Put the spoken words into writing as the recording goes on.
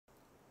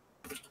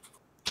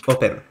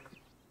Open.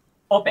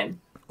 Open.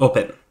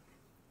 Open.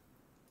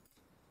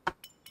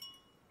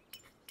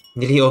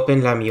 Nili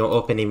open la mio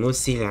open e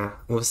musi la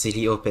musi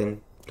li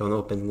open don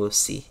open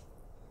musi.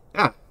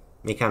 Ah,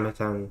 mi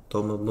kamatan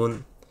tomo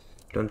mun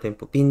don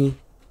tempo pini.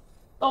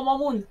 Tomo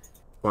mun.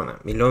 Bona,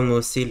 mi lon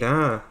musi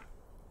la.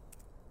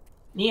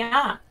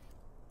 Nia.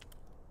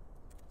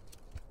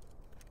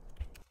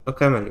 O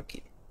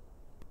kamaluki.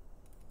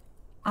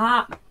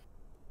 Ah.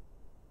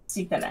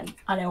 Sitelen.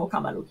 Ale o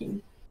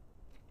kamalukin.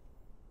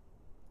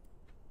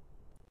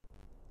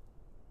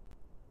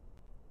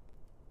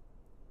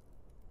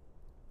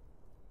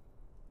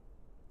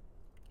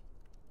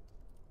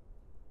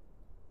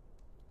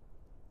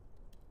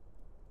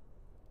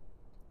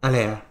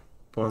 Alea,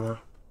 bona.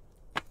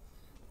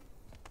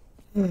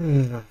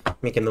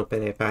 Mikä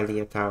nopene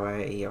paljon tawa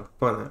io.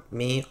 Bona,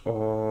 mi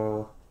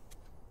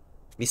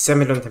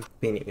semme lon tempo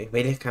pini. Mi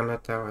vele kama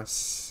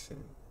tawas.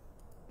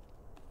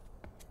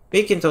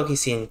 Vikin toki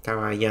sin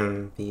tawa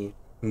jan vi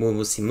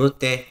mumusi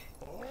mute.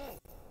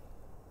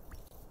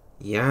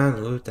 Jan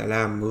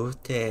utala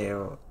mute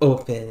o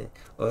open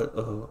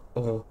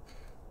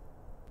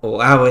o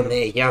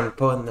awene jan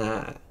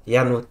pona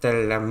jan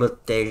utala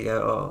mute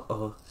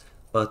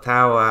o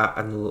tawa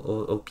anu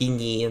o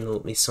pini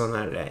anu mi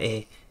sonala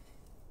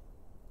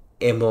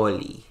e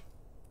moli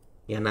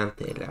jan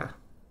antela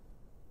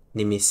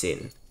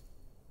nimisin.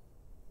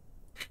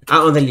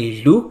 Ah,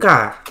 ondali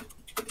Luca.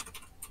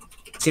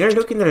 Sina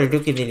lukin na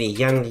lukin ni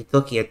yang ni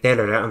toki e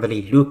telo la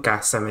ondali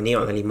Luca samani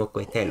ondali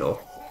moko e telo.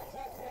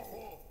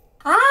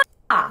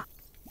 Ah.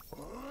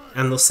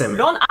 Anno seme.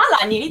 Lon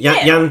ala ni li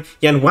telo.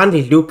 Yan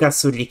wandi Luca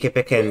suli ke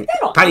peken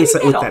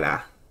palisa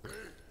utala.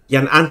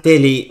 Yan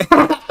anteli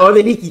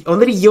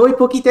ondali yoi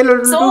poki telo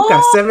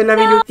Luca seme la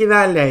mi lukin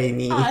ala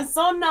ni. Ah,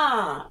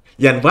 sona.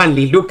 Yan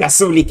wandi Luca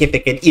suli ke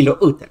peken ilo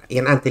utala.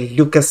 Yan anteli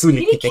Luca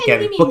suli ke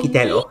peken poki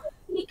telo.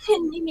 Ni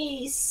ken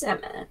nimi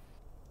seme.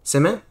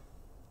 Seme?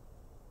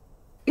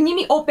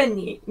 Nimi open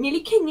ni. Ni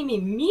li ken nimi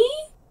mi?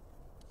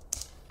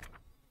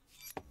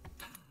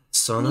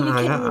 Sona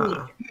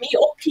ala.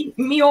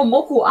 Mi o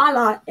moku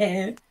ala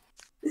e.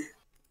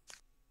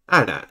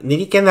 Ala, ni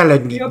li ken ala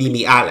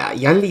mi ala.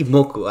 Yan li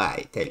moku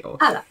ai telo.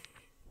 Ala.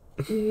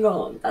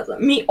 No, tata.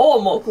 Mi o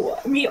moku.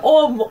 Mi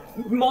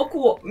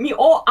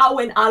o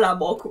awen ala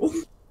moku.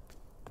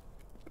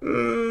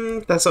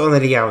 Taso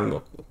ondali awen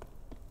moku.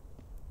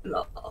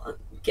 No,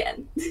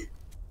 ken.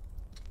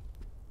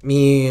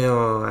 Mi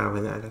o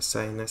awen ala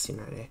saina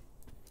sinare.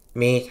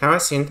 Mi tawa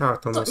sin tawa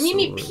tomo su.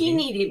 Nimi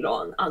pini li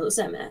lon, anu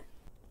seme.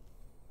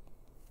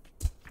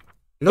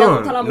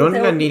 Lon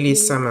la nili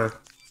sama.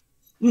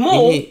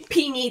 Mo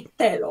pini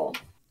telo.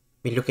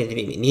 Mi luke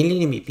nili. Nili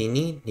nimi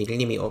pini, nili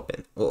nimi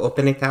open. O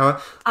open e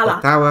tawa, Ala.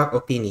 o tawa o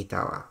pini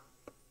tawa.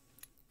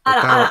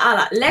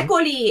 Ala.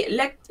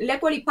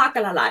 Lekoli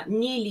pakala la,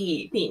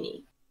 nili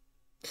pini.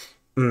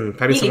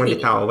 Parisa mondi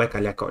tawa weka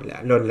leko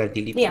la. Lon la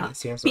nili pini.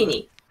 Nia,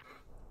 pini.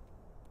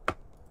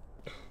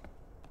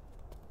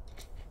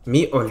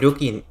 Mi o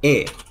lukin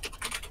e.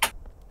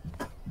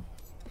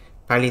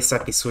 Palisa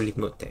pisuli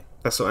mute.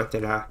 Taso ante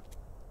la.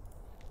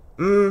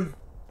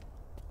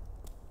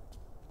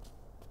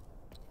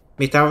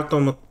 Mi tawa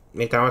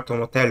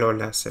tomo telo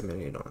la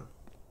semelilon.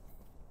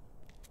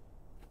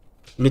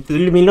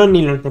 Mi lon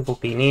ni lon tempo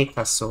pini,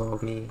 taso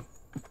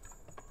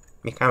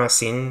mi kama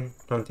sin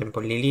lon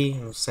tempo lili,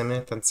 no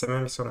seme, tan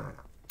seme mi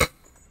sonara.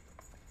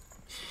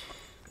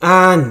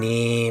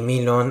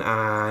 Mi lon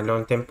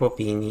lon tempo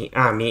pini.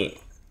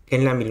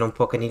 Ken la mi lon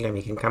poka ni la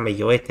mi ken kama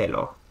yo e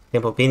telo.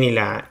 Tempo pini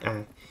la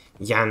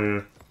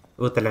yan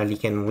utala li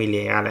ken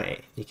wili ala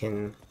li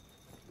ken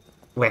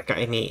weka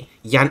e mi.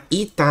 Yan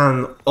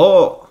itan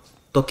o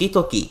toki.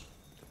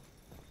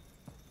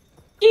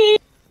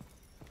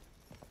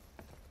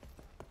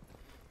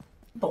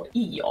 To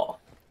io.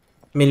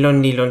 Mi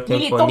lon ni lon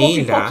tempo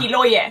ni la.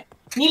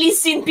 Nili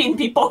sin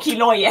pinpi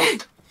pokiloye.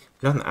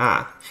 Lon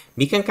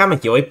mi ken kama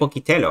yo e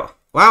poki telo.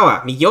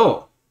 Wawa, mi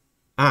yo.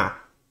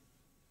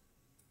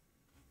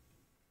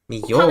 Mi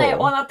yo. Pane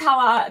ona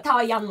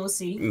tawa yan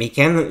musi. Mi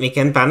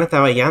ken pana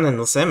tawa yan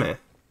anu seme.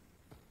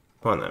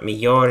 Bona, mi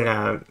yo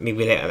la mi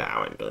wile ala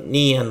awendo.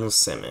 Ni anu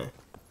seme.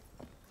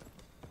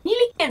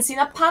 Nili ken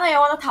sina pane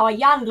ona tawa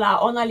yan la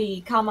ona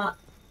li kama.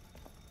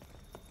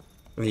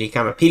 Li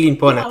kama pilin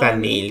pona tan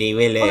ni li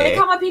wile. Ona li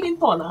kama pilin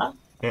pona.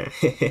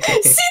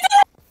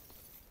 Sida!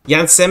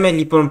 Yan seme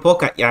li pon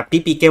poka ya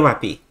pipi ke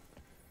wapi.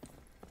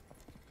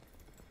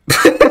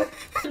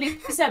 Li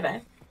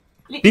sebe.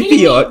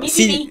 Pipi yo,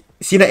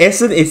 sina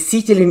esun e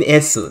sitilin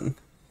esun.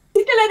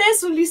 Sitilin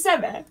esun li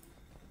sebe.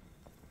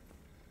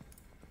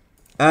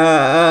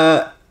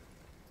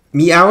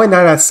 Mi awen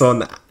ala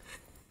sona.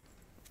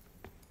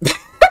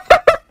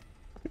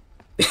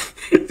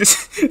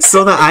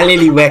 Sona ale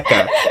li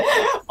weka.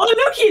 O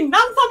luki,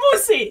 nampa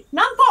musi.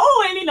 Nampa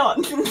o eli lon.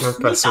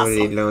 Nampa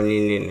suli lon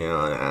li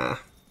lon.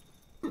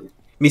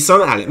 Mi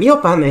sono ale. Mio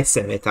pane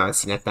se meta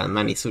sinatan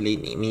mani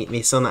sulini.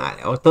 Mi sono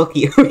ale. O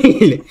toki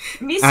wile.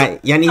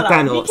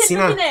 Yanita no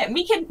sina.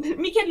 Mi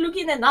ken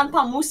lukine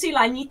nanpa musi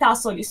la nita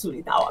soli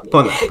suli tawa mi.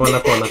 Pona.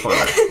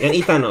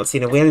 Yanita no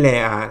sina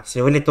wile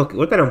toki.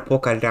 Ulpera un po'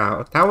 calda.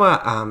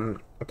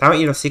 Otawa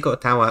irosiko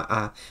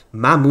otawa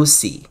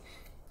mamusi.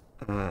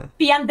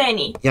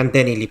 Piandeni.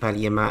 Yandeni li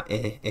pali e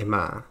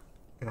ma.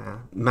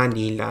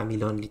 Mani la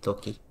milon li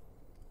toki.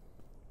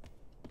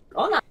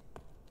 Ona.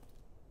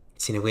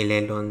 Sine wile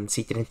lon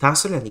sitiren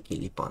taso la niki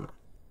li pona.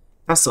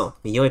 Taso,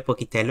 mi yo e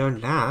pokitelo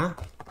la.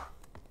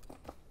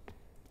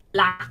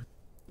 La.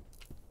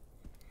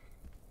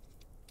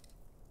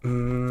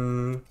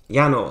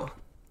 Yano.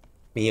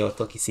 Mi yo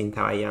toki sin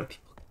tawa yan.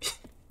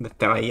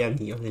 Tawa yan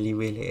yo li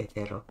wile e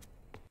tero.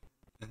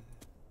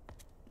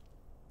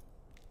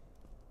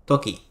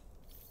 Toki.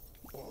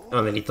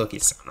 Ona li toki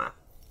sama.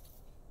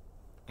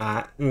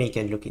 Mi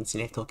ken lukin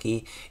sine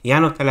toki.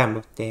 Yano tala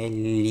mute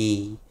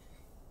li.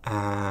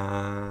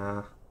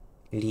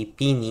 Li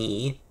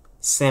pini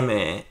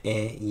seme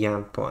e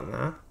yan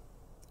pona.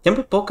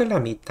 Tempo poca la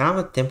mi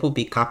tawa tempo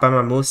bi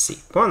kapama musi.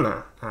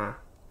 Pona.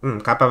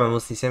 Kapama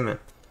musi seme.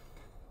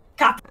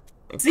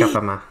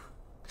 Kapama.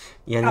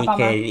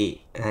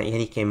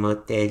 Yani ke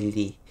mote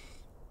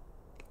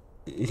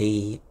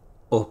li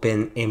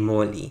open e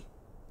moli.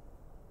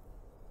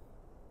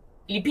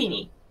 Li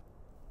pini.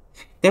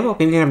 Tempo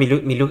pini la mi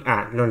look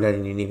non la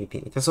mi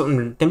pini. Taso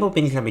tempo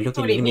pini la mi look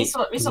Sorry, mi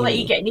so la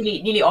ike.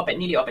 Nili open.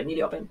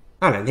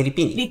 Ala, nili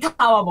pini. Li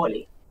tawa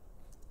boli.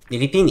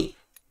 Nili pini.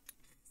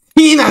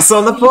 Pina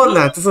sono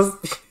ponna. Taso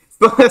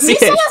Mi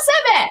sono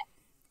seme!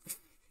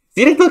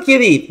 Sire toki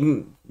ri.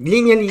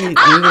 Linea li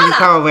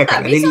tawa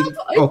weka. Nili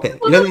open.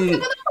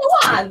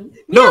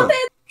 No.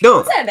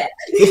 Seme.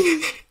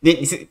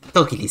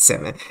 Toki li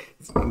seme.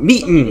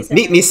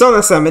 Mi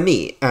sono sama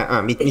ni.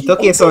 Mi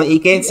toki e sono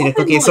ike. Sire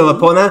toki e sono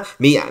pona.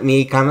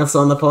 Mi kana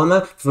sono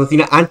pona. Sono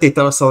tina ante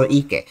to sono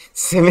ike.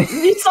 Seme.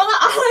 Mi sono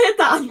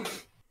aletan.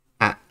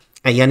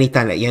 Yani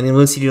tale. Yani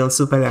musi li non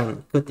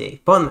superan. Kute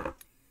pona.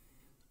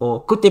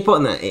 O kute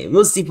pona e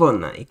musi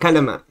pona e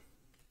kalama.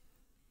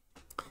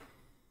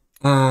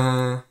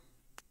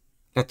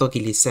 La toki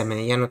li seme.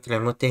 Yano tre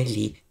mote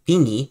li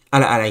pini.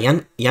 Ala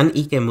yan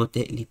ike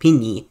mote li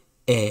pini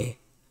e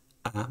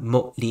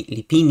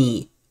li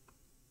pini.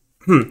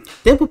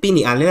 Tempo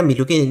pini ala mi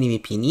luke ni mi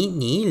pini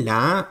ni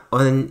la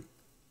on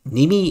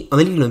li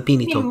lon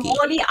pini toki. Mi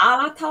moli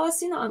ala tawa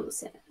sina anu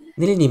se.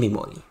 Nili ni mi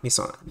moli. Mi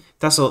sona.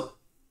 Taso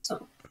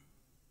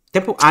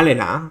tempo ale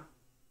la.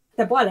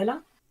 Tempo ale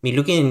la? Mi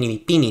luke ni mi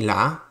pini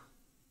la.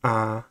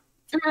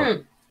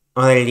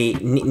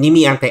 Ni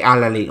mi ante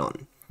ala li lon.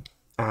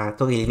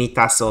 Toki li ni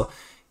taso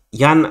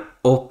yan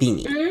o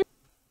pini.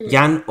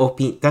 Yan o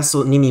pini.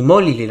 Taso ni mi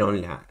moli li lon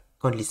la.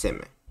 Con li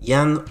seme.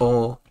 Yan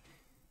o.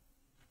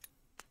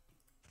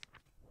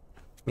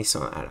 Mi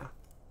sono ala.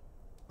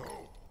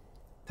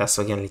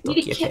 Taso yan li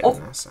toki e telo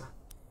nasa.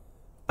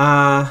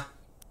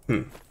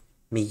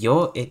 Mi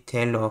yo e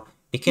telo.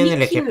 Mi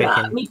kenele ke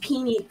peken. Mi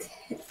pini.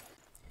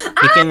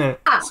 Mi kenele.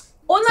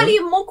 Ona li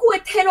moku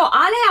e telo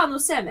ale anu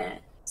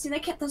seme. Sina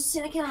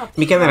kena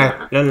Mi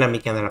kenele. Lonna mi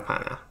kenele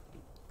pana.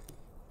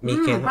 Mi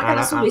ken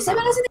ala. Seme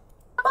la sina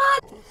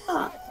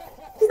pana.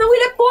 Sina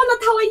wile pona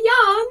tawa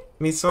yan.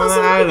 Mi sono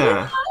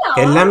ala.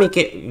 Kella mi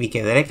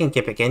chiederei che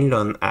anche perché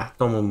non ha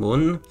Tomu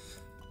Moon.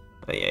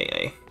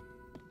 Ай-яй-яй.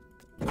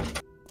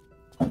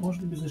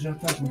 Можно без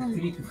ажиотажных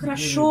криков.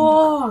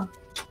 Хорошо.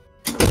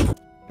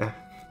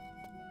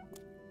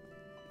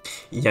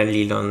 Ja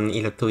lilon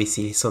ilo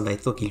tuisi soda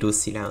toki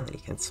lusi la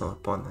onri canzone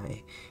pona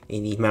e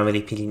ni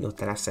maveri pilin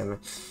utala seme.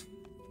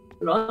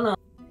 Lona.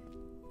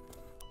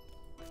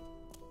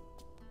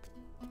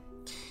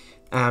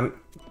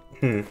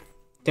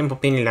 Tempo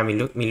peni la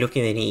mi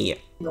luki de ni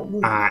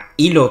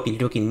ilo pi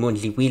luki mun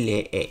li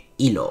wile e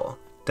ilo.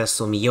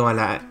 Taso mi yo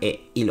ala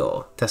e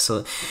ilo.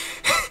 Taso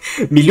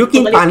mi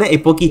luki pana e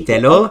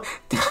pokitelo.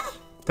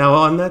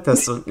 Tawana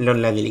taso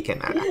lon la vili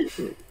kenala.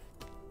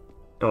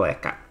 O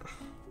eka.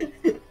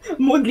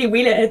 Mundli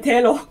wile e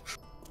telo.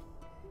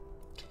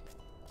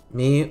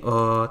 Mi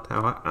o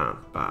tawa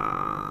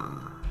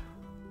ampa.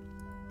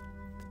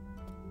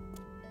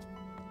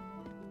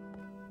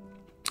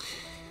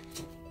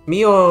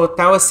 Mi o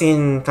tawa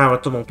sin tawa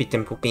tomo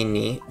piten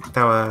pupini.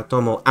 Tawa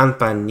tomo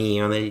ampa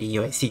ni ona li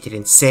io e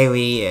sitiren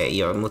sewi e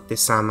io mutte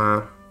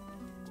sama.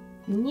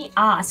 Ni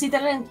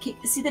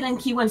sitelen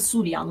kiwen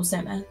suli anu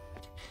seme.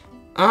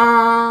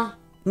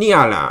 Ni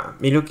ala.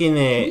 Mi lukin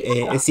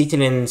e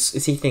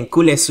sitiren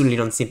kule suli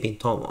lon simpin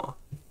tomo.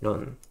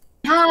 Lon.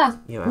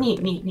 Ni.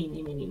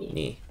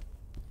 Ni.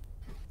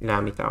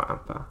 La mi tawa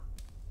ampa.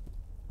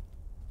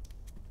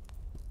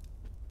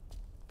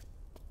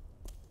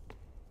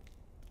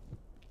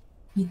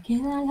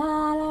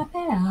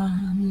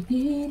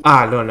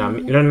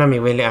 Lona mi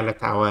wele ala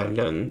tawa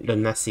lon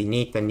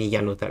nasinita ni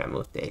yanuta la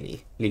muteli.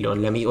 Li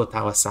lon la mi o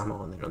tawa sama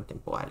on lon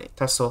tempoale.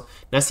 Taso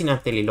nasin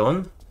ante li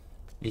lon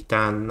li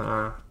tan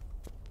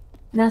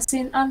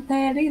Nasin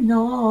ante li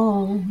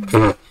lon.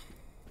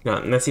 No,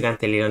 nasin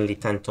ante lilon li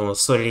tan tomo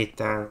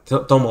solita.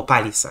 Tomo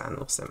palisa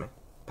anu seme.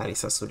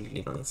 Palisa suli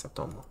lilon isa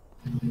tomo.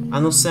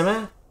 Anu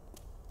seme?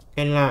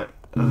 Kella...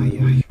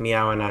 Ai, mi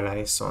awan ala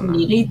e sona.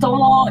 Ni li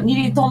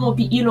tomo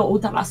pi ilo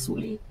utala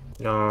suli.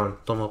 No,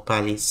 tomo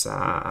palisa.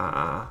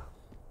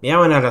 Mi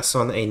awan ala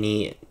sona e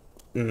ni...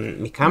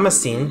 mi kama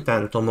sin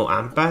tan tomo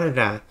ampa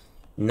la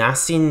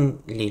nasin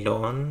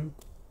lilon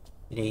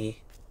li...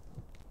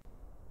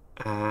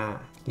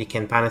 li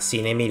ken pana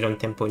sin e mi lon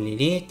tempo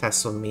lili,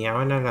 taso mi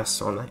awan ala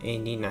sona e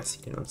ni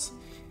nasin lilon.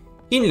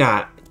 In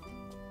la...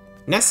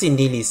 nasin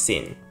lili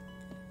sin.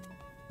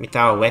 Mi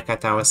tawa weka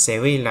tawa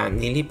sewi la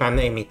nili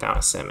pana e mi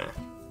tawa seme.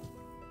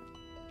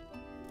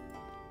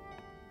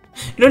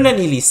 Lona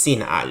nili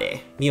sin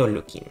ale, mi o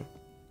lukin.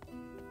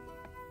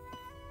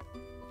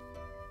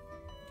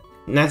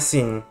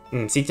 Nasin,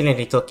 sitelen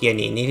li toki e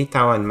nili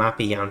tawa en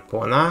mapi jan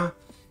pona.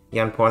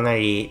 Jan pona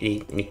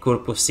li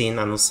kulpu sin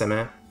anu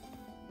seme.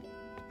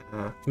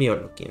 Mi o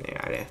lukin e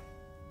ale.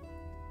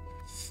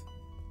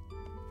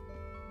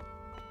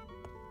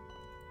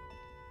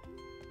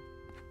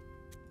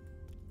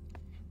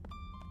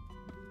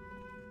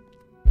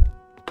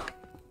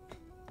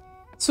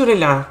 Sure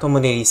la tomo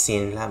neli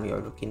sin la mi o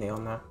lukin e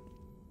ona.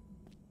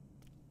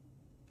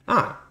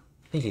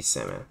 Neli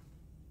seme.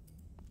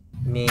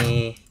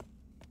 Mi...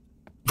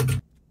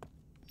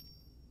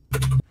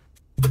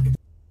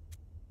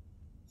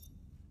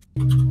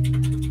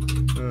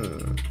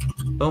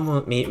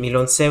 Tomo, mi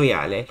lon sewi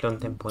ale, lon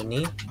tempo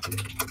ni.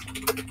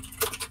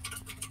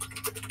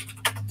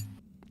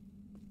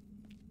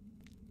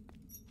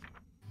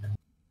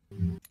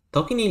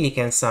 Toki ni li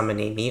ken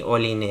samani mi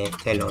oline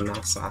telo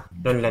nasa.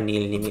 Lon la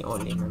nili mi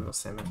olin anu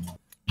seme.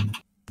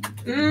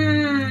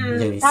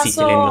 Neli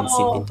sitelen lon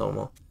sipin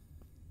tomo.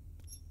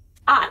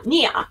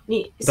 Ni.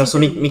 Taso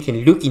mi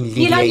ken lukin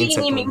li Ni la e nili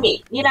insa ni tomo.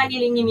 Ni la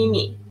nili ni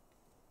mi.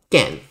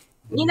 Ken?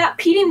 Ni na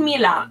pilin mi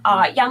la,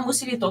 jan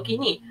musili toki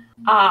ni.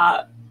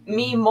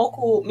 Mi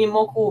moku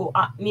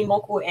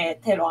e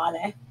telo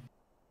ale.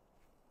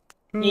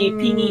 Ni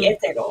pini e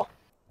telo.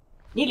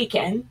 Ni li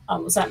ken,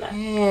 anu seme.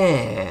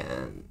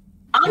 Ken.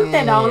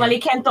 Ante la ona li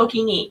ken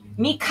toki ni.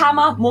 Mi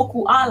kama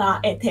moku ala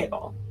e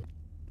telo.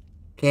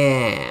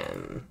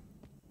 Ken.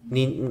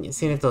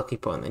 Sine toki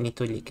pona, ni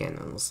tu li ken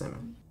anu seme.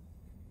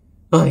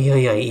 Oi,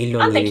 ilo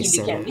Ante nili ki li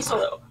seme. ken, mi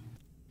solo.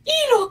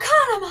 Ilo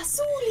kara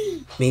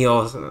masuli!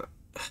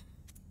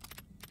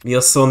 Mi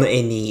o sono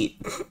e ni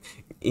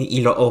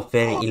ilo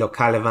open, ilo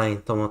kaleva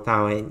in tomo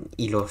tawa en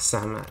ilo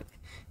sama.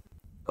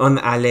 On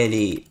ale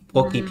li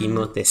poki pi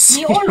mutes.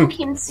 Mi o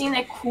lukin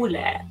sine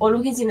kule. O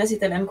lukin sine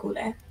sitelen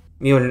kule.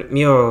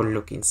 mi o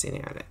lukin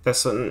sine ale.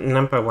 Taso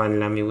nampa wan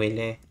la mi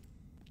wele.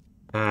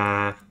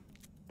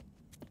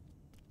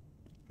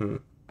 Mi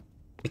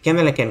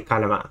kenele ken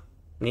kalama.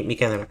 Mi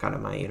kenele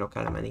kalama ilo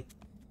kalama ni.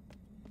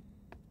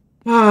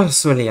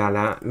 Soli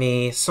ala.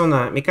 Mi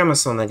kama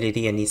sona li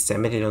ria ni se.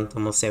 Meri lon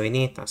tomo sewe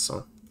ni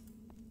taso.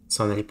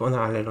 Sona li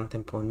pona ale lon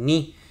tempo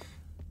ni.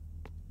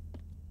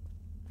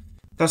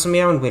 Taso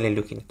mi awan wele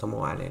lukin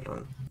tomo ale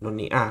lon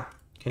ni.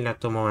 Ken la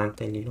tomo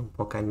ante li lon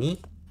poka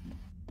ni.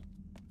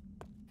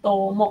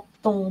 Tomo.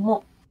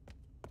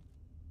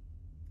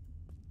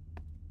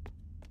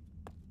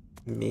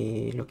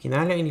 Mi lukin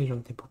ale ni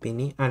lon tempo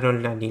pini.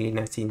 Lon la li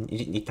nasin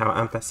li tawa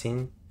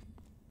ampasin.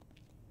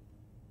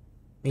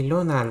 Mi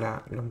lon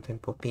ala lon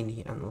tempo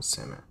pini anu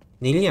seme.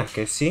 Nili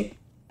akesi?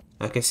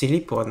 Akesi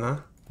li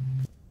pona?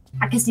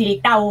 Akesi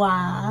li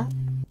tawa.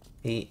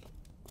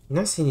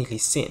 Nasi ni li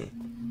sin.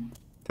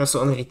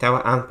 Taso ona li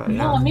tawa ampa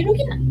la. No, mi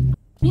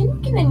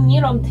lukin e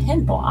ni lon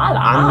tempo ala.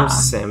 Anu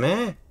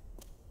seme?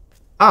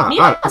 Mi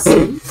ala.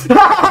 asin.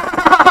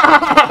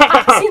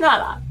 Asin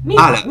ala. Mi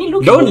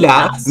lukin lon ni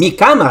la, as. mi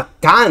kama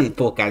tan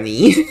poka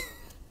ni.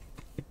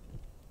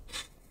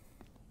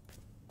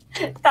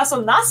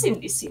 Taso nasin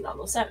li sin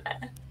anu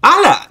seme.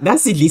 Ala,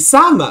 nasi li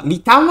sama. Mi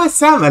tawa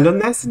sama. Lon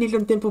nasi ni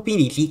lon tempo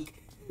pini.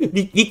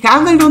 Li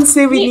kama lon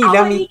sewi ni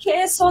la Mi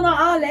ke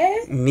sona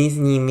ale?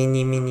 mini.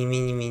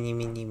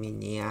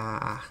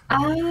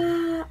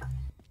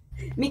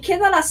 Mi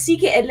kena la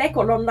sike e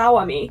leko lon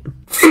lawa mi.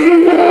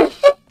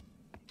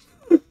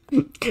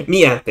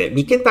 Mi ante,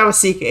 mi ken tawa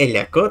sik e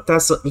leko,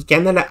 taso mi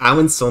kena la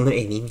awen sona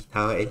e ni mi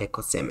tawa e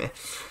leko seme.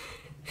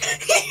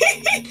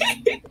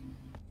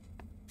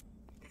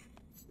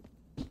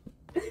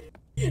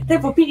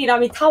 Tempo pini la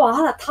mi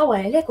tawa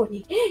e leko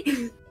ni.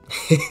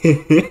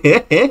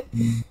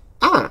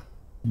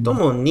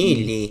 Tomo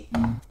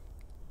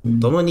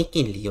ni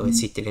kin li o e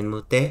sitelen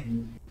mute.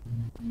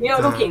 Mi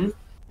o lukin.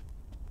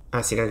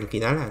 Sila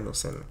lukin ala, no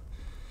seme.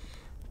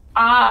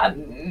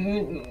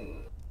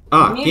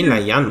 Kin la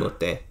jan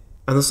mute.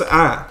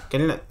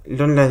 Ken la,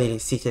 lon la li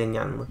sitelen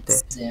jan mute.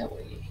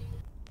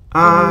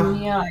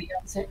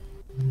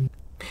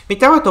 Mi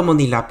tawa tomo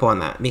ni la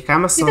pona. Mi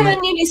kama sona...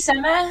 Sitelen ni li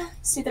seme?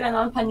 Sitelen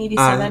anpa ni li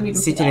seme mi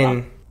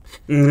lukin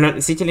ala.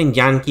 Sitelen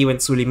jan kiwen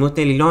suli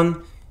mute li lon.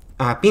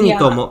 Pini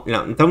tomo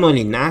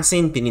li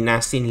nasin, pini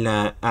nasin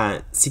la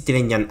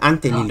sitelen jan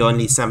ante li lon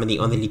li sama ni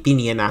ona li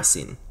pini e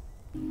nasin.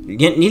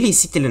 Ni li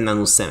sitelen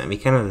anu seme, mi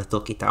kana la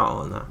toki tawa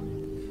ona.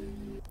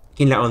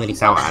 Kin la ona li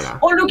tawa ala.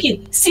 O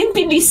lukin,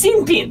 sinpin li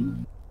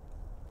sinpin.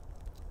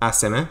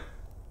 Seme?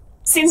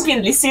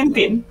 Sinpin li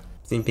sinpin.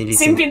 Sinpin li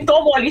Sinpin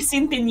tomo li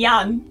sinpin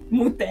jan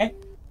mute.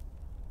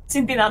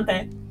 Sinpin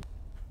ante.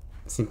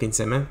 Sinpin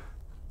seme?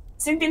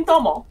 Sinpin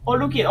tomo. O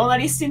lukin, ona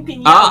li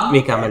sinpin jan Mi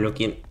kama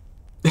lukin.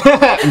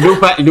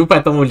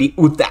 lupa tomo li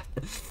uta.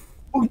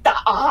 Uta,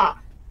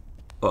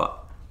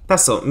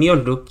 Taso, mi o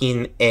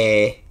lukin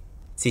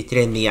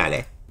sitren ni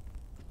ale.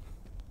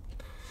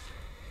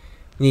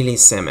 Nili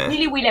seme.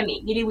 Nili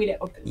wile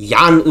open.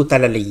 Jan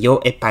utala li yo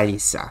e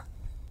palisa.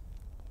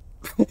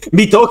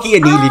 Mi toki e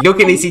nili,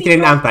 lukin e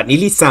sitren ampa,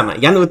 nili sama.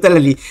 Jan utala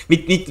li,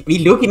 mi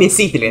lukin e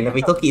sitren,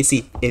 mi toki e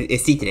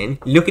sitren,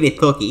 lukin e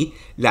toki,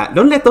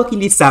 lon la toki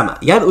li sama.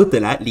 Jan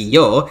utala li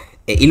yo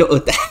e ilo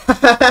uta.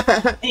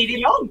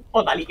 Nili lon,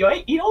 ona li jo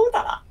e ilo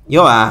utala.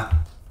 Yo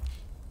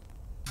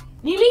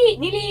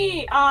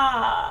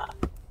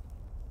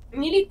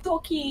Nili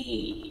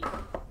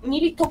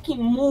toki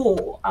mu,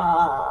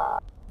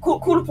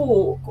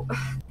 kulupu,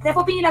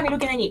 tepo pini la mi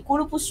lukin ni,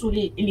 kulupu su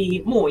li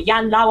mu,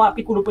 jan lawa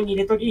pi kulupu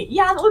nili toki,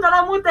 jan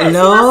utala mute,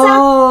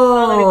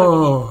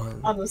 no!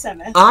 Anu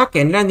seme.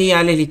 Ken la ni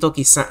ale li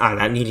toki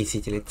ala, nili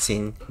sitren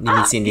sin,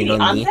 nili sin li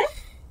lon ni.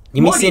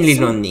 Nimi sin li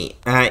lon ni.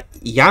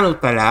 Jan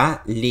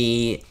utala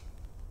li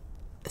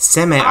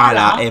seme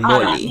ala e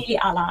moli. Nili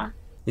ala.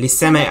 Li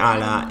seme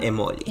ala e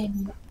moli.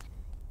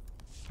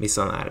 Mi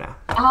son ala.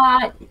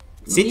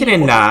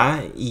 Sitren la,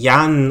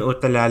 jan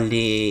utala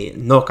li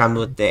noka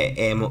mute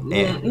li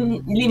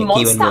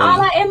monsta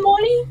ala e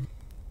moli?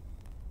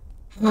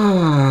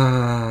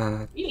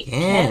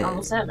 Ken. Anu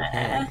seme.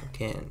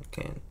 Ken.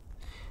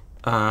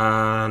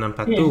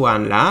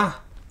 Nampatuan la.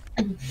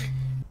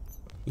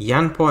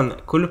 Jan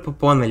kulupu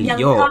pon li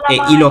yo e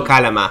ilo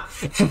kalama.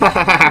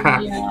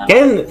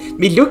 Ken,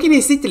 mi lukin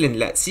e sitren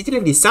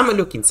li sama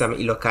lukin sama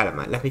ilo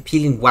kalama. La mi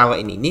pilin wawa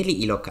ini, nili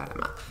ilo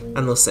kalama.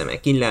 Ano seme,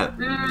 kin la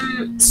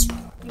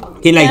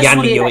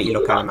jan li yo e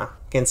ilo kalama.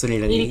 Ken suli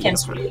la li ilo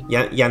kalama.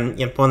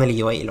 Jan pon li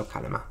yo e ilo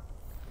kalama.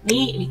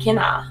 Li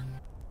kena.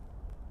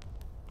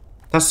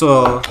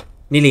 Taso,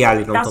 nili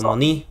ali lon tomo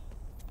ni.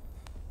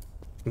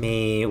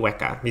 Mi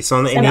weka. Mi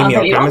son e mi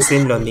o kama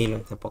sin lon ni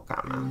lon tempo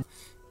kama.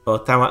 O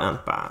tawa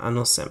ampa,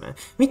 ano seme.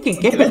 Mi ken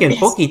kepeken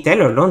poki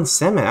telo lon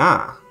seme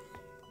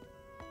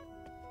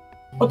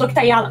O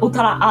tokita jan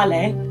utala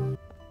ale.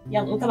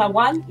 Jan utala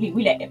wan li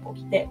wile e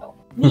poki telo.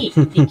 Ni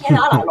ken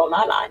ala lon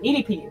ala, ni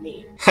li pili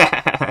ni.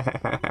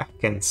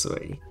 Ken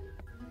sui.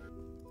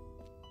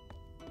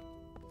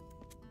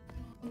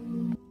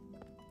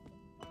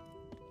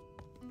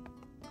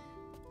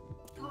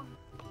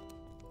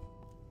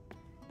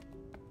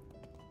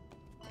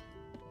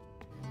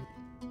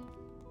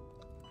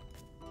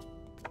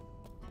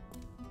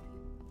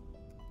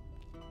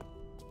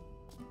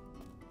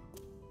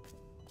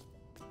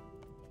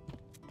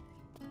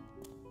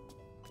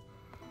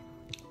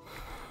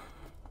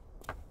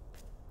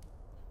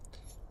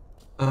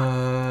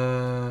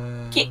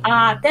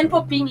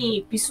 Tempo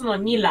pini pisuno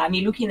ni la,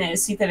 mi lukin e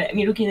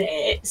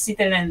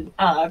siteren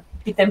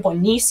pi tempo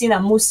ni sina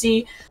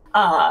musi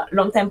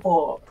lon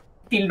tempo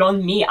pi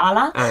lon mi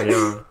ala.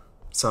 No.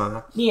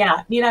 Sona.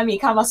 Nila mi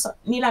kama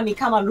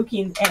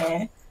lukin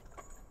e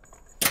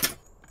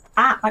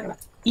pagla.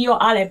 Io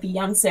ale pi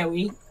jan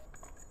sewi.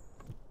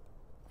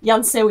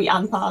 Jan sewi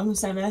anpa, anu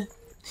seme.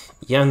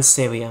 Jan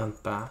sewi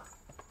anpa.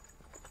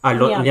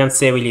 Jan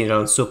sewi li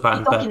lon supa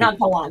anpa. Pitoki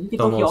nanpa wan,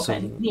 pitoki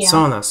open.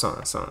 Sona.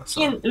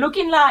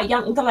 Lukin la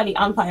jan utala li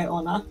anpa e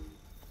ona.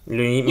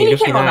 Mi Nili ken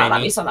lukin ona ala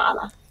ala, mi sona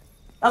ala.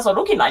 Taso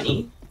lukin la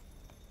ni.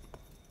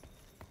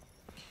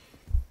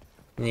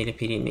 Nili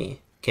pilin mi.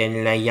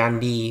 Ken la jan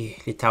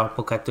li tawa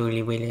pokatu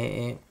li wile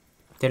e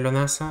telo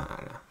nasa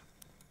ala.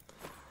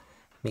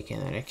 Mi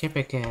ken ale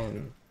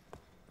kepeken.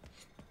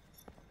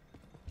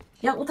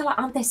 Jan utala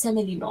ante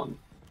seme li lon.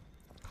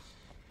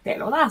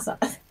 Telo nasa.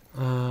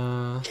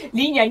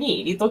 Linja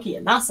ni li toki e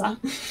nasa.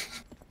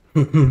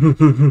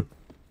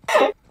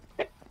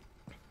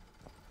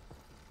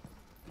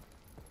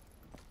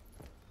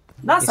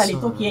 Nasa li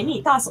toki e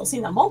ni, taso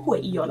sina moku e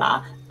io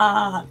la.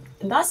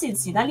 Nasin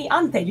sina li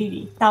ante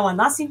lili, tawa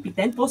nasin pi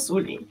tempo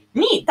suli.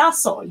 Ni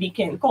taso li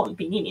ken kon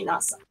pi nini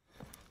nasa.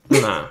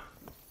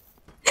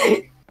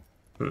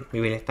 Mi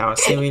wile tawa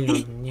sewi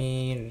lon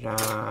ni la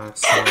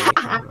sewi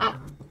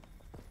kama.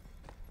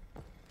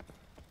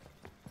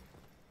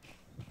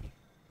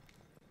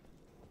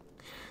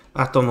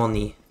 Atomo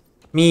ni.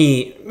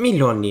 Mi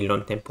lon ni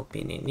lon tempo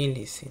pini, ni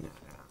li sina.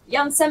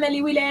 Jan seme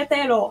li wile e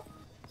telo.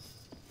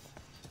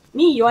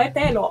 Ni jo e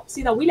telo,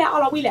 sina wile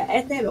ala wile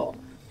e telo.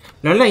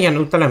 Lola jan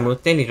utala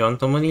mute li lon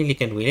tomo ni li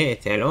ken wile e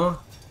telo.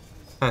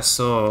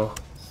 Aso.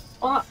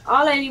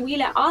 Ale li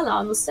wile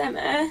ala, anu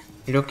seme.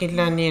 Lukin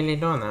la ni li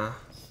lona.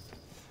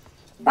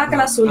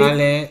 Pakala suli.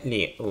 Ale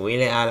li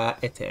wile ala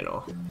e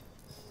telo.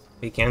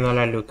 Vi ken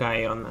ola luka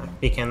e ona.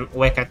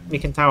 Vi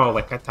ken tawa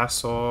weka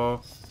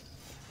taso.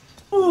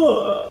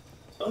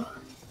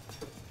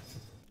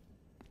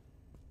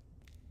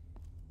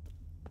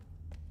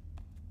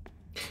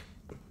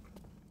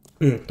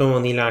 Tomo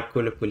ni la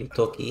kulupu li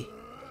toki.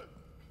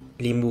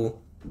 Li mu.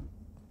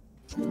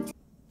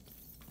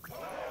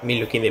 Mi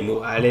lukin e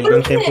mu ale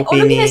lon tempo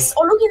pini.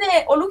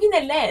 O lukin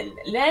e len.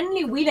 Len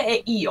li wile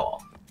e io.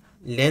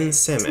 Len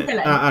seme.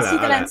 Sitelen. Ala,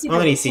 Sitelen, ala. sitelen,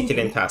 Ona li sitelen.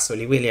 sitelen taso,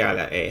 li wili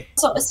ala e.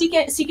 So,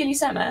 sike li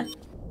seme.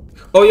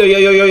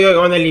 Oi,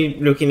 ona li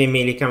lukin e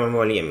mi li kama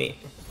moli e mi.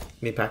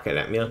 Mi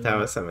pakala, mi o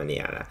tawa sama ni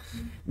ala.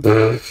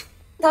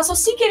 Taso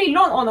sike li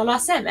lon ona la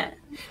seme.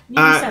 Ni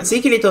li seme.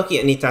 Sike li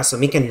toki ni taso,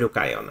 mi ken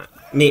lukai ona.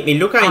 Mi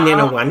lukai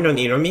nena wan lon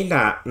ilo mi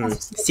la.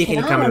 Sike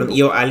li kama lon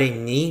io ale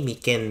ni, mi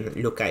ken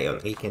lukai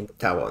ona, li ken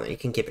tawa ona, li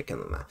ken kepe ken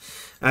ona.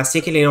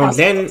 Sike li lon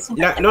len,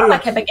 lon la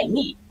kepeke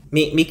ni.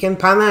 mi ken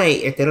pana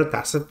e tero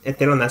taso, e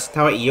tero nasa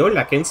tawa io,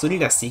 la ken suri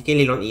la sike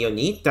li lon io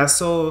ni,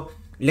 taso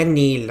len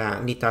ni la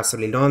ni taso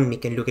li lon, mi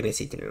ken lukin e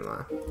sike li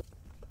lon.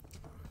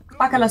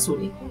 Pakala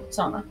suli,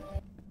 sona.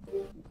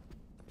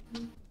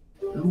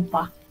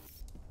 Lupa.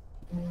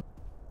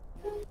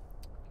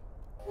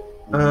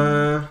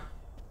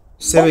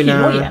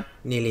 Sewila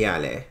nili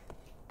ale.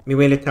 Mi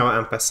wele tawa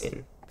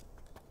ampasin.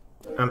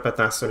 Ampa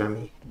taso la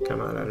mi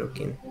kamala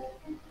lukin.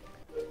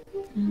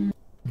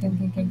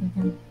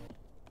 Ken.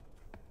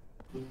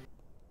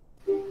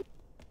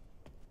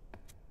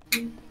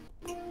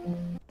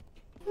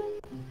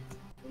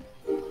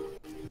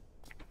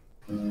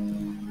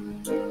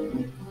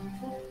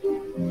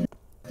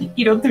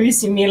 Iro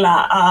tuisi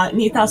mila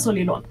ni taso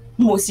li lon.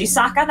 Musi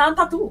saka nan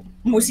patu.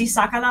 Musi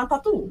saka nan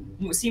patu.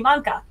 Musi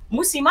manka.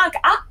 Musi manka.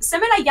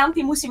 Semela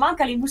yanti musi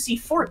manka li musi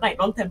Fortnite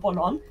lon tempo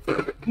non.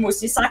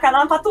 Musi saka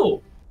nan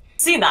patu.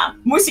 Sina,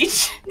 musi...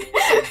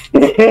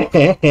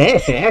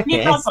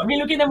 Ni taso. Mi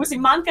lukin e musi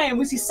manka e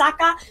musi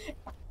saka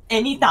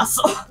e ni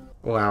taso.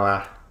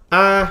 Wawa.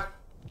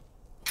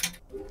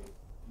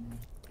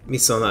 Mi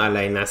sono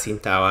alla nasin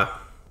tawa.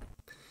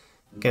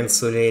 Ken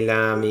suli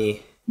la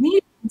mi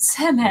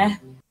Seme.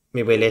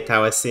 mi wele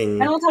tawa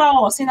sin. Anu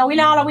talo, sina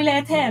wile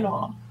e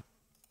telo.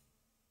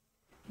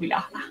 Wile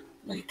ala.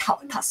 Wile tawa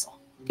taso.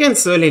 Ken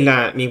suli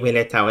la mi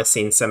wele tawa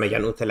sin sama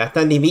jan utala.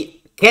 Tani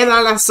mi ken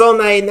ala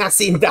sona e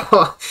nasin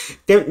tawa.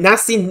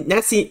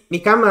 Nasin, mi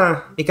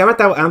kama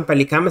tawa ampa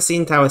li kama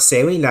sin tawa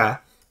sewi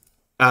la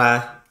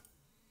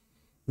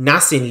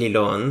nasin li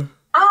lon.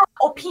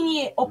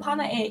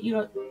 Opana e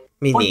ilo.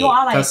 Mini,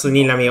 taso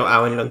ni la mio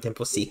awen lon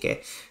tempo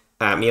sike.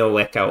 Mio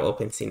weka o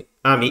open sin.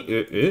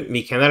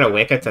 Mi ken ala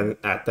weka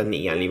tan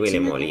ni li wele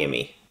moli e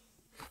mi.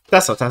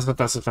 Taso.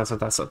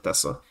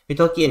 Mi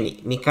toki e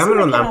ni. Mi kama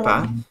lon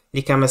ampa,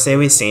 li kama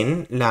sewi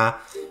sin, la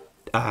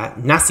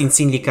nasin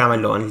sin li kama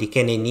lon, li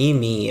kene ni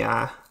mi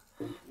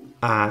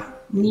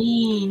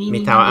mi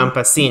tawa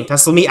ampa sin.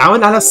 Taso mi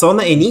awen ala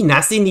sona e ni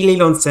nasin ni li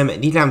lon seme.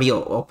 Ni la mio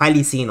o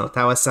pali sino,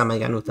 tawa sama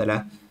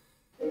ganutala.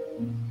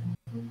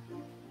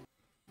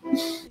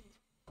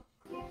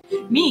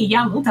 Mi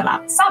jam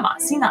utala sama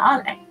sina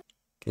ale.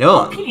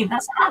 Lon. Pili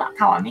nasa ala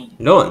tawa mi.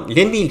 Lon,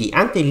 len lili,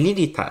 ante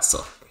lili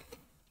taso.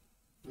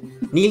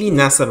 Nili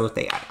nasa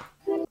mute ala.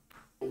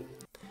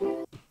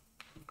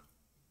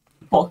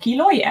 Poki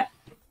loje.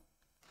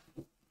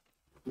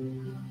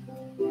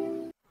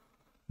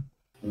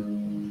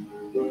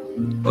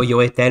 O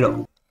yo e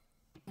telo.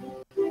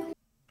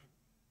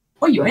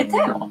 O jo e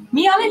telo.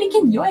 Mi ale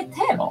likin jo e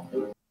telo.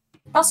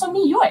 Taso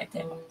mi jo e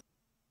telo.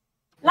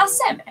 La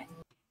seme.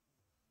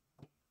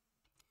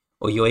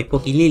 O yo e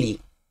poki lili.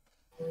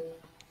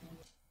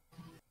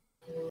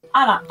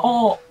 Ala,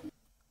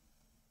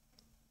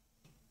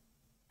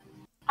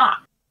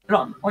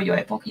 lon, o jo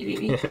e poki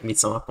lili. Mi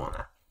sono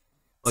pona.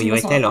 O yo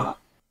e telo.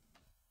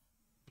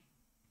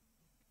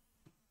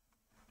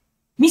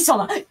 Mi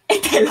sono e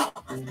telo.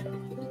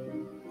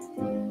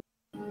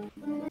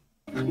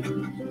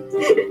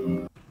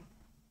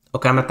 O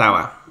kama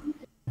tawa.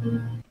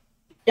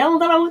 Jam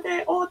utala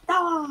mute o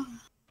tawa.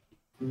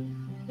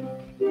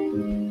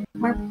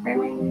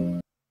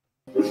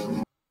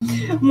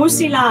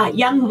 Musi la,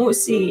 jan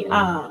musi,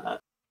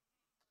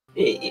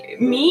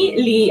 mi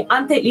li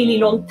ante li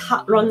lon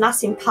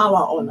nasin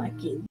tawa ona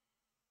kin.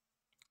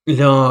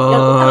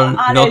 Lon,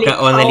 noka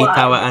ona li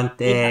tawa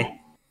ante.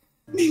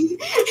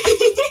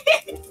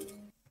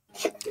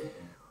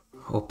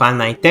 O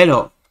pana i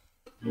telo.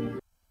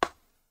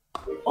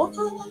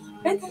 Opa,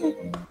 vete.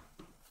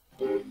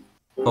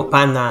 O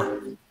pana.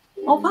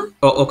 Opa,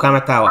 O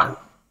kama tawa.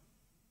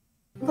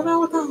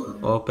 tawa.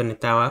 O pana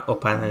tawa. O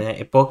pana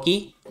e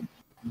poki.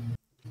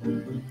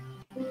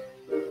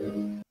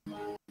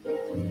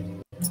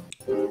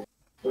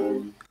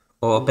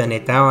 O pana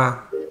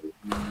tawa.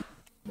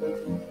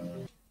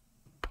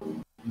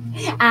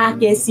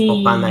 Che si...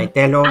 O pana i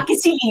telo. che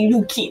si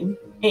lukin,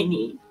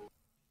 eni.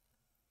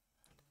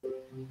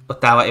 O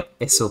tawa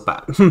e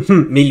supa.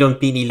 Milon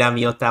pini la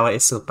mi o tawa e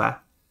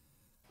supa.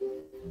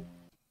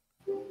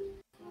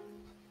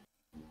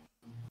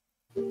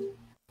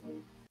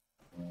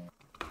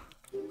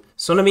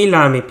 Sono mi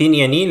la mi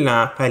pini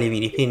anilla, pali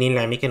vidi pini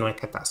la mi che non è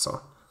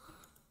catasso.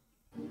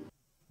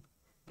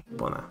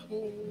 Buona.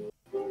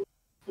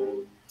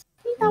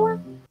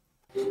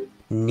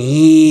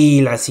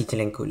 Ni la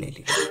sitelen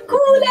kuleli.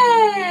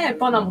 Kule!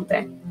 Bona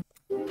mute.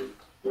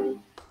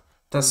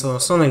 Taso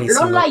sona li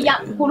Lon la simote.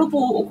 yan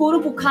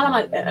kurupu kalama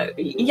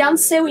yan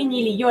sewi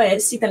ni li yoe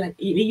sitelen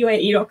li yoe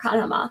iro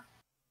kalama.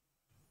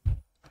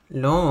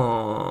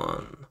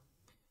 Lon.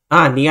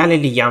 Ah, ni ale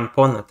li jan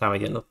pona tawa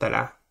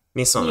janutala.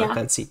 Mi sona Ia.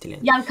 tan sitelen.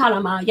 Yan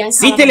kalama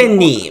Sitelen li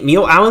ni, mi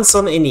o awan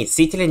sona e ni.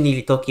 Sitelen ni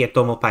li toki e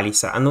tomo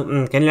palisa.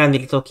 Anu, ken la ni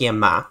li toki e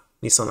ma.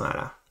 Mi sona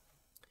ala.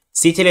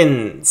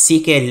 Sitelen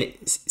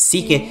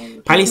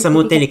sike palisa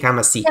mute li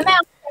kama sike. Keme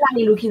la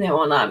ni lukine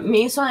ona.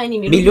 Mi sona ni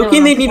Mi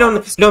lukine ni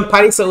lon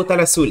palisa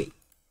utala suli.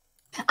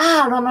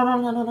 Ah,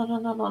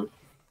 non.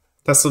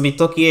 Taso mi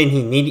toki e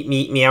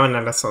ni, mi awan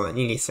ala sona,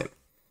 ni li seme.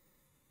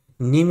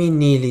 Nimi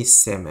ni li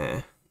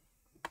seme.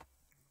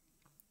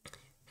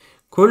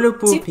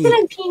 Kulupu pi...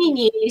 Sitelen pini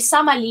ni li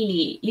sama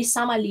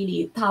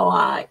lili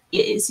tawa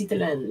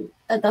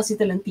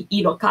sitelen pi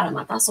ilo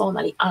kalama ta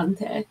sona li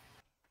ante.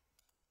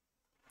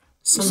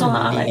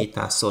 Sona lili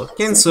taso.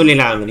 Ken suli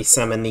la li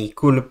seme ni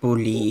kulupu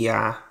li...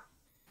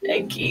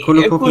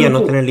 Kulupu pi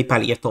anotelen li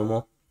pali e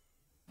tomo.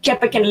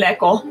 Kepeken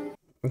leko.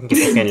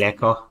 Kepeken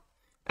leko.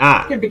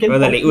 Ah,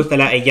 vada li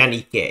utala e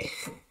Janike.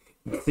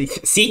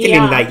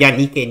 Sitelen la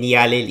Janike ni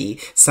ale li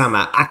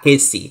sama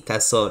akesi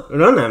taso.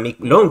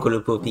 Lon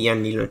kulupu pi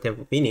jan ni lon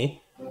tempo pini.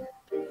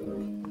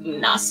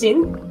 Nasin.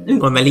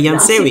 O ma li jan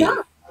sewi.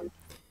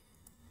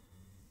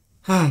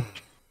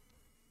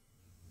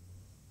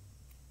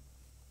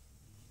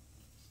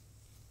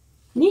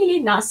 Nili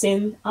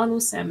nasin anu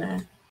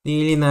seme.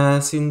 Nili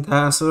nasin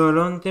taso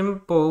lon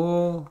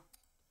tempo.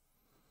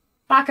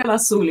 Pakala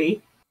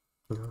suli.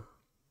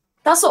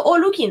 Taso o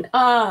lukin,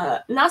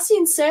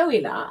 nasin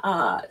sewi la,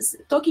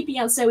 toki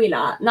pian sewi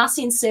la,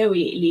 nasin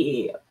sewi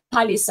li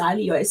palisa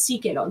li o e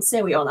sike lon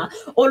sewi ona.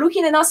 O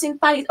lukin e nasin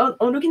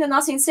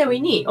sewi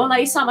ni, ona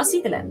li sama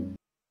sitelen.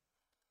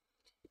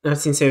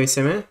 Nasin sewi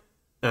seme?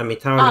 Mi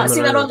tawa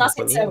Sina lon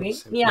nasin sewi.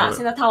 Mia,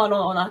 sina tawa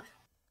lon ona.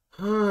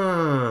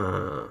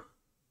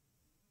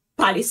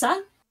 Palisa,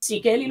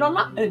 sike li lon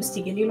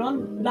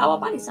lawa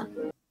palisa.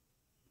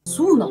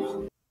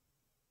 Suno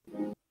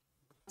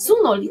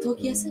li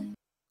toki ese.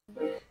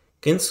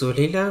 Ken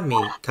suli la mi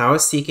tawa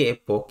sike e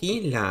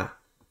poki la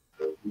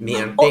mi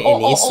ante e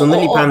ni suno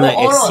li pana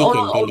e sike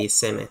lili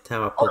seme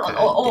tawa poka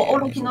ante.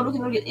 Olukin,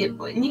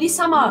 nili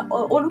sama,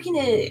 olukin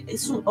e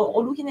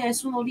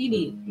suno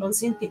lili, lon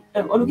sinti,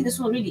 olukin e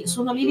suno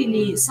lili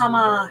li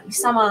sama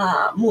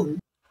mun.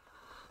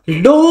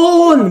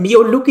 Lon! Mi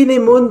o lukin e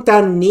mun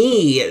tan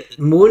ni!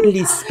 Mun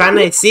li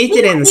pana e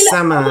sitelen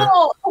sama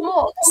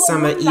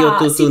io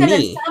tutu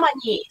ni.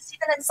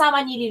 Sitelen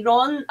sama ni li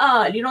lon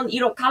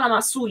iro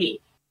kalama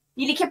suli.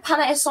 Nili ke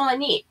pana e sona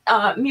ni,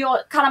 mi o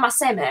kalama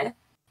seme.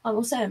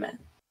 Anu seme.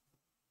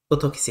 O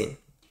toki sin.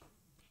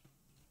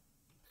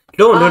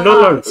 Lon.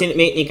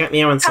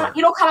 Mi awan sa.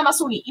 Iro kalama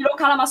suli. Io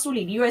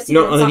e Lon,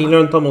 sitelen li sama.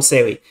 lon tomo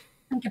sewi.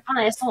 Ke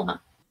pana e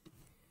sona.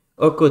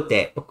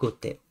 Okute.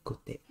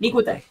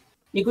 Nikute.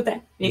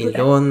 Mi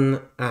lon...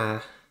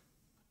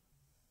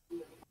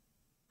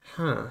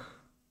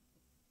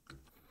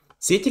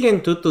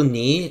 Sitelen tutu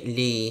ni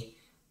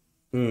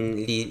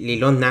li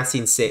lon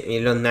nasin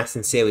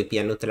sewi pi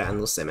anutala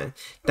anu seme.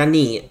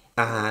 Tani,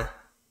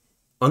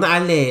 ona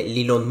ale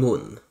li lon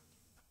mun.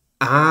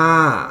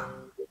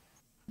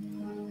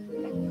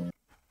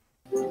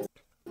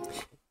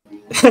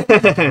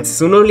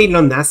 Suno li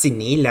lon nasin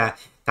ni la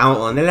tawa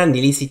ona la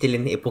nili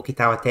sitelen e poki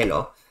tawa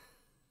telo.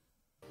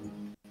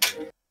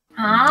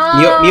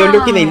 Mi o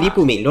lukin e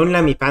lipu mi. Lon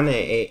la mi pana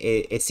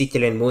e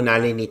sitelen mun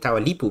ale ni tawa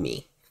lipu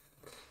mi.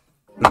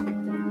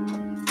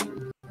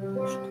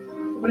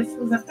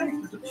 Попросил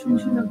заставить, а то почему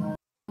очень давно.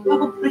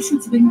 Папа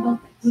попросил тебя не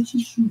болтать, ты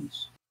очень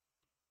шумишь.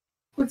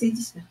 Котя,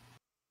 иди сюда.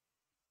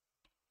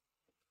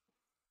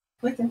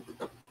 Котя.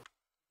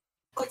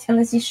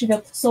 Она здесь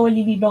живет.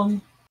 Соли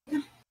лилон.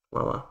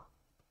 Wawa.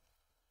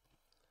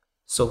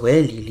 So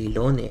well li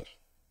lone.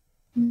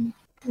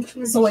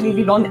 Soli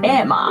lilon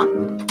ema.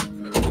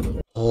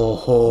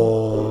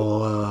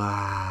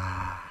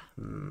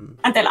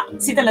 Antela,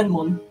 sitelen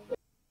mun.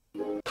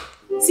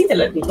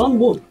 Sitelen lilon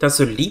mun.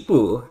 Taso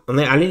lipu.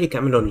 Ona ale li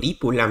kame lon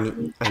lipu la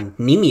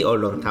nimi o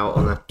lon tawa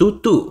ona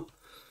tutu.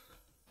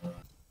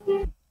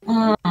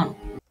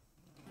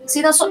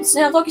 Sina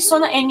toki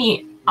sona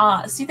eni.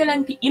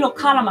 Sitelen pi ilo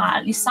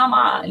kalama li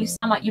sama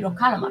ilo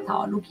kalama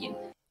tawa lukin.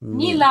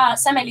 Ni la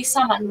seme li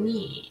sama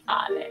ni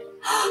ale.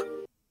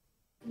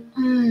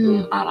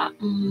 Ara.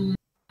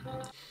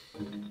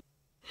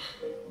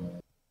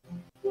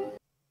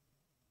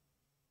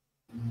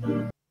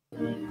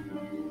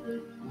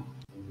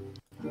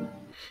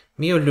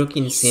 Mi o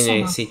lukin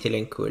sine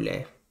sitelen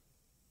kule.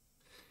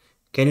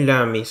 Ken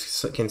la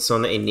ken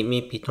sona e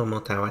nimi pi tomo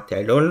tawa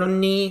te lolon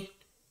ni.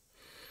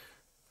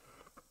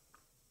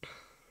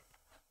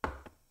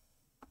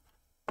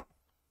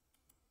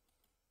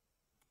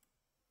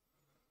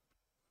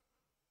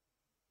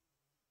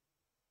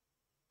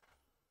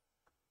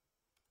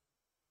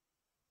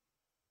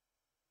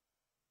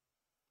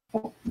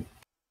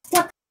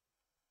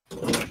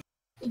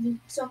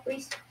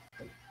 Surprise.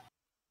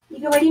 Не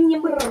говори мне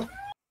мр.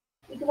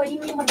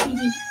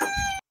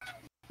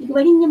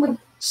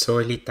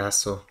 Soli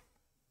taso.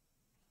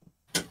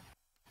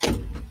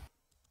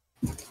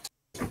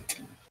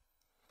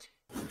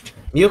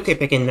 Mi o ke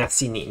peken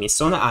nasi ni. Mi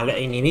sona ala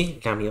e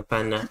nimi la mi o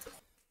pana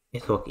e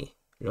toki.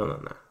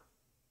 Lona.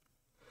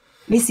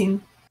 Mi sin.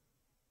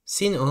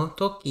 Sin o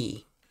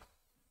toki.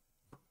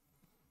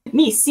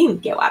 Mi sin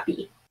ke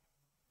wapi.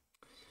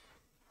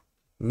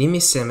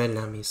 Nimi seme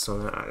la mi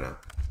sona ala.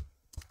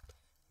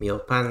 Mi o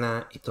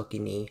pana e toki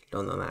ni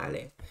lona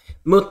ale.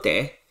 Mute,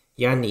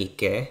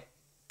 yanike,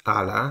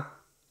 ala,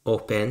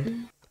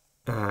 open,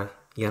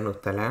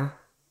 yanutala,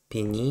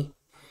 pini,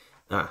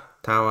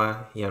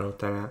 tawa,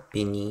 yanutala,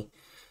 pini.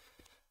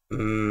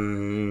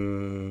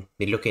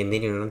 Mi luke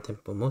nili non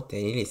tempo mute,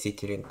 nili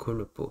sitiren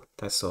kulupu,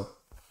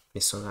 taso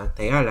mi sona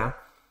te ala.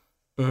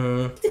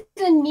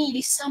 Tita ni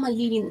li sama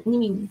lili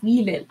nimi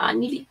wile la.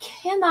 Ni li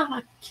ken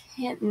ala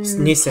ken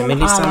Ni seme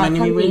li sama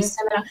nimi tan wile?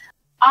 seme la.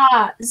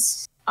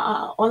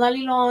 Ona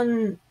li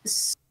lon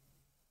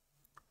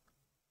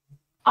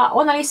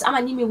ona li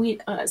sama nimi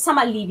wile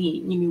sama lili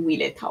nimi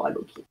wile tawa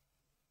luki.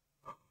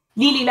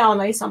 Lili la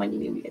ona li sama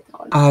nimi wile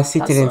tawa luki.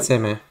 Sitiren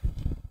seme.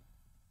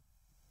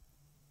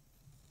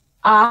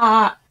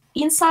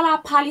 Insa la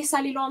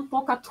palisa li lon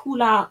poka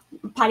tula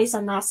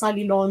palisa nasa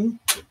li lon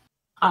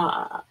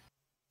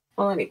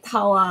ona li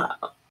tawa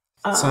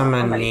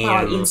Sama ona li ni tawa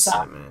anu insa.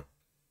 seme.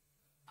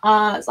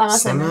 Sama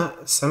seme.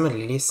 Sama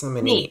lili sama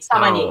Ni, nimi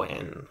sama ni.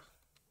 awen.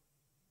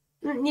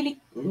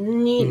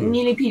 Ni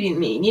li pilin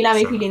mi. Ni la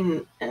mi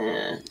pilin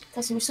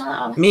taso mi sona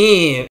ala.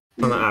 Mi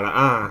sona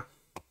ala,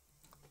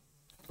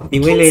 Mi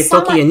wele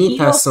toki e ni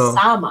taso.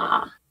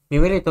 Sama. Mi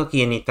wele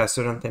toki e ni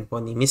taso ron tempo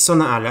ni. Mi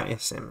sona ala e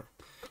seme.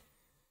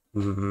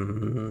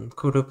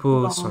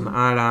 Kurupu, sona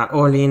ala,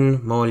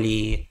 olin,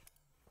 moli,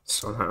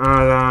 sona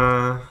ala,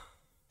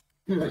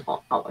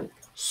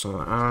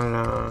 sona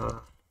ala,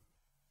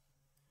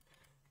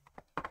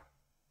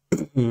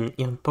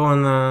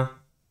 yampona.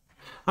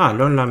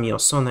 Lon la mio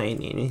sona e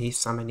ni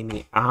sama ni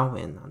mi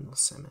awen anu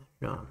seme.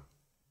 Lon.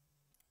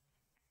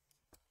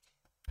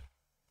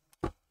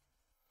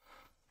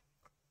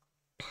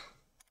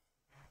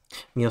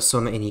 Mio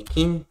sona e ni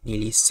kin, ni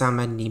li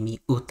sama ni mi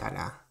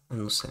utala.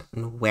 Anu se,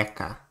 nu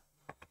weka.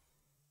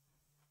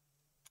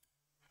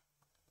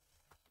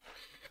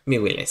 Mi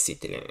wile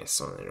sitile ne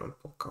sona non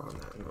poca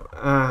ona.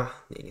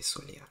 Ni li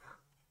soliara.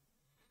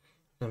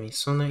 La mi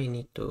sona e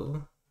ni tu.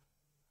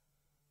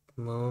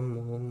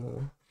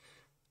 Mo.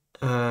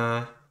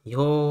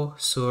 Yo,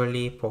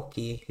 surli,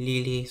 poki,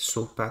 lili,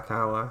 supa,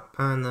 tawa,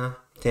 pana,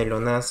 telo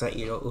nasa,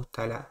 ilo,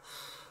 utala.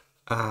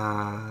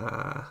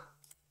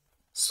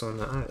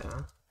 Sona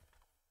ala.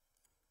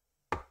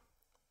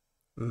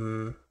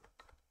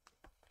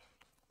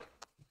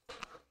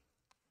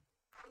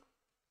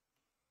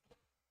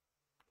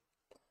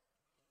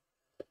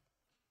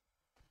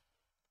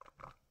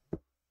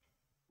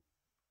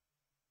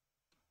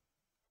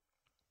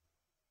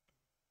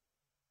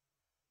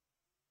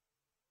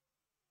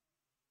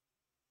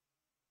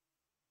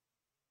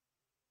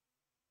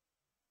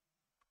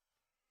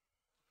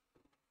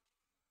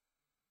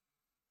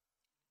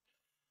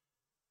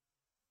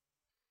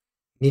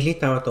 Nili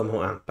tawa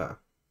tomo ampa.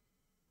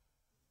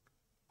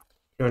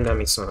 Non la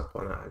mi sona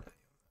pona ala.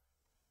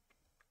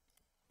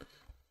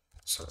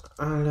 Sona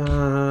ala.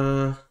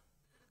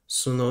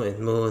 Suno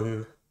en moon.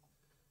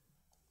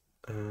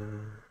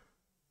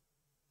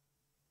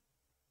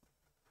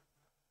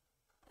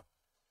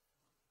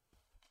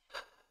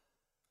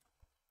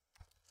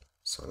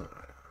 Sona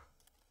ala.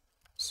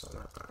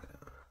 Sona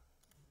ala.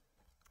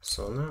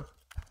 Sona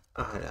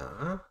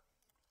ala.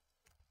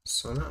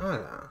 Sona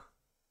ala.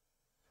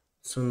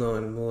 Suno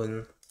en moon.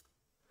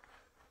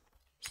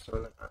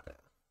 Sona ala.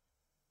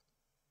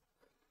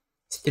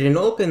 Sitiren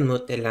open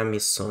mute la mi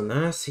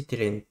sona.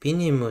 Sitiren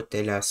pini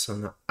mute la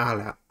sona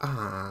ala a.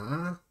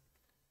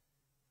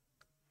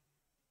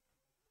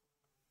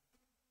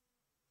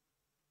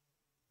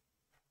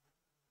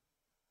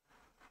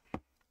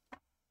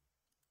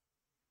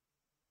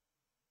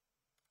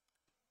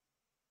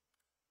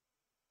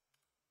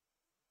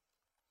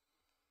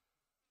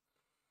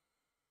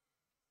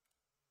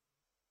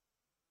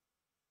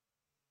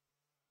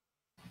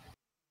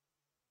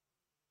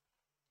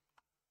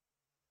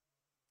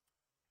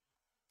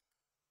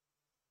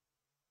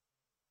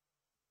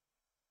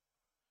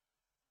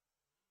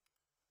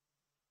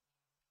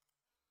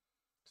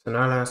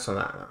 Sonala,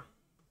 sonala.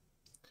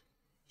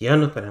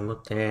 Janu para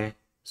mute.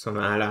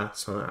 Sonala,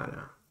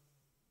 sonala.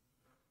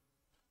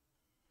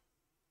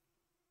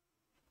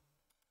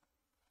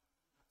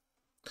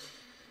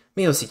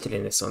 Mi o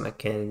sitile sona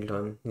ken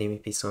lon nimi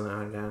pi sona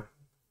ala.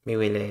 Mi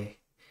wile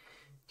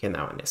ken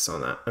awa ne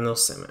sona. Ano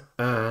seme.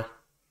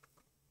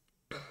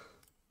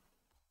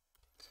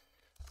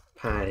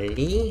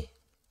 Pali.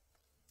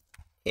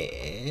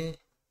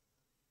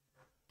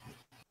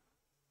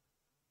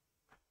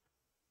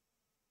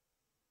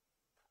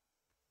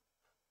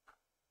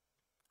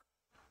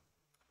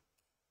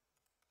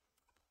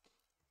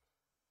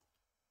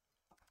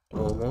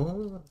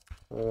 Tomo.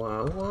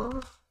 Wawa.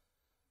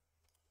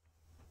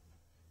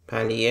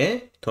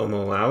 Pali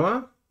tomo wawa.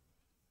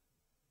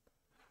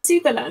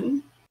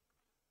 Sitalan.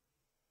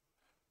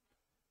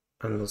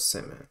 Ano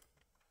seme.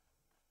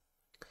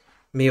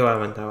 Mi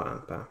wawan tawa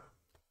ampa.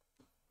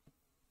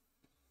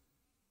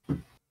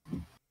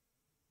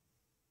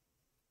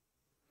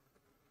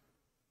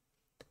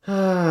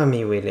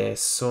 Mi wile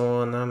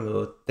sona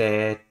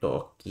mute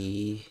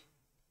toki.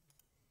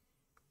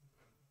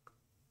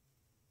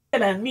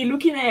 Mi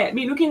lukin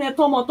e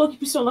tomo toki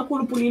pi sona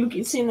kulupu li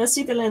lukin sina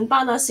sitelen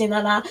pana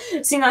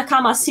sina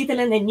kama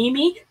sitelen e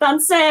nimi tan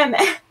seme.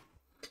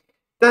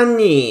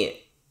 Tani,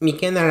 mi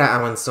ken ala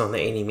awan sona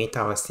e ni mi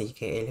tawa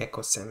sike e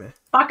leko seme.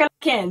 Pakala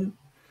ken.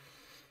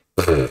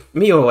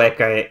 Mi o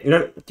weka e,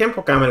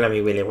 tempo kamala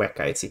mi wile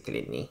weka e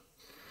sitelen ni.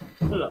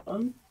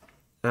 Lon.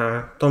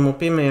 Tomo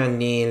pimea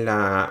ni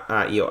la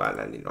io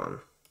ala li lon.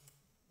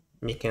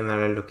 Mi ken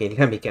ala lukin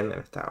la mi ken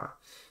ala tawa.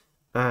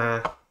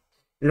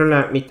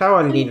 Lola, mi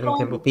tawa li lon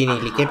tempo pini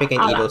li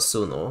kepeken ilo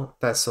suno,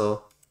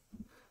 taso...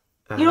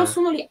 Ilo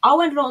suno li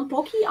awen lon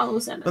toki alo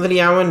seme. Li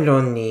awan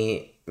lon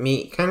ni,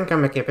 mi kan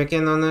kama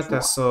kepeken ona,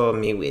 taso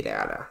mi wile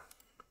ala.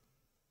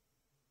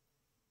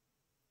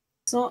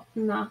 So,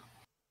 na.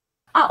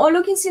 O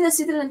lukin sina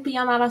sitelen pi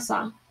jan ala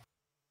sa.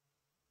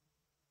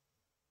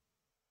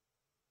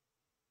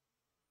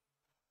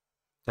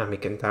 Mi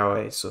ken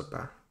tawa e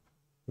supa.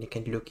 Mi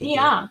ken lukin ni.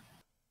 Ia.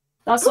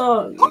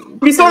 Taso...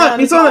 Mi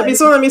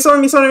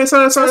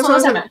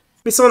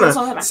sona.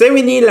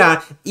 Sewi ni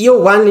la,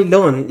 io wan li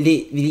lon,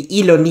 li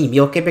ilo ni, mi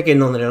o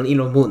kepeken ona lon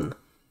ilo mun.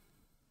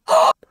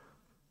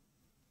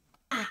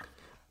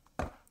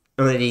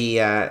 Ona li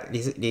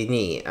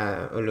ni,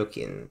 o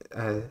lukin,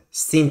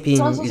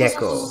 simpin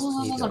leko.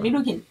 Mi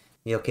lukin.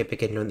 Mi o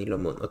kepeken lon ilo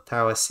mun. O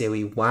tawa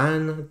sewi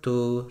 1,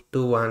 2,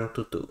 2, 1,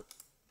 2, 2.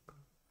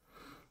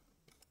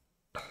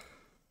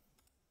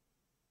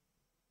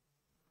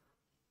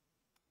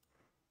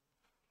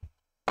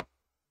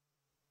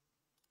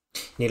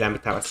 Ni la mi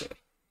tawa sewi.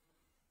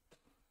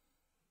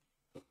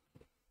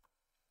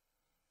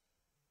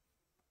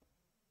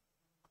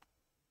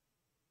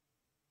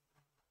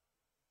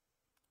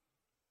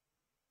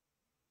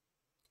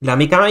 La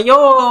mi kama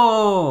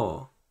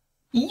yo!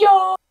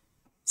 Yo!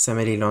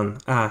 Same li lon,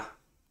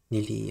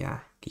 ni li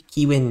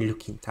kiwen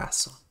lukin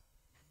taso.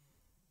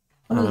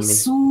 Ona li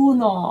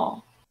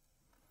suno.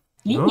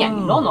 Linja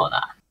li lon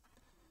ona.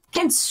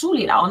 Ken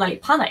suli la ona li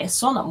pana e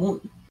sona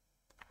mun.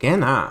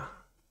 Ken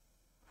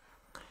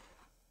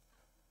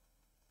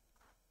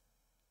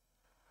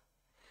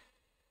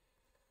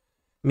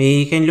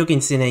Mi ken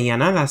lukin sina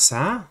jan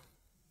alasa.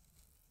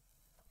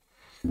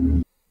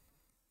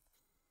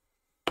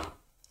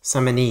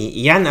 Sama ni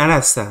jan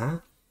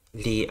alasa.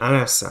 Li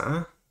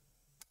alasa.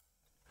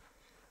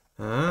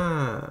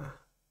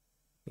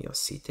 Mi o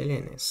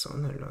sitelen e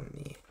sona lon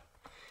ni.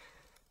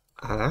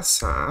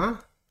 Alasa.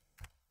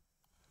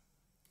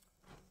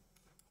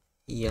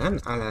 Jan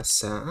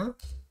alasa.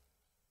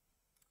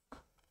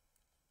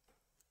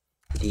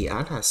 Li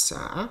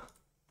alasa.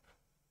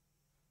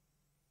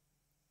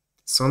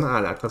 Sona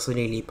ala, taso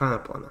li pana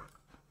pona.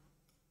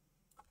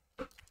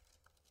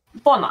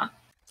 Pona.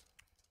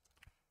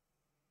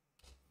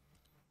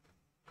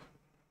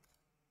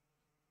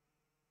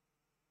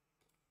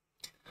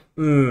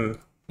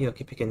 Io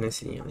kepeken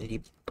nasi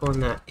li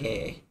pona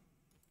e...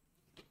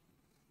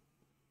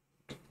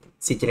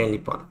 Sitelen li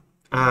pona.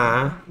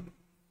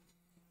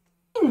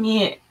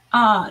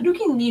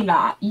 Lukin ni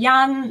la,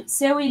 jan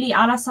sewi li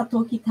alasa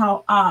toki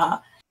tau,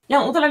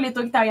 jan utala li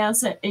toki tau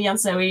jan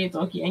sewi li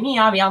toki. E ni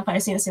jan pa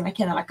sina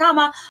kena la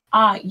kama,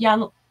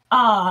 jan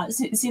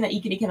sina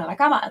ikili kena la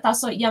kama,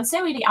 taso jan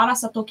sewi li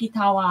alasa toki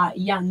tawa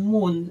jan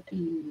mun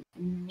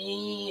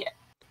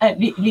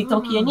li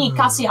toki e ni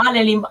kasi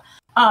ale li,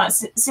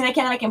 sina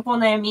kena la ken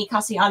pona e mi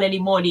kasi ale li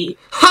moli.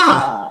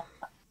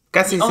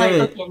 Kasi Ona li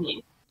sewe... toki e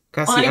ni.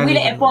 Kasi Ona li ale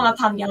wile li e pona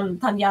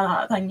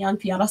tan jan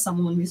pi alasa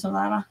mun mi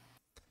sonara.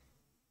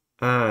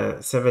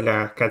 Seve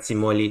la kasi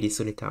moli li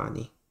suli tawa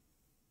ni.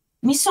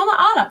 Mi sona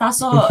ala,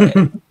 taso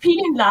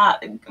pilin la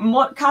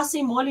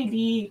kasi moli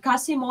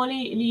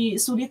li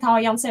suli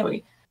tawa jan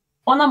sewi.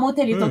 Ona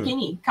mute li toki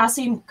ni.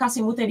 Kasi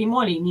mute li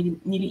moli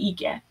ni li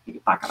ike, li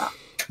pakala.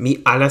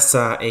 Mi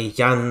alasa e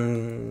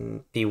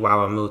jan pi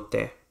wawa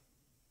mute.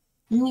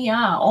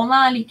 Ia,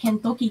 ona li ken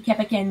toki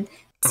kepeken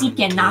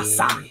sike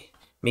nasa.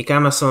 Mi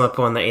kama sona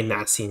pona e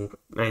nasin.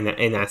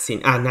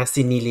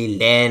 Nasin ni li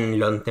len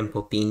lon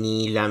tempo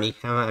pini la mi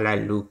kama la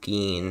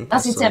lukin.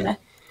 Nasin seme.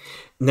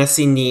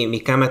 Nasin ni mi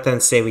kama tan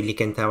sewi li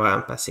ken tawa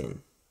ampasin.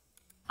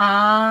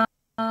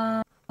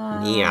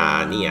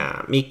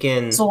 Nia. Mi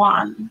ken...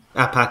 Soan.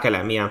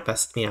 Pakala, mi ampa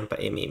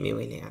e mi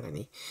wili ala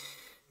ni.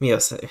 Mi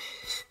osa...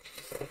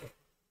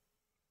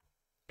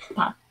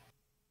 Pa.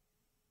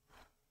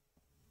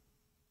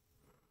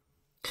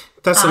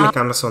 Taso mi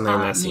kama sona e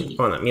nasin.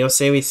 Pona, mi o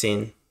sewi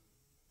sin.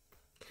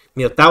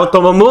 Mi o tau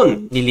tomo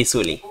mun li li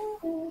suli.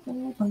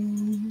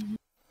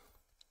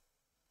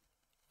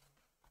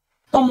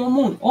 Tomo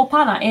mun, o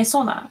pana e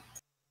sona.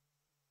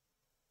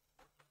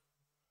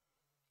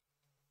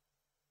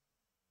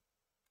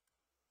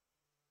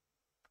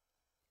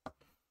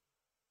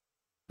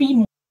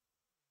 Pi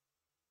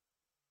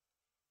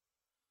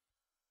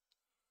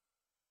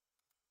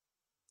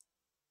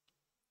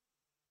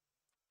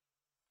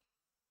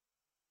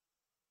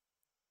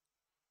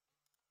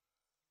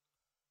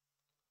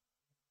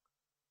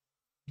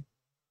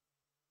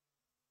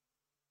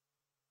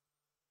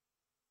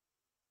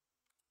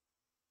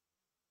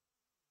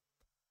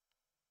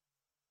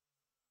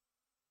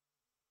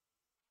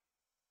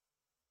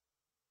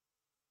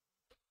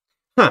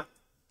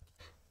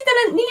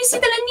Nili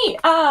sitelen ni.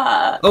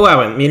 O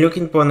awan, mi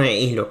lukin pona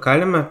ilo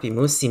kalama pi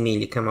musi mi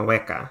li kama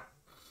weka.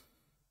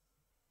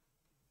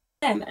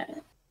 Seme.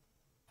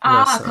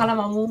 Nasa.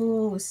 Kalama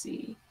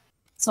musi.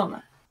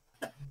 Sona.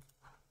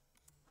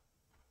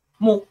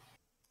 Mu.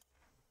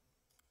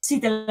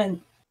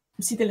 Sitelen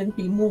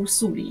pi mu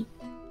suli.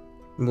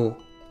 Mu.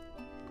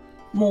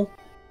 Mu.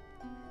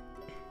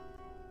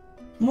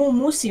 Mu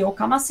musi o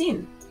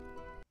kamasin.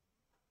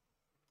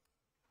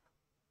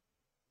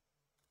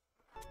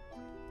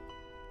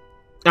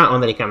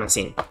 Ona li kama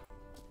sin.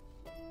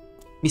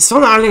 Mi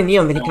sona ale ni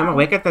ona li kama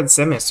weka tad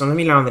seme. Sona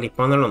mi la ona li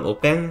pona lon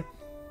open.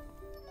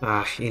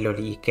 Ilo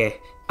li ike.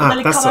 Ona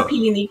li kama taso.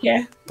 pilin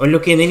ike. O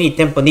lukin ni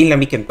tempo nila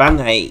mi ken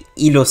pana e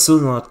ilo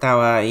suno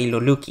tawa ilo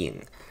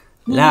lukin.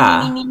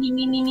 La.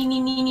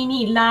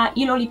 Ni. La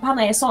ilo li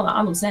pana e sona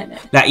anu seme.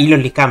 La ilo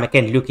li kama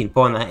ken lukin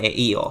pona e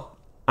io.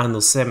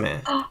 Anu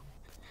seme.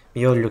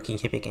 Mi o lukin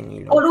kepeken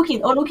ilo. O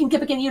lukin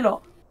kepeken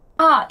ilo.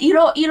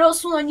 Ilo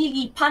suno ni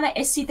li pana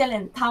e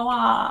sitelen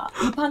tawa.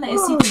 Li pana e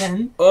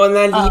sitelen.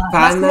 Ona li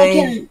pana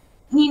e...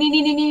 Ni,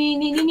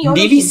 o Nili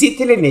lukin.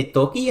 sitelen e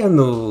toki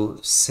anu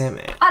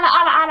seme.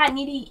 Ara,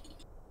 nili...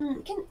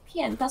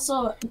 Kien,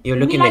 taso... Io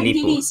lukin e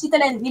lipu.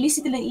 Nili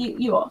sitelen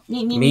io.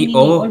 Mi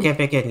o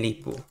kepeken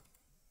lipu.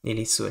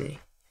 Nili suli.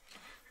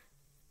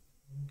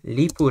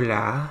 Lipu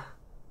la...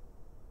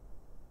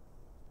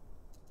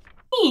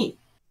 Ni.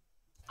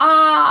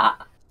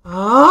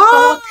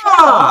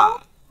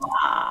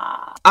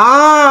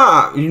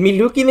 Mi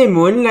lukin e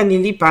mun la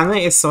nili pana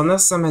e sona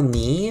sama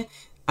ni.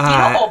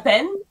 Ilo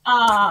open.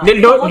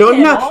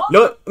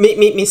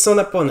 Mi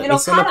sona pona. Mi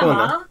sona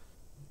pona.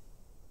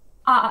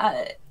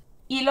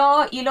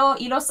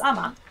 Ilo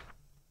sama.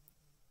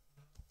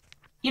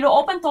 Ilo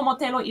open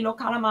tomotelo, ilo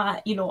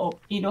kalama,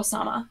 ilo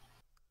sama.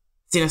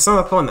 Sina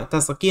sona pona.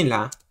 Taso kin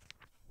la.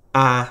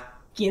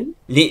 Kin?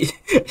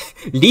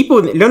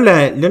 Lipu, lon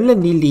la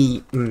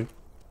nili...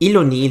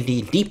 ilo ni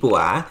li lipu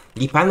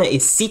li pana e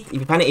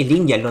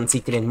linja lon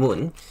sitelen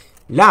mun.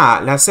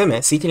 La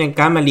seme, sitelen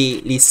kama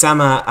li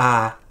sama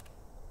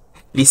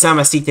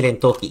sitelen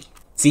toki.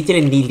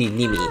 Sitelen nili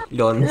nimi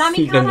lon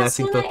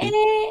nasin toki.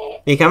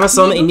 Mi kama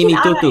sona e nimi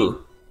tutu.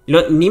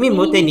 Nimi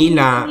mute ni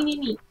la...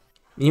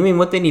 Nimi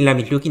mute ni la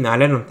mi lukin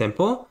ala lon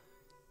tempo.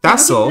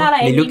 Taso,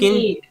 mi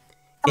lukin...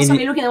 Taso,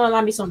 mi lukin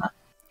ala mi sona.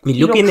 Mi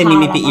lukin e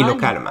nimi pi ilo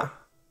kalma.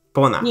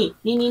 Pona. Ni.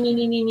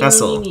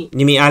 Taso,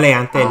 nimi ale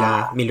ante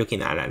la mi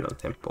lukin ala lon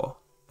tempo.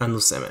 Anu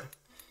seme.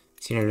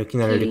 Sina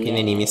lukin ala lukin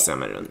e nimi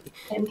sama lon.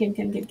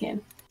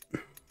 Ken.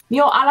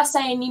 Mio ala sa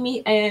e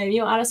nimi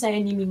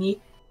ni.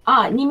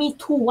 Nimi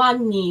tuan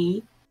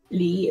ni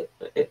li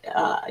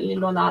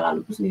lon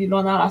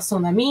ala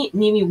sona mi.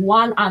 Nimi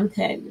wan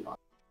ante li lon.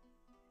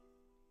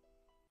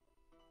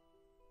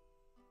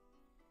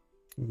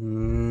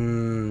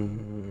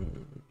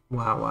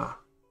 Wow.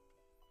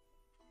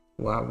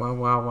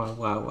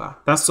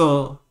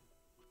 Taso,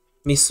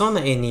 mi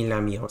sona e ni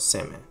la mi o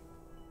seme.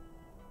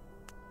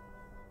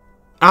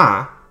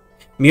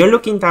 Mi o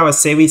lukin tawa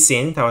sewi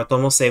sin, tawa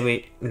tomo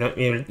sewi,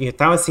 mi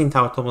tawa sin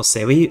tawa tomo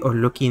sewi, o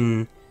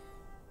lukin...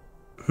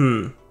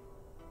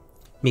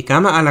 Mi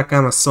kama ala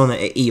kama sona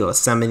e io,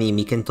 samani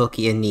mi ken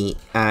toki e ni,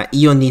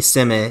 io ni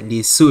seme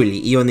li suli,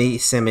 io ni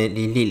seme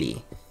li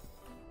lili.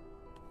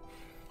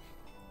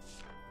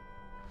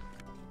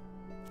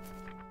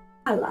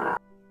 Ala.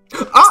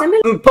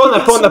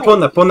 Pona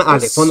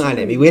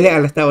ale. Mi wele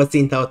ala tawa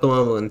sin tawa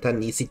toma mun, tan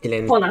ni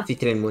sitelen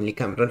mun li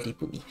kam, ron li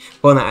pubi.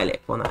 Pona ale.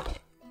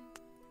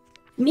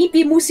 Mi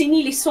pi musi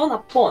ni li sona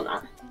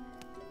pona.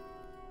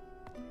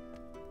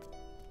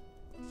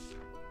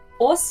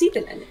 O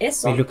sitelen, e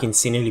sona. Mi lukin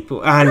sine li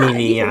pu...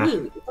 Nili, ja.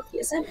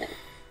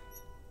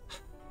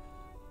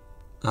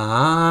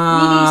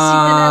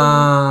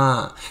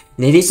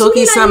 Nili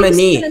toki sama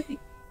ni.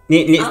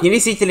 Nili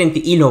sitelen pi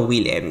ilo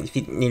wile.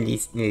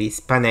 Nili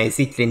pana e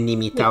sitelen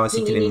nimi tawa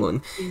sitelen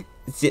mun.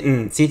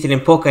 Sitelen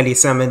poka li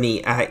sama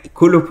ni.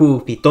 Kulupu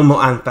pi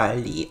tomo anpa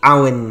li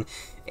awen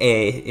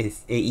e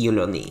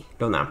ilo ni.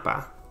 Lon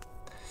anpa.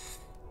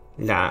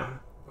 La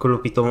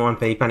kulupu pi tomo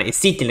anpa li pana e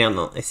sitelen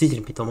no. E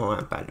sitelen pi tomo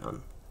anpa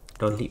lon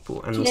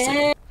lipu. Anu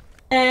se.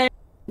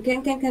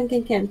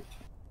 Ken.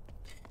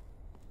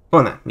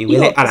 Pona, mi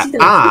wile ala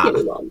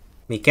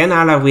mi ken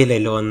ala wile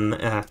lon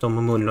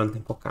tomo mun lon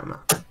tempo kama.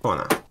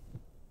 Pona.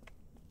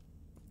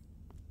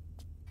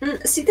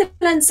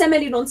 Sitelen seme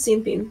li lon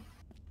sinpin.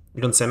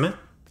 Lon seme?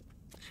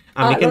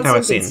 Mi ken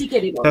tawa sin.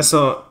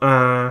 Taso,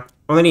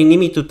 ona li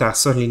nimi tu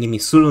taso, li nimi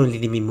sulun, li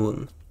nimi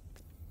mun.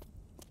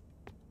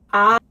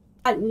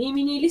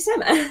 Nimi ni li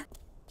seme.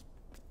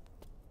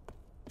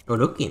 O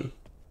lukin.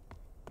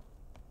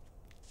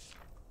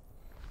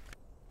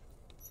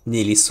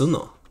 Nili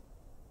suno.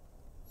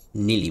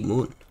 Nili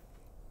mun.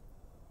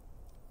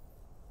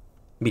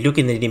 Mi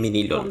lukin e nimi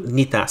ni lon,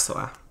 ni taso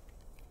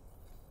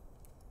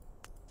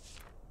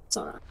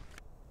Sona.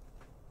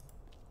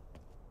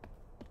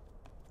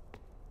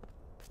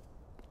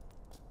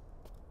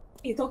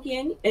 Li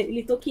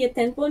toki e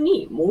tempo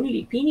ni, mun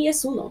li pini e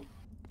suno.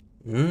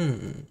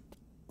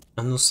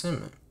 Anu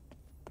seme.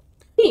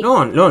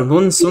 Lon,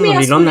 mun sunu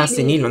li lon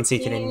nasi ni lon Ni,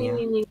 sitilen nia.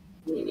 ni.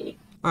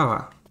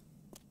 Wawa.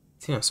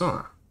 Sina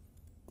sona.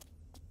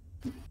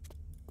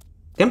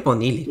 Tempo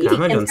ni li Ni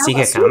kama ken lon tawa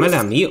sige kama suli.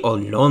 la mi o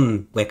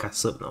lon weka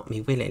sup no.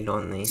 Mi wile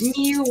lon ni.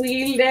 Mi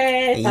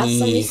wile,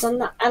 taso mi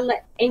sona ala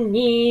e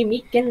ni,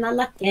 mi ken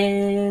ala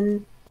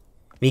ken.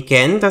 Mi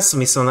ken tas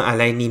mi sona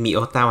alai ni mi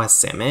o tawa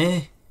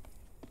seme.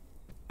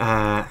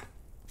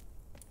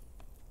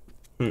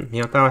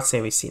 Mi o tawa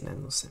sewi sina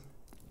no seme.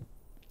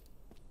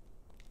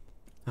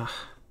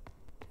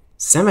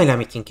 Seme la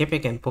mi ken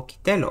kepeken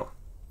pokitelo.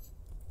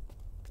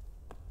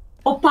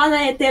 O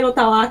pana e telo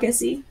tawa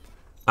akesi.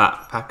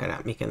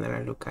 Pakala, mi ken ala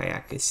luka e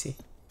akesi.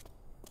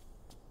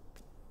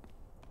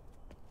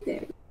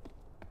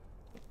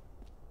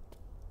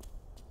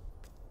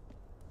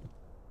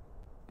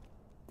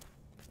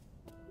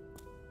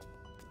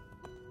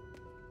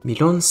 Mi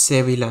lon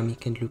sewi la mi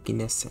ken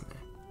lukin e seme.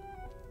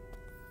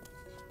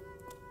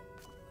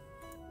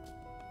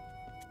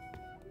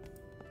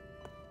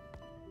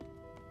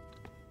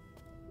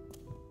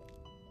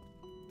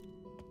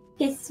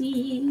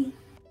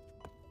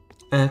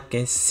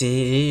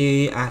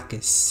 Akesi.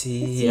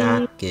 Akesi?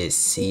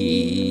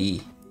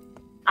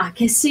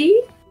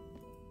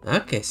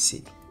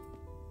 Akesi.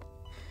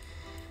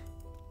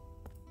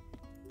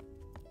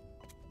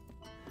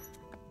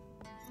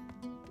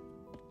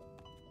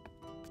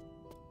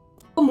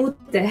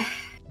 Omute.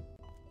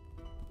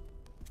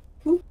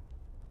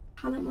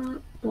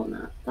 Halama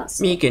bona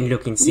taso. Mi ken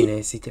lukin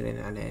sine sitelen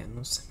ale,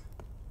 no seme.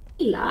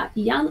 Ila,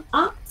 yan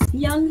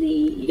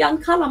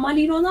kalama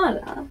li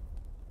ronara.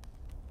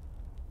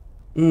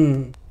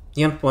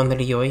 Jan pon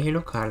li jo i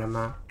lo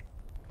kalama.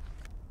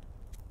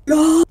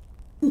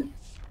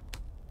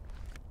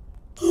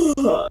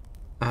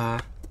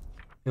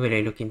 Mi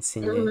wile lukin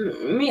sine.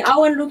 Mi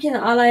awen lukin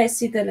ala e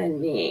sitelen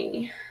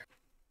ni.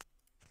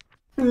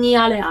 Ni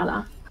ale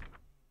ala.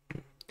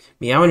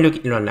 Mi awan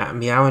lukin lon la.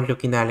 Mi awan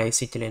lukin ala e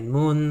sitelen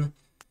mun.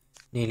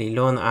 Ni li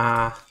lon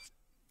a...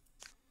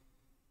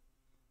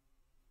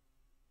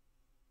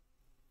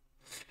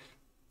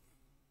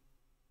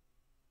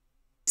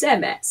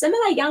 Seme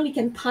la yan li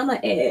ken pana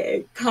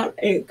e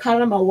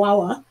kalama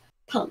wawa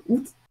pan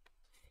ut.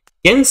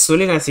 Ken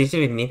suli la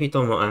sitelen ni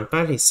pitomo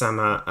anpa li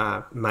sama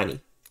mani.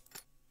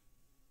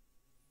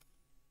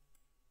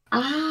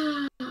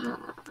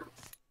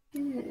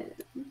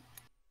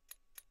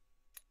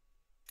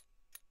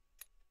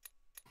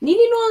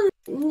 Nili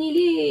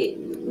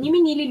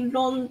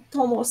lon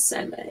tomo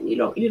seme,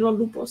 nili lon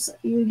lupa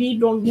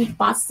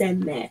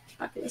seme.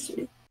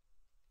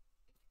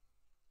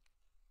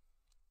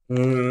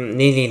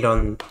 Ni li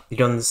lon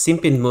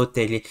simpin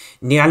mute li.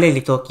 Ni ale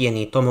li toki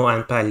ni tomo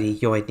anpa li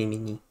jo e nimi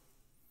ni.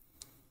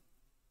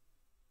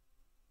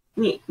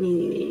 Ni,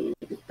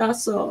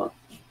 taso,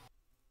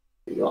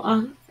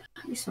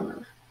 mi sona.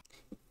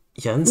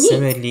 Jan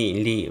seme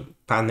li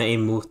pana e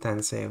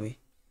mutan sewi.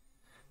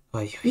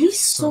 Mi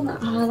sona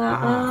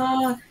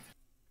ala,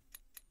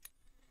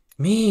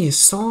 Mi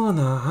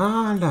sona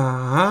ala,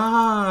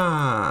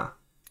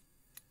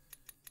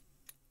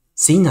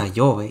 Sina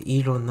jo e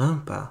ilo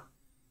nampa.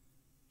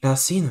 La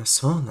sina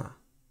sona.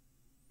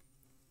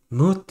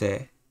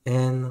 Mute,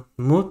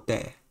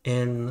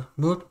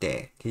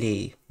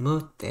 li,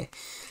 mute.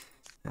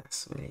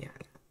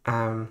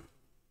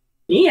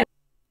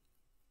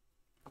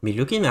 Mi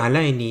lukin ala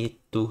eni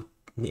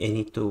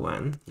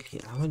tuan, li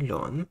awan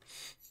lon.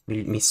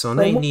 Mi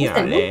sona eni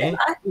ale.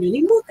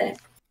 Nili mute.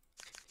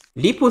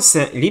 Lipu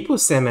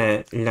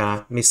seme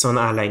la mi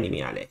sona ala eni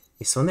mi ale.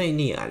 Mi sona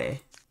eni ale.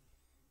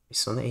 Mi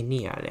sona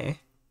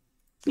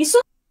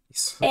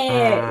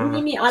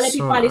nimi ale pi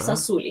pali sa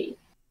suli.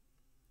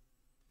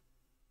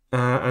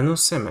 Anu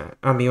seme.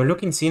 Mi o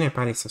lukin sine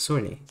pali sa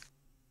suli.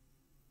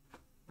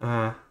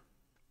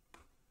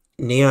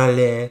 Ni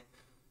ale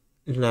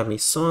la mi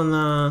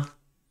sona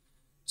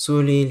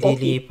suli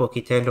lili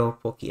pokitelo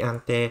poki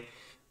ante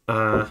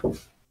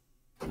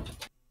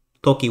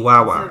toki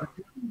wawa.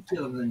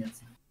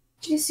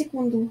 Ci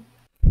sekundu.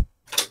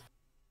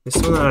 Mi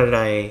sona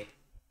ala e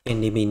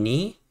nimi ni.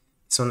 Mi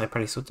sona e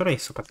pali sutra e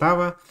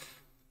supatawa.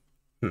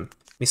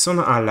 Mi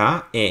sona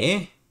ala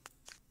e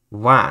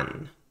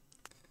wan.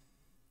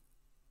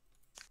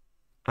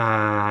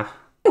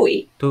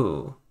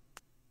 Tu.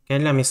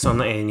 Kella mi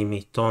sona e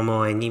nimi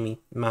tomo e nimi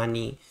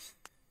mani.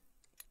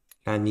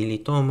 La nili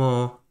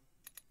tomo.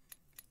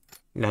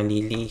 La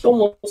nili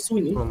Tomo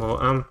suli. tomo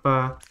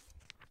ampa.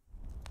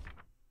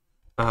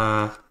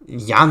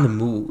 Jan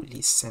mu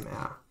li seme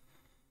a.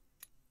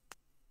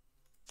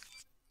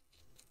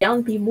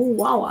 Jan pi mu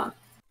wawa.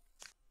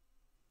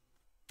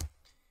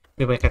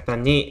 Mi voi kata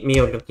mi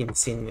o lukin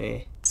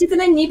sine.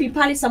 Sitelen ni pi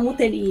pali sa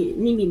mute li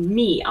nimi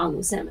mi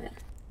anu seme.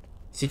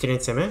 Sitelen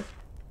seme?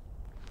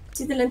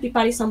 Sitelen pi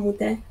pali sa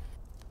mute.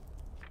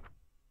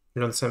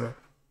 Lon seme?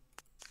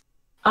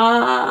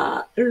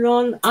 Ona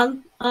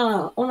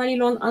li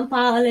lon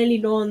anpa ale li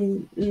lon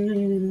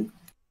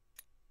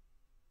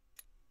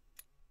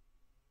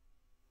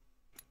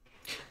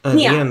Ni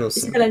nia, anu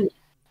seme. sitelen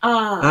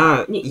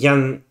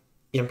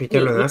Jan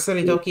pitelo nasa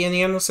li toki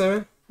eni anu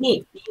seme?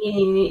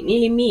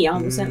 Ni mi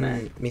anu seme.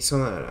 Mi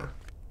sono ala.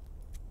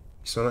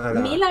 Mi sono ala.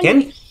 Mila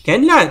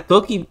Ken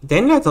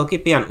la toki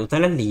pian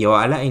utala lio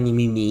ala e ni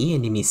mi e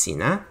ni mi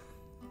sina.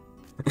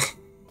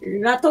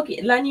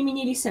 la ni mi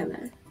ni li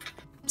seme.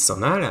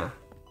 Sono ala.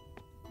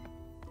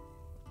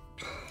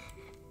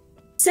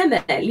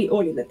 Seme li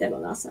oli de telo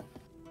nasa.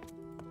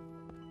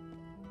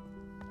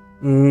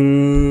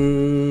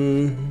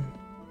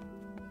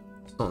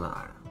 Sono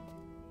ala.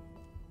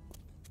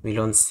 Mi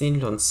lon sin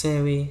lon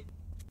sevi.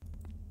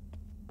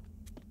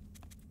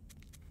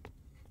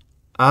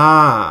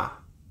 Ah.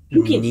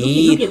 Lukin,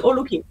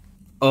 Lukin.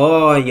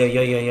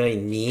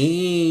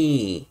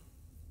 Ni.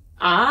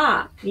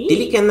 Ni.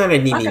 Dili ken ala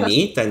ni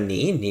mi tan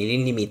ni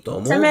li mi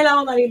tomo. Seme la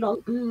ona li lon.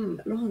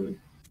 Lon.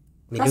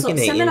 Mi Taso, lukin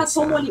e seme la insa.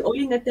 tomo li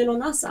oli de telo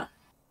nasa.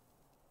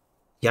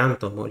 Jan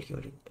tomo li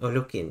oli. O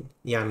lukin,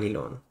 jan li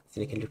lon.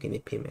 Sine ken lukin e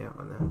pime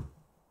ona.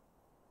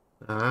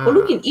 O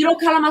lukin, iro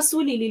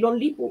kalamasuli li lon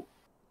lipu.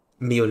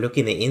 Mi o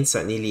lukin e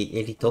insa ni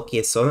li toki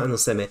e sona no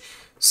seme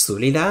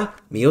suli la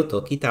mi o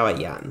toki tawa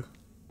jan.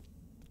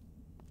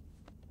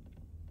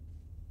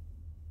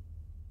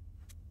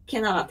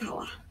 Ken ala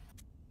tawa.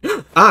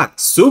 Ah,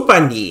 supa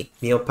ni!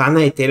 Mi o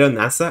pana e telo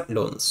nasa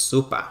lon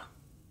supa.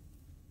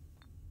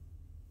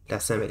 La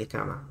seme li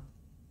kama.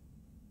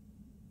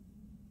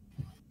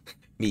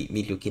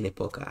 Mi lukin e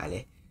poka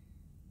ale.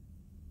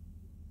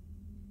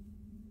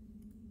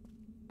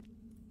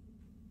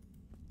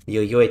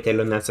 Yo e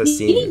telo nasa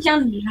sin. Ili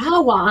jan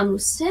lawa anu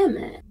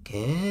seme.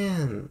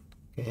 Ken.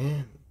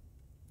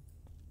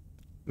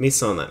 Mi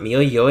sona, mi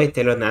o yo e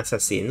telo nasa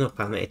sin, o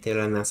pana e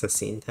telo nasa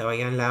sin, tawa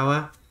jan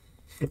lawa.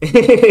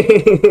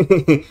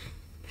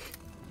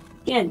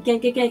 Ken.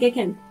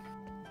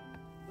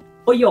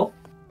 O yo.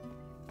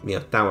 Mi o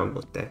tawa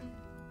mute.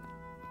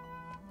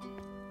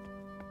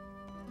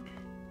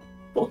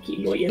 Poki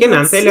lo yen. Ken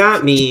ante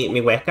la,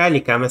 mi weka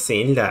li kama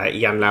sin, la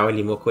jan lawa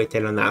li moko e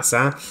telo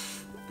nasa.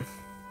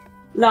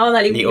 La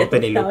ona li Li wile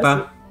open toki e tawa lupa.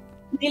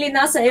 si. Nili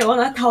nasa e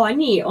ona tawa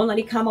ni, ona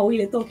li kama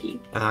wile toki.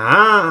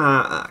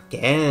 Ah,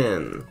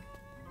 Ken.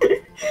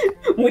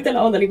 Muita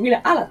la ona li wile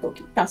ala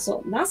toki.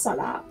 Taso,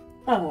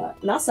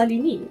 nasa li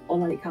ni,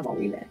 ona li kama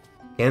wile.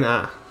 Ken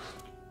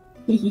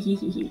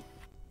Hihihihi.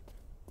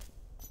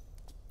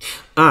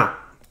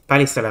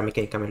 Palista la mi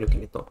ken kama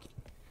lukin e toki.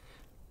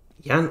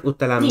 Jan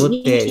utala Ni-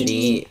 mute ni-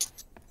 li...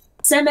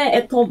 Seme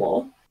e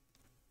tomo.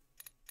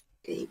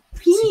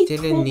 Pini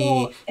Sitele tomo.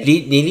 ni...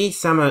 Li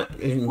sama...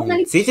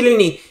 Sitele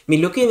ni... Mi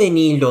lukin e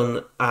ni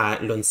lon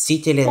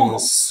sitelen... Tomo.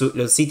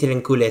 Lon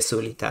sitelen kule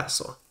suli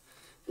taso.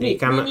 Ni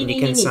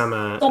ken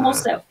sama... Tomo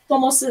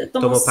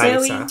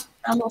palisa.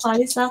 Tomo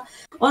palisa.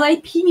 Ona li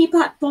pini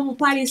tomo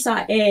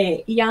palisa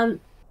e ian...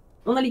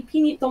 Ona li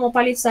pini tomo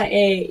palisa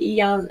e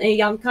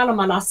ian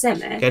kalama la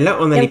seme. Ken la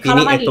ona li Jan pini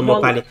kalama e li tomo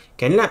lon- pali...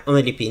 Ken la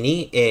ona li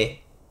pini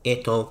e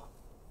to...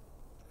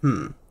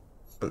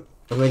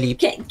 Ona li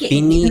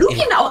pini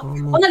Lukin e na,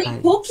 tomo ona li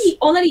pali.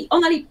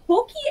 ona li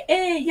poki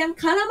e jan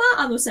kalama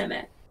anu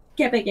seme.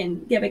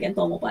 Kepeken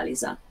tomo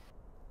palisa.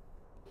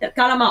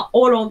 Kalama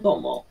olon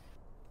tomo.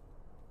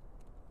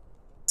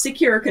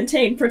 Secure,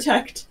 contain,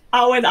 protect.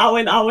 Awen.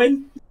 Ala.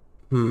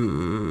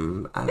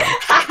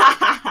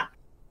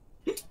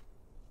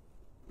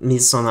 Mi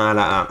sono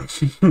ala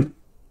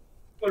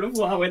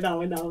Olufu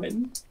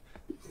awen.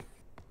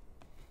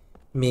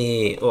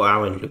 Mi o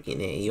awen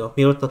lukin e io.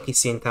 Mi o toki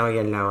sin tawa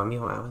jan lawa. Mi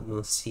o awen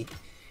musi.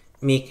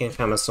 Mi ken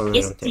kama sono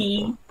non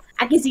tempo.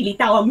 Akesi li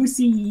tawa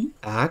musi.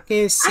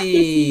 Ake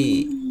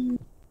si.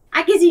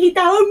 Akesi li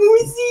tawa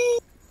musi.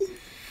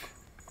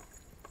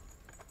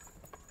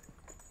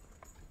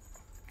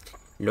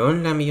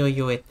 Lon la mi o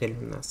yo e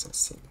telo nasa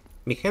sin.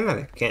 Mi ken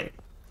ala ken.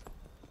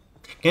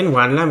 Ken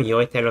wan la mi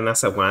o e telo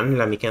nasa wan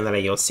la mi ken ala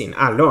yo sin.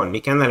 Lon, mi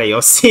ken ala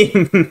yo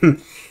sin.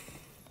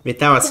 Mi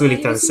tawa suli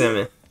tan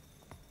seme.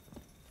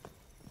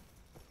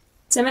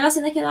 Seme la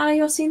sene ken ala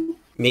yosin?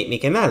 Mi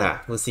ken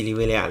ala. Musi li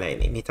wile ala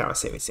eni. Mi tawa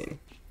sevi sin.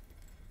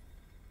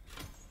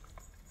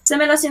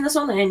 Seme la sene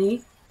sona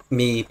eni?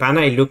 Mi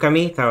pana e luka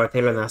mi tawa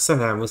telo nasa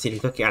la musi li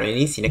toki ala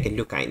eni sine ken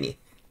luka eni.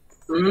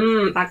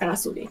 Pakala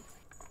suli.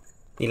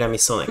 Ni la mi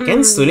sona.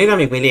 Ken suli la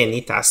mi wile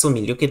eni taso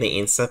mi luke de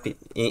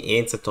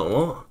ensa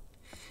tomo.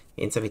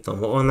 Ensa pi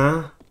tomo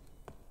ona.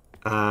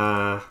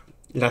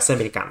 La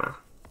seme li kama.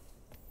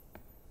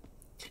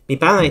 Mi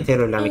pana e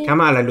telo la mi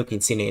kama ala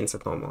lukin sine ensa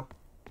tomo.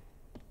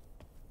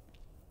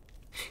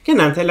 Ken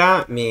ante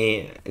la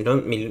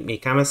mi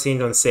kama sin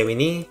lon sewi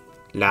ni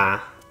la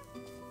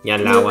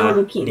jan lawa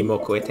lukin. li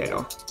moku e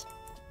telo.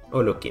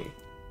 O lukin.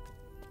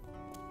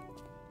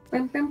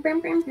 Pem.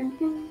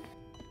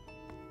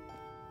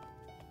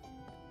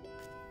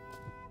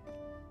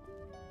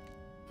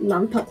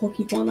 Nanta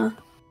toki pona.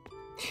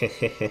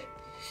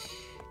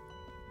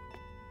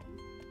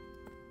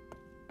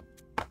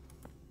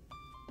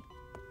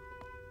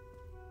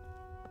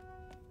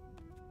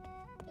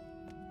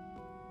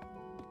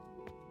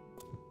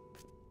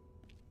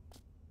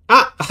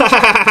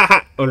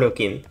 O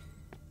lukin.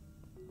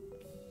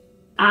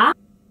 Ah.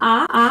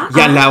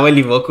 Jan lawa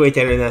li moku e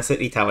telo nasa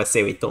li tawa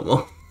sewi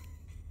tomo.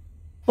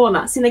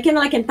 Pona, sina ken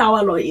ala ken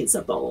tawa lo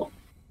insa tomo.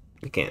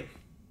 Ken.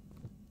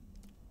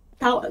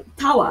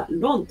 Tawa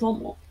lon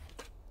tomo.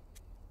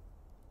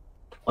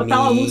 O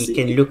tawa Mi musi.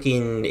 ken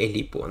lukin e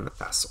lipu ona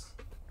taso.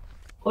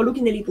 O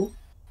lukin e lipu.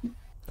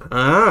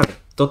 Ah,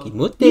 toki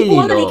mute Lipu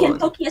ona li ken lilon.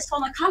 toki e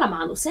sona kalama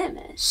anu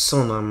seme.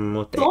 Sona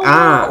mute. Tomo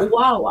Ah,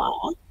 wawa.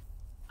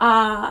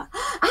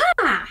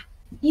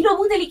 Ilo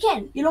mute li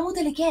ken. Ilo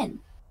mute li ken.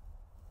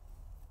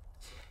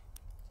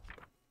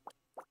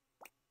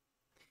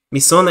 mi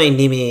sona e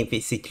nimi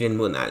sitlen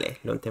munale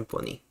lon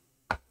tempo ni.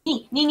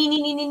 Ni.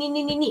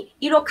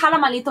 Ilo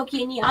kalama li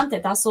toki e ni ante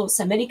taso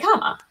seme li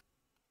kama.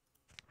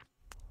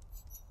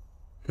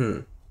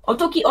 O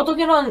toki o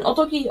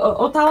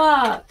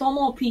tawa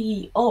tomo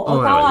pi o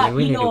tawa mi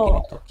wile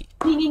ilo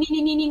lukin e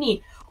toki.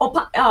 ni o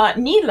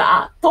ni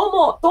la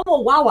tomo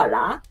wawa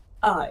la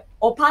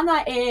o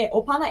pana e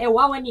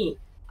wawa ni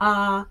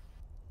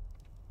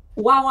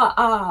wawa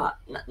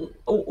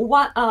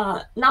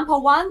number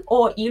 1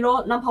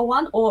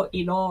 o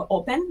ilo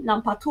open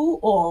number 2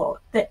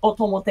 o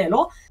tomo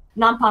telo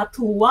number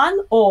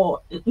 2 o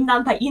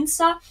number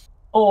insa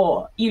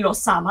o ilo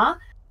sama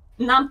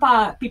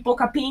nampa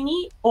pipoka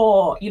pini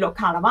o ilo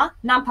kalama,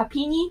 nampa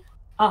pini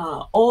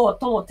o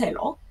tomo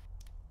telo.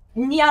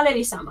 Ni ale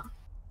li sama.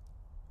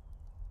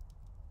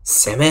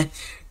 Seme?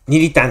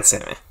 Nili tan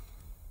seme.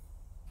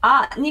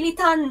 Nili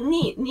tan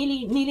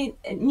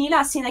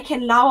nila sina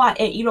ken lawa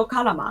e ilo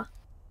kalama.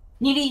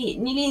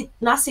 Nili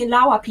nasi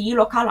lawa pi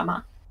ilo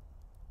kalama.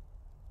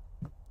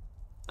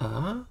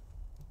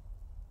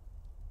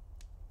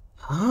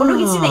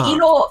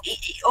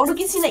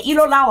 Olukin sina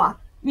ilo lawa.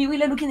 Mi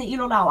wile lukin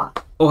ilo lawa.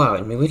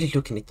 Mi wile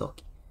lukin e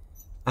toki.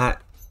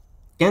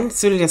 Ken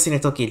sulila sina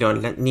toki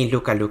lon ni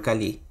luka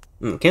li.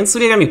 Ken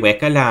sulila mi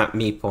weka la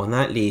mi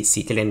pona li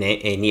sitele ne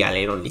e ni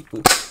ale lon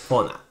lipu.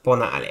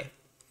 Pona ale.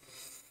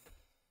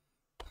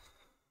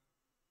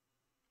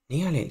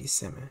 Ni ale li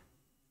seme.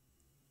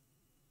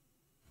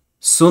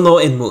 Suno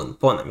en mun.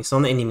 Pona, mi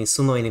sona enimi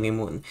suno enimi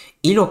mun.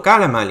 Ilo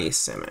kalama li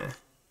seme.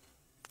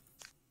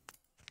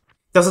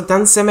 Taso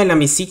tan seme la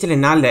mi sitele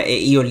nale e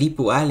io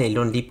lipu ale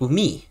lon lipu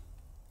mi.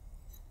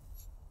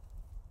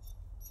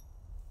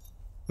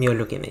 Mi o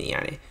luke meni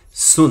ale.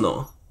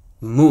 Suno.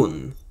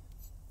 Mun.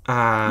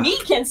 Mi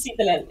ken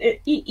sitelen.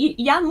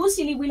 Jan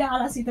musi li wile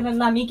ala sitelen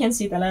la mi ken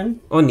sitelen.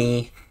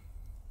 Oni.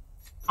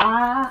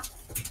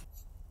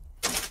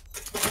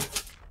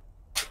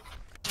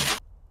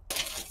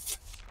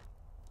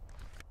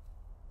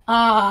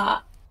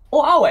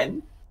 O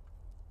awen.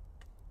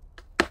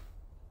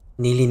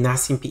 Nili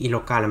nasin pi ilo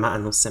kalama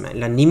anu seme.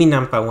 La nimi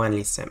nampa wan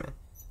li seme.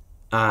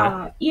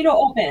 Ilo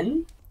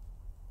open.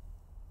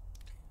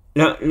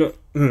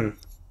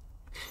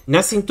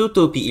 Nasin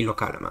tutu pi ilo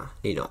kalama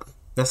lilon.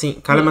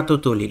 Nasin kalama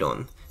tutu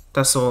lilon.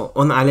 Taso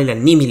on ale la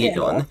nimi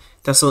lilon.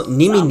 Taso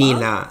nimi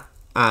nila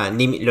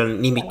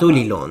nimi tu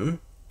lilon.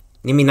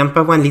 Nimi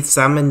nampa wan li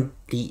sama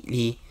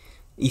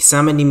li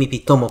sama nimi pi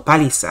tomo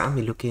palisa.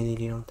 Mi luke ni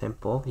lilon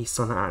tempo. Li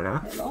sona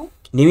ala.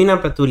 Nimi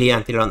nampa tu li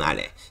antilon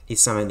ale. Li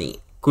sama ni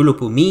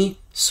kulupu mi,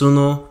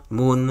 suno,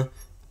 mun,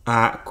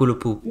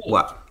 kulupu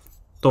wa.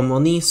 Tomo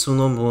ni,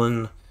 suno,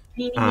 mun,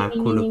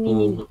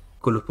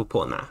 kulupu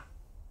pona.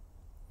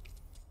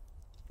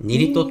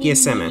 Nili toki e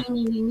seme.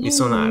 Li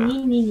sona ala.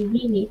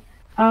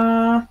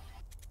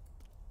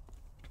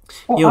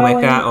 Io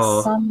weka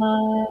o...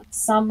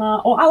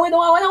 Sama. O awen,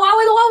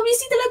 mi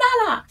sitele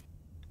dala.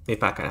 Mi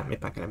pakala.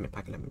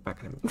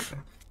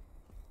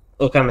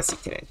 O kama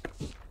sitele.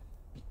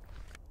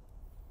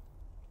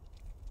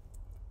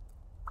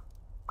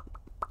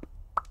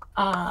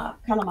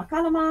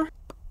 Kalama.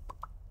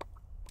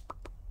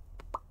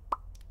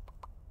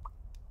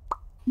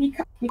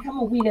 Mi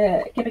kama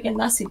wile kepeken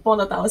nasi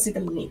pona tawa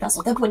sitele ni.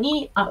 Taso tempo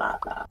ni ala.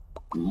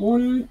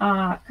 Mun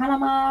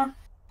kalama.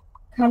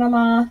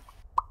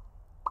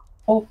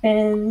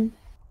 Open.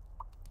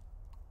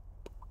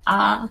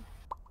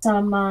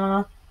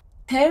 Sama.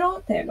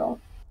 Telo.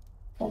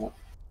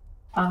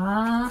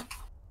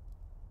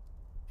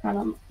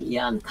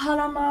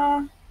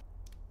 Kalama.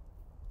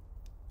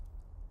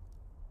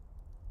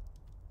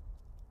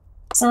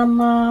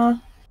 Sama.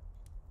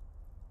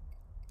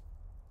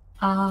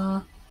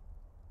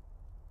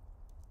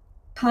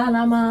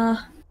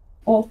 Kalama.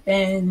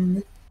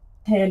 Open.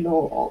 Telo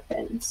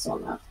open.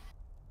 Sona.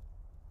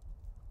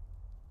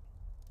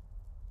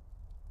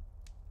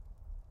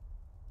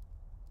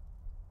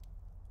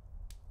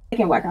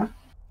 Ken waka.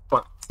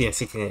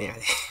 Sì,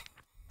 geniale.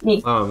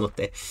 Ni.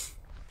 Notte.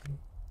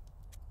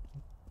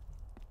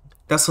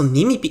 Taso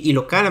nimi pi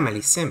ilo kalama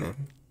li seme.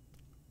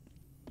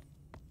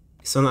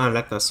 Sono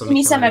ala taso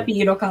Mi seme pi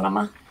ilo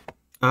kalama.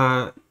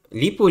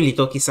 Lipu li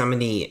toki sama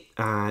ni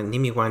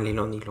nimi wan li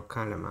lon ilo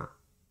kalama.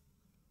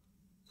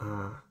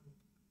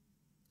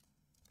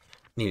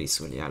 Ni li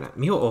suli ala.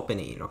 Mi o open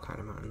e ilo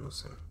kalama anu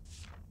seme.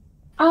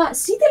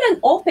 Sitelen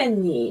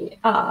open ni.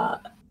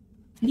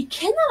 Li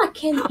ken ala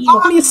ken ilo.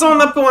 Mi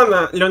sona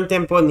pona lon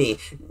tempo ni.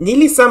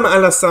 Nili sama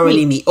ala sama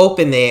ni mi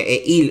open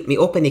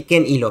e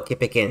ken ilo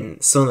kepeken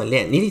sona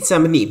len. Nili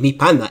sama ni mi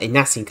pana e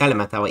nasin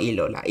kalama tawa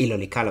ilo la ilo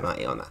li kalama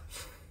e ona.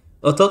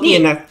 O toki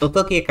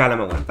e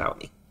kalama wan tau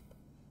ni.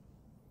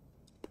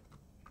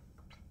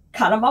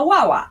 Kalama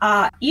wawa.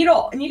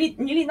 Ilo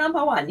nili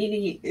number 1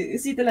 nili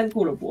sitelen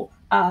kulupu.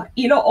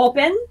 Ilo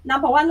open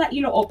number 1 la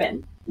ilo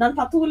open. Nan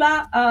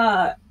patula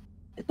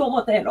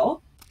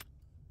tomotelo.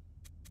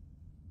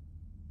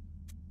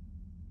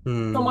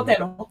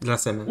 Tomotelo. La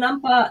seme.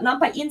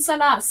 Nampa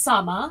insala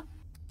sama.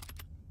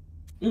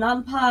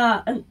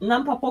 Nampa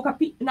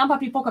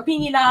pipoka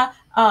pini la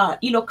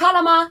ilo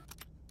kalama.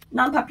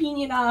 Nampa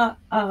pini la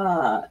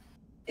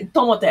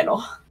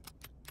tomotelo.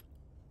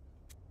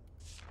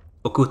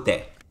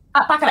 Okute.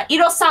 Pakala,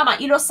 ilo sama.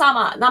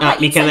 Nampa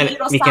insala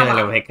ilo sama. Mi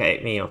kenele weka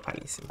mi o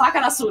palisi.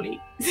 Pakala suli.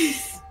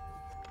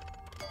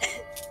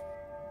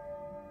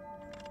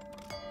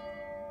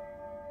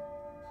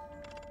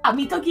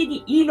 Mi toki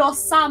ni ilo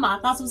sama.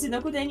 Tasu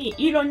sina kute ni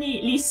ilo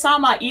ni li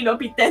sama ilo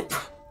piteto.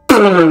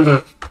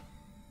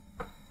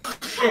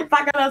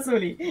 Pakala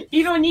suli.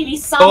 Ilo ni li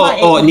sama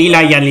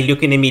nila yan li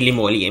lukin e mi li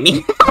moli e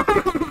mi.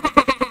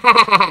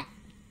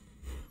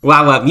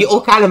 Wawa, mi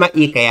o kalama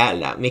ika ya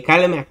la. Mi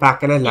kalama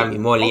pakala la mi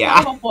moli ya.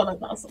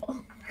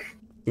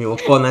 Mi o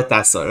pona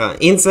taso.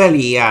 Insa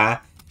li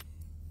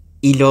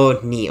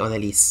ilo ni ona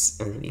li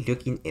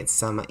lukin e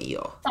sama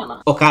io.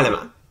 Sama. O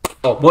kalama.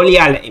 O moli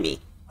ala e mi.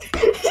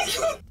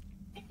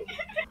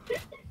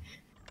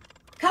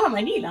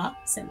 Kalama nila,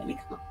 sembra li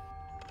kama.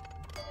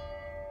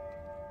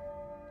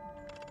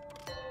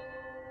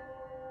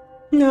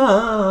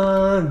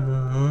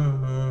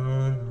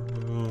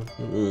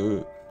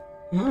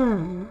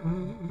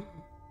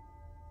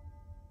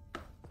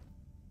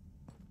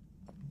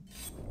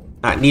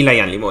 Nila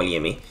yan li moli e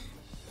mi.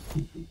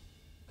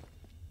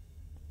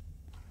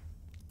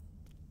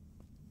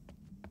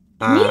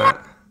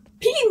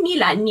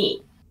 Nila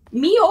ni.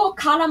 Mio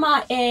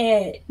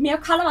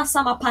kalama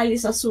sama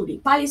palisa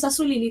suli. Palisa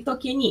suli li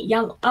toki ni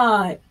yan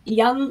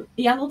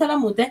utala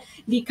mute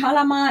li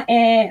kalama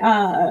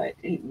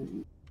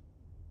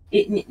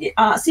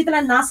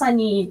sitala nasa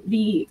ni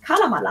li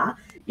kalama la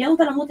yan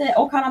utala mute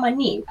o kalama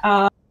ni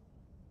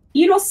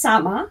ilo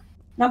sama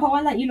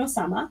napawala ilo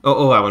sama.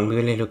 Awan, mi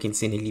wele lukin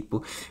sini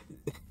lipu.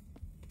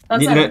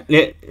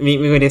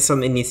 Mi wele son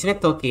ni sine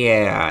toki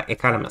e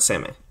kalama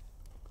seme.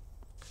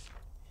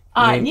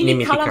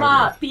 Ni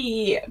kalama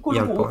pi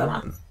kulupu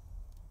utala.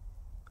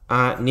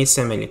 Ni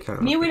seme li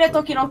kalama. Mi wile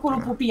toki lon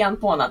kulupu pi yan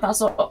pona.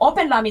 Taso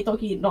open la mi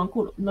toki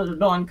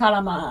lon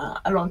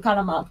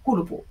kalama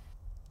kulupu.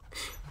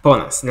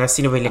 Ponas, na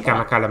sino wile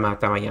kalama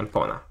tama yan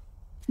pona.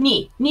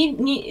 Ni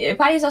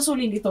palisa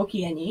suli li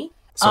toki e ni.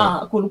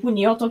 Kulupu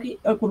ni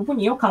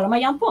o kalama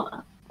yan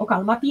pona. O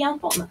kalama pi yan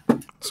pona.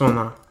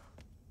 Sona.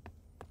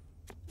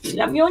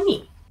 La mio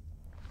ni.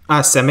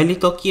 Seme li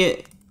toki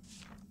e...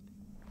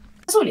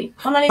 Suli.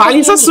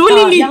 Palisa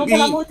suli li...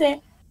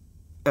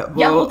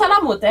 Yan utala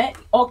mute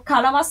o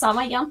kalama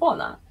sama yan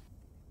pona.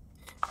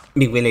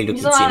 Mi wele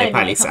lukin sine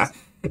palisa.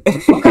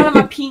 O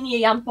kalama pini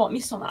yan pona. Mi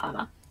sona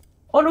ala.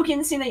 O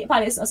lukin sine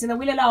palisa. Sina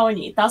wile la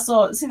oni.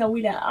 Taso sina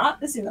wile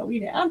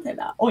ante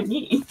la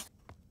oni.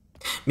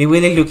 Mi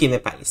wele lukin e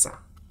palisa.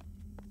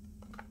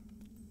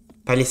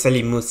 Palisa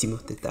li musi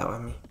mute tawa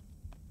mi.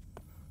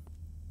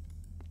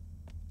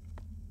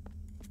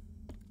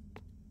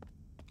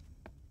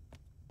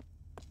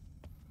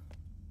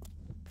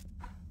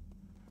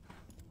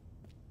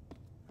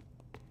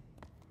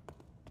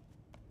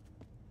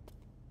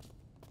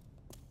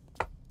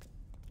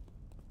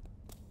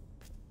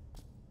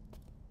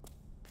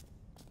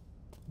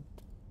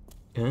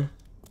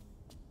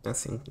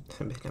 Assim,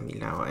 saber que a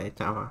milhão aí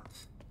tava.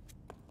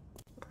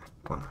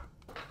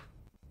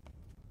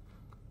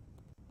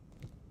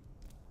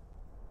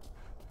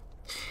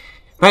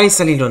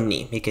 Palisa li lon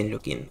ni, mi ken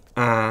lukin.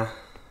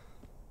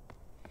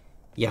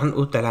 Yan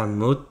utala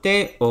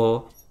mute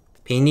o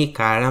pini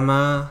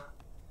kalama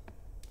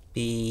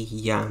pi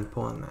yan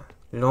pona.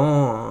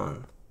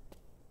 Lon.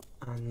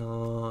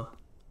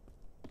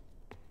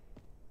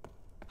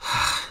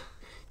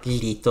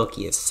 Li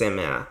toki e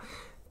semea.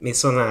 Mi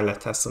sona la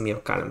taso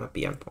mio kalama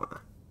pi yan pona.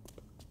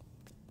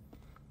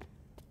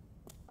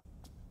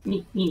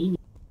 Ni.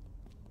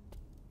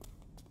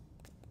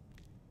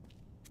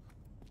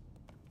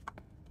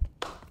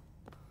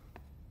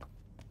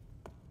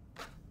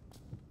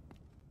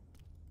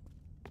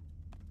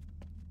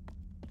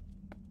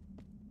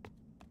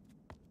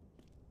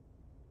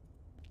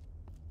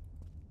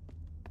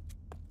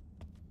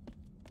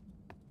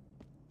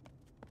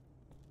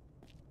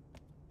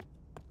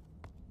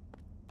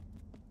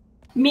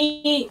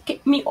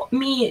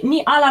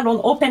 Mi ala lon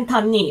open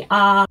tan ni.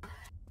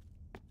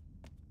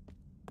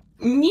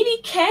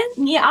 Nili ken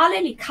ni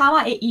ale li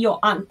kama e io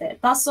ante.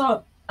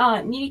 Taso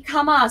nili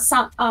kama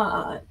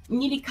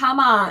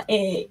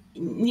e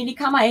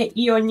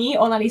io ni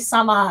ona li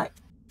sama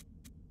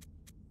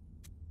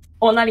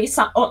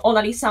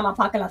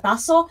pakala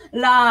taso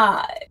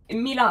la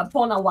mila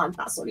pona wan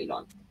taso li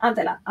lon.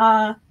 Ante la.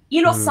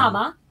 Ilo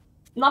sama.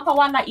 Napa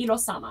wan la ilo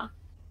sama.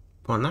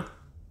 Pona?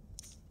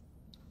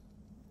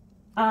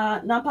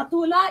 Nampa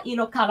tula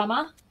ilo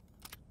kalama.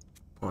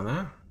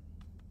 Pona?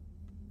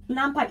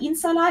 Nampa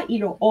insala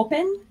ilo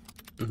open.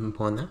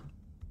 Pona.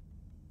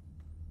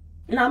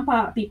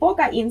 Nampa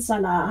pipoka insa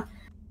na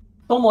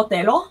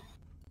tomotelo.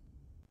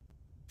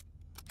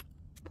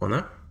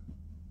 Pona.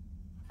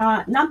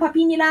 Nampa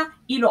pinila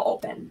ilo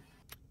open.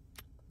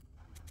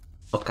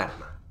 O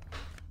kalma.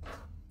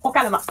 O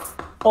kalama.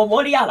 O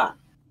moriara.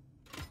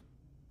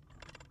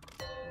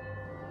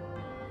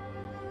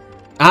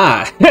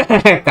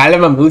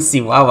 Kalma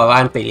musi wawa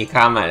wante li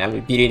kama la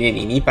mi pirine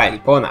ni nipa li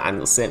pona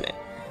anu seme.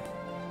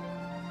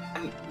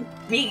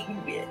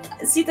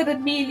 Sita de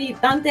mi li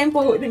tan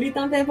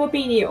tempo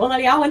pini, ona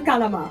li awan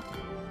kalama.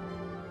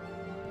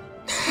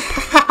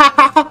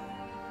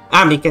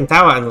 Mi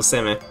kentawa anu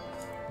seme.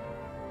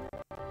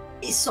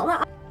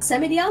 Sona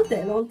seme di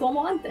ante, non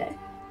tomo ante.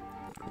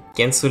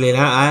 Ken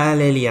sulera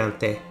ale li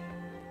ante.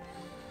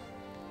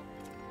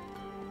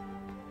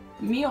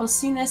 Mio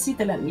sine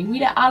sitelen, mi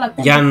wile ala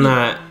tempo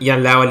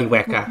Yan lawa li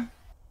weka.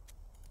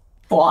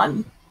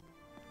 Bon.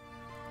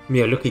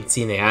 Mio lukit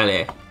sine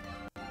ale.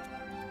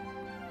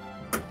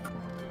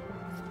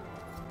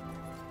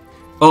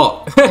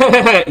 Oh!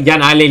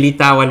 Yan ale li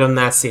tawa lon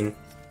nasin.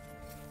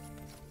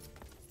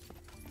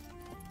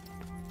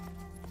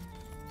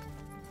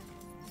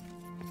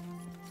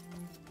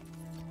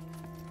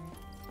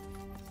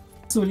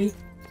 Suli.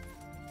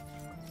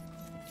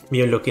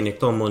 Mio lukin e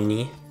tomo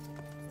ni.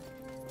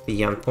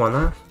 Yan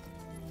pona.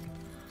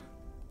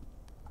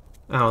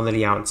 Ona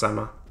li awan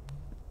sama.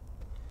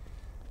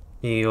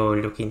 Mio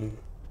lukin...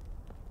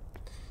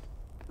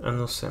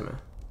 Anu seme.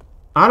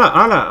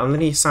 Ala! Ona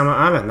li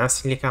sama ala.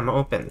 Nasin li kama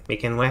open. Mi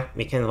ken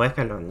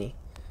weka lon ni.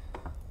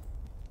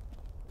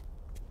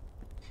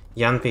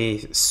 Yan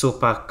pi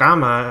supa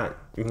kama...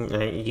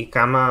 Li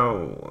kama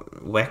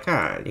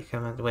weka. Li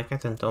kama weka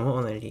tan tomo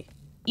ona li.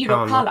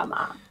 Ilo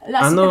kalama.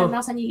 La sitelen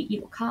nasa ni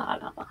ilo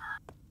kalama.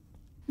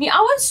 Mi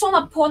awan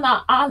sona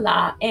pona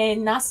ala e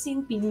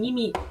nasin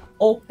pinimi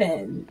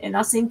open. E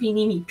nasin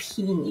pinimi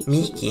pini.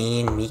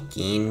 Mikin.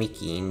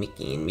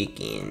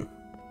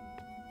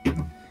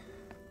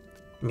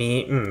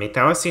 Mi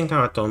tawa sin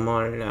tawa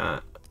tomo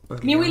la...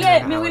 Mi wile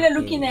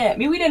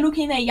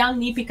lukine yang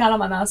ni pi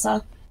kalama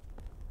nasa.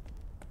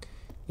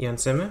 Yan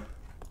seme?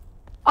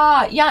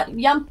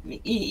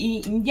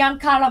 Yang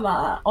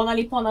kalama ona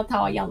li pona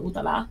tawa yang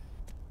utala.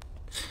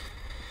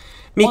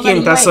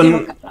 Mikin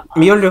tason...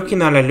 Mio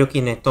lukin ala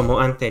lukine tomo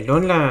ante.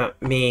 Lon la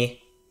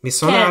mi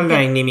sona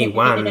ala inimi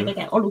wan.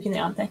 O lukine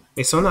ante.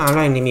 Mi sona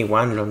ala inimi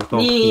wan lon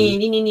toki.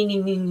 Ni.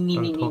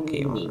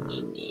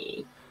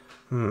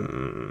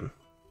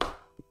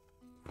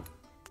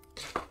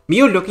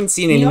 Mio lukin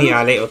sin inimi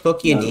ale o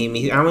toki ni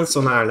mi awan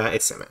sona ala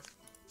eseme.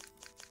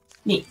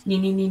 Ni.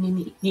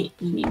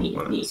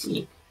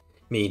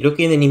 Mi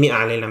lukin inimi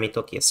ale la mi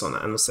toki e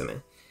sona anu seme.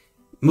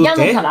 Yan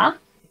Mute. utala.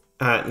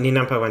 Ni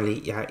nampa wan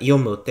li io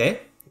mute.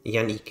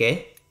 Yan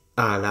ike.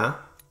 Ala.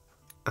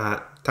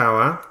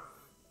 Tawa.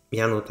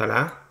 Yan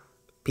utala.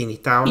 Pini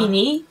tawa.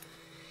 Pini.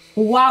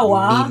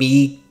 Wawa.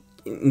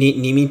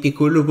 Nimi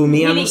pikulupu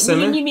mi anu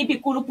seme. Nimi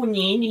pikulupu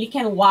ni li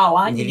ken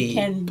wawa. Nili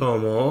ken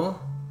tomo.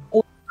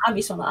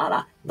 Ami sona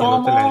ala.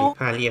 Yan utala li Tomo.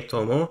 pali e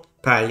tomo.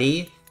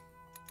 Pali.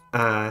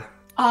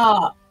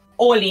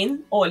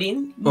 Olin.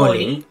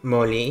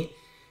 Moli.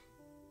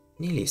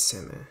 Nili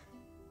seme.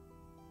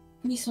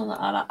 Mi sona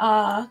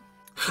ala.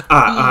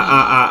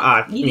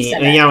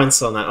 Mi yawan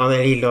sona. Ona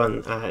li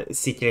lon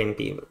sitren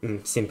pi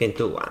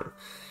simpentuan.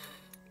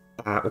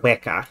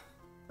 Weka.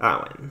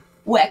 Awen.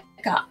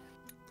 Weka.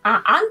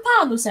 Anpa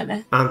anu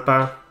seme.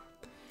 Anpa.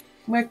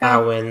 Weka.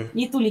 Awen.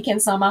 Ni tuli ken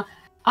sama.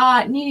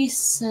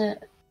 Nilis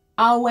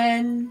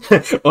awen.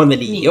 Ona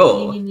li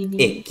yo. Ni.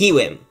 E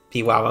kiwem.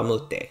 Pi wawa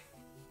mute.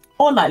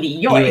 Ona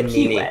li yo e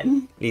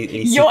kiwen.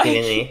 Li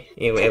sitren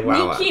e wawa.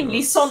 Ni kim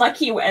li sona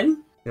kiwen.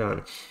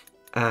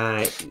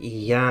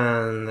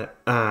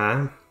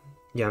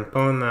 Yan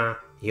pona,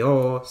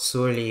 yo,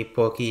 suli,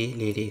 poki,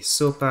 lili,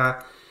 supa,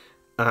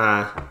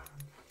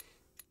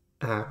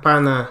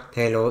 pana,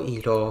 telo,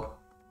 ilo,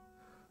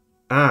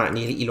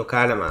 nili ilo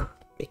kalama,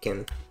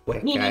 miken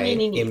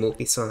wekai, e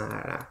mupi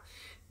sonara,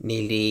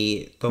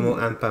 nili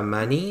tomo anpa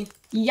mani,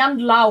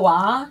 Yan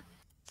lawa,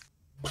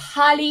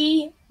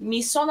 pali,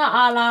 mi sona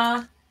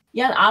ala,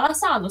 yan ala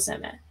sa anu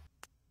seme.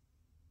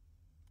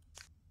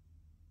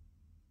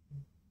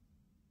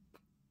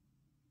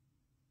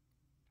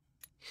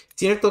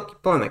 Sina toki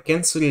pona,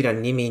 ken sulira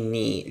nimi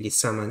ni li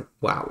sama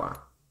wawa.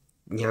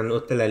 Nyan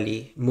utala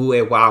li mu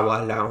e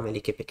wawa la ona li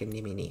kepeke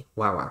nimi ni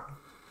wawa.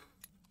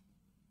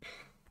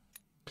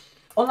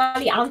 Ona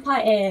li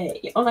anpa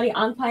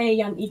e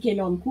yan ike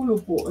lon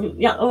kulupu.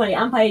 Ona li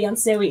anpa e yan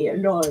sewi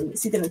lon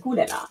sitelen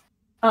kulela.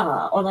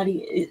 Ona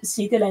li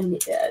sitelen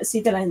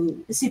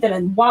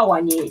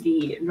wawa ni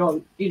li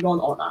lon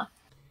ona.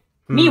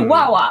 Mi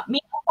wawa, mi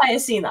anpa e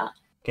sina.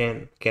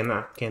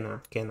 Kena.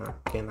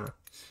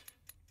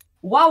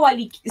 Wawa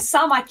li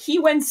sama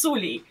kiwen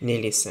suli.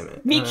 Nili seme.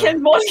 Mi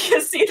ken moli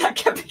e sina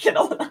kepeken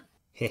ona.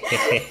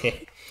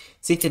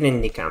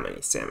 Sitelen ni kama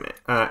ni seme.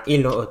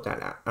 Ilo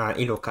utala,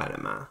 ilo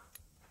kalama.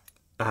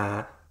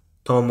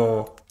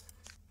 Tomo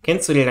ken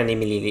sulira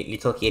nimi li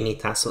toki e ni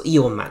taso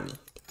io mani.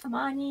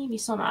 Mani, mi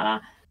sona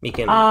ala.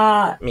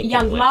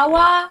 Jan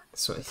lawa,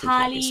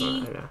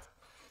 pali.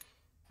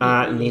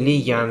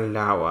 Nili jan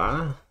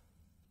lawa.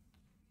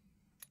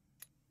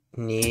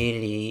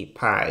 Nili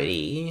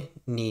pali.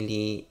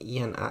 Nili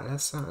jan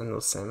alasa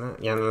anu seme.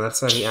 Jan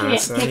alasa li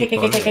alasa li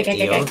pona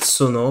io.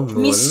 Suno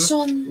mun.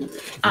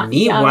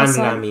 Ni wan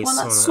la mi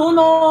sona.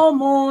 Suno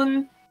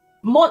mun.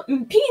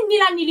 Pili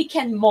nila nili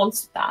ken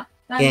monster.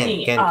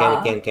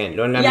 Ken.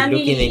 Lon la mi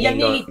lukin e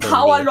nili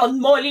tawa lon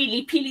moli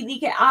li pili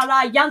nike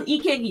ala jan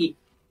ike li.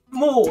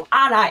 Mu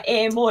ala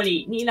e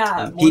moli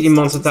nila pili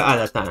monster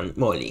ala tan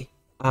moli.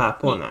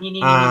 Pona.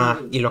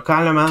 Ilo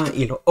kalama,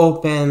 ilo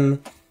open.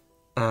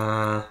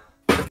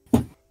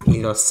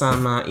 Ilo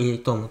sama, ilo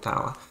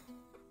tomutawa.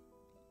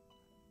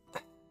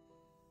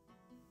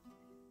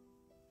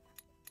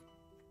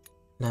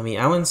 Nami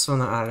awen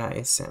sona ala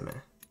e seme.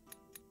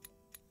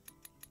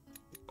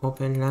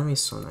 Open lami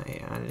sona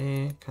e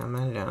ale.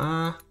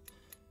 Kamala.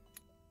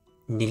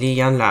 Nili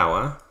jan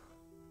lawa.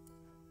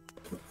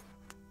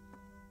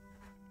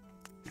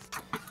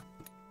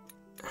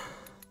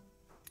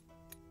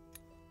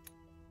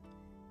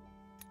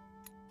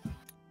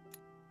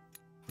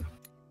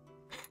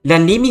 La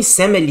nimi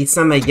seme li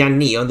sama jan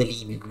ni ona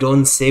li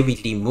don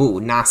sewi li mu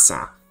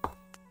nasa.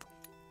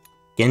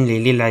 Ken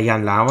li la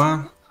jan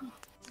lawa.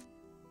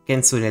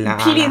 Ken su la ala.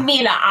 Pili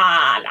mila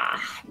ala.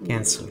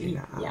 Ken su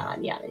la ala.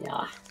 Ja.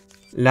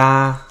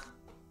 La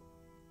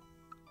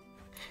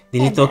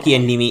nili toki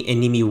en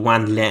nimi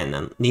wan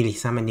len. Nili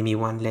sama nimi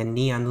wan len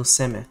ni anu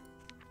seme.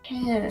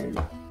 Ken.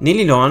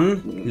 Nili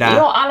lon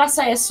la. Io ala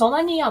sa e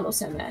sona ni anu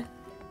seme.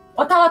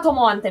 O tawa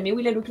tomo ante mi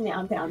wile lukine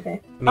ante. Ante.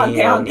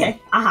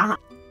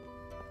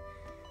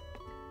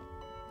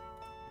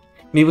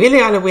 Mi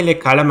wile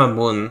kalama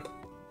mun.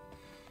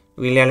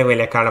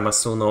 Wile kalama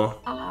suno.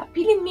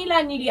 Pili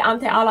mila nili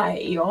ante ala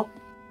e io.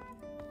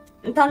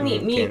 Tani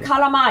mi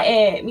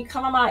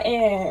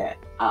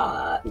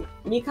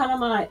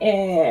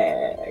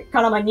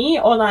kalama ni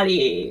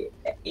onali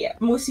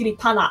musi li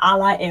pana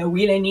ala e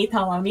wile ni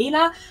tawa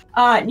mila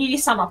nili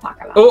sama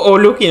pakala.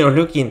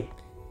 Lukin.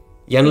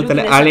 Yanu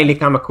tala ale li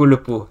kama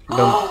kulupu.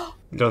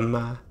 Don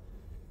ma.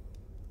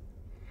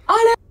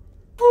 Ale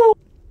pu.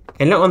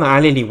 Ela ona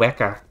ale li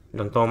weka.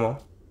 Don tomo.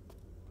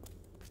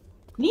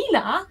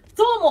 Nila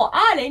tomo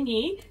ale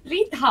ni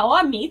li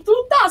tawa mi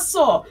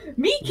tutaso.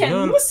 Mi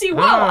ken musi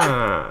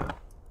wawa.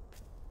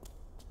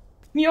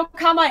 Mio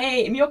kama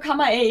e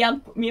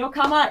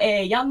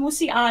yan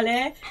musi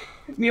ale.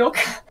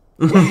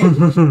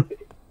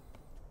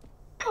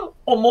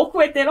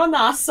 Omoku etero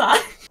nasa.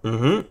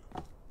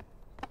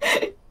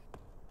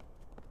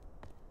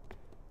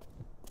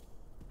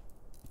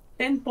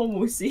 Tempo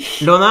musi.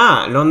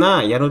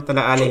 Lona, yanu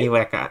tala ale li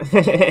weka.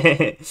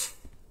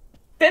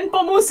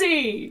 Tempo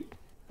musi.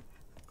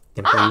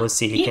 Tempo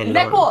musi li ken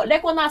lon.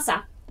 Leko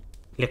nasa.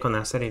 Leko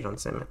nasa li lon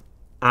seme.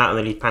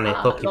 Ona li pane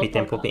toki pi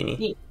tempo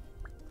pini.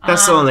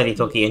 Taso ona li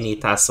toki ni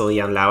taso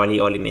jan lawa li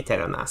oli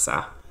metero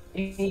nasa.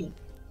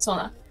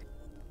 Sona.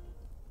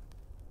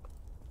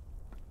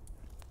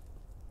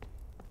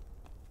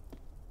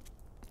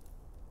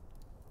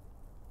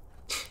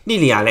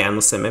 Nili ale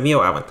anu seme, mi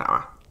o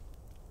awantawa.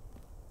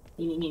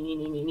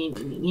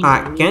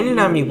 Ken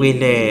la mi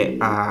wile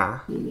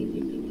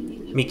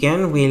mi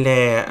ken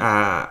wile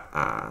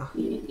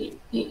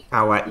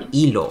awa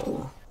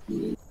ilo.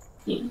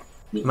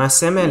 Ma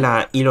seme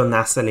la ilo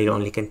nasa li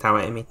lon li ken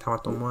tawa e mi tawa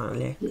tomo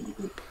ale.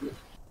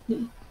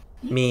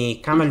 Mi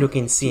kama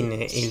lukin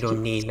sine ilo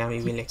ni la mi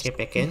wile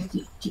kepeken.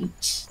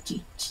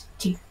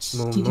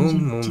 Mu.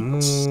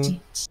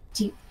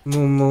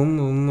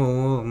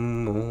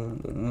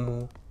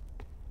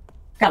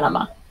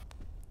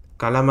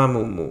 Kalama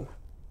mumu.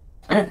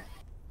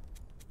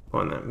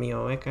 Ona, mi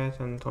o eka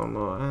san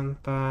tomo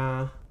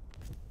anpa.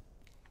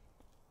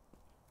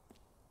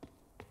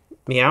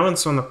 Mi awan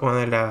sona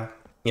pone la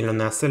ilo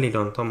nasa li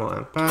lon tomo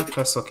anpa.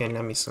 Taso ken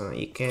la mi sona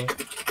ike.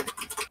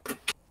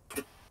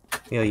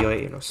 Mi o yo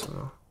ilo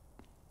sono.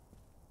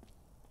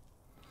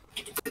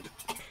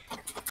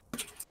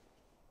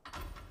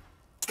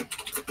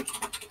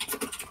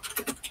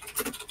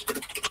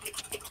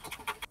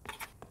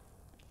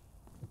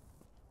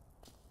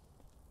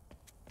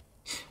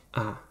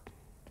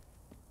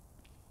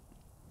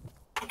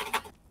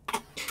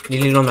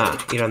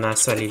 Ilo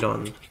nasa li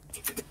lon.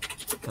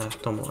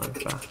 Tomo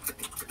alfa.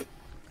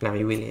 La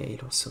mi wile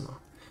ilo sono.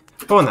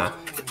 Pona.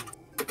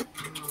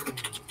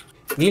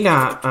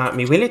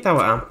 Mi wile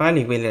tawa ampa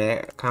li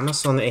wile kama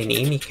sona e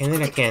ni. Mi ken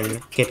la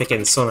ken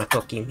kepeken sona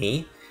toki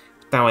mi.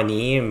 Tawa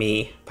ni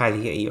mi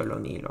pali e io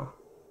lon ilo.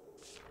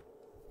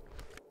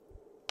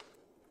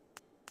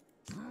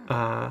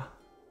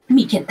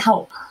 Mi ken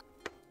tawa.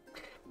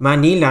 Ma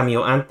ni la mi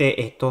o ante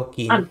e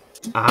toki.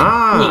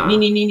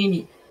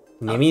 Ni.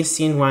 Nimi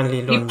sin wan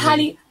li lon. Li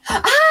pali.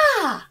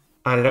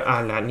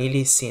 Ala,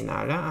 nili sin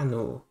ala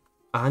anu.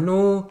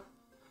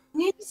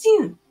 Nili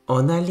sin.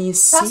 Ona li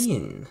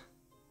sin.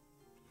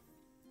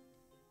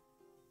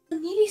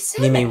 Nili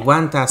seme. Nimi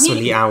wanta so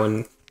li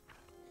awan.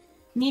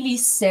 Nili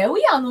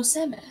sewi anu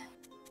seme.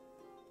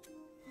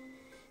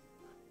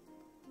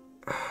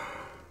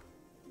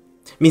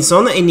 mi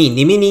sona e ni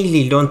nimi ni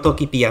li lon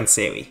toki pian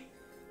sewi.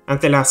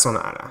 Ante la sona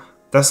ala.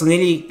 Taso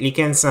ni li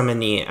ken sama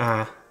ni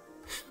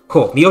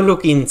mi o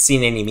lukin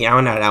sine ni mi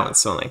awana lawan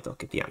sona e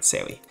toki pian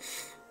sewi.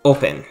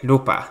 Open,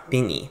 lupa,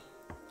 pini,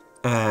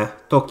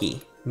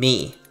 toki,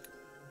 mi,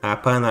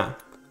 pana,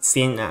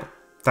 sina,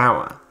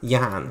 tawa,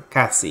 yan,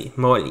 kasi,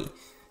 moli,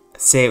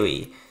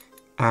 sewi,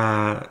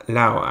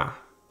 lawa,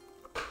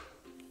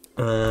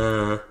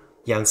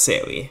 yan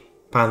sewi,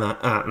 pana,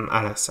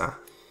 alasa,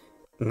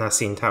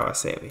 nasin tawa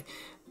sewi.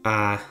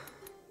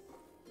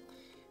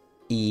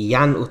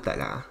 Yan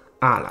utala,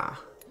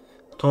 ala,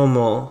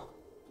 tomo,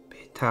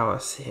 tawa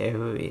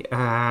sewi,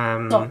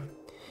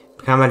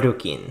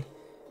 kamalukin.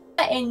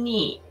 E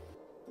ni.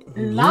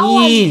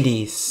 Lawa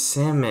Lili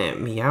seme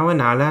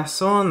miawan ala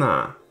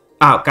sona.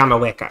 Kama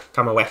weka.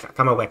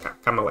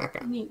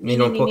 ni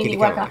non poki li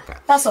kama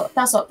weka. Taso.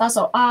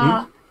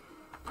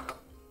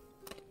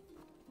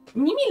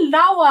 Nimi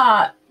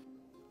lawa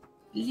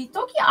li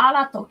toki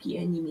ala toki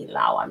e nimi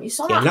lawa. Mi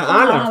sona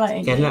ala e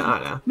ni. Kella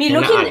ala. Mi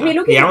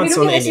lukin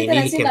sona e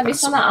sitelen sita mi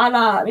sona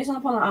ala. Mi sona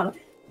pona ala.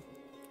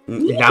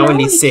 Lawa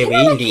li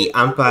sewi li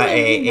ampa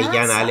e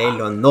yan ale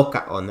lo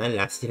noka ona.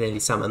 La sile li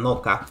sama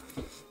noka.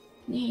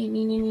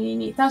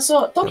 Ni.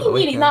 Taso, toki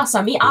ni li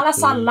nasa. Mi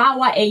alasa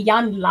lawa e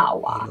yan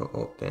lawa.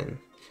 Open.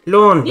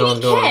 Lon. Ni li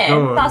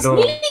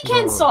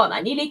ken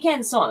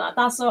sona.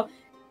 Taso,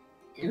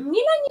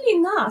 nila ni li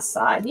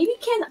nasa. Ni li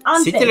ken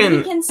ante. Ni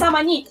li ken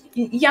sama ni.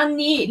 Yan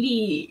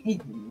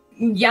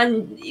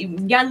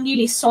ni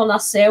li sona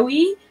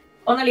sewi.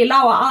 Ona li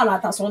lawa ala.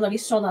 Taso, ona li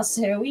sona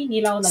sewi.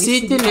 Ni la ona li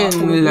sewi.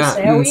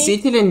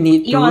 Sitelen ni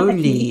tu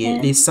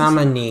li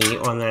sama ni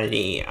ona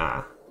li...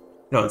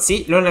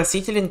 lona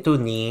sitelen tu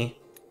ni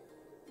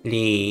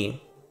li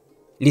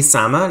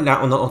sama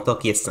la ona o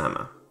toki e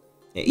sama.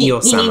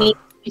 Io sama.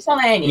 Mi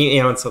sona eni. Ni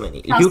e on sona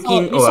ni.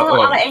 Lukin Mi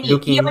sona ala eni. Io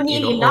ni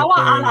li lawa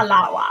ala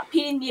lawa.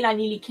 Pin ni la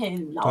ni li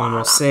ken lawa ala.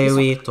 Tomo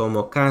sewi,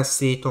 tomo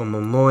kasi,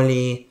 tomo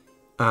moli.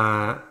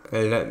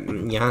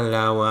 Yan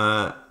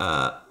lawa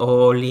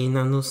olin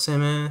anu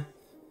seme.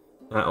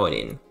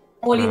 Olin.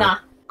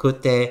 Olina.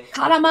 Kute.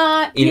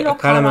 Kalama. Ilo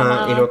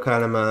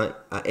kalama.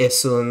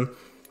 Esun.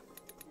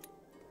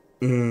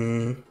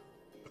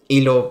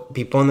 Ilo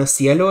pipona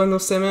cielo anu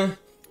seme.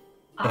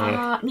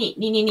 Ni.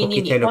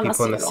 Pokitelo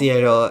pipona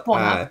cielo.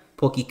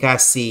 Poki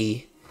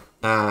kasi.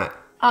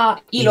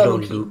 Ilo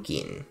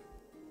lukin.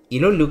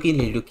 Ilo lukin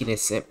li lukin e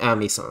seme.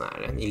 Mi sona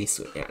ala. Ili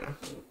suri ala.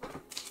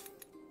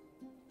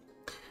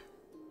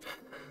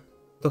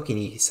 Toki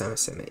ni sama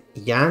seme.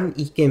 Yan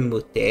ike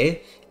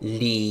mute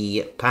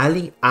li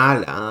pali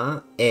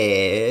ala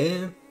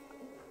e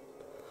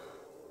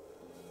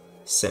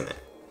seme.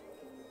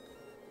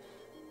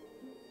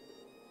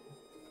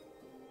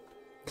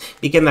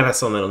 Mi ken la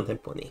razón non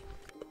tempo ni.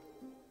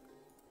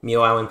 Mi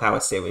o awan tawa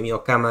sewi. Mi o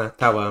kama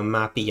tawa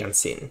mapi yan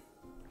sin.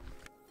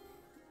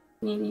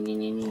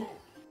 Ni.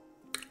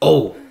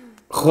 Oh!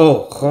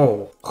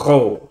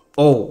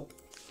 Oh!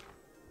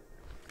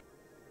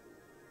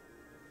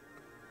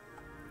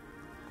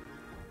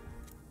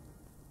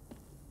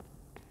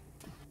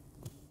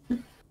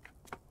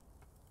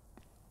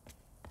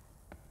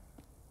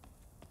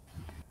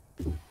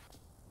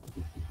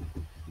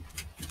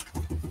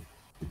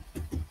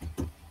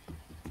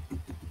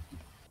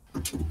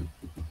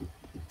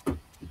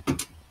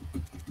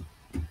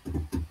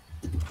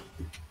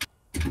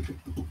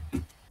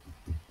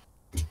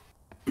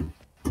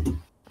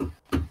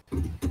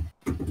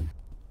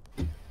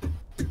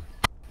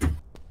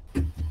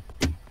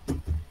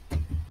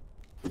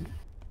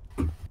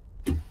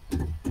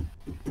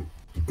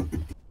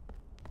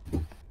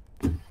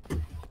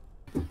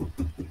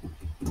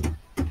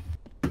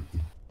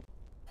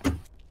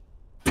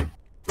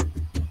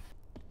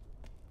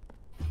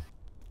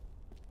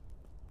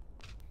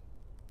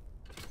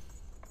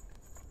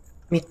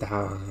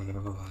 Mitä?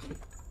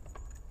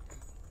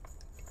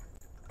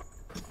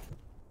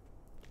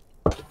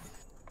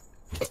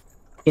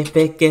 Che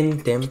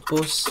pechen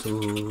tempo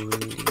sui.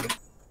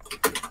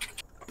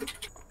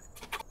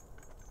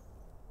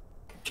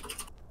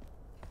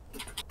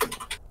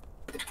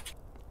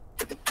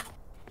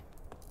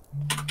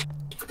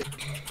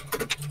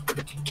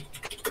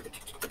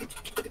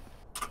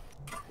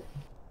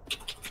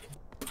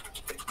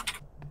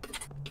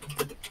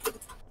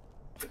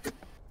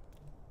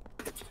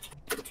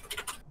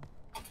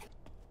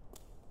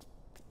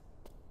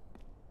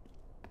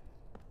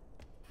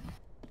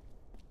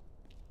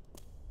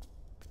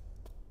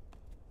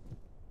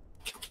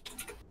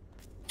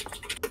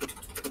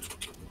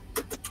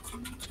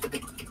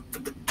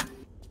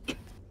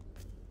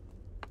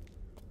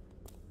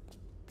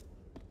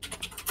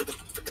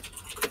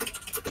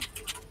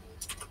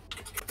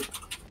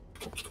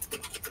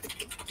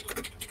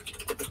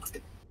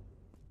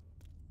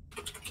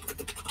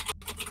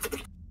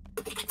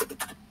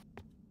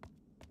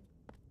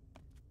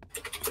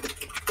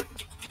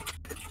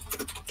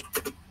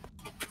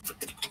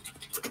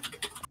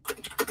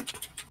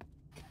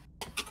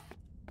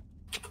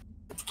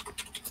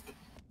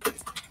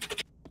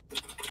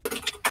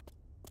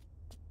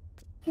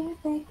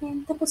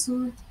 tapos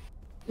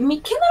mi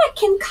ken ala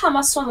ken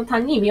kama sona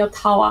tan ni mi o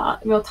tawa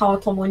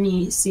tomo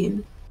ni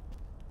sin.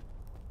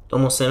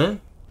 Tomo seme?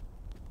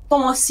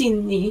 Tomo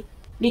sin ni.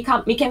 Mi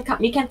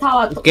ken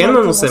tawa Ken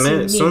no tomo seme, sin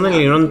ni sona la.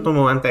 li ron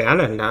tomo ante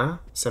ala la,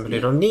 seme li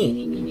ron ni.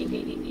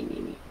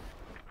 Ni.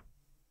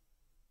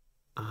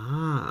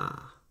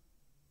 Ah,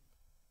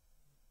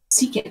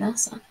 Sike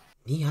nasa.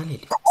 ni ale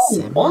li Oh,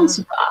 seme?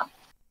 monsuka.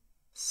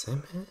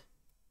 Seme?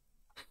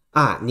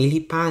 Ah, ni li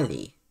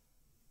pali.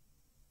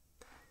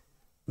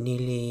 Ni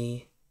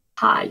li...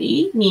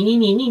 Pali, ni.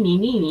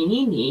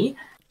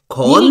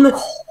 Kon? Ni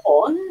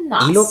kon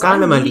nasa. Ilo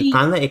kalama li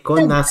pana e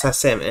kon nasa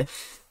seme.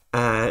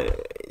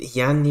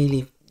 Jan ni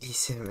li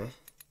seme.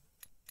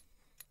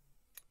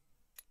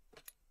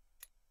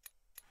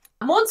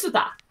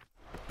 Monsuta.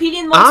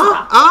 Pilin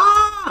monsuta.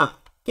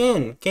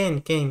 Ken.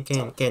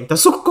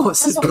 Tasukko.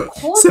 Taso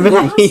kon Seme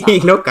la nasa.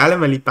 ilo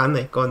kalama li pana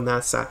e kon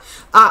nasa.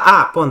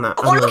 Pona.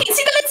 Oh, look,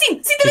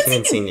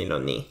 sitelen Sin ilo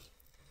ni.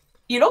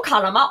 Ilo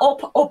kalama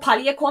o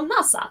pali e kon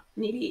nasa.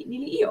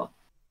 Nili io.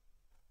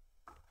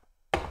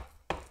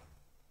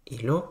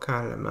 Ilo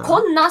kalama.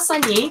 Kon nasa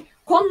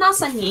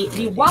ni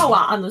li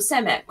wawa anu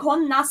seme.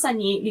 Kon nasa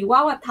ni li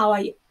wawa tawa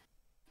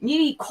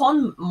nili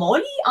kon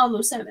moli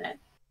anu seme.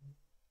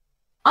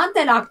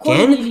 Ante la kon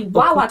Ken, ni li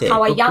wawa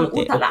tawa yan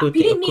okute.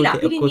 Pilin mila.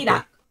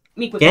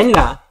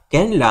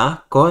 Ken la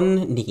kon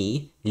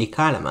ni li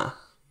kalama.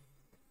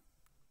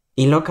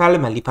 Ilo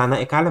kalama li pana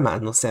e kalama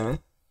anu seme.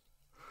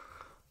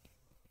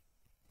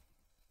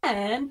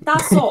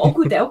 Taso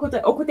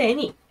okute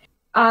ni.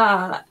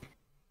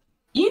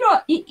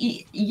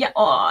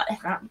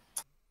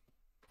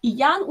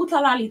 Yan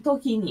utala li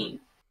toki ni.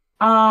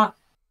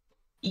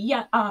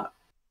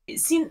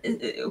 Sin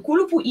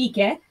kulupu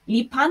ike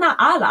li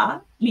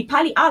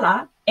pali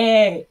ala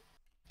e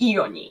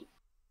io ni.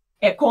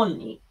 E kon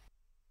ni.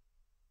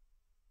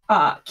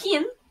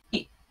 Kin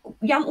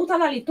yan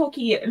utala li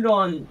toki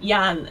lon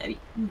yan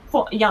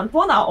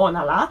pona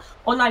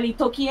ona li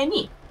toki e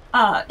ni.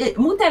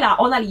 Mutela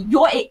ona li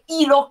jo e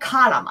ilo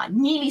kalama.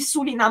 Ni li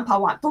suli nampa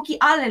wan. Toki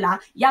ale la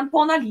yan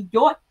pona li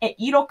jo e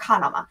ilo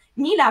kalama.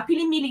 Ni la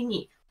pilin mili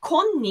ni.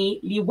 Kon ni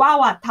li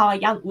wawa tawa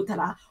yan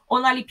utala.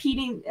 Ona li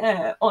pilin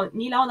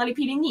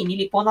ni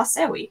li pona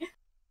sewi.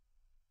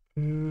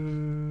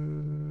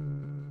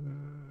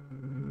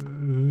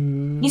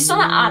 Mi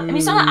sona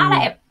ala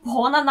e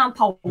pona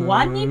nampa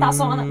wan ni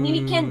taso ni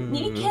li ken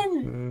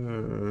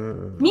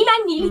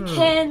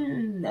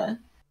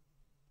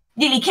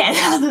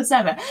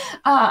seme.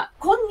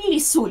 Kon ni li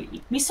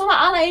suli. Mi sona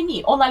ala e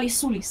ni. Ona li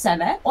suli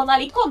seme. Ona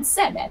li kon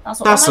seme.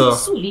 Taso ona li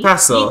suli.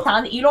 Taso. Li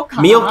tan ilo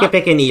kalama. Mi o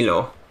kepeken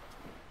ilo.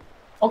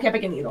 O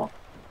kepeken ilo.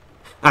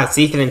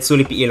 Si tren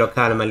suli pi ilo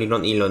kalama li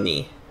lon ilo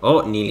ni.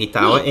 Ni li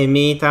tawa e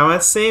mi tawa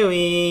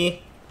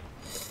sewi.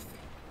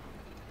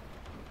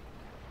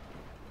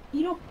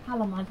 Ilo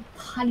kalama li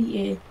pali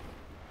e.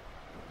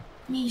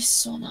 Mi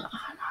sona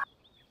ala.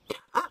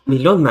 Mi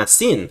lon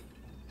masin.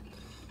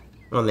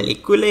 Ona li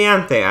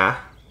kuleante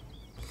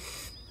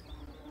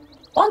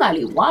Ona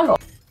li walo.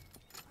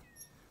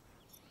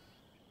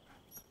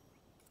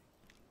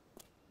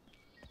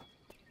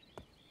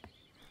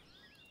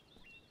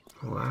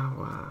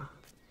 Wawa.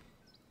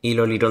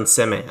 Ilo li lon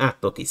seme.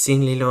 Toki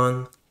sin li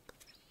lon.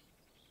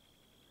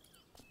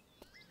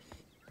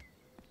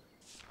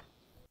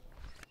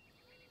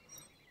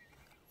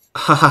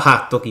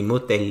 Toki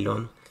mute li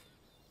lon.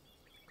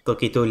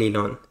 Toki tu li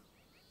lon.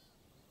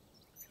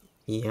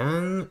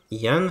 Yan,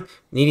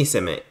 ni li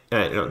seme.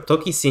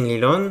 Toki sin li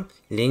lon,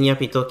 linja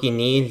pi toki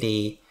ni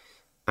li...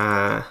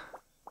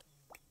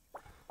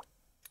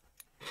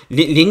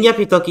 linja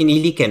pi toki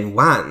ni li ken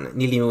wan,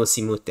 ni li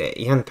musi mute.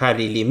 Yan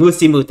pali li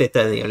musi mute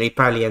tani, li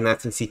pali yan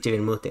natin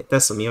sitirin mute.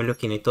 Taso mi o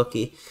lukin e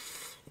toki.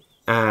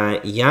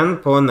 Yan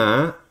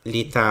pona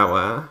li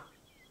tawa.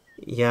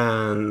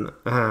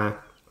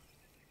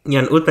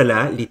 Yan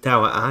utala li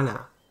tawa ala.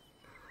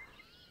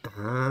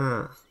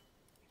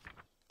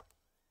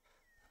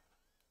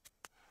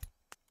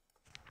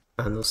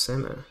 Anu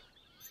seme.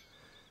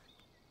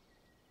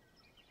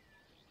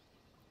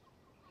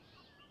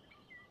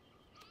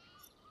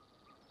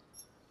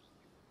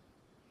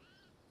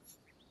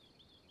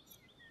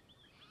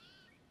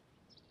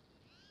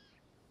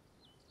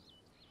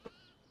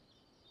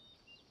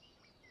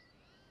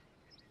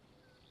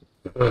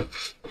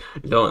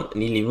 Lon,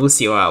 ni li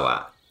musi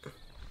wawa.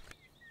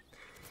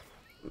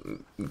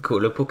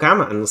 Kulupu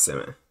kama anu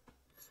seme.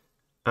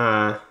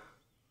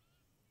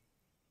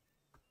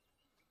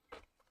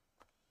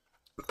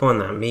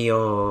 Pona, mi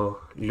o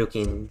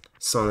lukin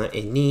sona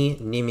e ni,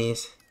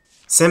 nimis.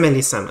 Seme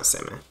li sama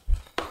seme.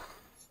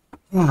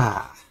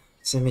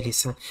 Seme li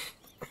sama.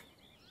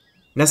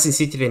 Nasin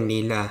sitren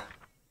ni la.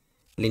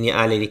 Linja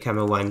ale li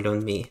kama wan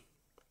lon mi.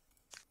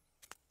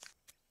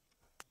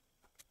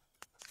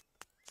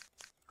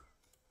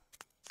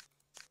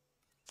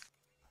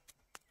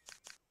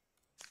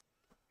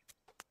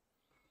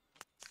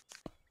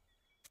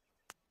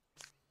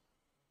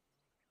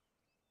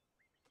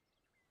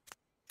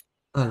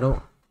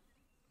 Alo.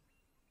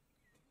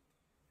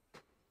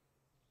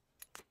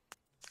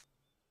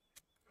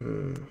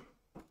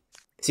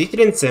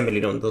 Sitelen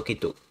semelilon toki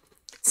tu.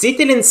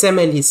 Sitelen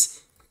semelis...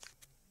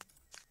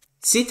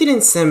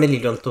 Sitelen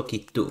semelilon toki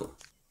tu.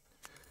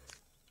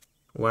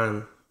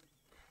 1,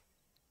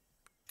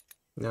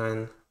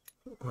 9,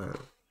 1.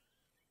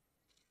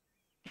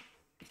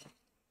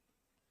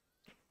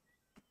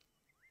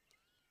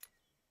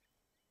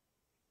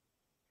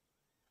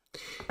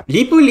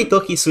 Lipu li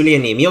toki suli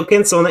ni. Mi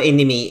oken sona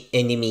enimi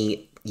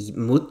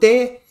mute,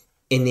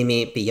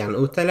 enimi pian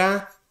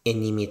utala,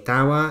 enimi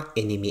tawa,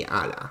 enimi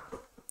ala.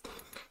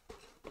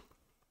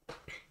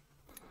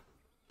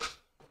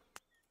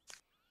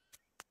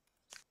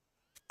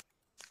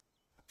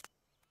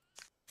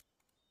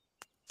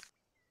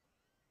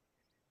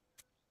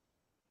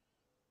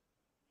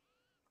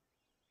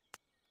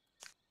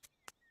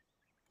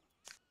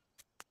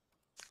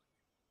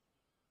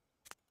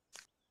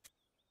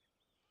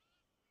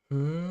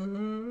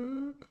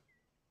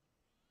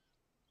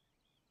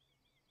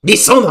 Di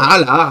sono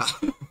ala!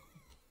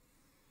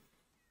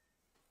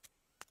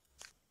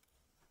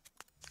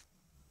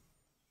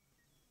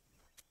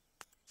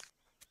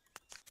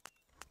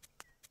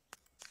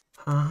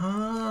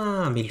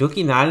 Ah, mi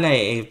lukin ala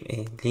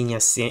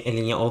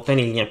linea open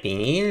e linea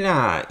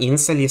pinila.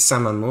 Insali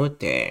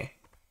samamute.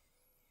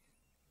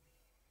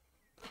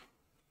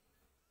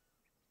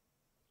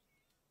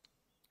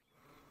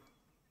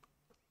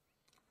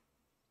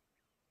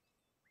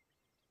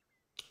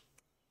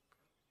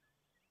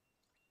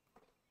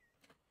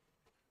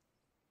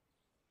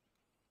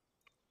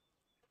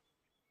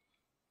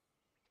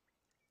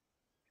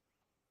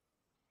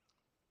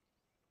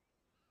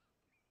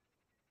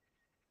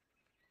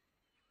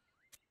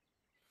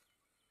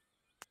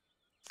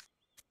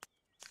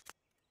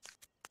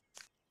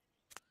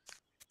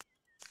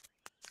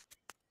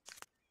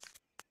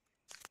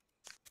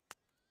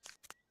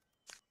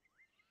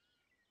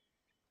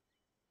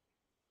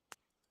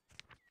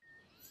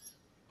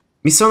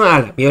 Mi sono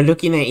ala, mi ho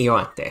lukin e io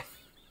ante.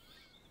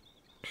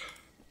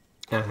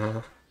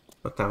 Aha,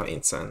 ottava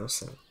insano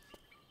se.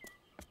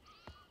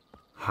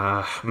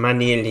 Ah,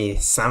 manili,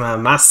 sama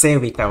masse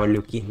wita o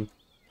lukin.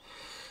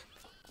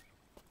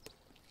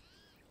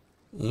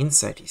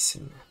 Inside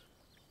isin.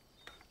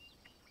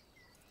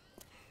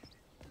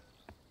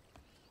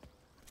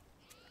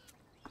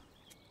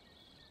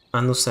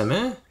 Anu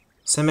seme?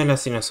 Seme la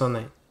sine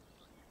sone.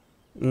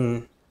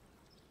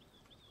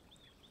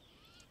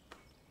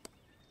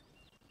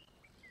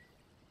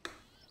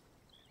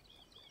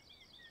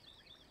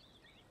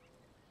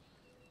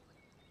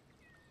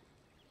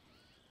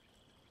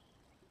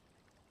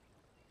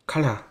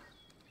 Kala.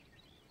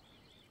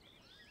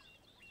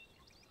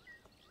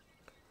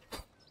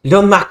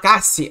 Lon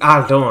makasi.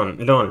 Ah,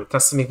 lon.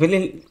 Tas mi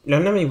wile,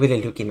 lon na mi wile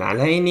lukin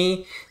ala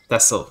ini.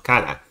 Taso,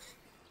 kala.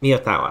 Mi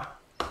otawa.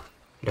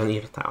 Lon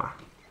irtawa.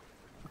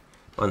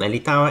 Ona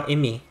litawa e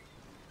mi.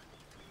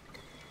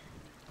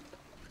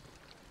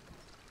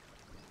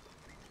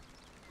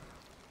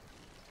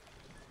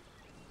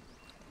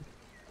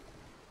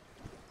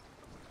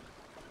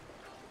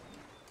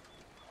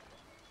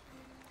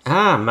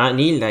 Ah,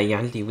 manila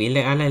yaldi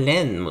wile ala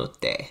len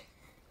mute.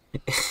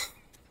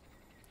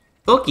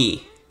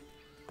 Toki.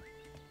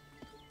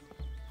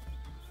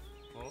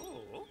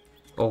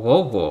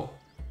 Oh.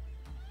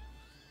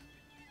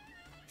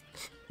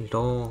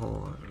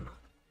 Lon.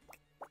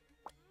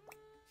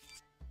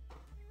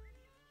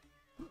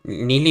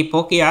 Nili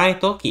poki ai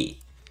toki.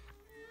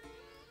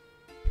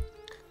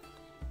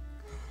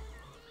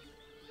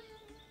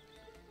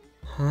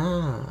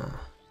 Ah.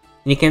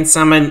 Ni ken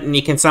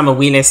sama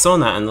wile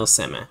sona anu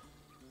seme.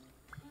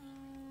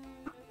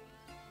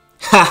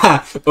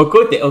 Haha,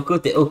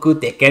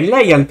 okute. Ken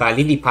la yan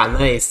pali li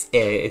pana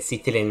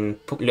sitilen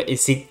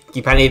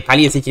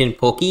pali sitilen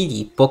poki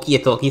li poki e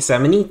toki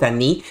semeni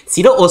tani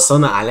silo o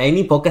sona ala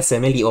ni poka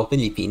seme li open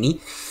li pini.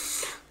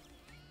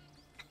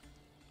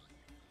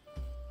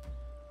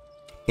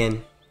 Ken.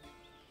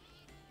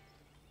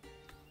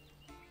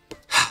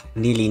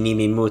 Nili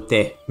nimi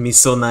mute, mi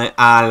sona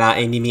ala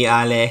e nimi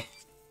ale.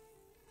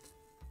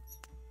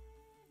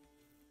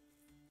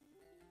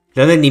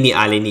 Lona nimi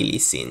ale ni li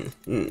sin.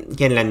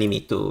 Ken la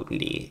nimi tu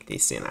li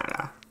sin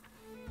ala.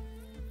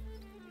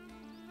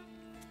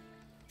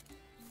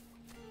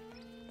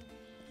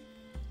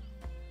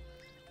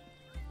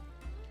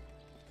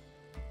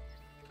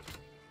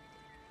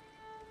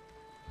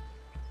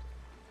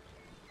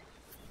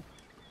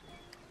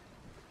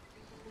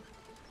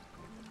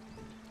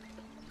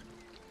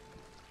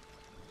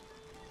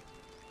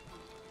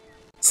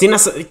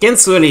 Ken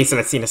suoli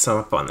sila sina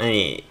sama pon.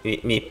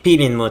 Mi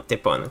pilin mute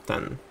pon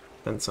tan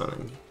sona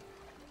ni.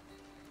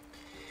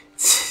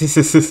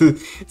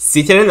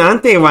 Sitelen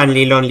ante wan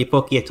li lon li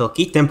poki e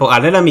toki. Tempo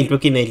ala la mi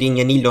lukin e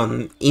linja ni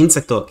lon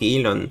insa toki.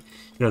 Lon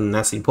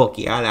nasin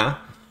poki ala.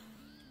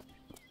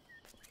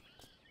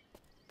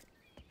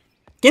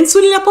 Ken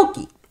suoli la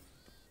poki?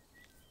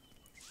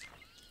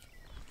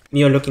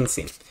 Mi o lukin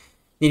sin.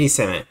 Nili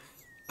seme.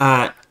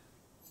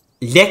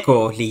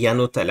 Leko li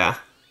janutala.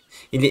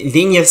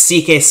 Linja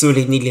sike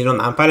suli nili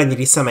lon ampara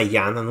nili sama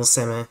jan anu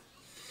seme.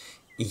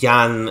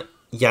 Jan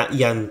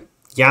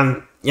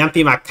jan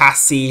pima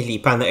kasi li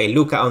pana e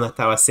luka ona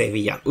tawa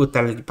sevi jan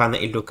utala li pana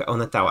e luka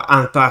ona tawa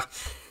anpa.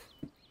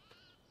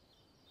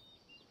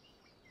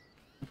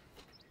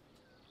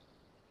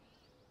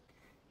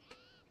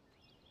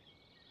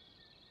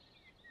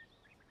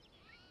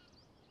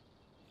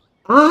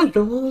 Ah,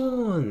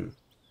 lon.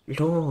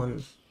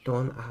 Lon,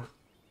 ah.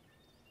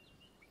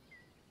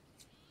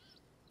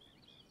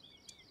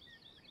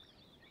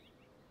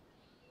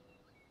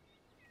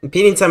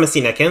 Pinin sama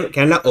sina,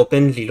 ken la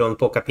open li lon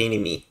poka pini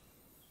mi.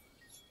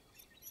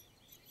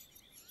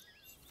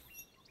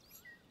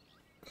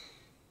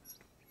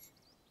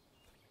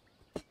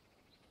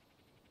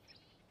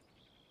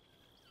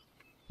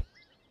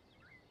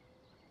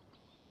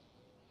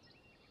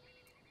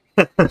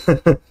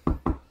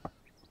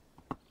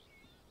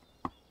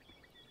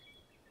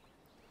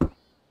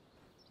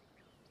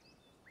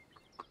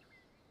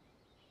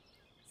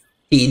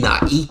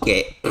 Ina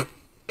ike.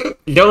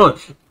 Lon,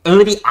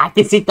 uri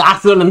ake si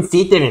taso lon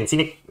siteren,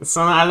 sine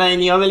sono ala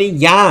ni oveli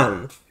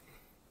jan.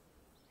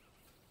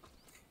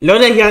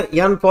 Lona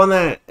jan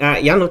pona,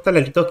 jan utala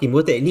li toki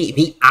mute,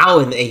 mi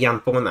awen e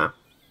jan pona.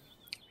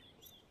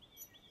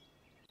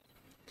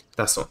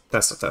 Taso.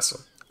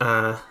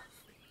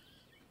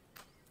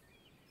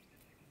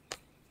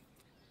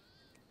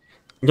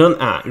 Lon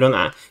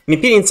a. Mi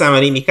pilin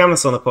samari, mi kama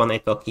sono pona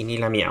e toki,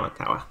 ni la mi awen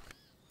tawa.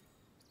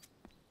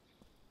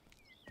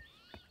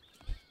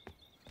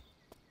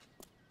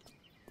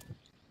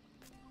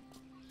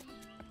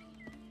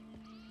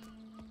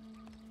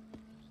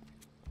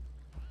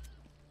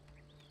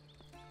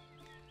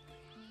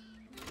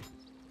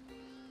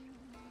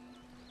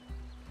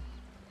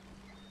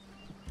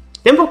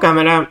 Tempo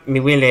camera mi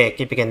wile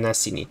kepeken na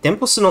sini.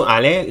 Tempo suno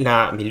ale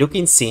la mi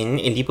lukin sin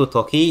e lipu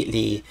toki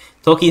li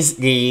toki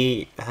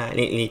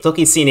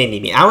sin e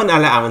nimi. Awan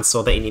ala awan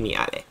soda e nimi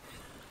ale.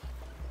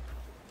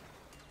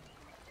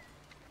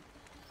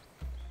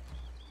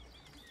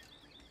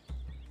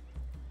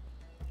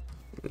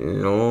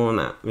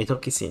 Lona, mi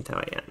toki sin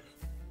tawa yan.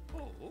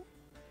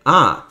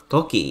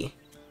 Toki.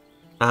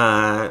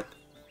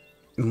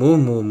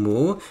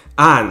 Mu.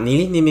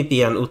 Nili nimi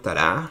pian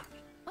utara.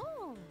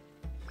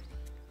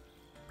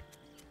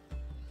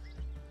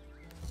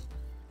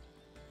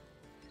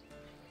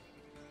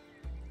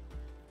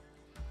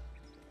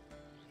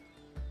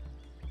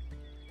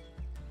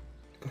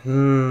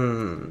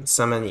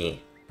 Sama ni.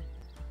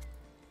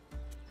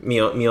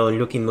 Mio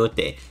lukin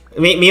mute.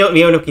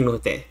 Mio lukin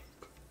mute.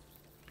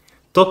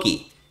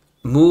 Toki.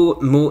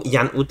 Mu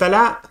yan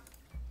utala.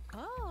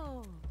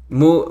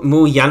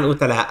 Mu yan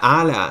utala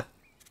ala.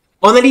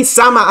 Ona li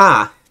sama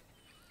a.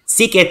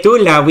 Sike tu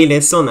la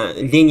wile sona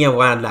linea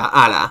wala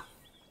ala.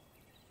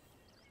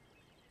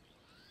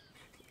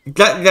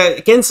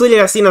 Ken suli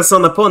la sina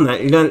sona pona.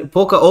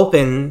 Poka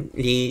open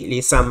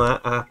li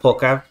sama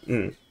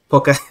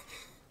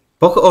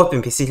poka open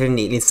pi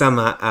sitreni li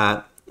sama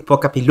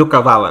poka pi luka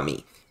wawa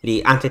mi.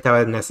 Li ante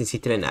tawa nasi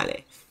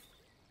sitrenale.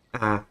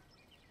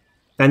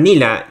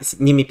 Tanila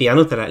nimi pi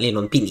anutala li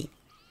non pini.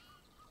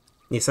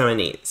 Ni sama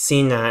ni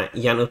sina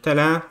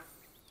yanutala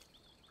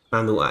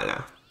anu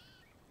ala.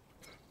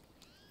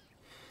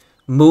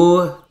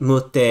 Mu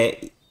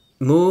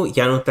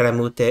yanutala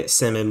mute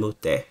seme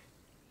mute.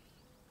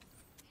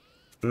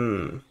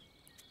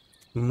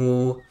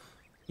 Mu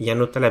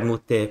yanutala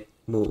mute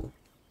mu.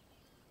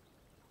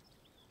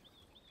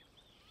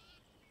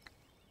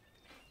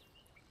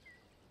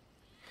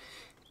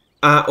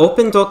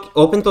 Open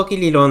toki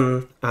li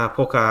lon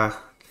poka.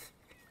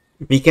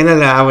 Mi kena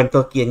la awan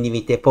toki en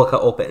nimite poka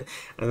open.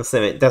 Ano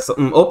seme,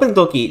 open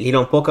toki li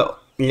lon poka.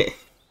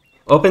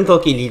 Open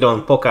toki li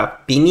lon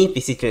poka pini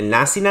pisitren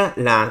nasina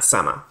la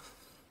sama.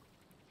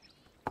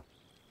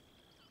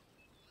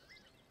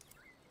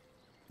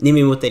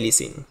 Nimi mute li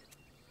sin.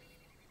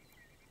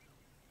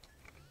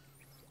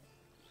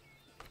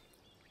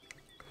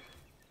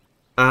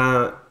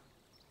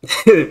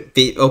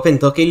 Open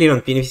toki li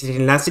lon pini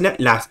pisitren nasina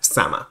la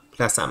sama.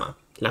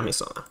 La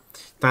misona.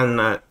 Tan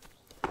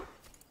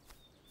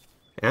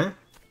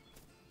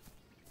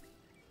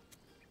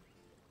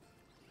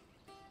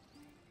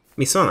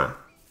misona.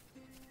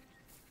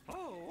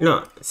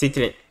 No,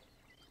 sitren.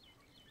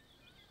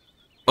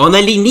 Ona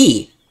li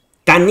ni.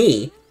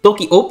 Tani.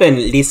 Toki open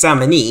li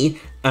sama ni.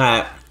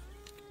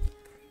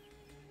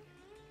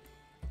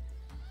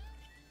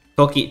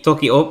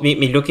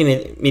 Mi lukin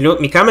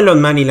mi kamelon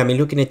mani la mi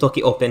lukin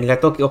toki open. La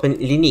toki open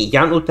li ni.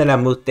 Jan utala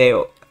mute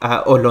o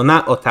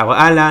lona o tawa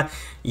ala.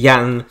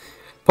 Jan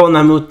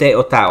pona mute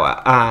o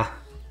tawa.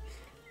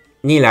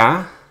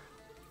 Nila.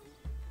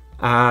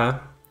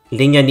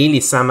 Linja ni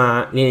li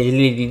sama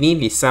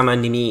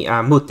nimi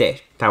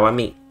mute tawa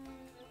mi.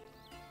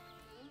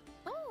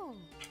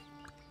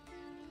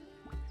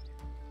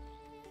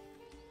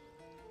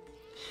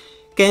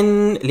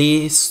 Ken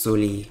li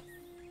suli.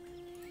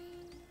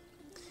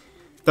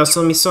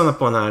 Taso mi sona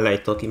pona ala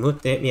e toki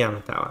mute mi ama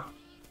tawa.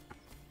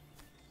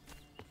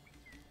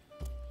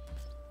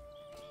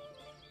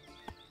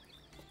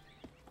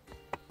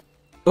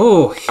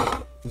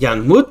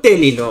 Jan mute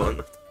li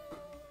lon.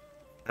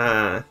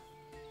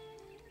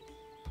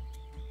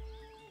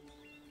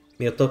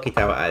 mi o toki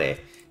tawa ale.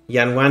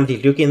 Jan wan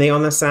li lukin e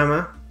ona sama?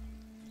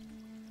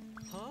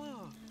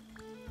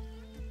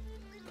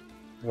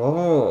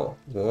 Wow,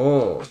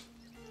 wow.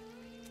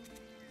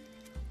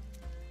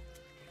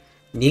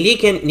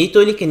 Ni to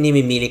liken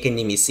nimi mi liken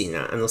nimi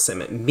Sena, anu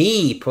seme.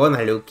 Mi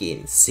pona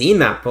lukin,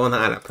 Sena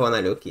pona ala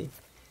pona lukin.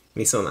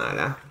 Mi sona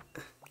ala.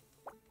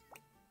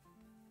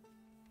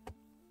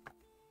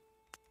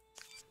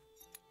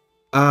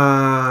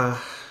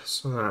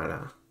 Sona ala.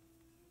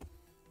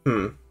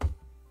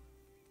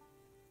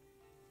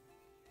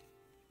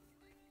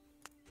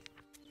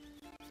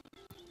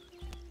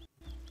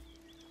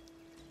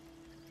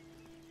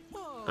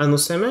 Anu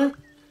seme?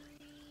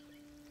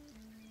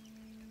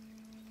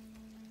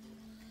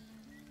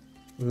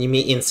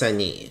 Nimi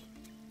insani.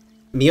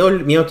 Mi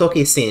o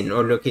toki sin,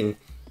 o lukin.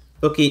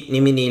 Toki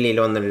nimi ni li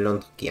lon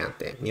toki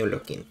ante. Mi o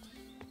lukin.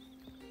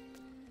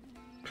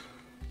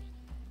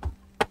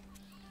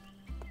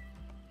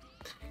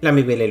 La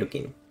mi vele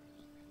lukin.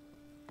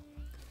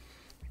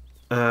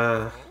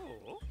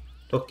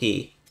 Toki.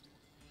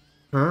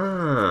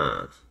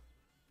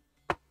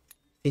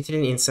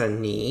 Titrin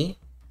insani.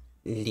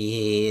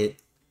 Li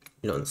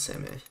lon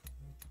seme.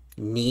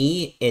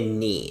 Ni en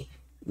ni.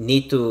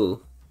 Ni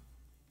tu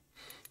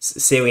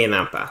sewi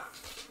nampa.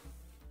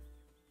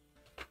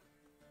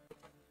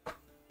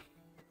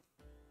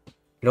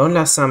 Lon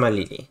la sama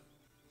lili.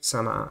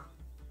 Sama.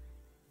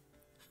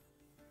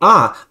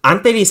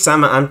 Ante li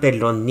sama ante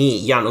lon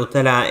ni jan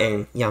utela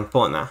en jan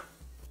pona.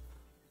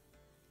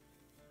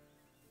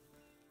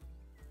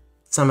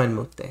 Sama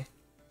mute.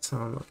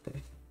 Sama mute.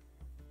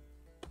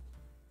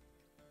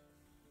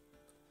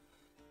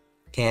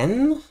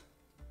 Ken?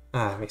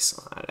 Mi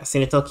sona.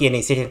 Sina toki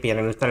en sitil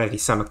pian utela li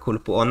sama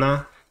kulpu ona.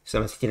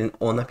 Sama sitil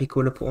ona pi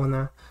kulpu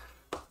ona.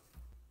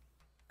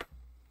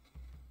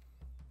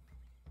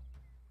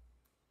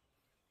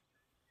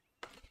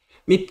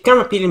 Mi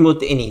kama pilin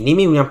mute ini.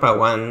 Nimi unampa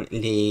wan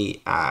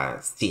li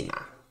Sena.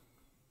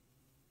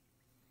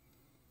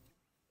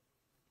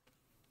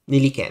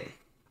 Nili ken.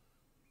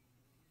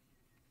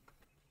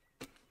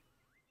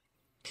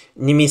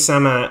 Nimi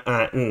sama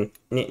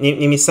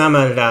nimi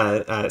sama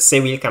la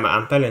sewil kama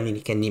ampa la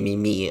nili ken nimi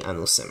mi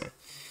anu seme.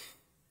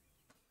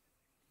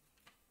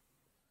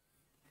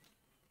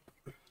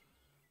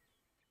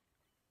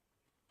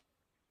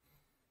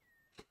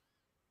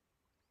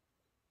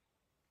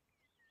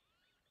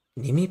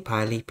 Nimi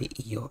pali pi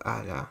io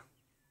ala.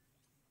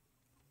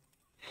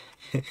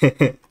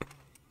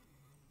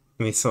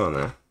 Mi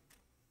sona.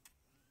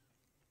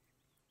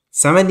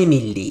 Sama nimi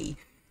li.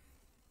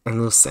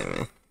 Anu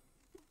seme.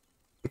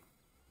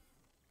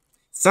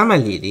 Sama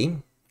lili.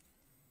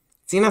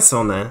 Sina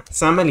sona.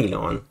 Sama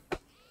lilon.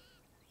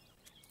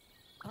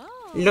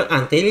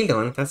 Ante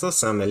lilon. Taso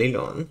sama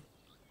lilon.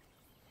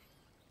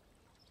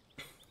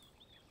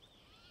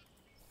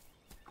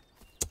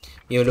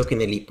 Mi o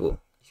lukin e lipu.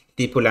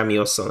 Lipu la mi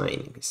o sona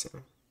ini. Mi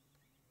seme.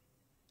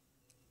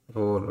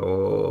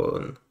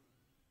 Volon.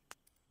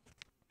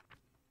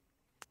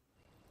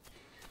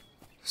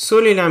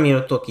 Soli la mi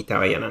o toki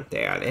tawa jan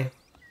ante ale.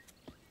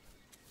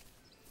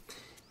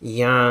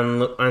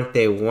 Jan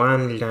ante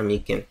wan la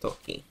mi ken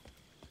toki.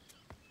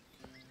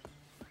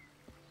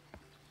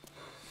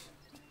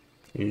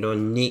 Lo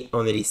ni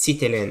oneli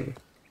sitelen.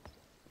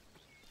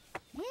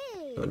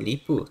 Lo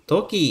lipu.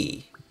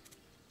 Toki.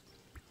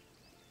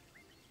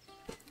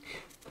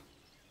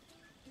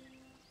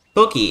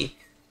 Toki.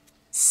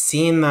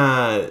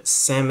 Sina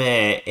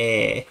seme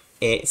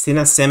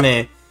Sina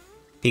seme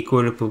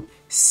pikulpu.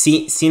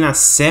 Sina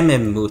seme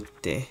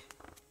mute.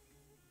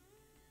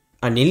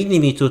 Anili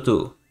nimi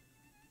tutu.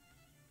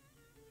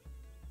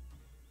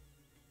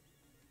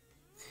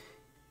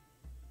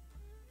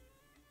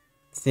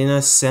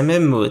 Sina seme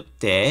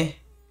mute.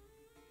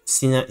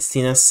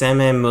 Sina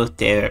seme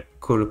mute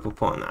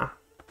kulpupona.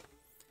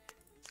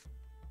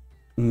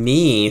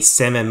 Mi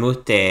seme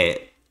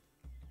mute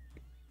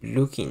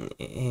lukin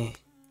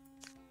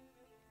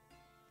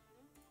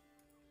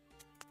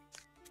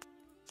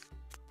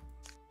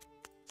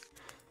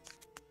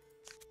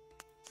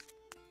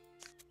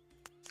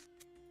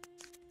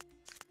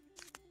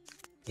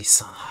Mi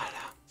sona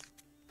ala.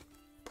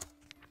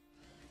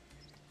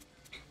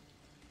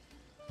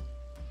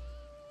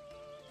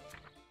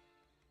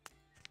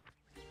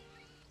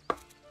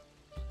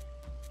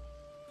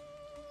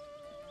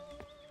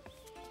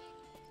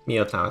 Mi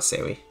o tawa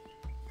sewi.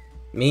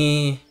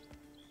 Mi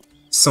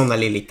sona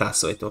lili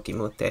taso e toki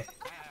mute.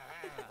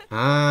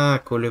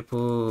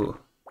 Kulupu.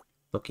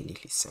 Toki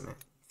lili seme.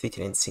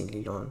 Fitilen sin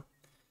lilon.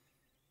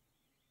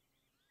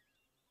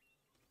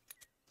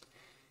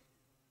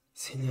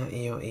 Sina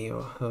io.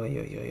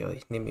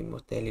 Oi. Nimi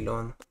mute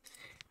lilon.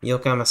 Io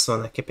kama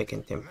sona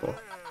kepeken tempo.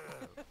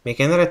 Mi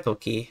kenare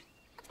toki.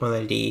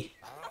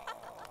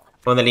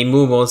 Pona li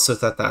mu monsu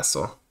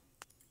tataso.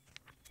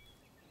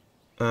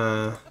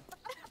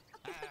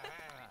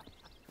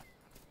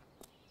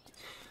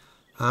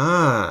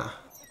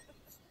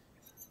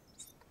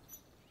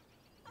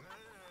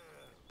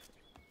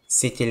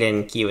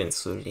 Sitilen kiwen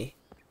sulli.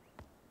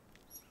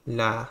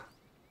 La.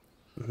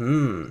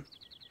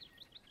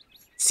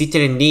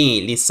 Sitren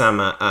ni li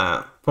sama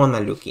pona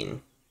lukin.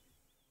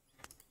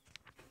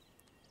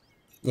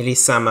 Ni li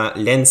sama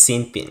len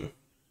sinpin.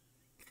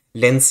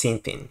 Len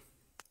sinpin.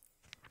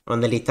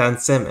 Ona li tan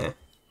seme.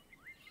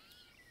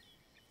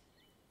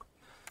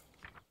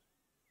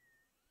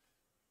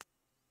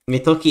 Mi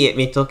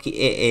toki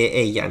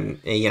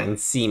yan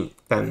sim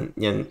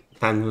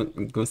tan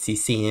gusi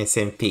sine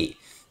senpi.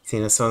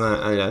 Sina sona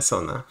alla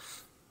sona.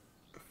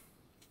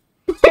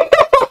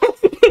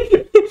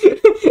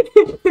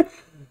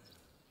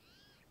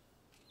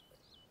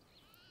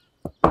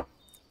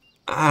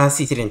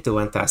 Sitren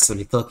tuan taso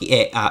li toki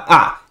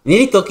ni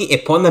li toki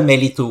pona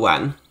meli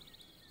tuan.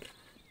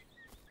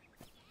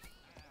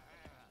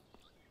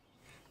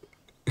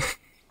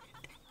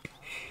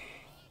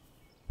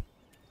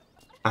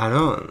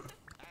 Non.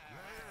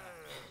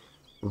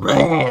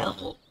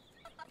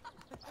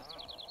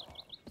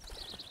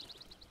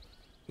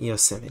 Io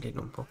se me li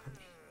non può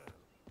capire.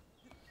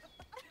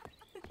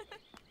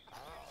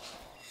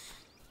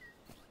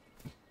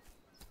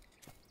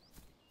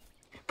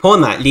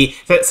 Pona, li...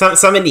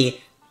 Sama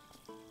ni...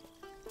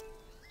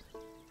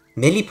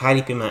 Me li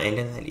pari prima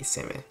Elena li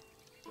seme.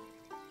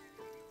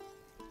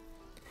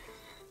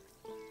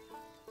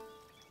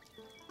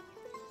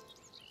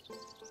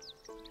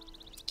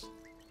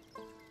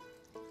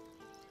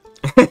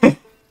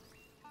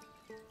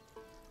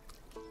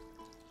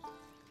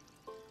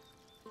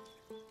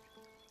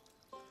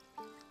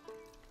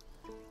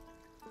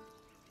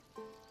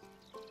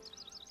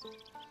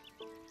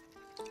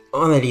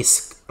 Ona li...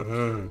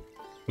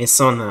 Mi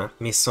sona.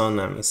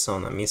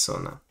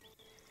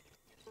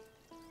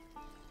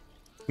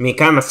 Mi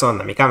kama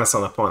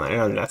sona pona.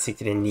 Non la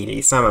sitren ni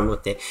li sama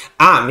mute.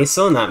 Mi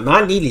sona, ma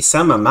li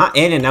sama ma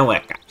Elena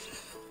weka.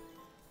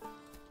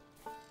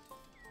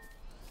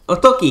 O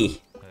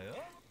toki.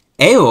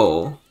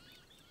 Eo.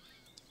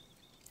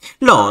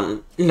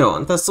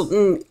 Lon, taso...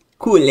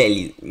 Kule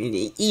li...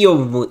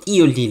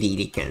 Io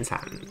li ken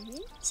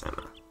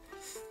sama.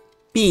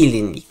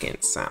 Pilin li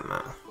ken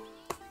sama.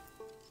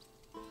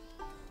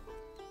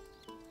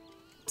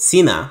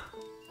 Sina.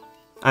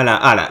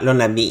 Ala, lon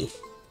la mi.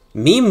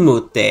 Mi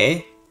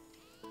mute.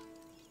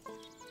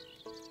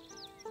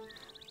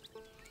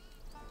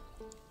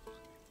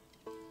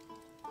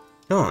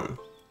 Non.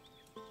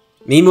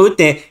 Mi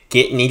mute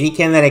che ni li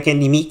kenere ken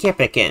ni mi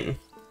kepeken.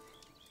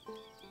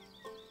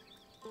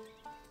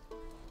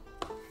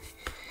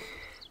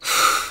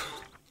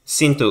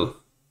 Sintu.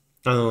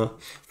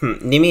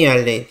 Nimi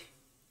alle.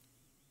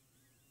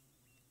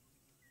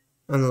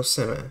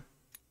 Seme.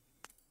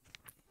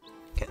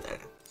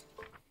 Kenere.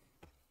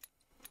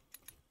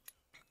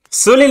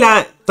 Sole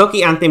la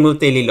toki ante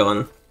mute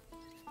lilon.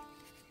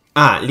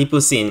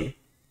 Lipusin.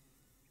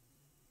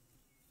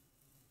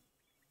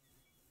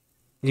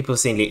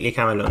 Lipusin li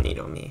kamelon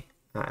ilo mi.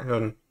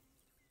 Lon.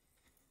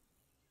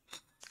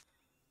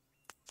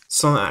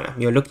 Son ala.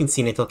 Mi o lookin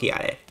sine toki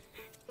ale.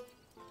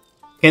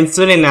 Ken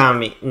sole la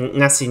mi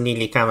nasi ni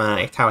li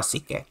kama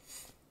kawasike.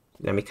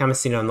 La mi kama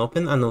sine on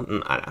open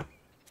ala.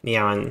 Mi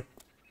awan.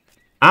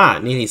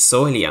 Ni li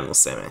soeli anu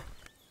seme.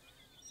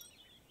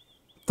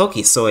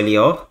 Toki soeli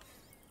o.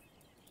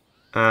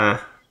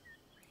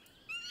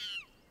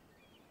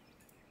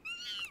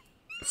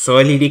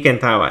 Soeli li ken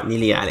tawa, ni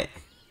li ale.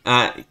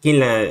 Kin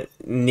la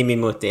nimi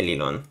mute li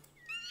lon.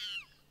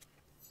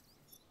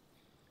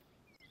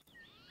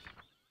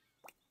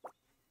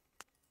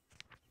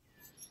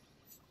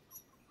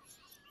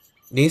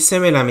 Li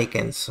seme la mi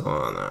ken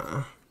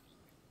sona.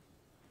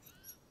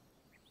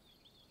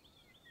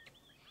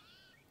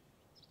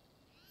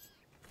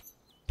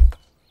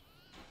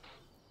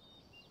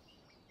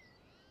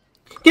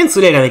 Ken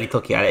sule la mi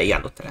toki ale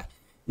yanutere.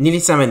 Ni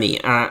li same ni.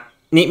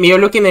 Mi o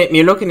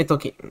lokine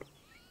toki...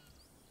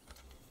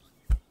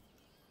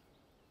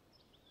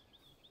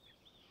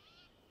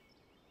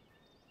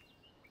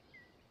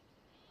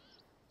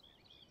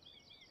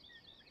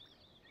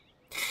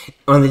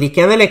 On li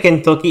kenele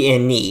ken toki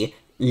ni.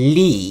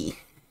 Li.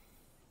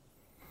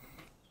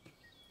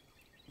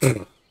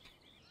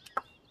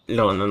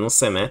 Lo, non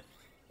seme.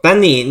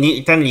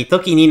 Tani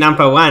toki ni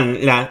nampa wan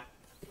la...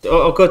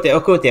 Okote,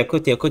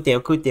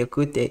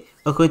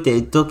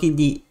 toki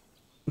di...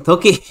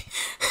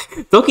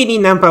 Toki ni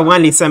nampa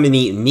wan li same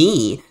ni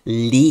mi,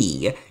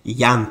 li,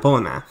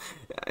 yampona.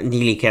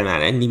 Ni li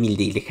kenale, ni mi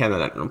li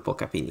kenale, non può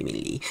capire ni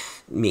li.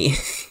 Mi.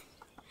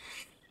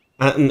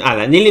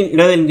 Ala,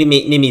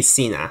 ni mi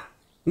sina.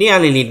 Ni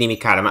ale li mi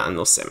karma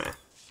non seme.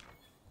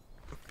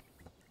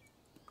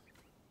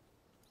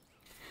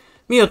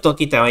 Mi o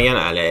toki tawa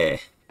yanale.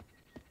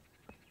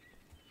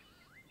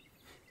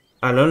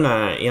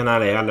 Allora,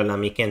 allora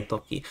mi ken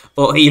toki.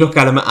 Ilo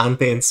kalama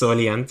ante en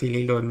soli anti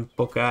lilo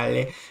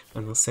pokale.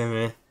 Non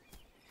seme.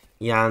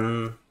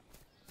 Yan.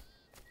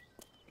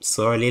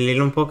 Soli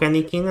lilo poka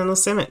nikina no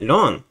seme.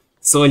 Lon.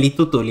 Soli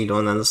tutu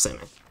lilo no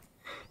seme.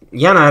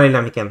 Yan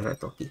la mi ken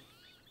toki.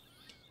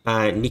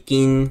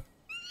 Nikin.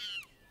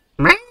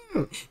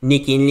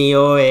 Nikin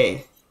lio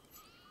e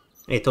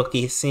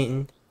toki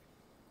sin.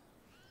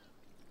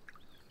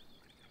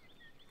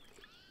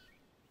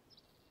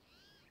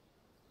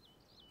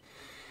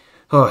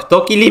 Oh,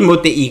 toki li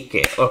mute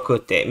ike,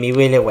 okute. Mi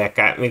wele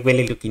weka, mi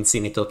wele lukin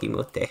sine toki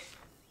mute.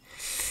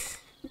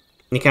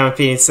 Mi kama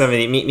pilin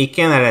savedi, mi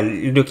ken ala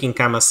lukin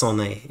kama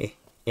sona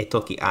e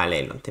toki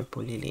ale lon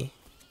tempo li.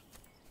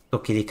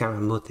 Toki li kama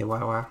mute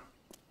wawa.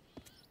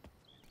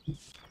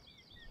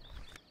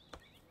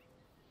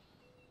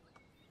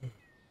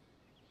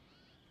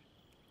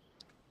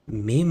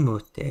 Mi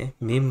mute,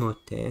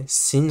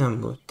 sina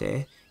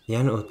mute,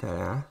 jan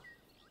utala,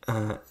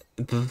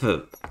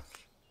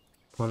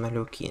 pona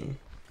lukin.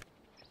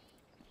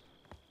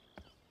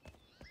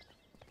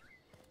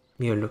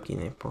 Mi o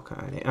lukin e poka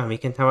ale. Mi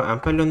ken tawa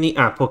ampalo ni,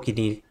 poki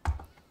li,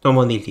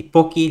 tomo ni li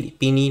poki, li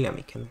pini, la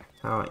mi ken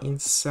tawa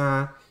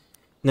insa.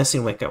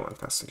 Nasin weka wan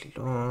taso li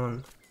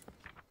lon.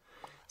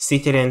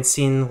 Siteren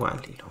sin wan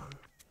li lon.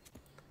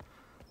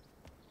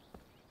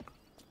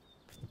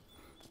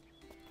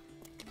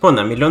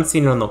 Pona, mi lon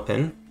sin lon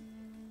open.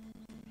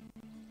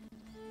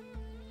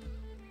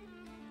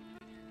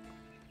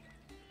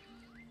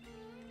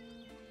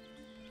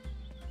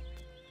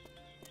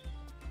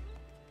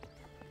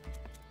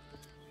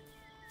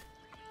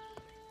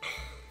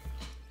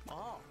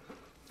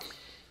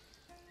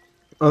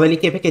 Ola li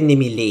kepeke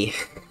nimi li.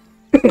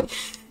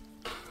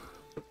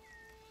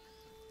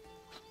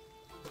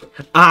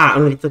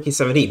 Ona li toki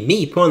saveri.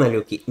 Mi pona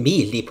lukin.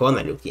 Mi li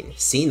pona lukin.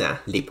 Sina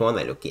li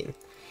pona lukin.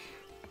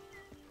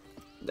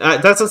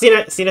 Taso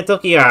sina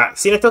toki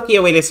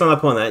a wele sona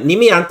pona.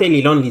 Nimi ante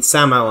li lon li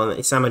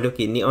sama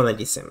lukin. Ni ona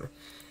li seme.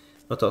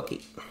 O toki.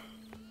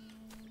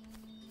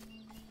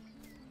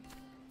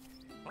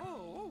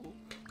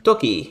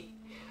 Toki.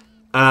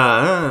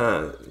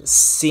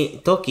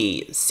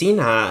 Toki.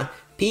 Sina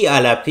pi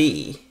ala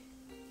pi.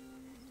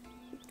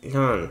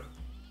 Non.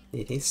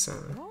 Dili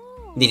sama.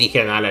 Dili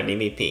ken ala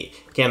nimi pi.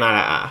 Ken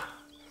ala a.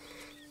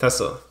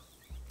 Taso.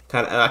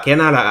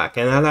 Ken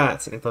ala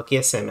sina toki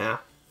e seme a.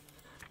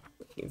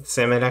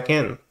 Seme la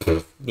ken.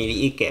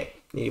 Nili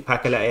ike. Nili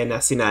pakala e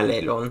nasina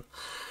le lon.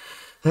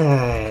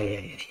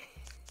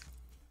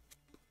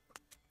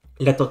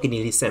 La toki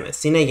nili seme.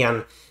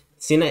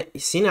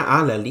 Sina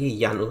ala li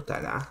jan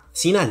utala.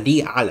 Sina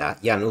li ala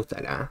jan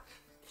utala.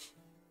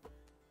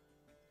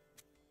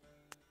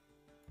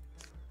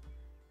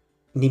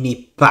 Nimi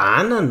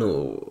pana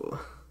nu.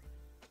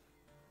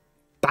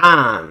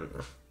 Tan.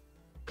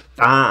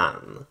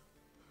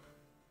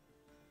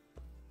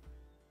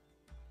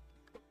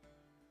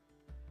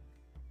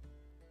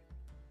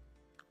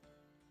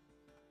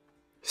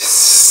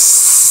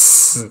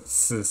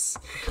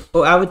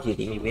 Oh, awit yun.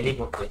 Mi wili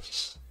mo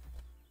kwech.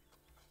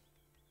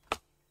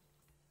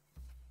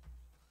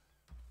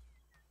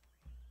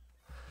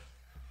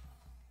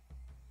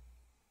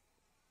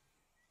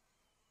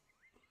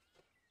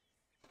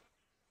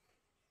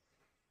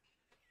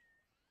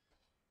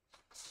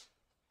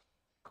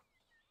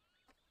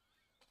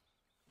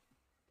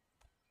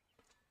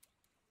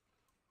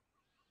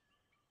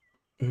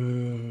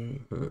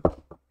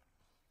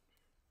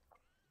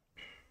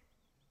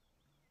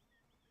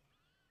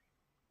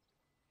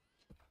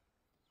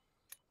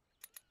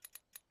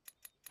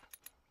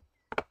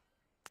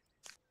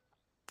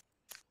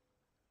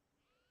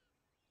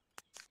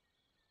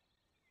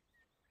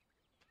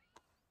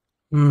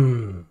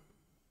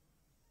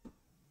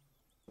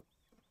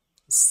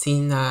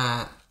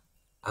 Sina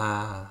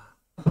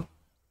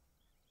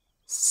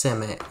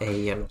seme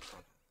e jan.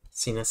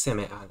 Sina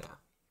seme ala.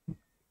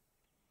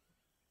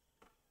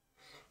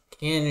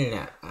 Ken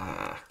la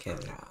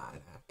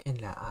ala.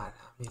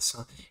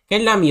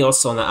 Ken la mi o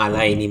sona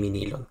ala e nimi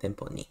ni lon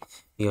tempo ni.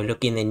 Mi o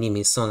lukin e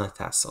nimi sona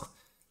taso.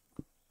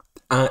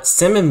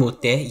 Seme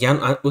mute, jan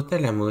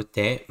utala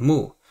mute,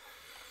 mu.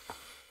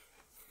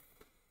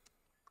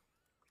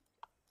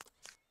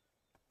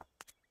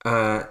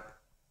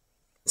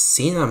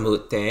 Sina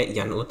mute,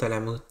 jan utala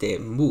mute,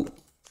 mu.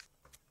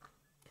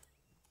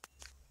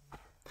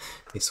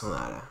 Mi sona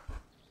ala.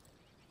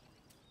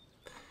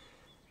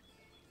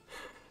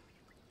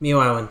 Mi o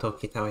awan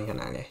toki tawa jan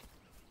ale.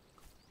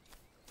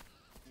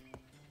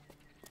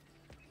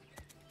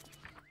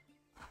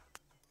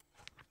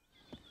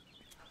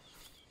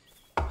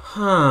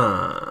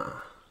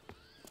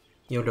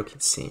 Io look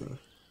at sin.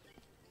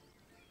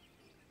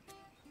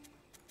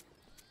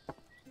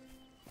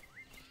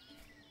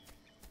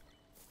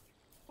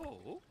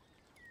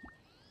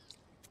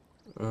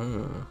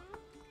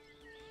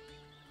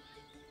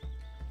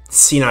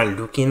 Sina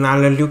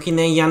lukin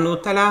e jan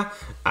utala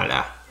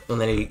ala.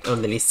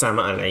 Onde li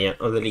sama ala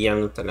onde li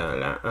jan utala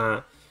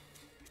ala.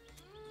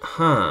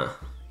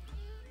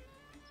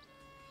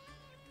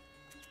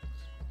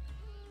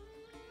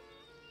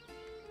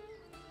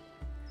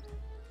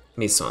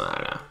 Mi sona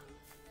ala.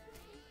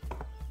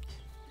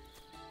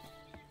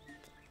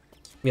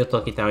 Mi o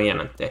toki tawa jan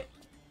ante.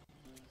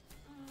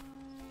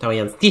 Tawa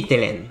jan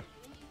titelen.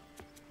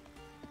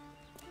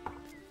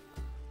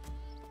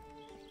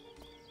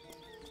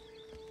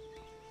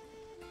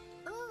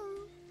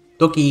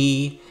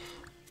 Toki.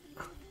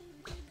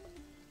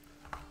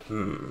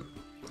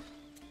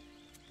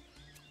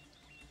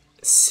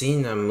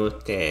 Sina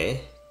mute.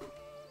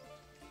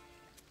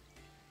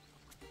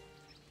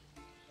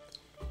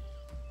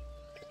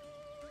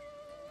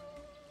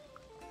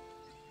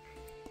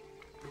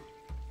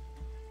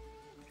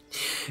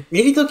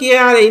 Nili toki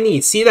ala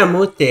ini, sina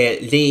mute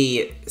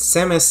li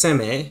seme.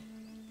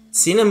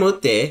 Sina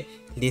mute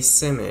li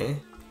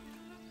seme.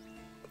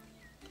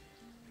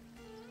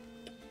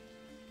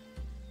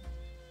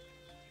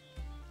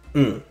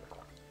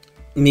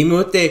 Mi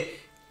mute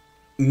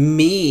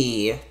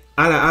mi.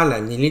 Ala,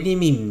 nili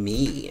nimi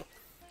mi.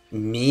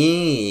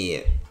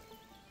 Mi.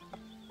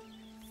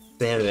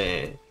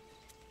 Seme.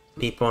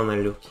 Pi pona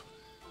luki.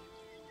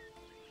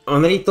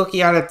 Ona li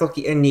toki ala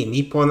toki eni,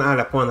 mi pona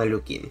ala pona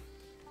lukin.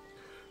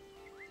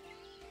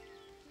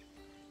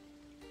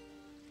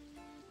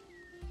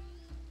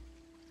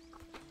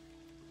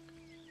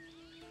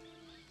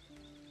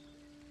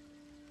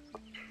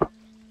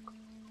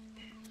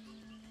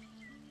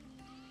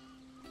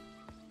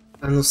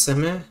 Anu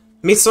seme?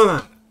 Mi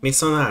sona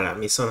ala,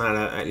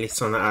 li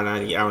sona ala,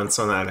 li awan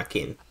sona ala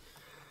kin.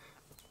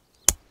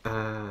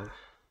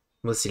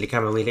 Musi li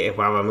kama wile e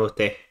wawa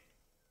mute.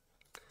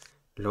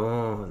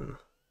 Lon.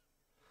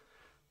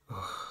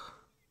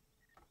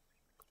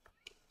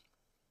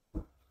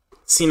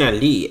 Sina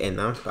li e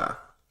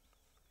nampa.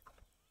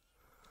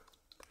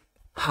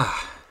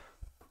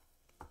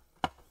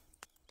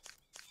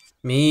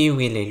 Mi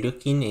wile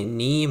lukin e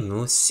ni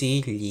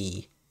musi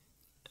li.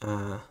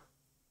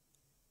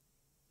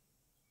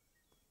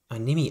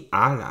 Nimi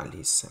ala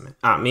li seme.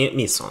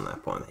 Mi sona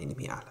pona e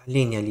nimi ala.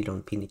 Linea li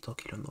lon pini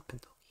toki lon open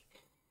toki.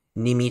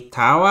 Nimi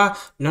tawa,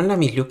 non la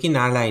mi lukin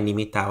ala e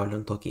nimi tawa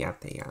lon toki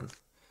arte yan.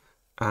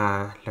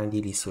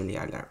 Landi li suli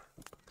ala.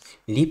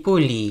 Lipo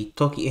li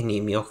toki e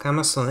nimi o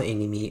kama sona e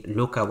nimi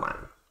luka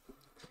wan.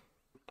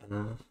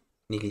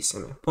 Nili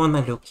seme.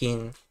 Pona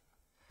lukin.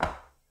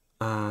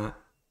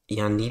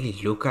 Yan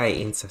nili luka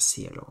e insa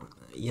sielo.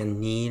 Yan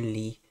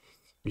nili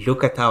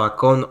luka tawa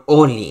kon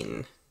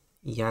olin.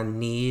 Yan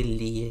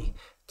nili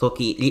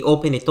toki, li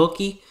open e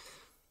toki.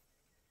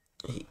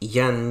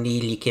 Yan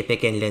nili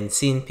kepeken len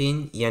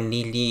sinpin. Yan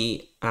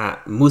nili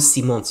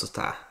musi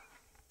monsuta.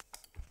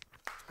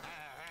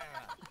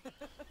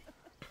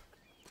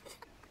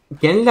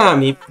 Ken la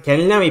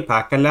mi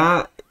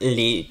pakala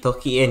li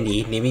toki e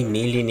ni nimi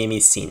mili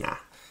nimi sina.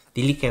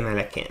 Dili ken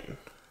ala ken.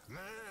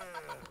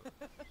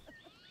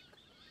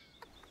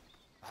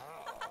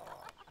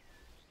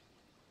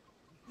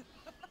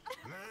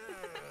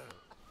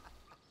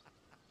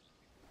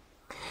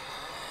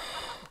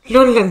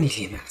 Lon la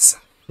nili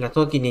nasa. La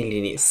toki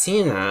nili ni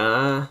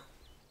sina.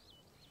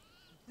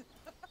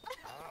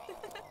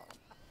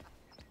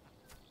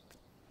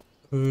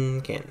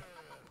 Ken.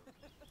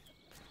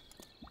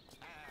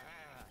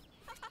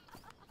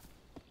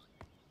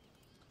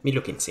 Mi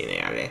lukin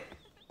sine ale.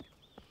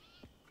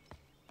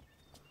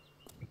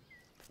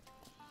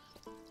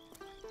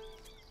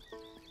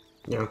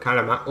 Yan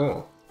kalama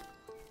o.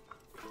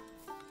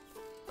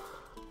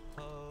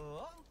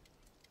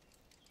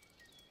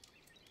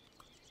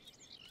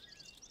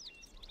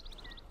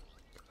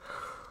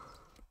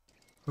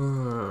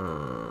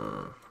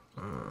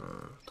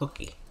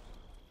 Toki.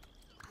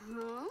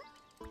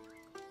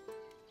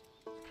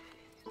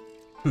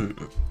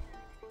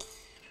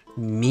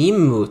 Mi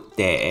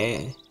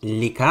mute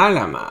li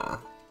kalama.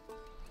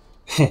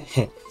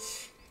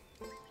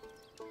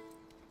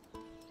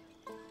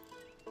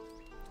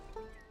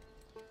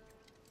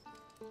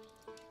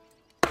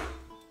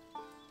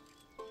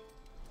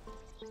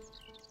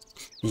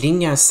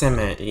 Linea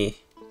seme li.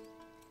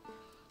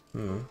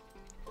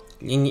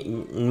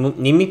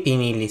 Nimi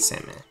pini li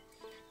seme.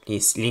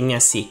 Linea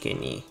sike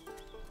ni.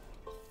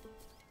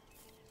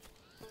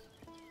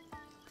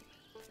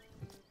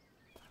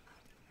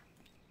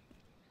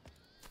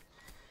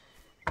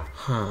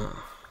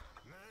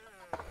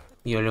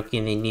 Io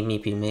lukin e nimi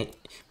pime.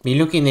 Mi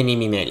lukin e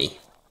nimi meli.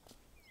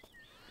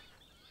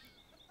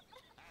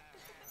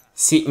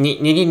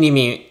 Nili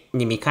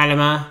nimi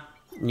kalama.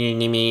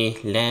 Nimi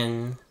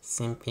len.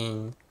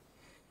 Simpin.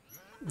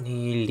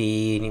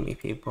 Nimi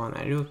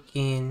pipona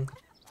lukin.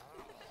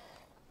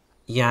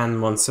 Yan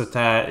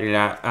monsuta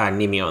la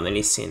nimi ona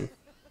li sin.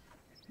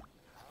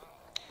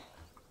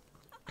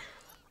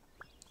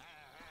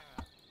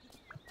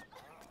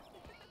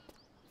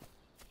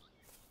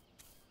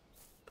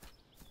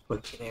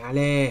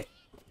 Ale.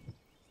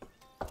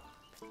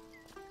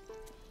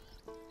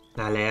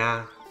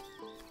 Alea.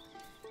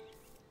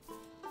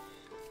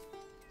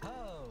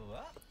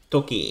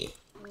 Toki.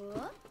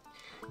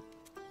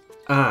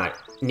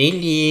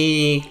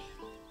 Nili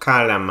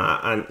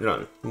kalama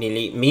anlon.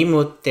 Nili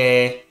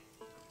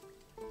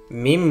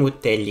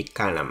mimute li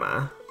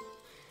kalama.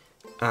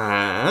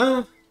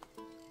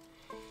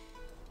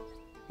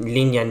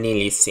 Linea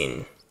nili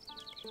sin.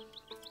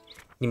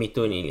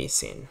 Nimitu nili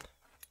sin.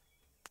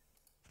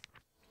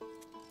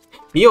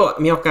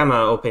 Mio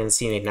kama open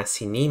sine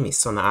nasini mi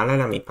sona ala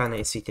la mi pana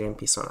e si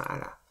tempi sona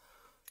ala.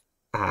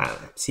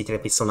 Si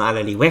tempi sona ala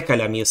li weka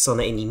la mio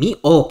sona eni mi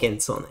o ken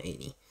sona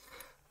eni.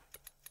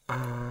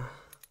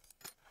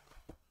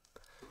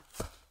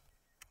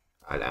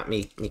 Ala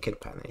mi ken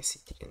pana e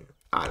si ten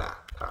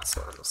ala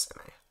paso ano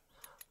sena.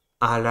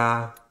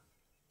 Ala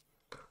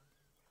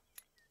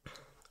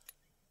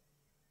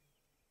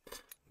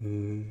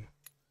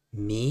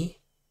mi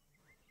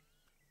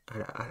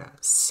Ala.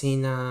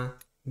 Sena,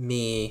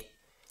 mi.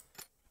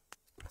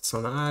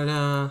 Sona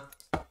ala.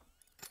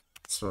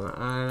 Sona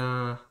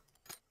ala.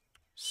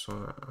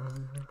 Sona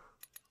ala.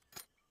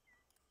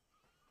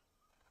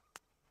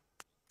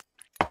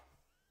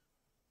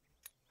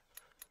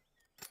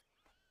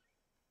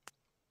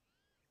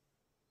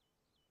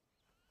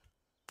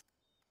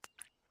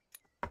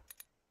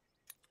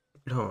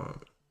 No,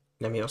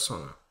 la mia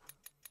sona.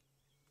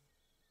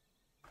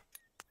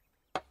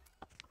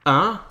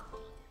 Ah?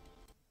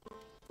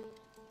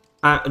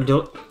 Ah,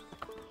 do...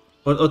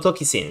 O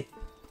toki sin.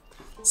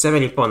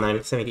 Severi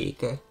ponain, severi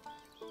ike.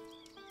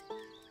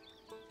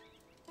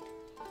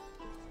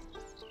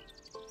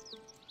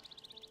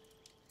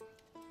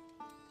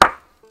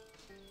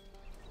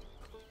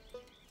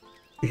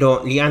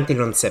 Li anti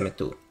lon seme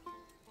tu.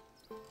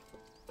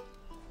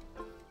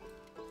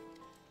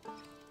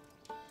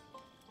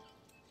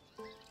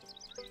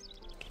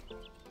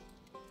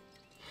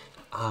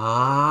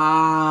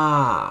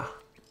 Ah!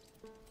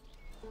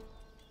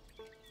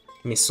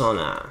 Mi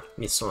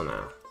sona.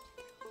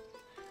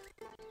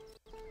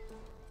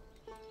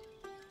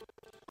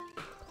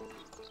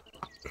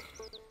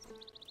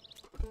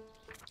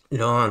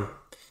 Lon.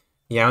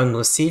 Yaun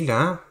musi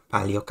la,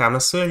 palio kama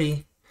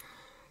suri.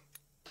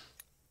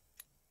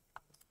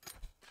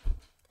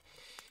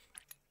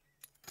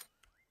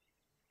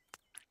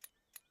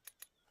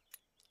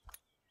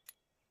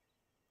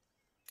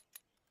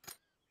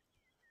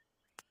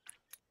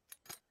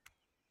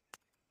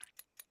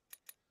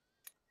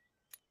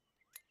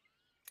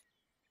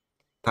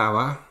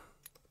 Tawa,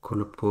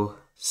 kulupu,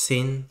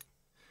 sin,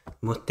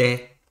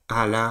 mute,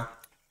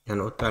 ala, yan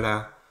utala,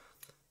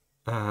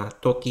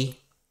 toki,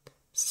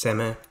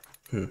 seme,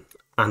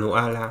 anu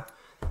ala,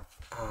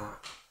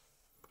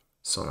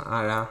 sona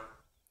ala,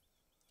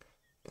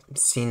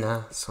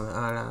 sina, sona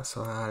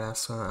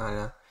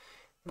ala,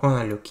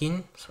 pona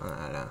lukin, sona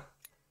ala,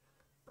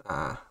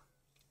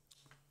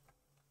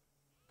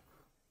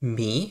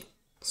 mi,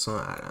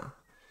 sona ala,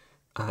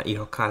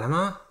 ilo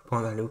kalama,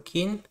 pona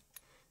lukin,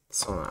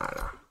 sona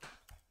ala.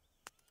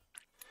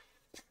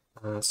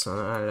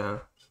 Sona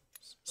ala.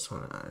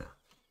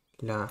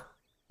 La,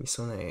 mi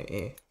sona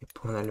e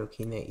pona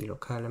lukin e ilo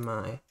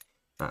kalama e.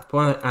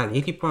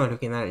 Nili pona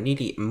lukin ala,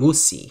 nili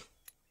musi.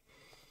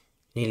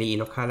 Nili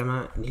ilo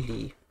kalama,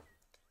 nili...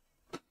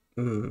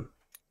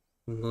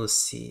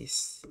 musi.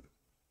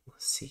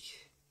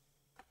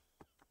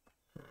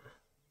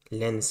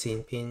 Len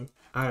simpin.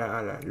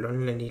 Ala,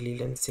 lon nili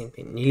len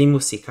simpin. Nili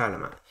musi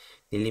kalama.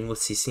 Nili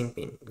musi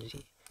simpin.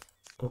 Nili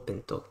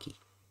open toki.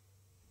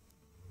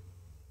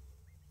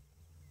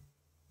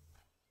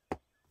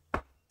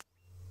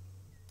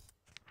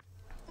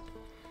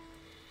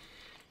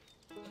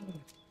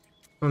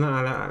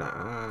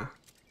 Ala.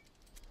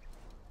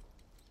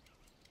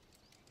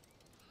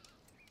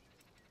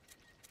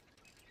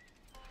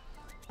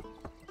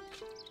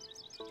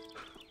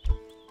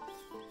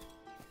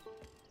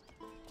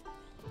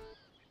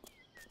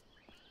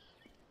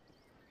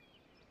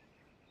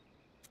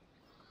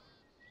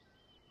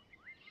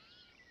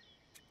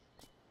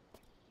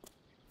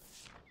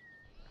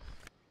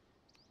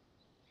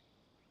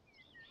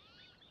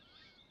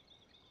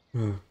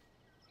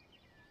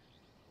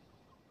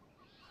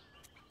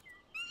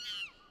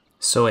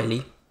 So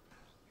Eli.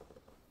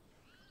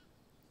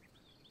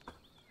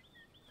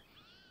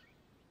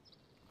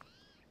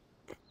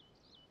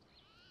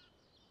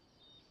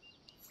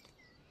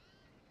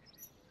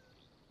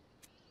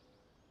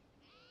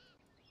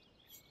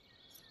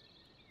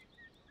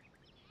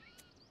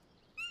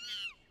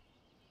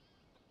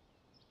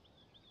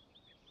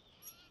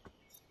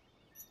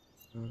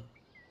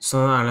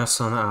 Sona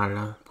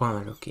ala,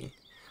 pona lukin.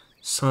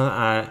 Sona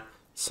ala,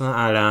 sona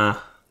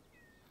ala.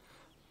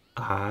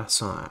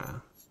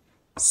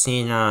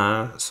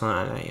 Sena,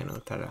 sona ala yan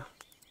utala.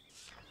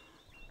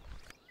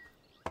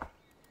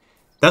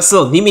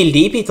 Taso, nimi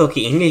lipi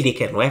toki ingli di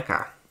ken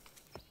weka.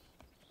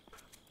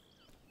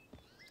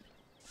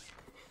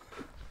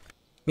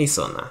 Mi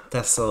sona,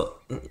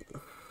 taso...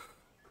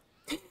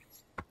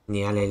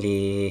 Ni ale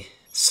li...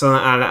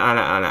 Sona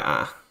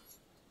ala.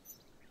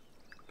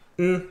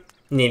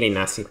 Nili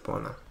nasi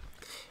pona.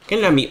 Ken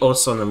la mi o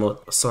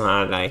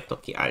sona ala e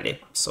toki ale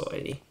so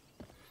eli.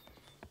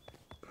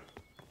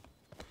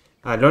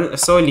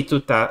 So li tu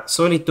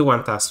tasu li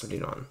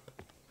lon.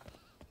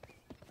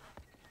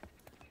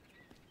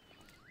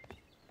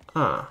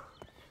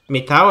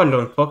 Mi tawa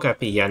lon poka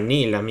pi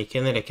Janila, mi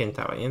kenele ken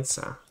tawa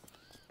yensa.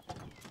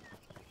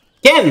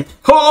 Ken!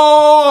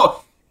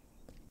 Ho!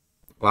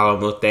 Wawa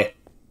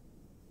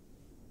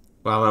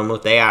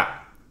mute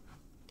ya.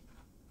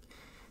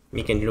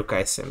 Mi ken luka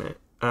eseme.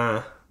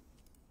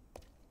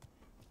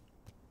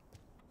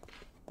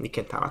 Mi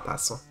ken tawa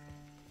taso.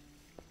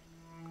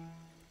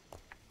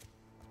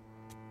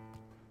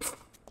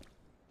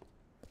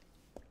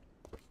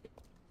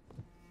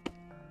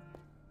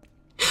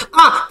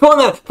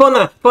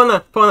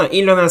 Pona,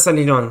 ilon asa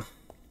lilon.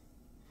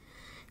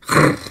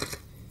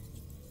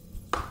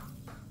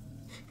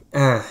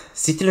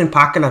 Sitilin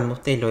pakala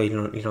mute lo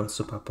ilon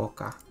super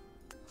poka.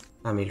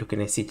 mi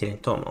lukin e sitilen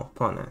tomo,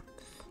 pona.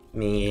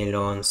 Mi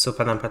lon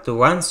supanan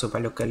patuan,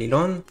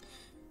 supalukalilon.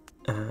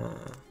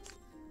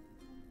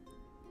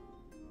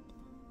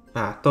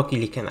 Toki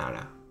li ken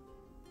ala.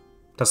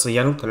 Taso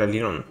jan utala li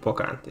lon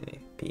poka ante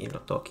pi lo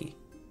toki.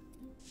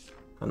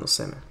 Anu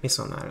seme, mi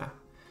son ala.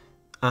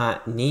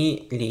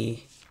 Ni li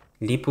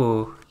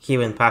lipu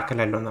kiwen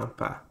pakala lon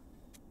anpa.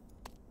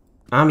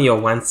 Mi o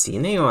wan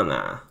sine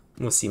ona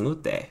musi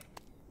mute.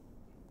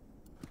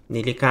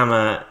 Ni li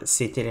kama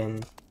sitilen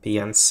pi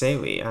jan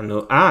sewi.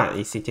 Anu,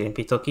 li sitilen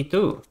pi toki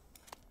tu.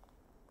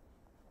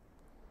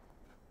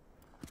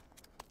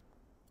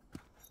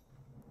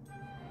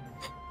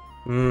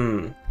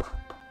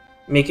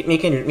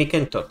 Mi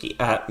ken toki.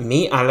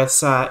 Mi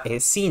alasa e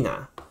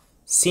Sena.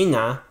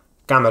 Sena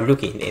kama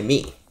lukin e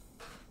mi.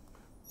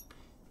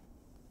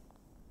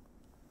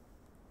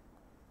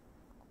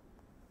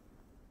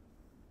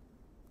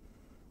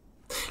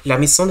 La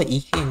mi sona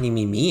ike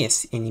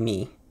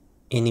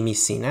enimi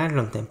Sena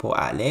lon tempo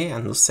ale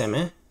anu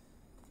seme.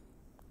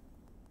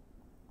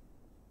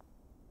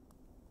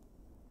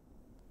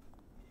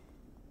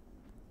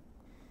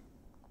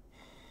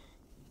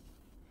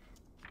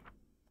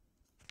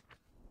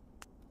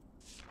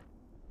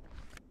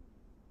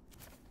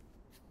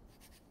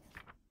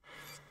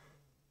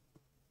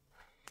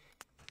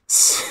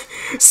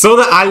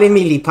 Sona ale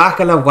mi li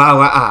pakala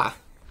wawa a.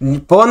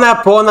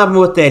 Pona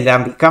mute la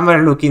mi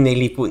kamera lukin e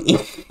lipuni.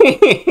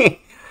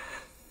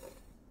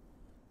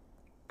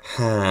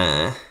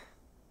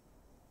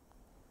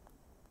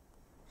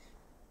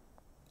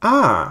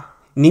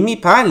 Nimi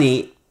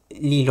pali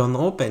li lon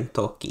open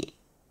toki.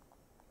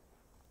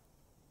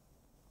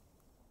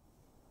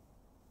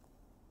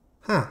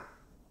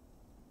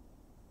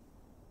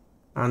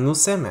 Anu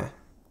seme.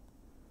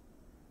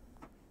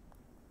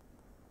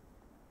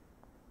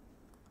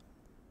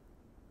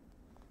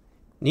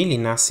 Ni li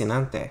nasin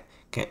ante.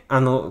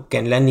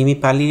 Ken la nimi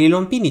pali li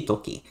lon pini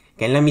toki.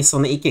 Ken la mi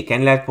sona ike,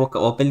 ken la poka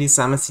open li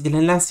sama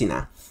sitilen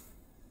lasina.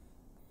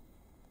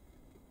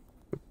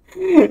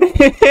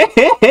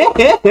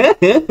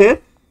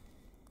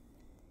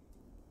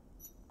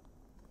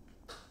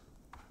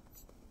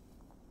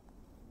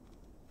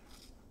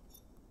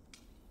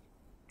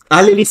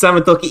 Ale li sama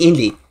toki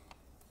inli.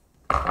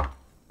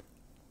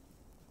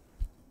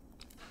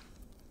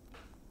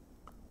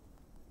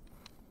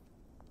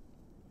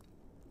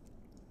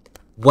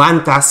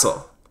 One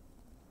taso.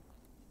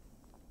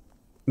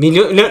 Mi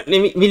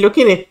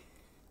lukine.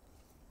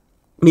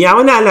 Mi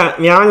awana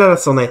la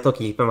sona e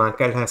toki pa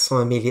manka la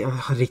sona mi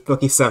li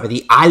toki sama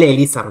di ale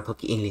li sama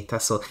toki inli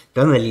taso.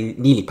 Dona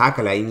li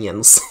pakala ini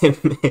anu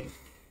seme.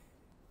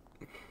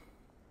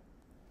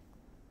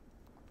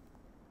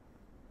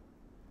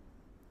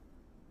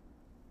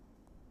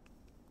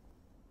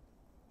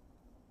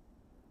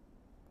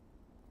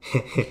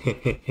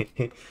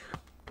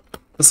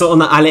 So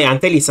ona ale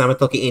ante li sama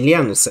toki inli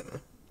anu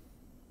seme.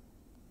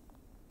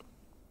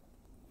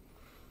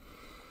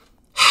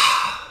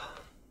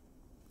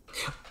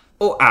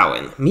 O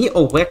awen, mi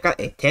o weka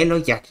e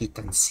telo yaki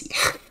tansia.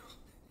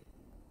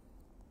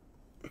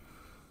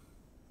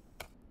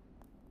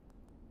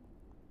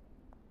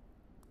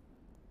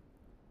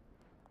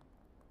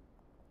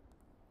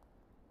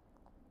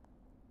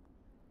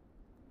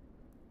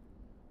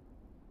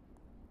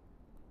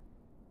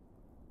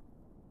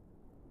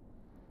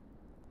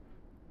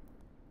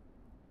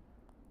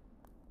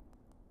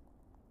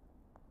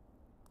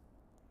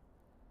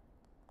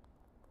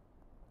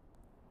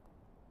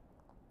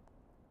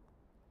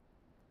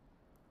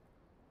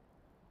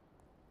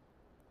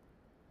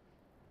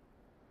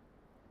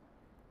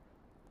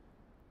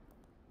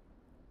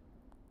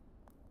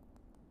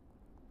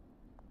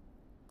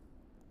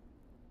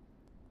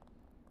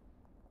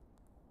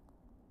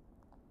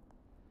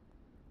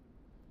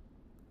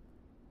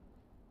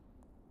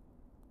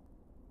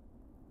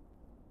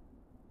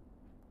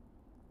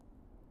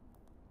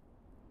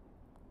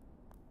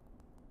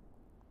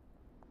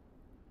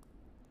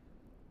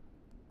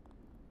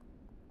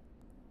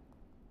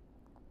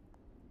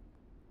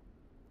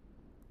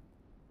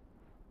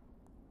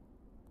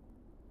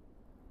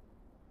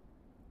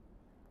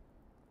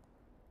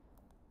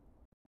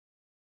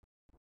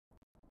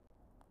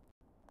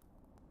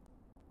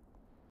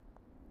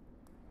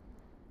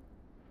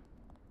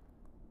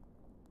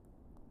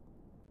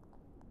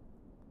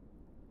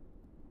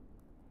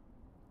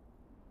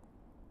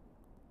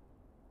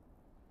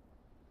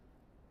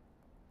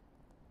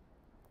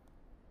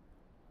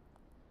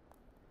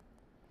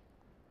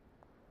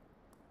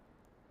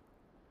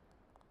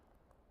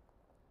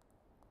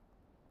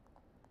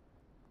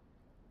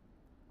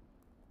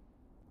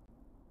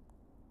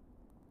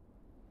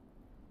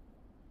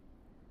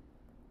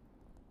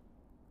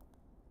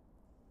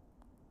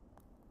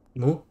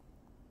 Mu?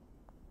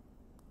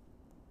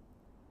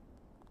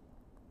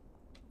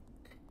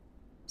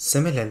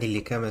 Seme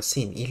li kama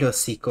sin, ilo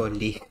siko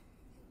li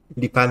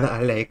pana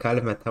ala e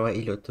kalma tawa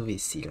ilo tuvi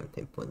silon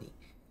tempo ni.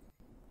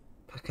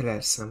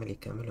 Pakala sama li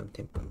kama lon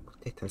tempo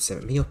mute tan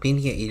seme. Mi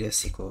opinie ilo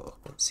siko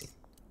okun sin.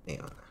 E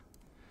ona.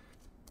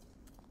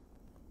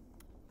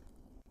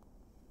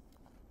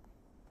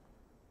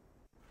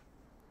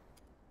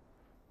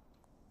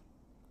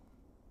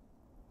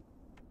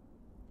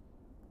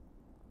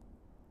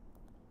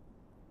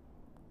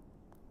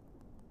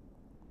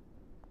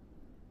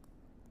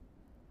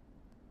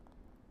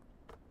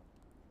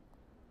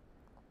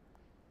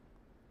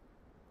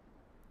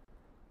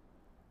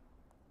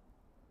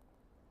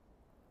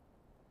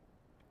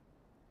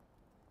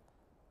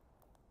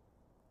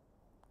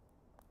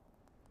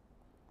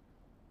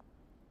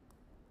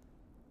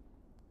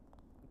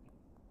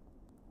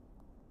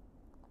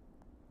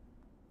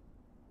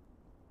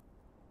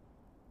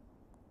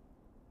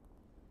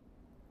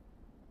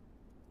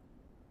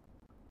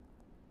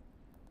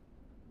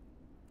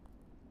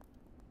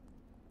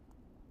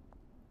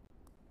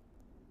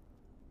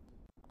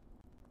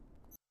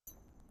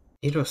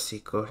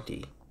 Hirosiko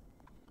li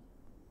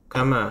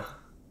kama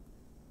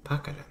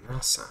pakala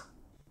nasa.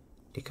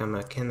 Li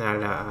kama ken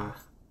ala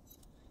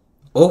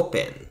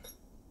open.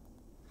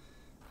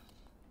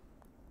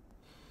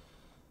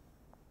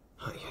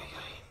 Ai ai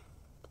ai.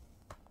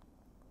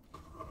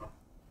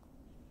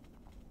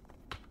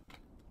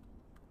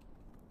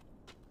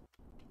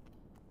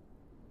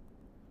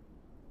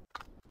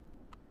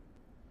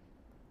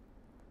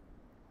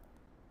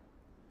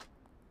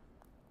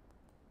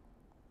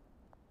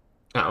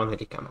 Ona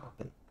li kama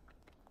open.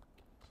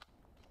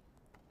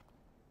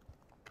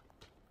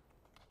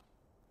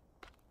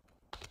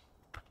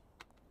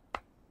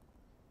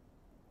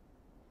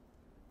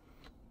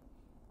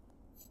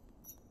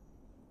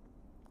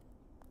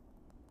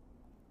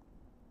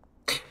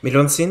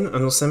 Milon sin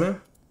anu seme?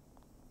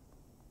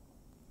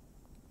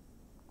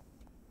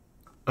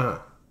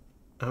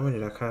 Awali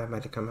la kama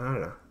li kama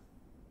ala.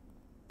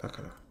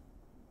 Pakala.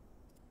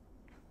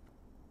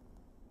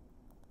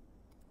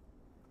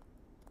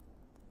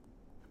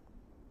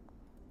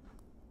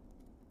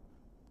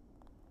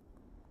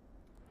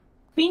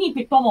 Pini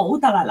pi pomo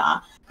utala la,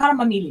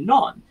 karma mi li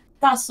lon.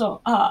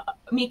 Taso,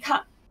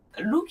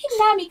 lukin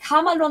la mi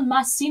kama lon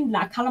masin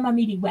la kalama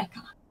mi li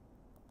weka.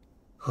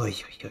 Oi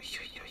oi oi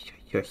oi oi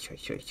oi oi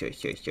oi oi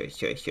oi oi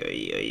oi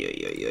oi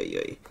oi oi oi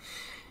oi.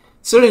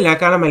 Solo la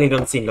kalama li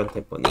lon sin lon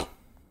tempo ni.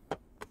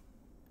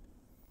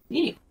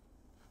 Nili.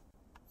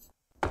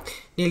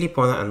 Ni li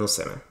pona anu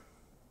seme.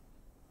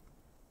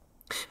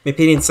 Mi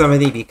pilin sama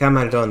di vi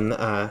kama lon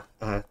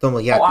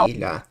tomoyaki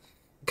la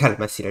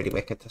kalma sila li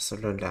weka taso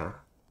lon la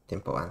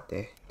tempo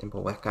ante,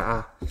 tempo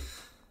weka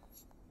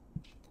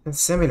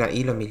Seme la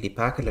ilo mi li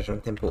pakala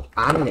lon tempo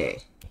ane.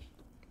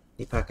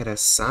 Li pakala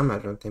sama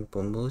lon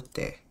tempo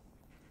mute.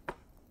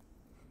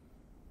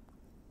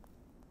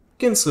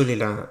 Ken suli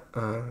la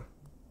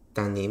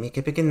tani mi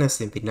kepeken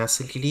nasin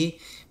pinasil li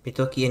mi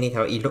toki eni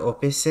tau ilo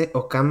opese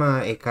o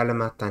kama e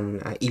kalama tan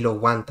ilo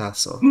wan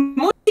taso.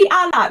 Musi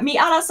ala, mi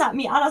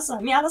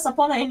alasa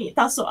pona eni.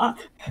 Taso,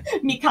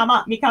 mi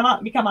kama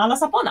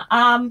alasa pona.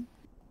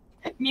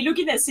 Mi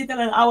lukin e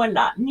sitelen awen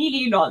la, ni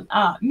li lon.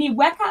 Mi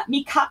weka,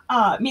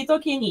 mi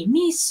toki ni,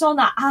 mi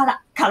sona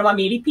ala kalama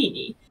mi li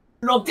pini.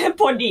 Lo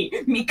tempo ni,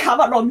 mi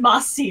kama lon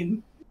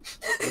masin.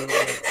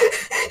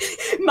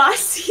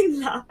 Masin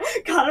la,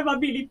 kalama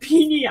mi li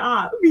pini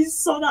mi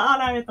sona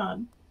ala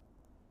etan.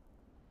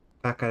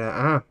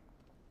 Pakala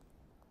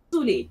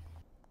Suli.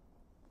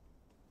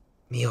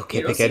 Mio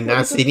kepeken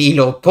nasin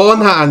ilo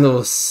pona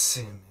anus.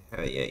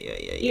 Ai ai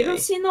ai ai.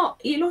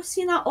 Ilo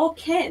sina o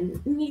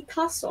ken, ni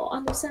taso,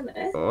 anu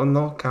seme. Oh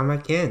no,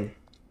 kama ken.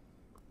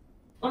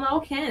 Ona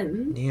o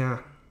ken. Nia.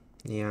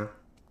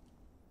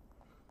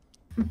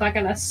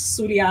 Pakala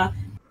sulia.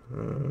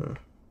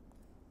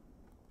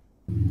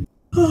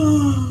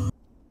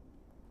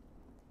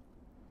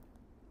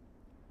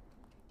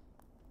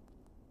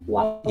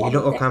 Ilo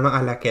o kama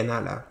ala ken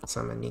ala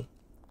sama ni.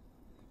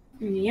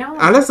 Yeah.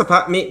 Ala sa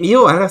pa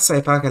mio ala sa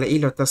ipakala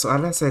ilo taso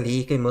ala sa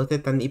li kay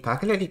mote tan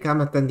ipakala li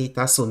kama tan di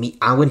taso mi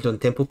awen don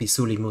tempo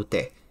pisuli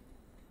mute.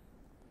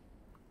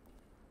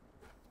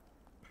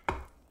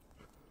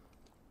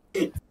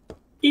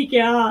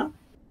 Ikea.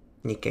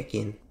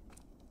 Nikekin.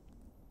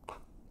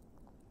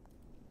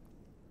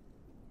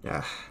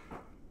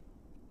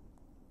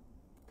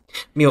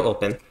 Mio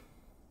open.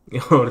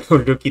 Mio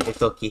luki te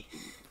toki.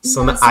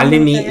 Sona ale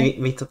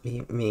mi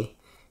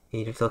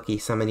toki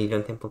sama ni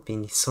lon tempo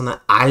pini.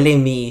 Sona ale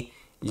mi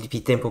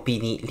li tempo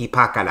pini li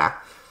pakala.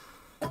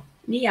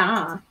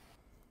 Nia.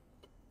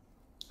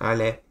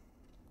 Ale.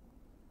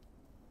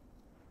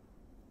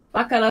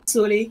 Pakala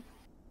suli.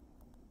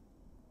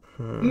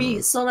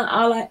 Mi sona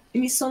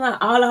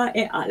ala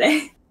e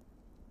ale.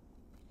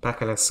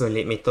 Pakala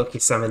suli mi toki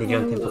sama ni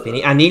lon tempo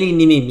pini. Nili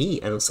nimi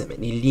mi anu seme.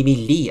 Nili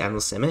li anu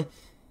seme.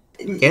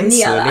 Ken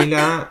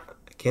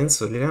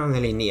suli la ona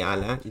li ni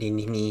ala. Li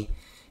nimi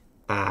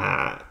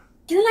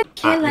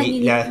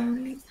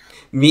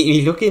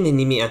mi luki ni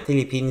nimi ante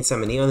li pini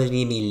sama ni ona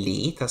li nimi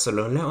li. Taso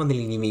lon la ona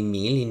li nimi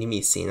mi. Li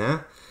nimi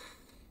Sena.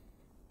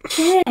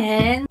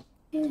 Ken.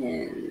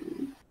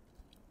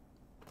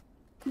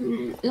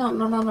 No.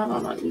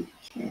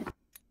 Ken.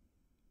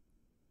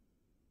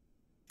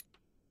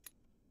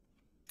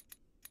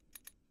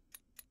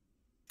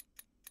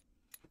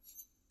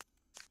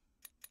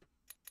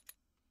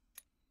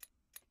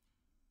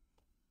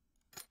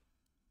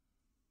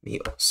 Mi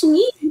oso.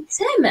 Ni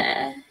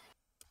seme.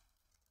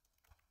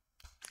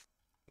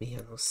 Mi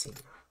anu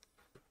Sena.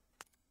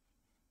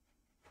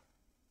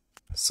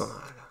 Sona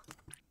ala.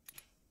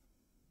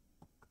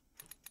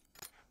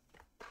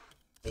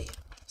 Mi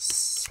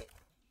Sena.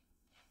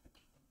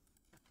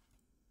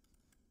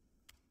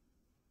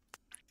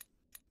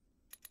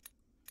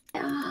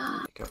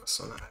 Kama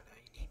sona ala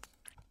ini.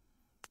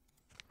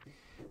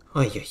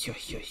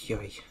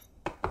 Oi.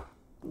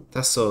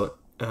 Taso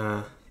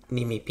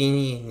nimi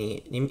pini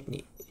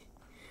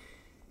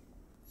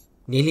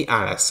nili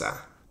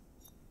alasa.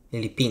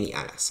 Nili pini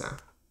alasa.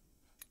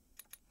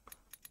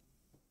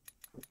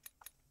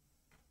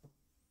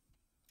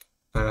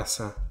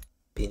 Alasa,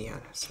 pini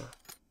alasa.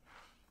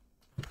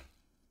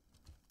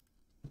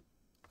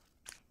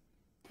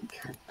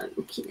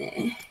 luki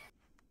ne.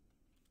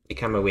 Mi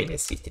kama wele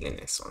sitelen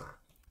e sona.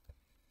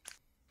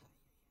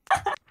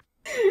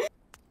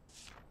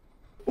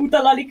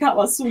 Utala li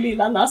kama suli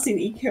la nasin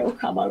ike o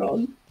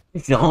kamaron.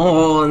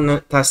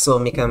 Non, taso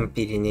mi kama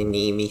pilin e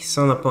ni. Mi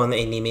sona pona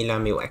e ni mi la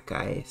mi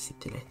weka e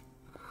sitelen.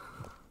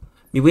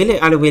 Mi wile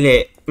ala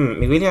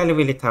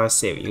wile tawa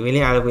sewi. Mi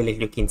wile ala wile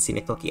lukin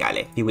sine toki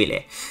ale. Mi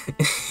wile.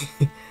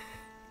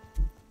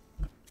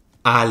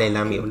 Ale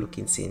la mi o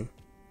lukin sin.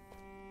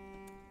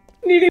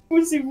 Nili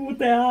musi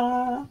mute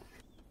a.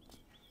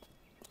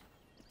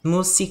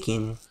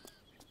 Musikin.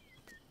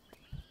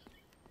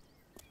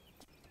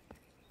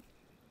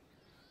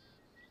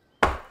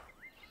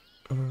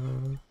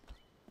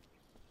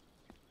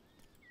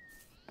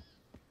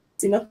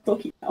 Sina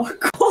toki a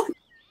kon.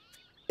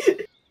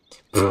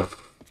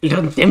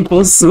 Lon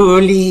tempo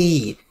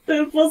suli.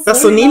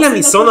 Taso nila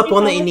mi sona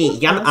pona e ni.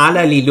 Jan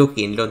ala li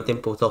lukin lon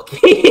tempo toki.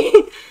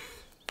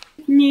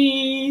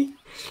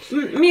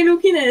 Mi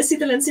lukin e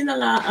sitelen sina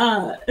la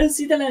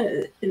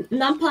sitelen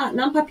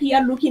nampa pia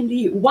lukin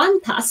li wan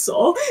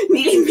taso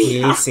ni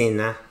mia. Ni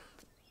Sena.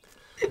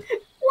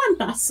 Wan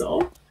taso.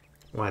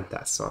 Wan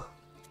taso.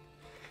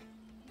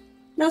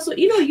 Naso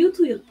ilo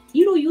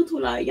yutu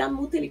la jan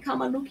mute li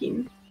kama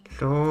lukin.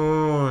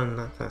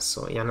 Lon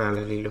taso. Jan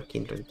ala li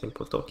lukin lon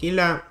tempo toki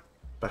la.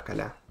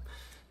 Bakala.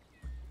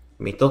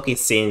 Mi toki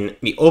sin.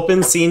 Mi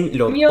open sin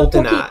lon Mi o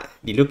open toki. a.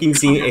 Li lukin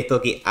sin e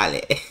toki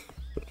ale.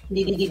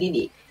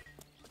 Di.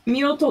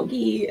 Mi o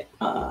toki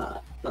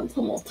nan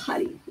tomo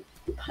tari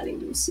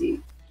musi.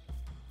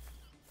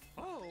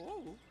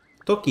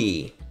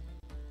 Toki.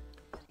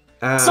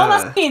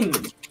 Sona sin!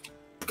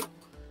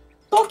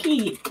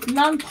 Toki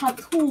nan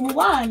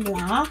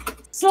patuana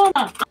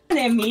sona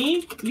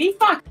anemi li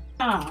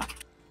faka.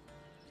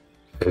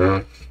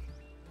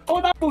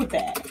 Oda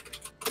mute.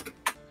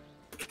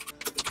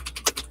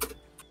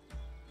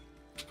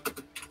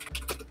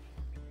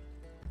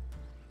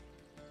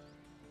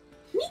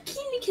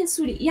 Ni ken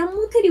suri. Jan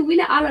mute li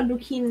wile ala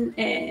lukin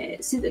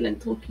sitelen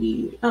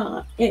toki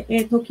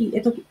toki e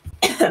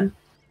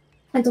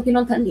toki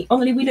non tani.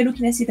 Ona li wile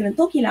lukin e sitelen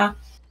toki la.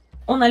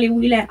 Ona li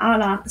wile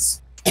ala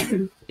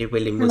Li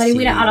wile ona li musi.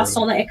 wile ala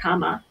sona e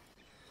kama.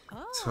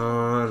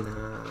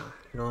 Sona.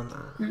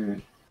 Lona.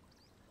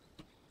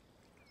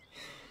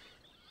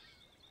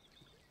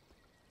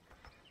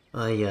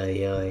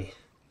 Ai.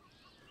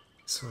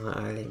 Sona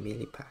ale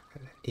mili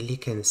pakala. Ili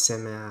ken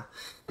seme.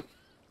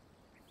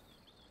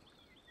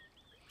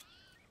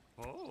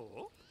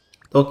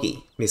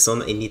 Toki. Mi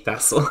sona e ni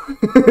taso.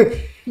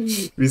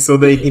 Mi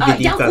sona e ni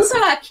vidi Jan taso.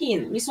 utala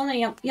kin. Mi sona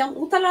jan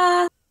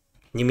utala.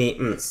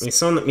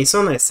 Mi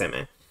sona e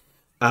seme.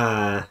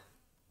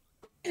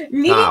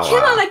 Nimi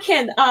ken ala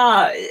ken.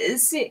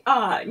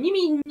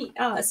 Nimi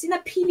sina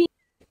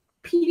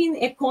pilin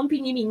e kompi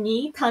nimi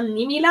ni tan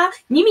nimi la.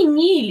 Nimi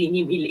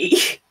li.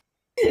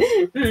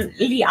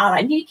 Li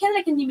ala. Nimi ken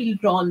ala ken nimi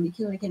ron. Nimi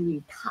ken ala ken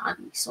nimi tan.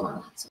 Mi sona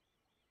la.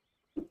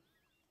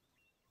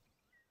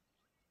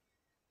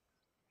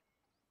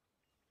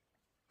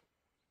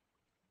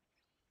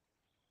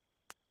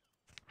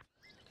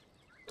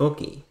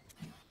 Toki.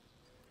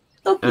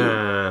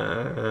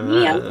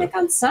 Mi ante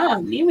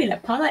kansan. Mi wile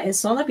pana e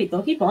sona pi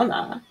toki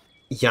pona.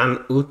 Jan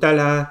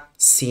utala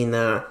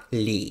sina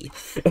li.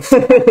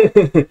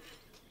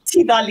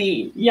 Sina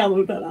li. Jan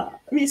utala.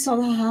 Mi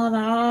sona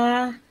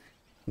hala.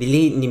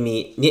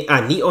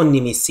 Ni on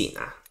nimi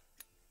sina.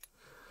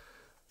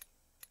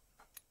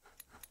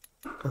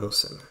 Ano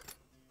seme.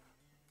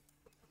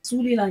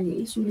 Suli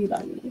lani.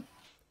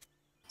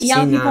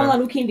 Jan pi pona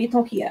lukin li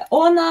toki e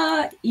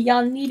ona.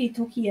 Jan ni li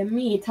toki e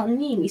mi. Tan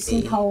ni mi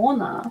sin ka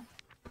ona.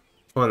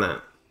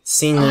 Ona.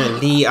 Sina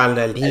li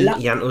ala li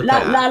jan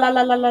utala.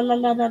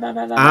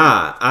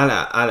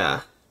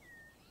 Ala.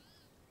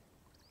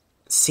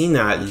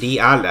 Sina li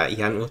ala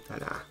jan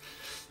utala.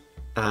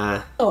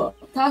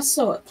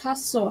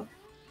 Taso.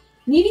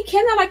 Nimi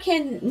ken ala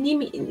ken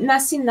nimi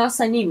nasin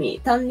nasa nimi.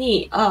 Tan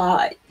ni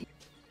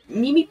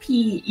nimi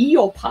pi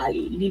io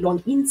pali li lon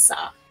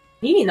insa.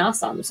 Nimi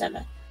nasa anu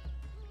seme.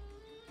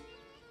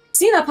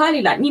 Sina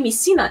pali la nimi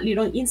sina li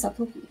lon insa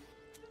toki.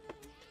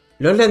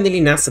 Lola nili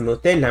nasa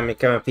mute la me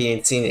kama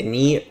pilin sine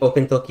ni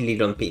open toki li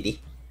lon pili.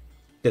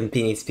 Lon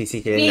pili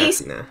spisike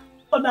nasina.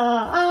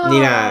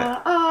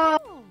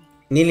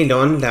 Nili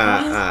lon la...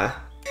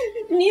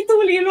 Ni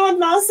tu li lon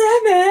la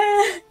seme.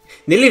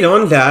 Nili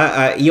lon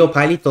la io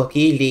pali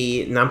toki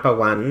li nampa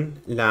wan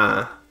la...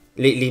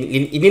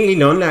 Nili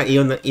lon la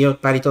io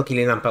pali toki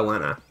li nampa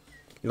wana.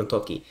 Lon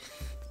toki.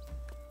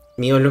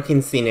 Mi o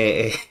lukin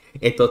sine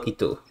e toki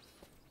tu.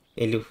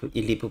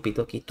 Ili pupi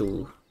toki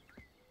tu.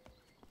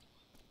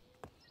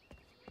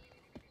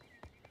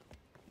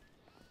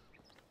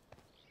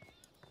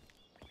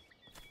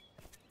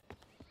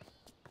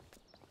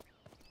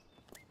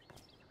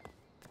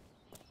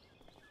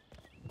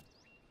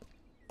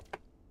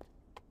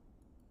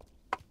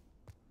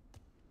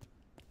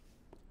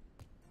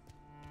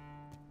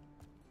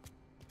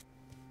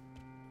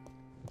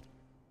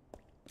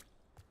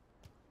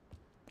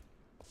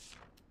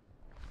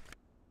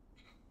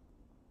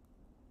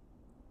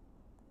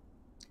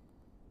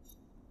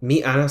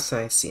 Mi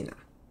alasa e Sena.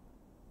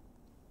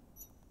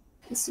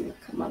 Sina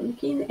kama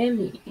lukin e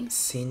mi.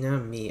 Sena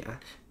mi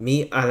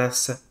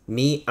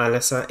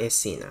alasa e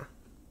Sena.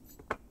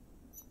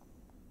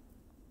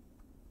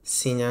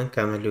 Sena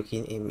kama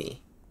lukin e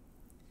mi.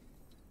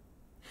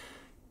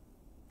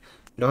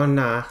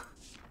 Lona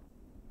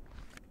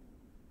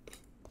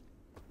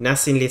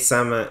nasin li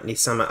sama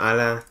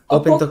ala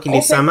open toki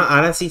li sama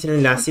ala si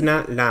tenen la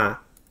sina la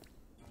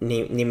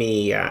ni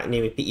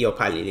mi pi io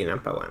pali li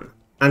nampa wan.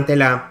 Ante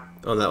la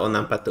o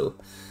nampa tu.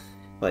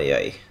 Oi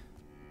oi.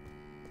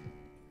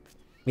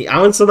 Mi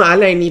awan sona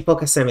ala e ni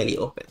poka seme li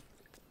open.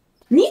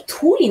 Ni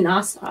tuli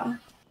nasa.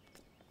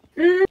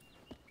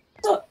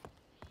 So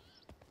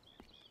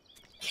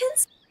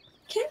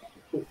Ken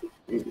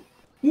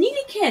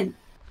Nili Ken.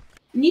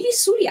 Nili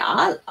suli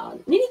ala.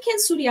 Nili Ken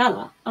suli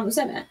ala. Anu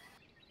seme.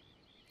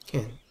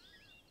 Ken.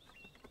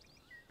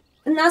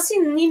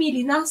 Nasin nimi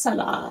li nasa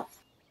la.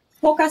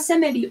 Poka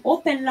seme li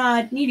open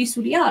la nili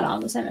suli ala.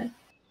 Anu seme.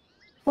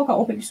 Poka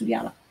open li suli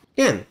ala.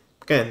 Ken.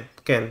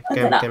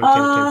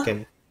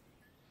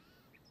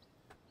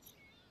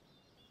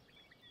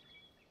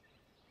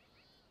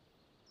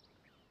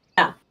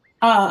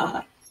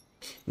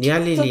 Ni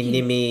ali li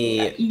nimi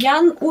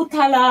Jan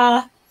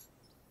utala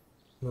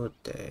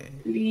mute.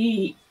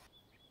 li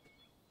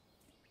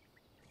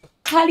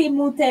kali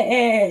mute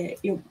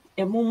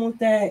e mu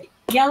mute.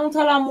 Jan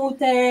utala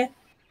mute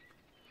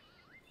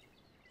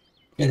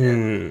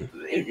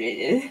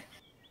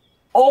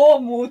o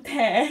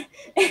mute.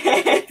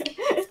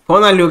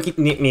 Pona lukin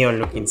mi on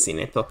lukin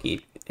sine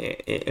toki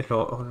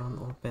ro olon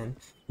open.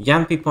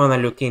 Jampi pona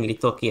lukin li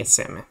toki e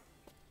seme.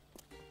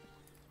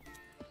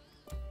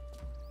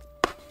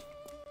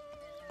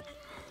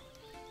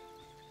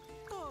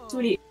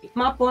 Suli,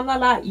 ma pona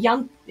la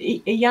Jan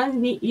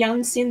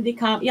sin di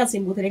kam, Jan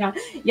sin mute di kam.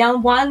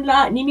 Jan wan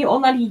la nimi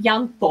ona li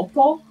Jan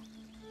topo.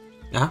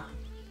 Ah?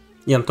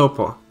 Jan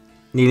topo.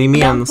 Ni li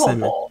mi anu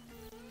seme.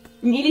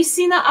 Nili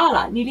sina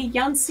ala, nili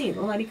Jan sin,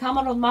 ona li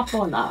kamaron ma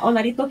pona,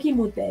 ona li toki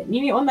mute.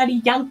 Nimi ona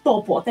li Jan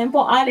topo,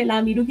 tempo ale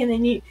la mi lukin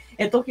ni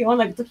e toki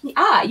ona li toki ni.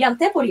 Jan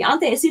tepo li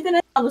ante e sitene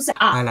anu se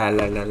La.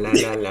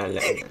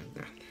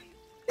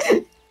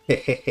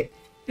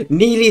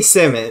 Nili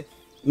seme.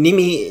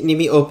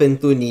 Nimi open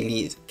tu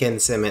nili ken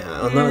seme.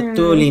 Ona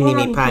tu li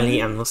nimi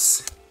pali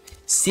anus.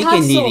 Sike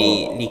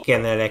li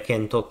kenere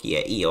ken toki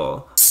e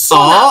io.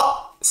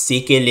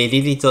 Sike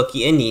li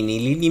toki e li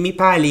nimi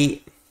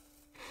pali.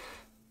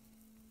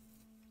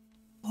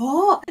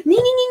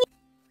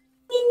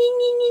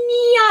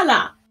 Ni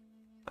ala.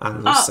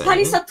 Anus seme.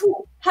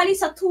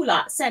 Halisa tu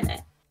la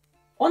seme.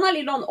 Ona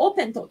li lon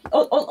open toki.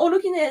 O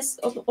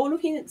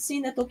lukin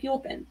sine toki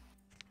open.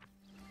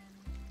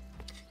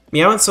 Mi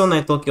awan sona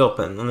e toki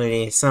open. Ona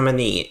li sama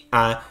ni.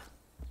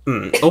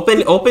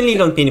 Open li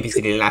lon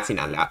pinipisi li lasin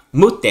ala.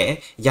 Mute,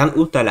 jan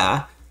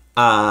utala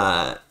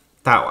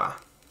tawa.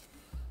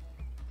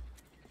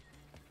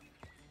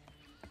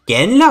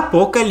 Ken la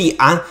poka li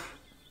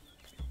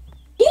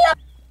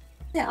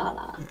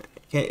Ala.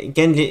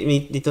 Ken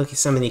li toki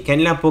sama ni.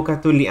 Ken la poka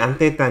tu li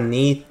ante tan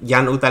ni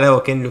jan utala o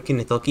ken lukin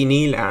e toki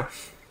ni la.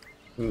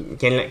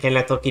 Ken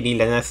la toki li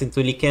la nasin tu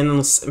li ken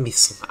mi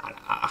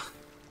sumara.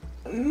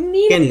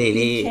 Ken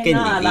li.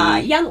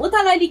 Jan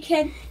utala li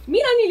ken.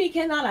 Mira ni li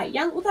ken ala.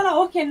 Jan utala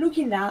o ken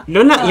lukin la.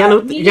 Lona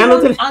jan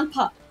utala.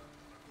 Anpa.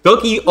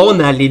 Toki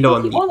ona li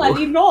lon. Ona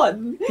li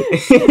lon.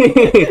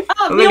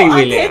 Mi o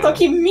ante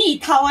toki mi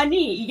tawa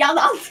ni. Jan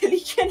ante li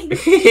ken.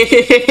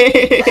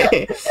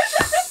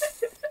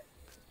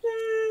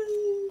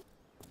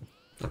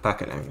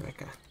 Apakala mi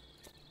veka.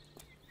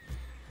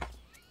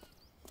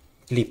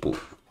 Lipu.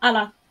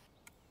 Ala.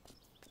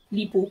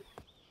 Lipu.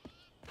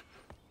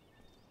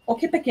 O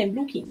kepeken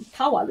lukin.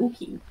 Tawa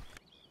lukin.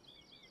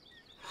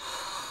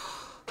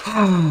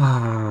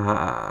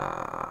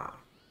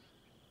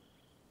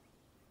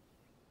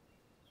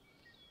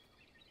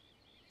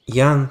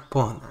 Jan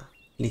pona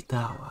li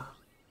tawa.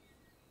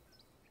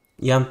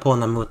 Jan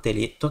pona mute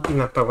li. Toki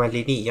na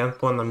pawali li. Jan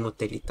pona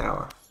mute li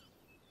tawa.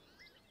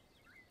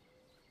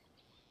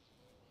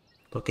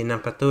 Toki na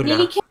patula.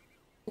 Nili ken.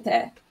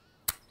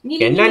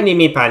 Ken la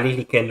nimi pali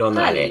li ken lon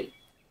ale.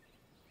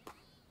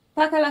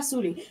 Pakala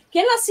suli.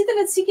 Ken la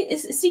sitele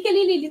sike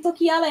li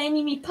toki ala e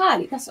nimi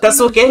pali.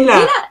 Taso ken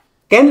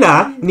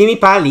la nimi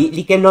pali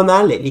li ken lon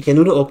ale. Li ken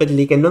unu open,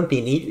 li ken lon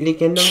pini, li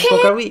ken lon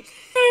pokawi.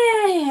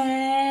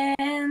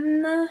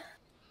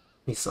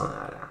 Mi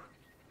sona ala.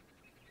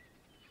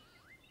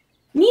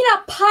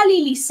 Nina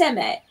pali li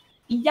seme.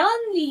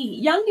 Jan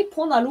li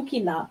pona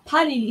lukin la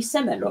pali li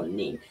seme lon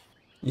ni.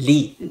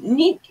 Li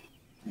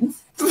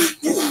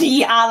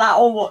ala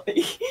omo.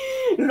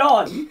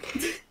 Lon.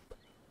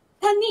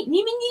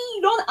 Nimi ni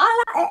lon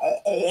ala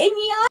e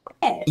ni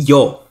ale.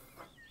 Yo.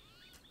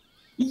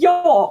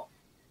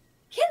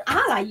 Ken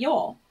ala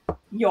yo.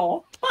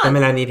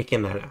 Semela ni li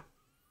ken ala.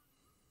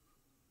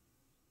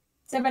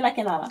 Semela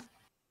ken ala.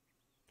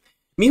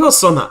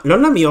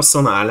 Lona mi o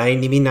sona ala e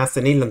nimi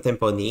nasa ni lon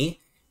tempo ni.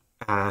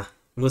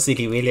 Musi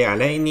li wile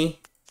ala e ni.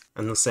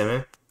 Anu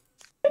seme.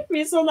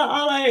 Mi sona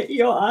ala e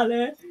io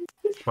ale.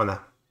 Ona.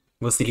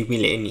 musi li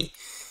wile e ni.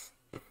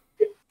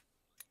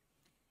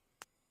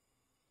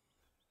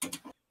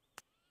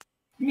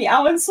 Mi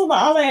awen sona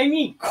ala e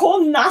mi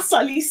kon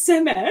nasa li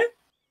seme.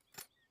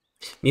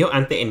 Mi o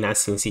ante e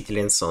nasin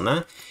sitelen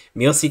sona.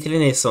 Mi o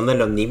sitelen e sona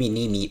lon nimi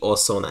ni mi o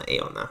sona e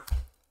ona.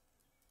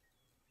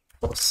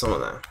 O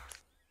sona.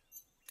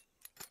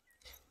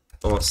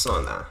 O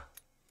sona.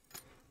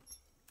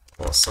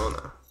 O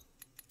sona.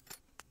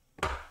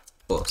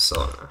 O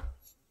sona.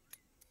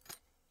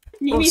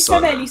 Nimi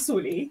sona. seme li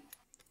suli.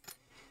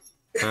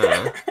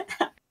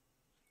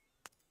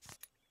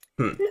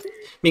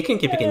 Mi ken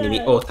kepike nimi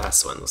o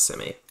taso anu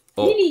seme.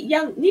 O. Nili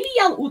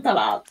jan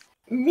utala.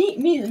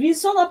 Mi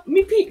sona,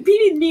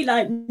 pilin mi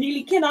la,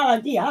 nili ken ala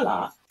di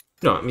ala.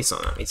 No, mi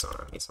sona.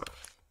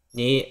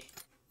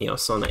 Mi o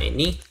sona e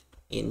ni.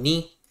 Mi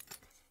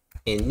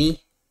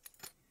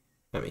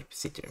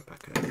sitelen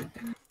pakala.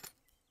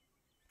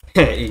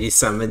 Ili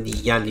sama ni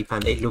jan li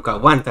pande luka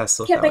wan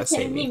taso tawa Kepeke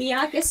semi. nimi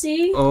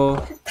akesi. O.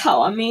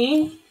 Tawa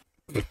mi.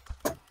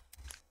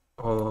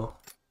 O.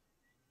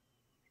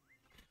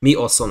 Mi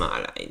o sona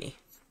ala e ni.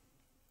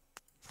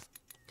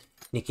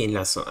 Ni ken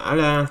la sona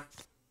ala.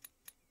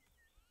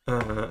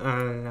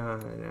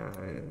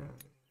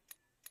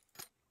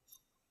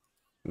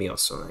 Mi o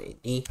sona e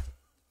ni.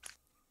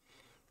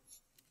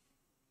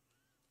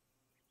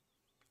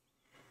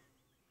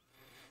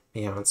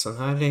 Mi avan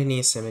sona ala e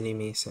ni, semeni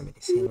mi,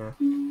 semeni sina.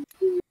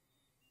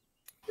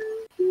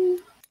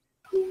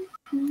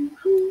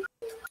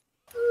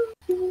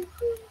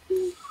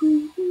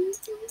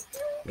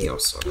 Mi o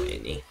sona e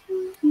ni.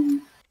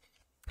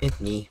 E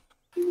ni.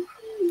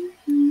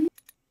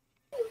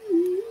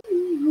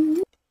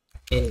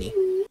 E ni.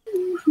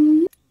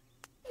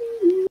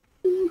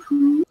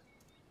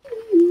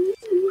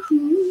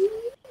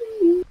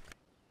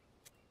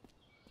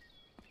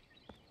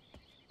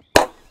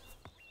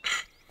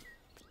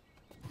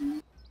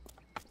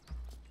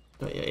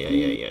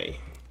 Ai.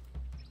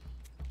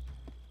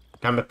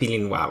 Kama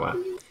pilin wawa.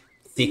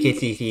 Sike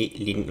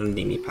li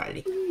nimi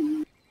pali.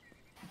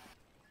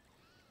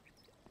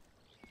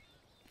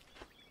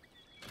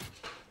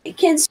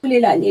 Ken suli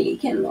la nili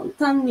ken lon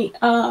tanni.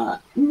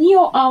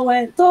 Nio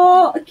awen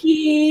to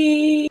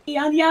ki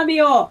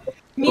anjamio.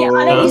 Mi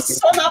ale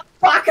sona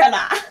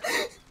pakala.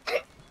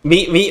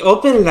 Mi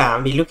open la,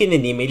 mi lukin e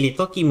nimi, li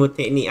toki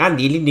mute ni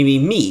nili nimi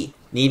mi.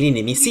 Nili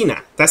nimi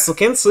sina. Taso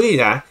ken suli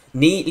la,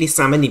 ni li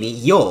sama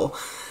nimi yo.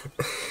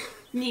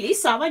 Nili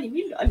sama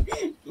nimi lon.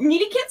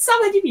 Nili ken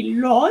sama nimi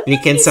lon. Li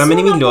ken sama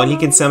nimi lon, li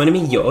ken sama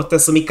nimi yo.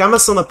 Taso mi kama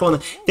sona pona.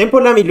 Tempo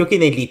la mi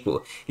lukin e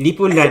lipu.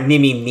 Lipu la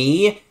nimi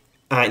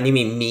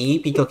mi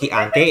pitoki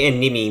ante e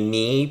nimi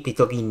mi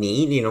pitoki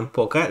ni li non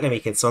poka la mi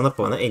ken sona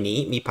pona e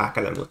ni mi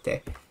paka la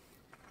mute.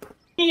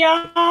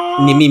 Ja.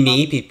 Nimi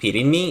mi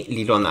pipirin mi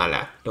li lon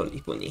ala lon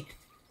lipu ni.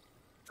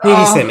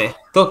 Nili seme,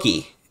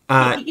 toki.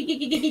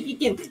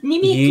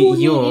 Nimi tu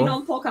nili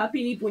non poka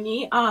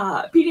pilipuni.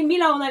 Pilin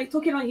mila ona li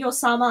toki lon yo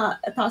sama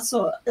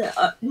taso.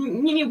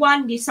 Nimi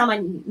wan li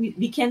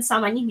ken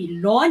sama nimi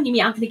lon.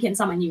 Nimi ante li ken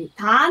sama nimi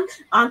tan.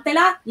 Ante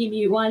la,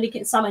 nimi wan li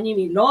ken sama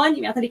nimi lon.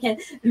 Nimi ante li ken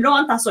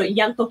lon taso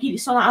yan toki li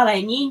sona ala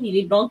e ni.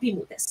 Nili lon pi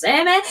mute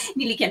seme.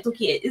 Nili ken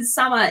toki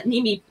sama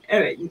nimi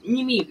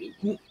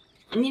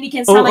nili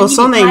ken sama nimi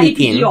pali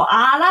pi yo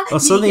ala.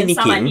 Nili ken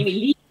sama nimi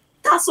li.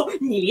 Taso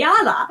nili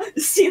ala.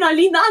 Sina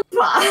li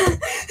nanpa.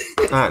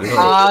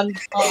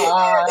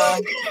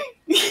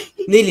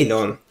 Nili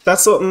lon.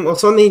 Taso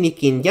osone ni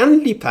kin yan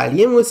li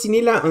pali mo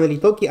sinila ona li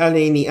toki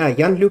ale ni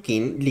yan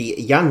lukin li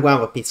yan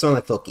wawa pi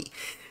sona toki.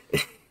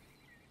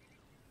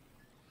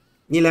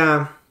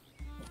 Nila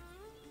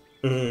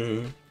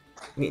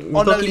ni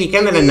toki li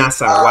ken ala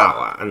nasa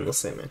wawa anu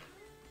seme.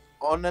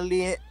 Ona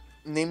li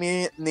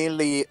ni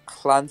li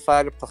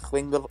hlanfair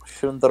pachwingel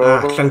shundro.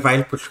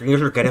 Hlanfair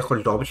pachwingel gare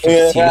hol dobel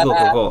silgo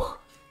gogo.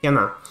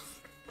 Yana.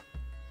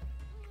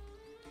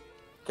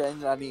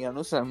 Ken ani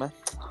anu seme.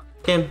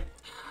 Ken.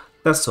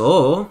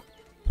 Taso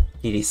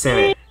ili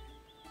seme.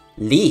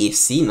 Li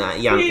sina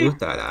yan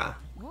utala.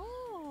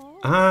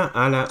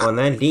 Ala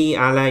ona li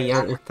ala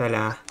yan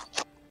utala.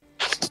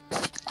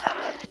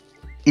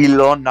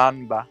 Ilo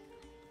nanba.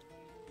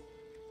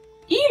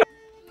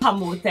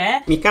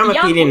 Pamute. Mi kama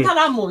pilin. Yan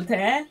utala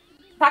mute.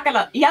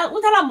 Pakala. Yan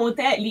utala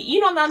mute. Li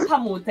ino nan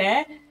pamute.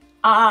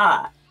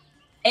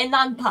 E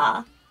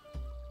nanpa.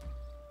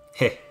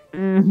 He.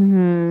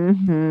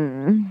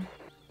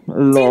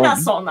 Sina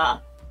sona.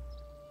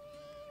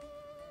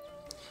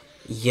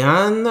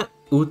 Yan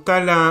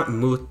utala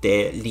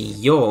mute li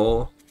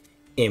yo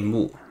e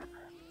mu.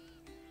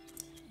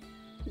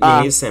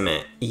 Li seme.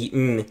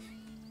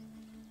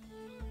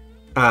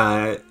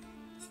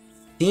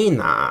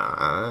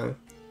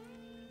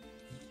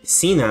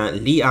 Sina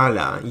li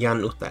ala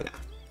yan utala.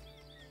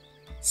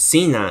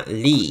 Sina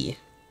li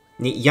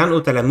yan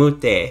utala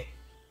mute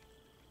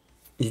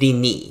li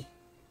ni.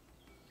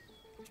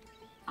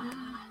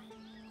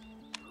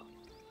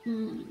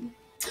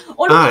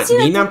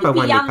 Ni nampa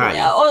wan li pali.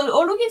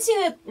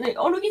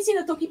 O lukin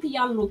sina toki pi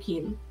yan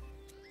lukin.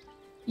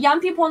 jan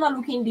pi pona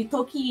lukin li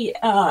toki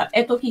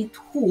e toki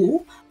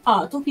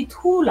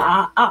tu la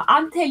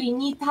ante li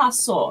ni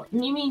taso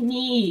nimi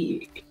ni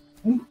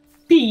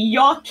pi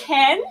yo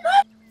ken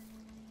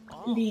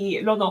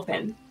li lon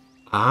open.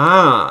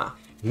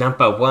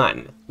 Number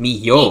 1, mi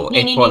yo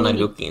e pona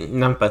lukin.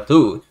 Number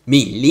 2,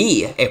 mi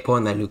li e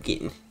pona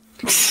lukin.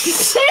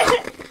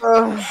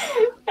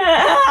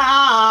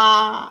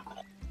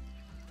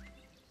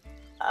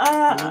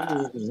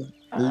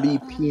 Li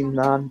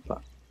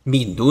pinanpa.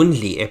 Mi dun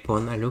li e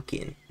pona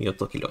lukin. Mi o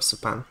toki lo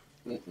supan.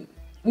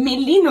 Mi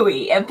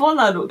linui e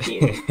pona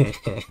lukin.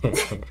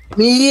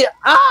 Mi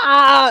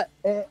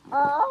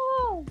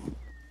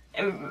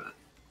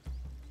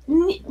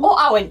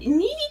awen,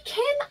 nimi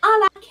ken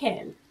ala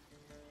ken.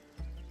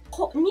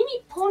 Nimi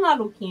pona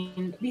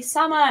lukin, li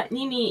sama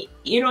nimi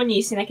iro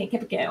ni sina ken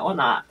kepeke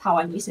ona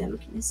tawa ni sina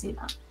lukin e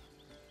sina.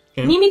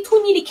 Nimi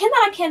tu ni li ken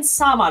ala ken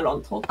sama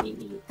lon toki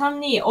ni. Tan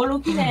ni o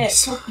lukin e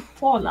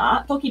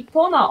toki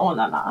pona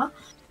ona la,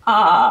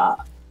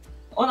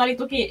 ona li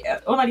toki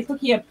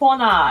e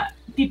pona,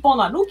 pi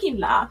pona lukin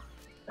la,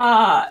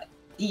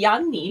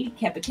 jan ni li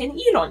kepeken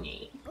iro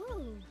ni.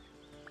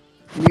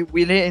 Mi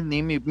wile e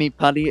ni mi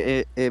pali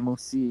e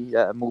musi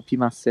mu pi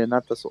ma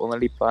Sena tas ona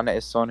li pana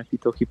e sona pi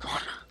toki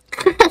pona.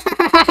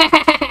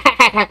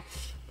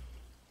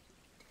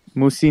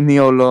 Musi ni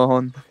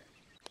olon.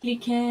 Li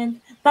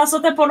ken. Taso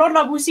te polon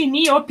la musi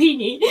ni o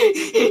pini.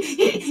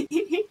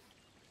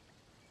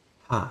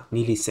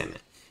 Ni li seme.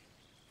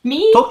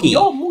 Mi Toki.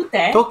 yo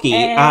mute. Toki,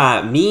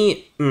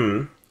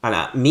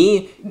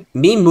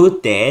 mi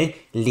mute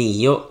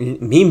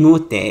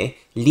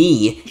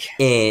li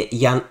e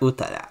jan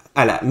utara.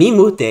 Mi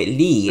mute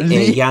li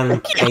e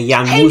jan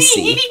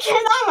musi. Li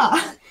ken ala.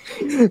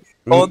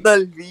 Ona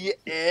li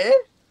e?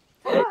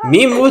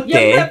 Mi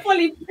mute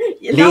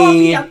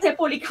Jan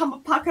tepo li kama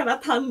pakala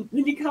tan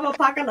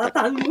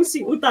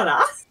musi utara.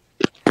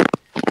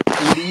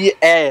 Li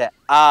e,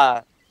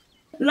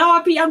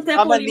 Lawa pi jan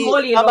tepo li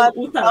moli lon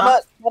utara.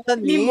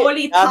 Li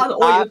moli tan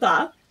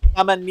ojuta.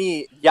 Ama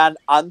ni, jan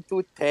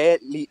antu te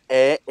li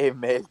e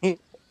meli.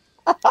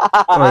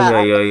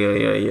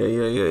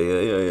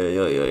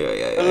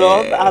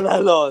 Lon ala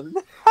lon.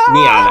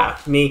 Mi ala.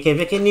 Mi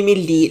kepeke nimi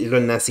li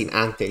lon nasin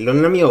ante.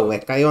 Lon nami o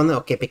weka ona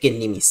o kepeke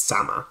nimi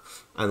sama.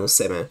 Anu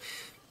seme.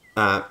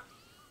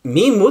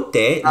 Mi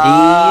mute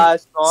li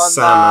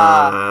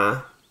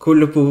sama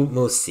kulupu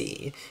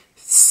musi.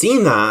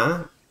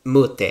 Sina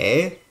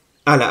mute.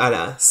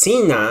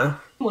 Sina.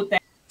 Mute.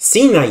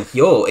 Sina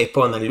yo e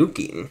pona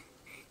lukin.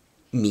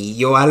 Mi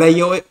yo ala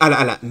yo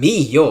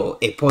mi yo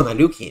e pona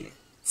lukin.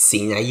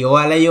 Sina yo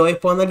ala yo e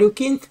pona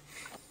lukin.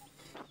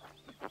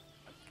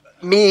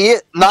 Mi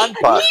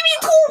nanpa. Nimi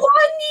tu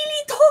wan ni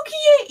li toki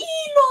e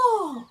ilo.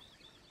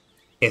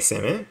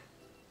 Eseme?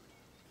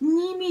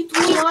 Nimi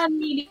tu wan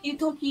ni li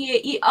toki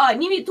e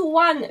nimi tu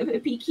wan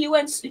pi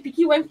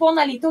kiwen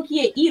pona li toki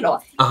e ilo.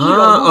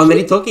 Ona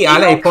li toki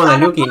ala e pona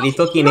lukin. Li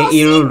toki ne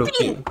ilo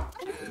lukin.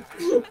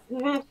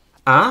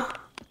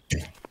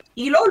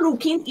 Ilo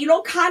lukin,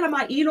 ilo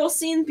kalama, ilo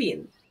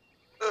sinpin.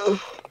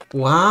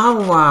 Wow.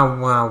 Nili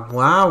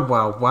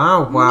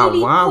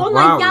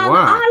pona jan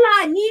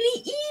ala,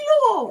 nili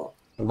ilo.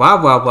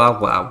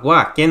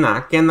 Wow.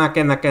 Kena.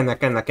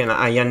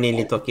 Ayan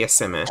nili toki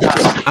eseme.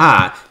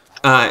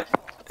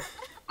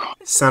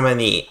 Sama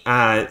ni.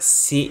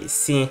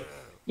 Si.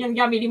 Jan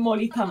gami li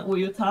moli tan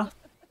ujuta.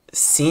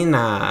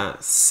 Sina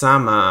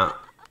sama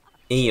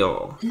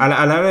io.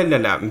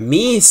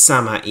 Mi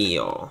sama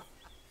io.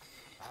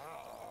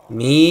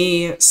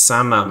 Mi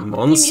sama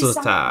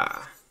monsuta.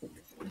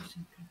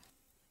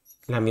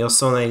 La mio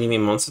sono e mi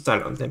monsuta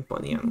lon tempo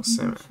ni anu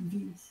seme.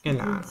 E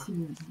la.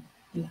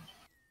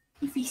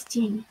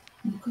 Fisting.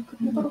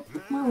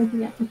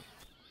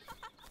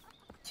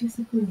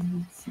 Честно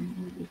говорится,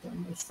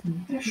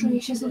 Хорошо,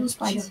 я сейчас иду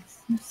спать.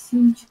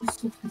 7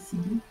 часов ты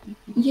сидишь.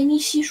 Я не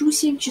сижу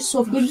 7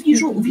 часов. Я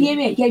вижу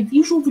время.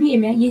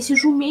 Я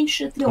сижу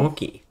меньше 3.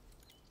 Окей.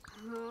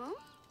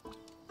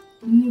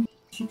 Мне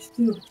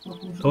 4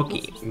 похоже.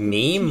 Окей.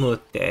 Mi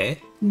mute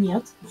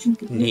Нет.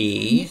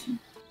 li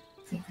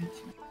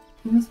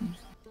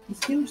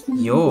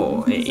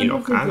yo e ilo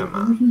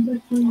kalama.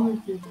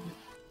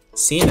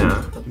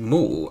 Sina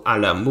mu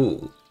ala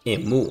mu e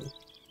mu.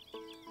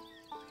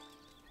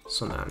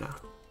 Sonala.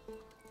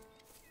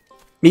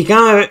 Mi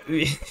kama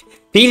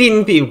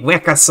pilin pi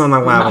weka sona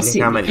wawa ni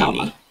kama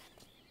lili.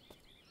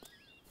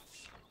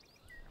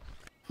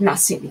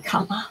 Nasi ni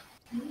kama.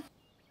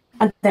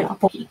 Antela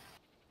poki.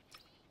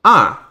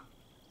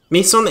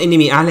 Mi son e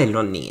mi ale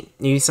lon ni.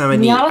 Ni sama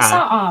ni Mi ala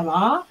sa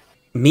ala.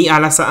 Mi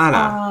ala sa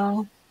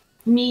ala.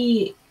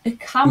 Mi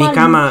kama Mi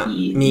kama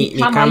luki. mi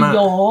kama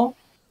yo.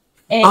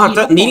 E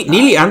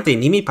nili ante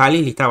ni mi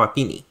pali li tawa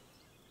pini.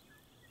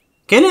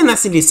 Kena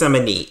nasi li sama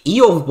ni.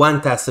 Io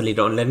wanta su li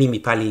lon la ni mi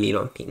pali li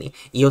lon pini.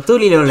 Io tu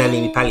li lon la ni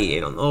mi pali li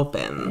lon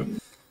open.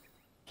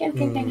 Ken.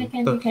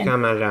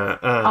 Kamera.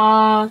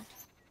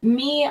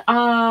 Mi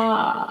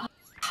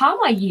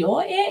kama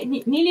yo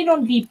nili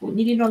lon lipu.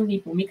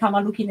 Mi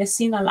kama luki ne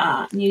sina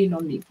la nili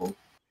lon lipu.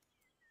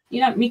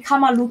 mi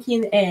kama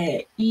lukin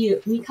e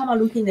mi kama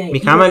lukin e mi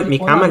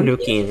kama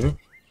lukin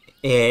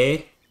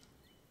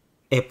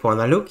e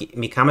pona lukin.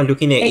 Mi kama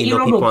lukin e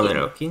ilo pi pona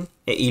lukin.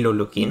 E ilo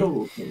lukin.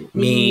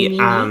 Mi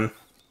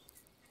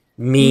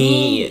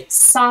mi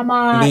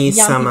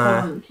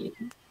sama lukin.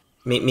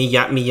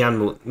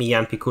 Mi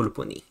yan pi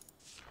kulpuni.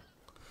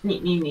 Ni.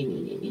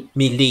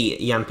 Mi li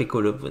yan pi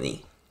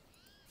kulpuni.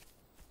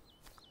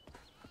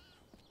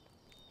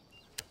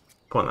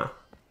 Pona.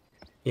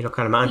 Ilo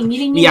kalama ante.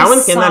 Mi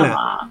awan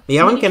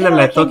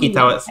kenala toki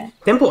tawa.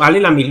 Tempo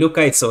alila mi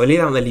luka e soli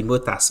la li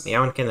mutas. Mi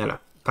awan kenala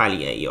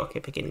pali e io ke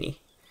peken ni.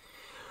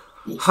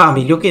 Ha,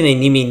 mi lukin e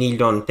nimi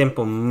nilon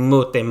tempo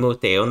mute.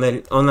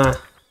 Ona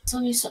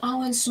Soni so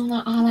awan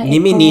sona ala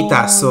nimi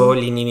nita so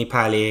li nimi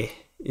pali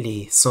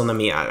li sona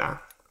mi ala.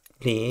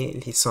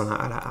 Li sona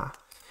ala a.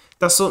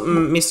 Taso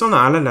mi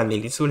sona ala la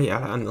li suli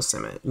ala anno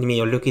seme.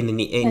 Nimi o lukin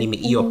ni e nimi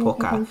io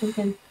poka.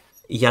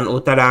 Yan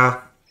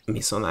utara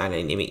mi sona ala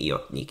nimi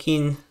io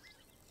nikin.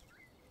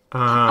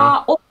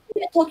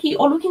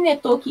 O lukin e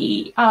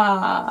toki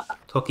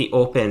toki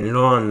open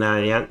lon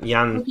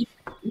yan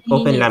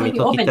open la mi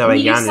toki tawa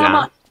yan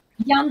la.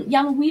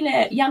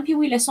 Yan pi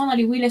wile sona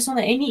li wile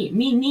sona e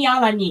ni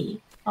ala ni.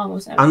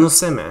 Anno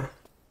seme.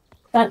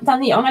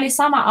 Tani ona li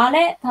sama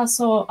ale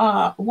taso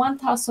one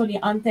taso li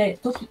ante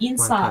toki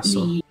insa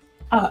li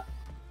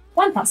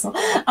one taso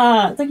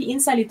toki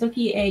insa li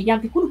toki e yan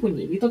pi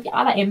kulpuni li toki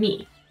ala e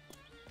mi.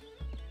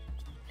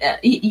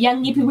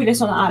 Yan ni pi wile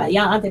sona ala,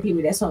 yan ante pi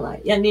wile sona.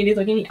 Yan ni li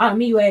toki ni,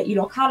 mi yue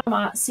ilo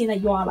kalama sina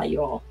yo ala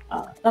yo.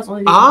 Taso ona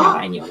li toki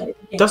ala ni ona li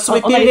toki. Taso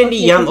mi pili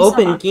li yan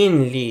open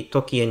kin li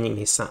toki e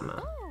nimi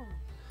sama.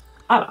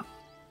 Ala.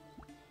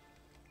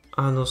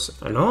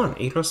 Lon,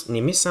 ilos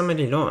nimi sama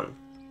li lon.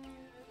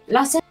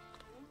 La se...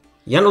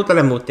 Yan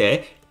utala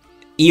mute,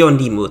 io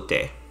ni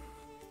mute.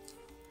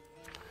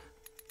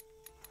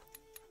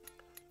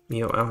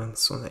 Mio awan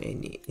sona e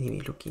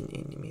nimi lukin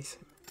e nimi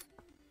sama.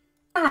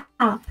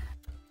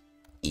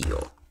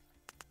 Io.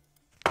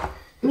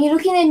 Mi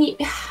lukin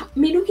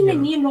e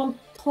ni lon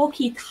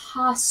toki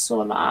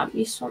taso la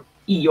mi son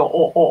io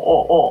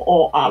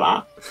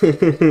ala.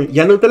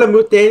 Yan utala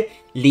mute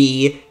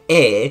li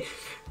e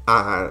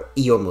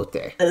io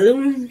mute.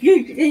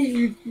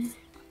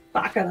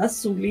 Baka la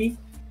suli.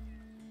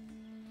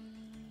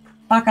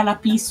 Baka la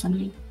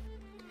pisuli.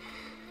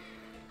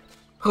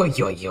 Oi.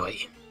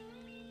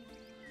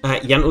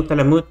 Yan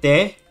utala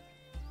mute.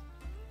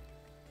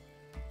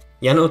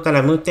 Yan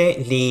utala mute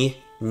li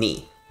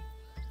ni.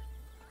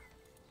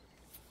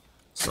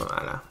 So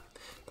ala.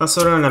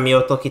 Tansoro na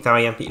mio toki tawa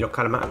yan pi ilo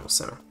kalma anu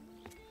seme.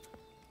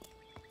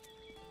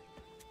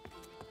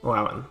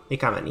 Wawan, mi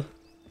kama ni.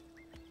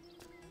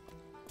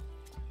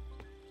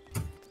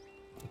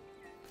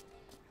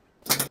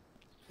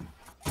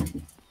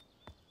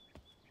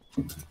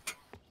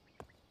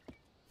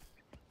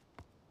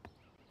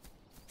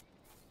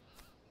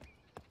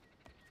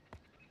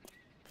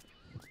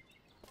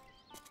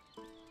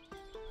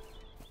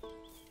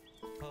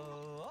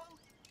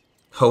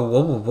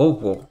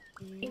 Wow.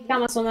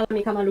 Kama sona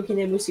mi kama lukin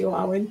e musi o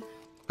awen.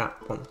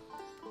 Pon.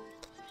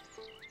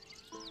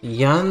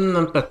 Yan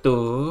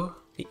nampatu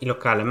ilo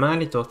kalama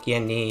li toki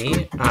ni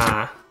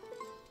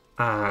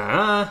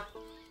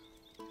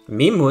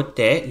mi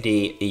mute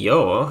li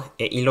io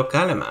e ilo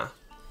kalama.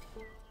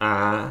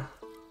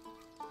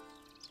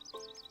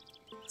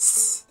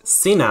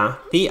 Sina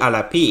pi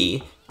ala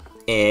pi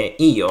e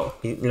io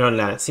non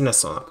la sina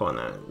sona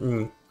pona.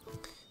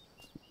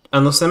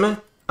 Ano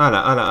seme?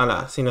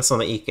 Ala, sina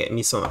sona ike,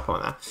 mi sona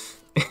pona.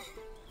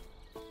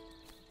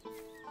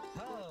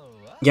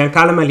 Yan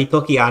kalama li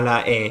toki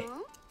ala e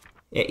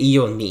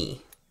io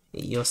ni.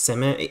 Io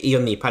seme, io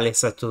ni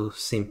palesa tu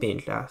simpin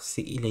la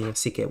ilina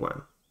sike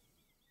wan.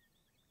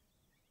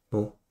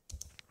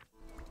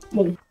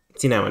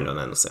 Sina wan lon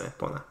anu seme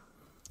pona.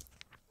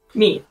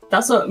 Mi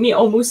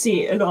o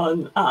musi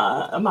lon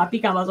ma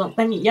pika mazon.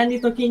 Tani, yan li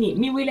toki ni,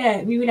 mi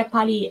wile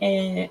pali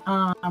e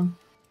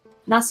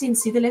nasin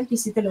sitelen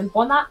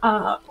pona,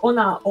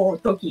 ona o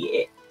toki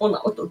e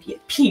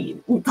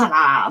pilin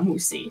utala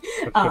musi.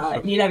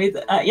 Ni lavit,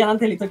 yan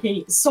ante li toki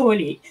ni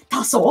soli,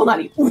 taso ona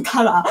li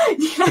utala.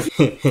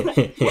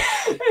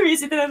 Mi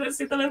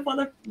sitelen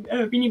pona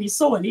pini mi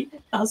soli,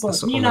 taso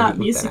nila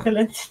mi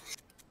sitelen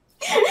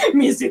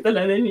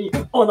ni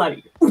ona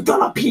li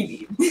utala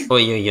pilin.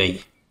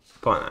 Oi.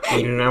 Pona,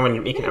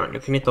 mi kinawan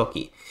lukini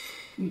toki.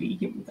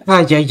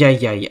 Ay.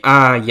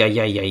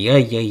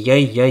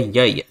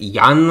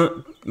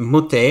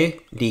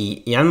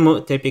 Yan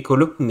mute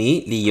pikuluk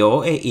mi li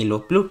yo e ilo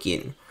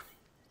plukin.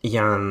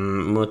 Yan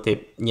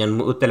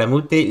mute la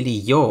mute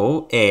li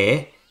yo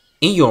e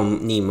iom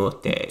ni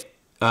mute.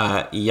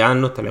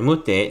 Yan mute la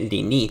mute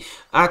li ni.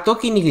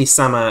 Toki ni li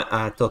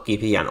sama toki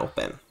pi yan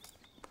open.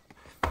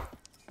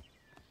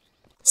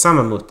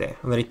 Sama mute,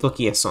 li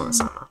toki e sona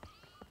sama.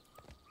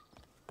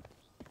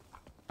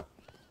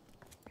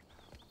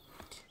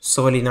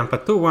 Soli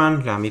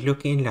nampatuan, la mi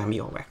lukin, la mi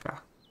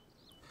oweka.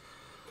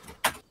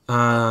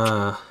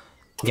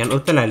 Yan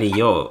utala li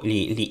io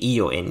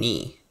e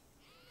ni.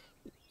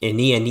 E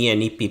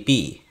ni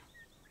pipi.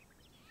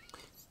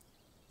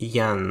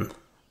 Jan.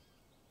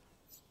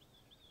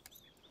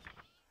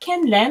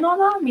 Ken len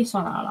ona mi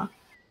sona ala.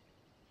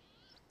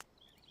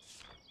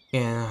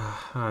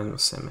 No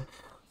se me.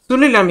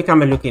 Sulle la mi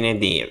kama lukin e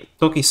di.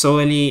 Toki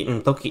soeli,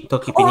 toki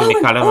pini me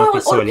kalama pi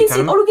soeli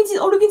kalama.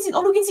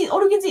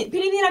 Olukinsin.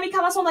 Pilini la mi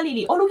kama sona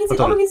lili.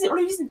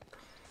 Olukinsin.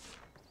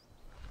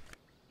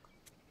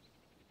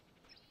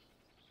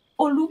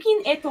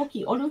 Olukin e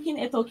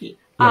toki.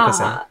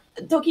 Nokasema.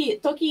 Toki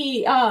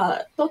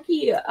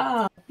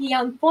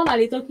jan pona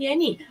li toki e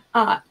ni.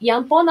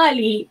 Jan pona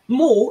li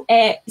mu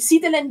e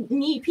sitelen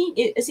ni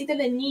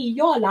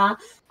yola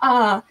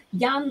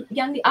jan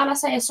li ala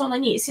sa e sona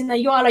ni sina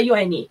yo ala yo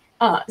e ni.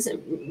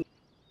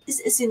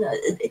 Sina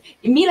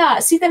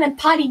mira sitelen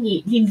pali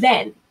ni li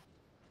len.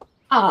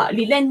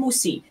 Li len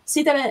musi.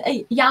 Sitelen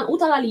jan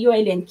utala li yo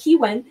e len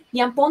kiwen,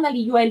 jan pona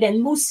li yo e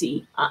len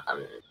musi.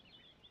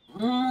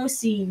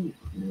 Musi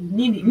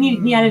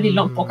ni ala li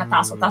lon poka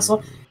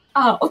taso.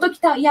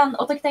 Otokita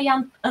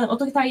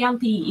jan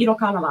pi iro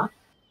kalama.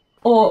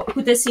 O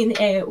kutesin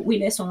e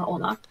wile sona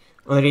ona.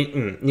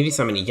 Nili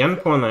sama ni jan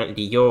pona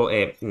li yo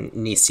e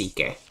ni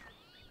sike.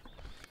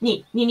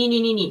 Ni.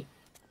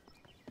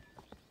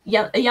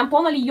 Jan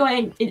pona li jo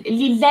e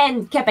li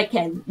len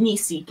kepeken ni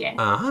sike.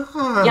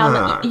 Jan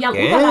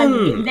utala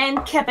li len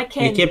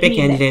kepeken Li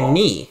kepeken len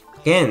ni.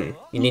 Ken.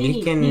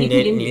 Nili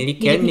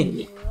ken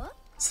ni.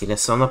 Sina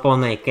sona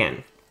pona e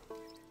ken.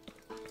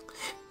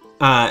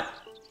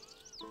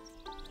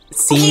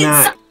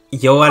 Sina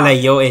yo ala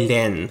yo e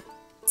len.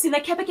 Sina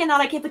kepeken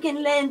ala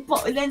kepeken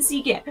len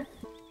sike.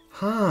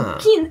 Ha.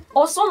 Kin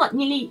o sona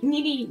nili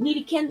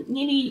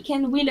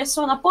ken wile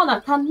sona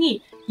pona tan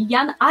ni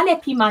jan ale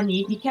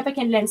pimani li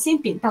kepeken len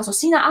simpin taso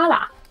sina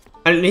ala.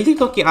 Nili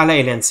toki ala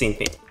e len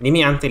simpin.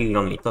 Nimi ante li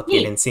lon li toki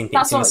e len simpin.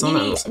 Taso Sina sona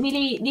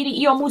nili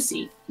io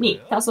musi.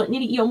 Taso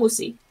nili io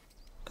musi.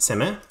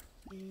 Seme?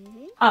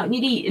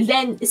 Nili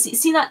len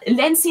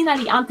sina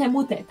li ante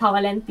mute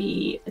tawa len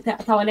pi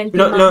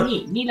No,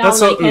 mani. Ni la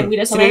taso, ona ken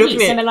wile sona sina ni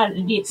lukne- semela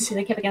li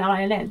sina kepeken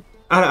ala e len.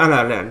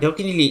 Ala.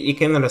 Doki li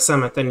ken ala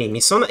sama ta ni. Mi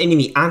sona e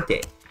nimi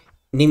ante.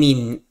 Nimi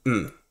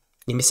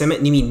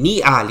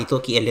ni a li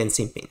toki e len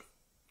simpin.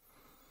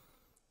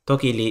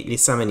 Toki li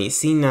sama ni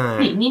sina.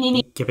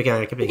 Ni.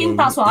 Kepeken Kin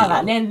taso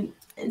ala len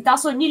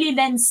taso nili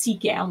len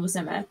sike anu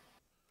seme.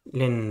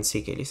 len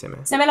sike li seme.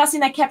 Semela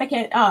sina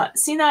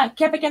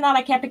kepeken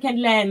ala kepeken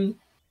len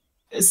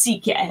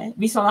sike.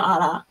 Mi sona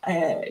ala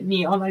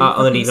ni ona li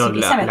Ona li toki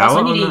lon sike. lawa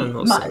Taso nili ona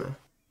no seme.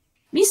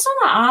 mi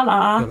sona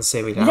ala Len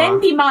sewi lawa. len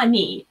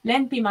pimani.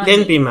 Len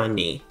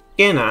pimani.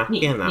 Kena.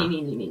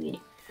 Ni.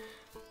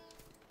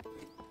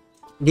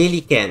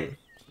 Lili ken.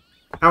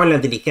 Awala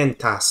dili ken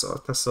taso.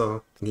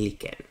 Taso lili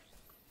ken.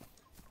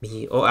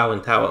 Mi o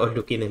awan tawa o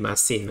lukin e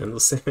masin. No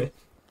seme.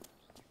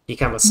 Di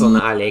kama sona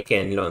ale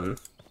ken lon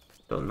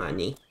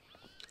mani.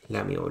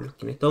 Lami o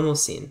lukin e tomo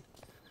sin.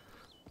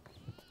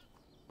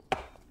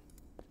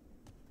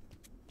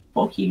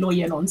 Poki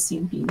loye lon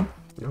simpin.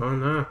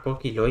 No,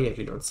 poki loye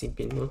li lon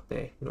simpin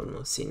mute.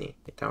 Non sini.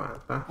 E tawa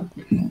pa.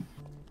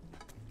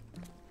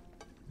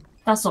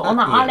 Taso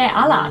ona ale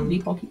ala li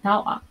poki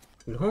tawa.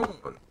 Non.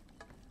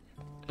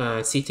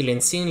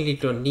 Sitilen sin li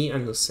lon ni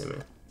anu seme.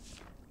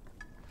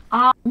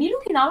 Mi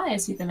lukin ala e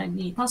sitelen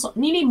ni. Taso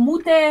nili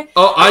mute.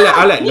 Oh,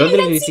 ala. Nili Lodel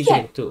len li sike.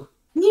 sitilen tu.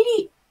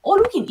 Nili o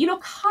lukin ilo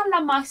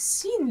kalama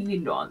sin li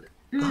lon.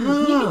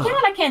 Nili ken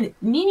ala ken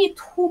nili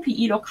tupi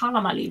ilo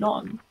kalama li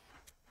lon.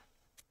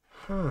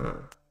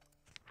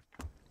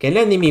 Ken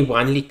la nimi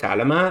wan li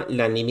kalama,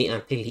 la nimi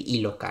ante li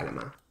ilo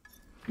kalama.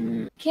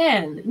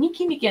 Ken, ni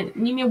kini ken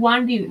nimi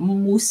wandi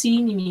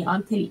musi nimi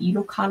ante li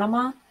ilo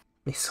kalama.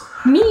 Mi so.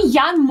 Mi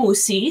jan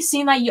musi,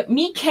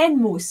 mi ken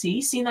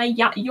musi, sina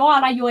yo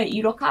ala yo e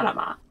ilo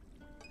kalama.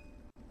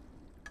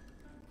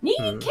 Ni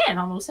ken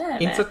anu seme.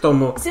 Insa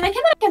tomo. Sina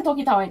ken ala ken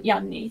toki tawa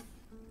jan ni.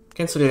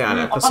 Ken suli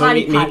ala. o Taso ona mi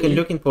li pali. ken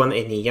lukin pon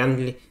e ni yan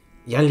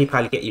li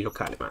pali ke ilo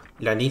kalama.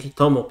 La ni li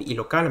tomo pi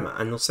ilo kalama,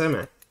 anu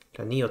seme.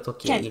 La ni o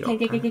toki e ilo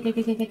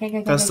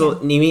kalama. Taso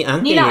nimi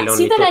ante li Nila, lon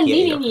li sitelen toki e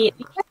nili ilo. ni,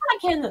 ken ala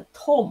ken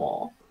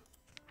tomo.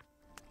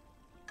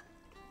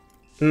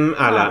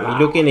 Ala, mi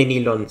lukin e ni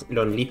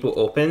lon lipu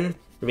open.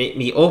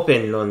 Mi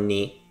open lon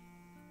ni.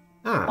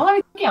 Ona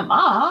mi toki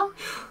ma.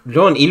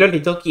 Lon ilo li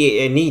toki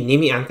e ni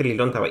nimi ante li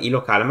lon tawa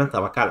ilo kalama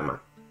tawa kalama.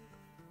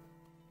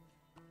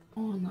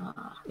 Ona.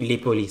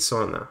 Lipu li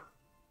sona.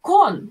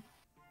 Kon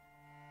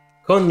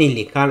Ni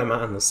li kalama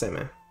anu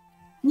seme.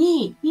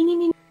 ni.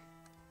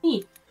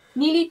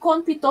 Nili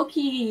kon pi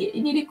toki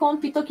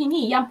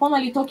ni, jam pona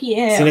li toki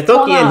e Sine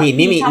toki e ona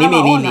ni, kalama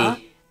ona.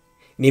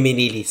 nimi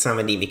lili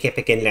sama nimi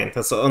kepeken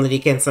lenta, so ona li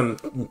ken sam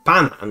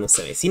pana anu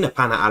seme. Sina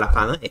pana ala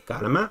pana e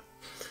kalama.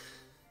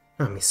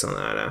 Mi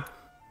sona ala.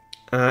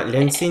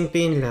 Len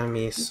sinpin la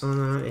mi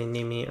sona e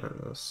nimi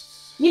anu.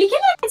 Nili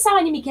ken ala ken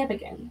sama nimi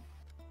kepeken.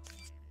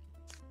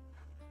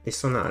 Mi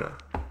sona ala.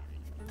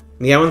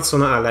 Mi awan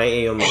sona ala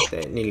e yo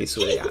mote, nili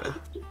suri ala.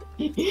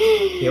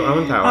 Yo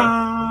awan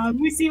tawa.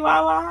 Musi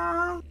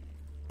wawa.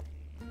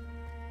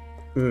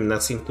 Na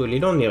sintuli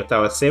lon ni o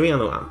tawa sevi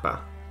anu ampa.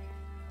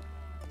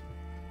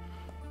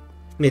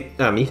 mi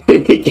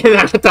ken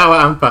ala tawa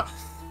anpa.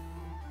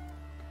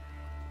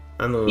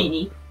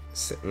 Pini.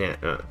 Ne,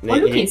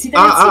 Lukin, sike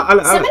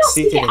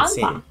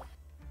anpa.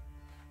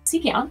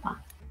 Sike anpa.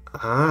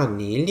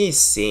 Nili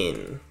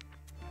sin.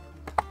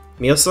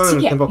 Mi sono nel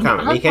Sike, tempo mi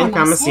kama. Mi ken anpa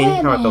kama la sin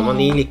kawa seme. tomo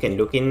ni li ken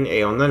lukin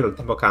e onna lo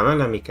tempo kama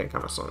la mi ken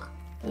kama sona.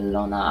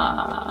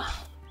 Lona.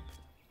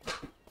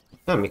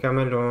 Mi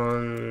kama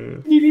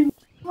lon...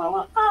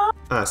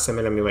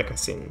 seme la mi weka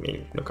sin.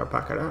 Mi luka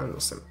pakala, no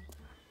seme.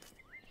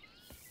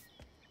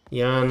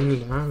 Yan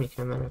la mi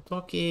ken ala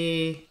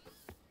toki.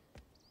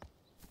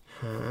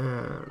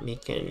 Mi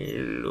ken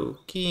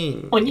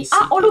lukin.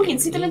 Lukin,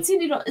 sitelen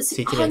sinilo.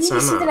 Sitelen Nili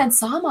sama. sitelen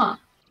sama.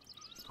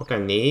 Poka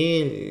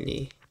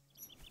neli.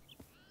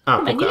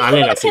 Poka ale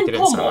la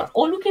sitelen sama.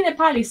 Lukin e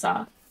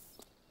palisa.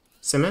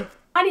 Seme?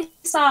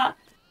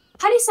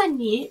 Palisa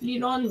ni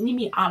lilon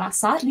nimi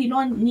alasa,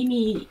 lilon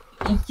nimi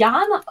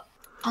yana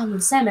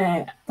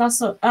seme.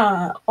 Taso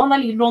ona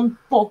lilon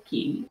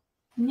poki.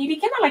 Nili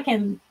ken ala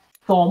ken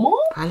tomo?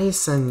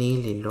 Palisa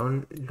nili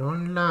lon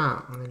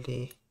la ona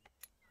li.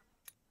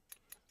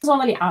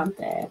 Ona li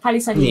ante.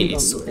 Palisa ni Nili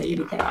lon suli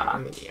literala.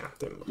 Nili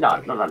ante.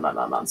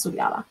 No, suli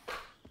ala.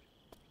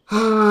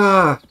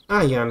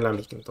 Yan la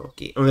mi ken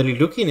toki. Ona li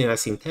lukin e la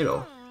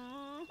sintelo.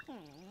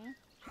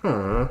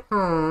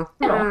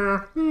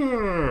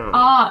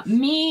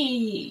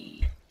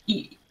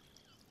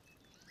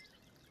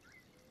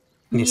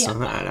 Ni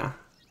sono ala.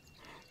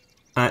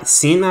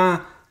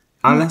 Sina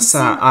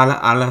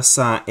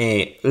alasa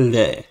e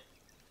le.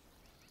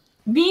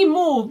 Mi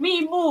mu.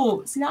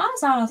 Sina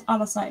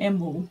alasa e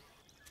mu.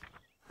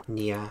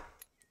 Nia.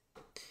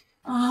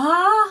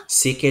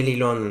 Sike li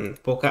lon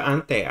poka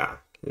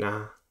antea.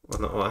 La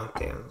ona o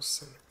antea no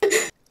seme.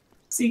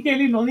 Sike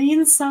li lon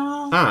insa.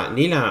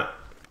 Nila.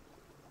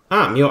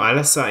 Mio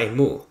alasa e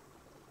mu.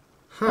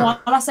 O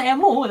alasa e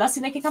mu, la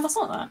sine ke kama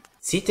sona.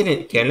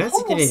 Sitelen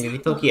nili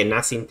toki e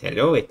nasin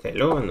telo e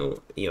telo no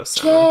io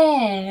sa.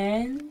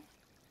 Ken.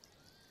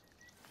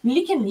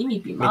 Nili ken nimi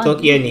pi Mi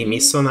toki e ni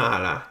mi sona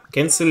ala.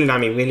 Ken suli la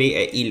mi wili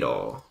e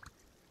ilo.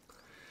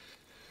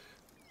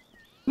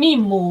 Mi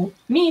mu.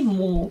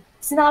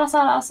 Sina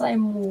alasa e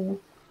mu.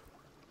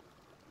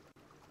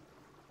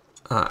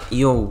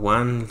 Io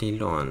wan li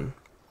lon.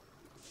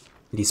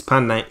 Li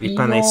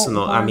panai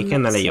sono mi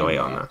ken ala io e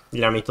ona.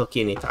 La mi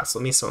toki e ni taso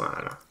mi sona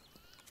ala.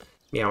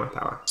 Mi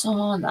awantawa.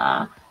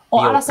 Sona. O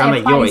alasa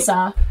e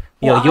palisa.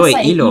 Io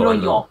e ilo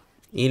no.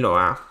 Ilo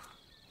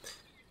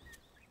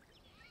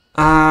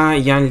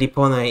yan li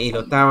pona e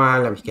ilo tawa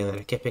la mi ken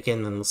ala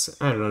kepeken no se.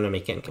 Lona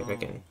mi ken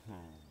kepeken.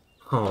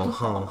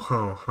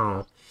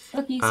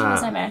 Toki sina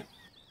seme.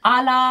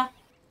 Ala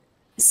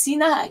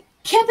sina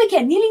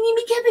kepeken. Nili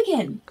nimi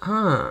kepeken.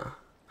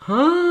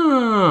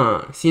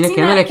 Sina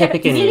ken ala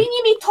kepeken. Nili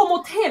nimi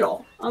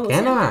tomotelo.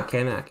 Kena.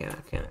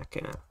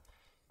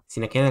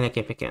 Sina ken ala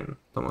kepeken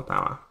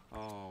tomotawa.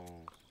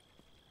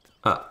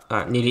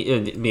 Nili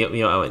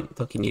mio awen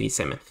toki nili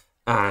seme.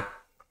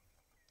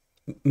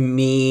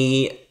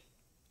 Mi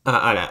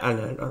ala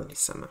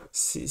sama.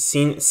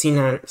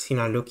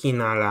 Sina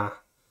lukin ala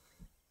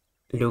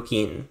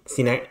lukin.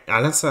 Sina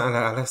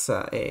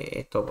alasa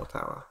e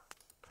tomotawa.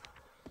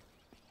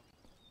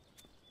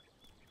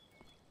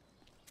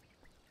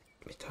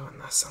 Mi tawa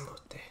nasa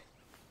mute.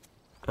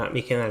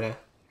 Mi ken ala.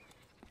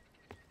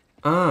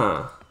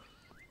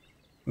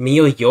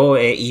 Mio yo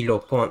e ilo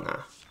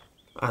pona.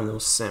 No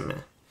seme.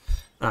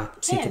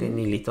 Sitelen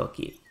ni li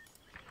toki.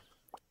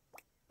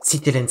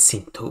 Sitelen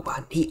sin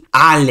tuba. Ni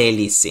ale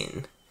li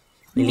sin.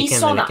 Mi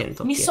sona.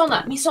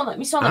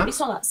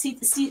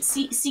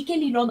 Si ke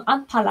li lon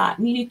anpala,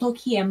 ni li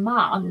toki e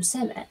ma anu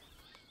seme.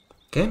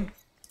 Ken.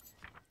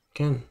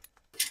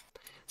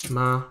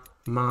 Ma.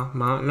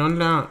 Non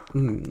la.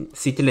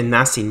 Sitelen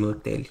nasin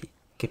mute li.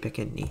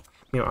 Kepeken ni.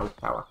 Mio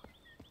autawa.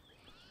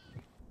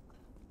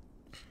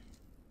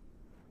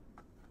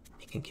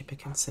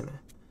 Kepeken seme.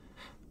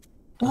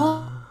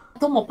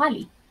 Tomo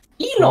pali.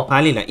 Ilo.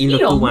 Pali la ilo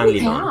tuwan li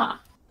lon.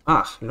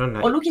 Lon la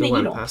O lukin e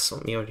tuwan ilo.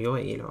 taso. Mio lio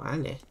e ilo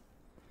ale.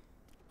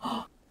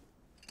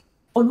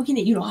 O lukin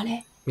e ilo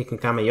ale. Mi ken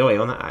kama yo e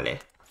ona ale.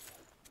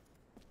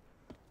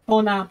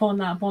 Pona.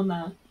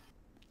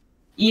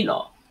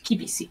 Ilo.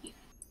 Kibisi.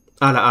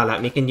 Ala.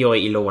 Mi ken yo e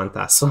ilo wan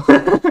taso.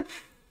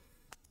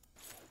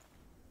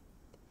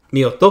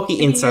 Mio toki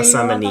insa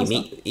sama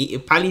ni.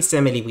 Pali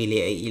seme li wili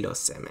e ilo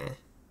seme.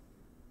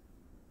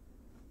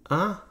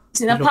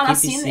 Sina pana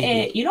sin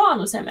e ilo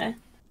anu seme.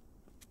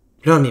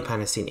 Lon mi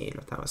pana sin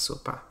ilo tawa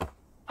supa.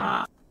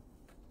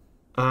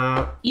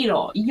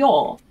 Ilo,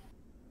 yo.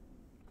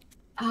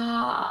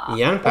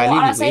 Yan pali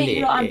li wili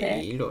ilo e ante.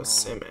 ilo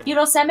seme.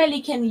 Ilo seme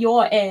li ken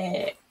yo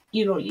e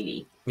ilo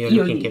lili. Mio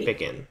lukin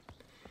kepeken.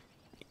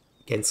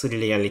 Ken suri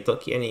li yan li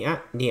toki e ni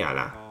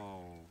ala.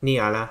 Ni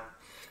ala.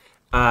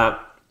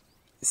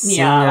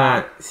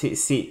 Sina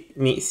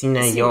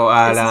yo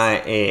ala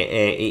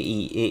e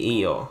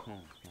io.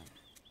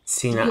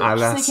 Sina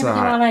ala Sina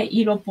kena ala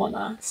ilo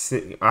pona.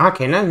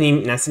 Kena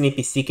nasi ni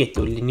pisike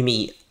tu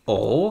nimi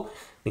o.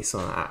 Mi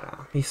sona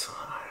ala.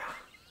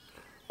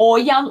 O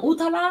yan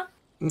utala?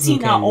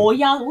 Sina o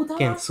jan uta?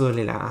 Ken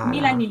sulila ala.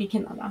 Mila nili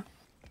ken ala.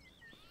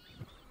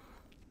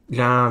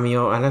 La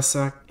mio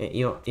alasa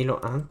ilo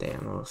ante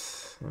no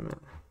seme.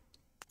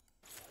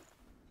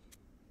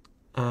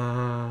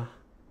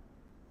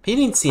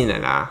 Pilin sina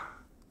la.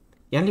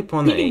 Jan li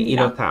pona Pilin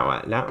ilo mila.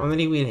 tawa. La ona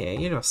li wile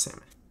ilo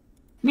seme.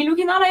 Mi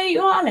lukin ala e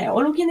ilo ale.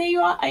 O lukin e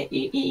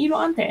ilo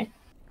ante.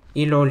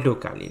 Ilo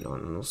luka li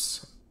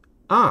lonus.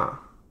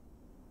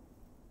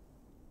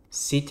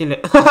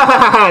 Sitile.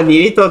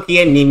 Nili toki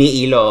e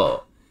nimi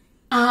ilo.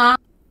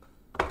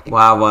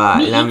 Wawa,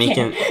 la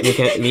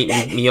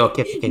mi o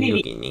kepeken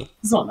yuki ni.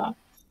 Zona.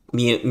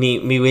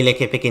 Mi wile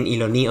kepeken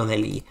ilo ni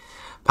oneli.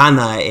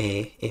 Pana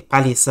e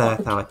palisa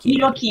tawa kia.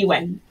 Ilo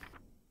kiwen.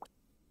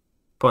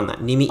 Pona,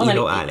 nimi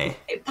ilo ale.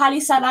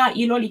 Palisa la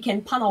ilo li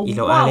ken pana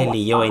Ilo wawa. ale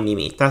li yo e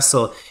nimi.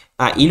 Taso,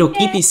 ilo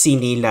kipisi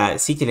ni la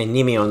sitile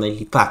nimi ona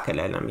li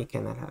pakala la mi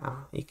ken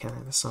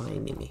ala sona e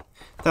nimi.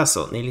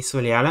 Taso, nili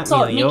suli ala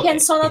So, mi mi ken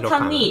sona ilo tan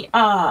pana. ni,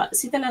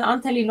 sitelen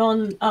ante li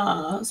lon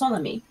sona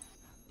mi.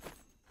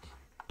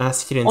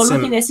 Sitile O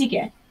nsem. lukin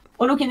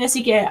e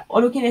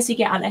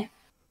sike ale.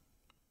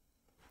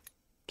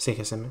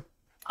 Sike seme?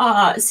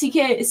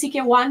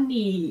 Sike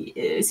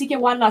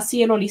wan la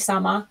cielo li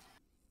sama.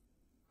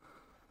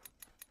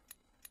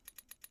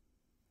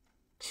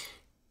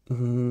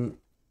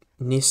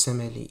 Ni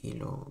seme li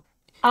ilo.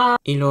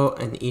 Ilo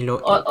en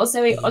ilo. O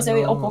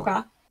sewi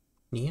opoka.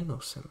 Ni no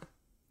seme.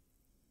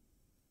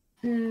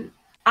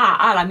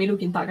 Ala, mi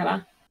lukin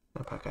pakala.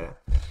 Pakala.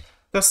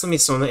 Taso mi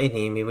sona e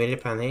ni, mi wile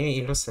pane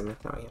ilo seme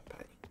tawa ya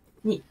pari.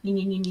 Ni.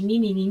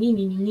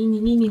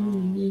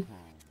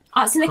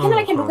 Sina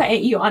kenala ken luka e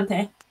io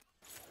ante.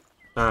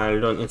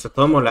 Lon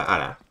insotomo la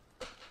ala.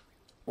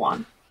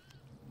 Wan.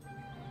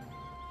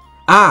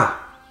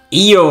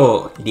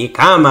 Io di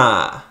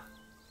kama.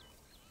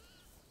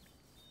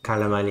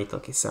 Kalama li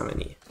toki sama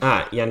ni.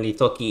 Yan li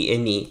toki e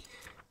ni.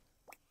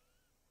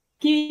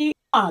 Ki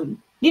an.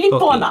 Nili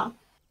Toki. pona.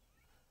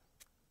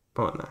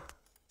 Pona.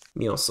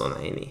 Mio sona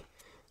e ni.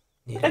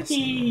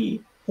 Taki.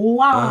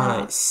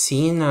 Wow.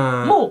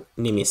 Sina Mo.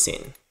 nimi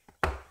sin.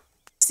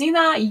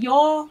 Sina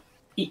yo.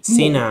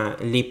 Sina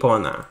li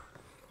pona.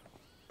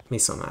 Mi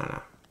sona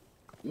ala.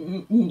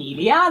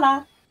 Nili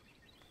ala.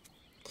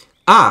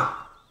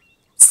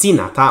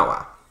 Sina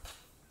tawa.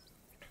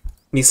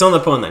 Mi sona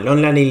pona.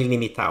 Lon la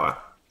nimi tawa.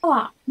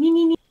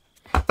 Ni.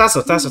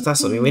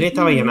 Taso. Mi wile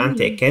tawa yan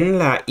ante. Ken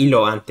la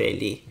ilo ante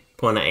li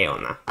pona e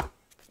ona.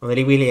 Ona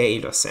li wile e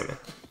ilo seme.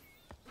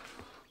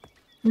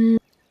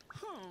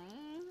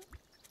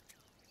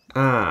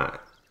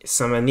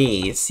 Sama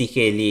ni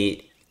sike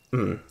li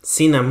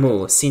sina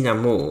mu.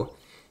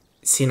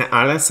 Sina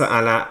alasa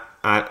ala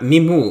mi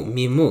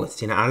mu.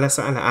 Sina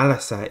alasa ala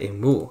alasa e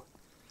mu.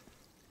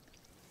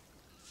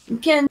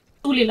 Ken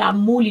tuli la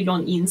muli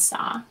lon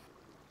insa.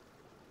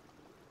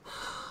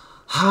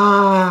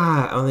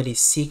 Ona li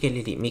sike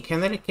li. Mi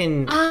ken ala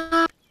ken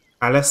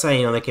alasa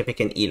e ona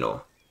kepeken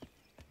ilo.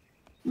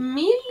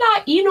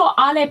 Mila ilo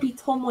ale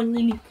pitomo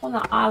nili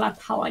pona ala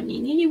tawa ni.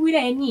 Nili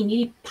wile e ni.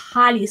 Nili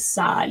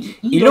palisa.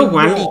 Ilo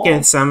wan li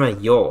ken sama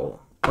yo.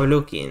 O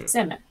lukin.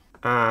 Seme.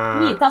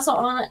 Ni, taso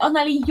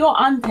ona li yo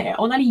ante.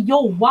 Ona li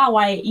yo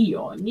wawa e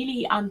io.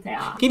 Nili ante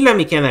a. Killa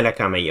mi ken ala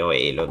kama yo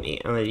e ilo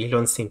ni. Ona li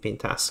lon simpin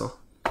taso.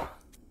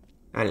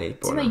 Ale li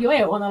pona. Sina yo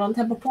e ona lon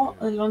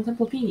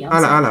tempo pini.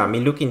 Ala, mi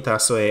lukin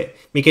taso e.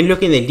 Mi ken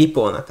lukin e li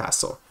pona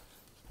taso.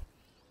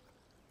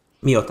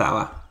 Mi o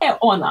tawa. E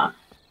ona.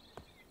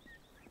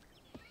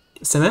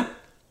 Seme?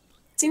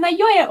 Sina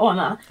yo e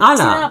ona.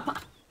 Ala.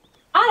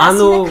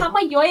 Sina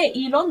kama yo e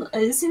ilo.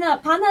 Sina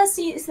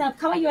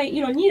kama yo e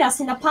ilo nila.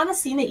 Sina pana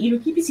sina ilo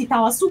kipisi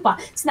tawa supa.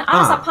 Sina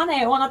asa pana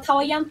e ona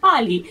tawa yan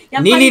pali.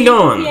 Nili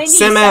lon.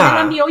 Semea.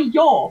 Sina mio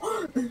yo.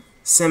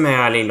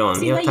 Semea li lon.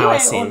 Mi o Sina yo tawa e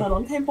sin. ona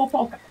lon tempo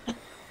poka.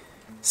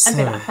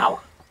 Ante la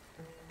tawa.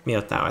 Mi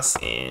o tawa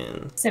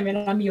sin.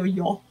 Semea mio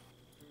yo.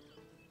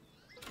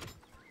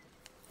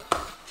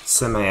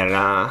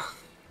 Semera.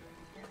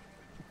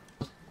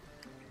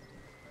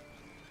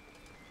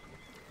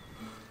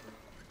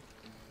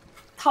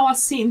 Tawa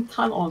sin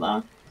tan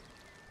ona.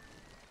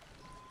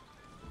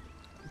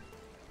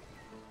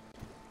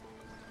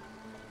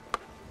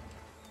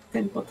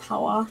 Tempo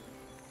tawa.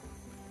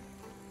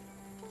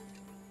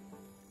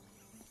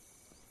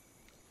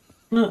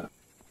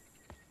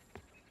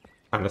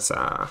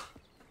 Alasa.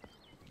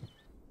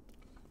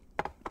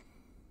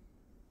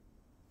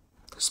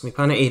 Mi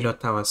pane ilo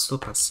tawa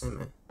supa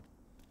seme.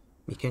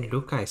 Mi ken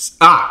luka es.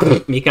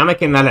 Mi kama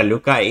ken ala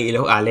luka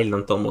ilo ale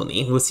lon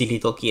tomoni. Musi li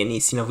toki e ni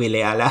sina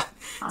wile ala.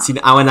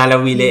 Sina awan ala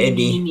wile e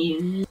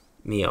ni.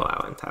 Mi o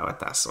awan tawa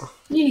taso.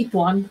 Nili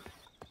puan.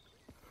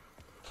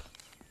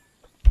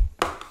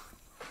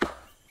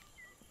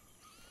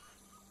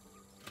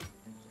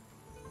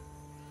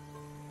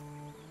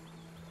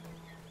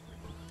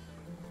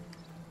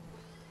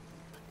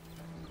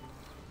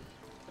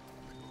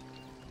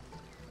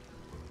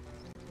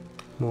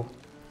 Mo.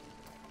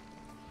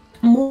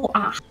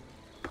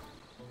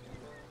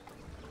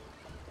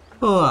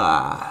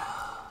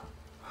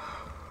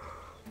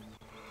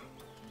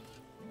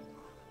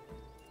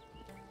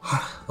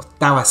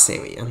 tawa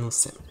sewi anu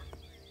seme.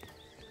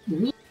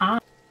 Ni a.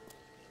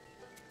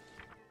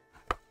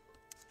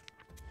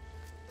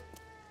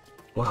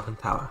 Wahan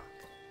tawa.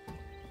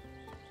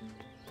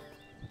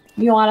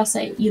 Mi o ala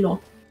se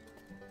ilo.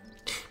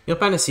 Mio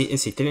pane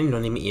sitelen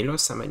lon nimi ilo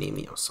sama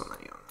nimi o sona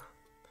yona.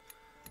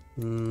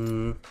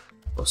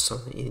 O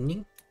sona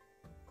ini.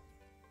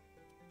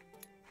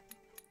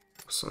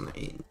 O sona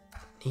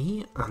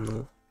ini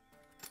anu.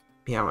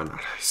 Mi awan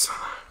ala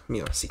sona.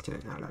 Mi o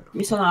sitelen ala lo.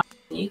 Mi sona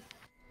ni.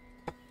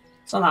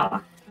 Sona ala.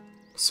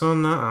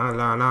 Sona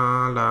ala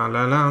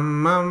la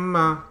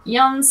mamma.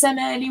 Jan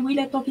seme li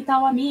wile toki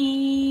tawa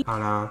mi.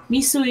 Ala.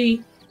 Mi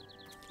sui.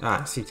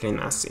 Ah, sitelen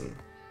asin.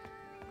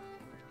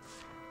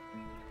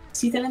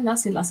 Sitelen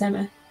nasin la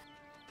seme.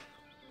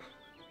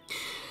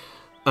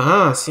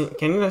 Ah,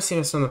 ken la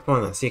sina sono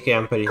pona, si che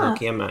ampari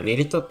hoki ama. Ni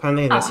lito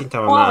pane la sin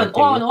tawa ma.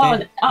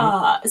 Owan.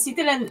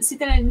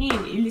 Sitelen ni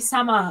li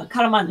sama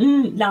karaman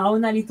la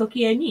ona li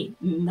toki e ni.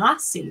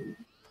 Nasin.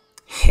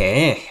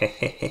 He.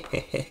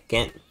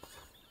 Ken.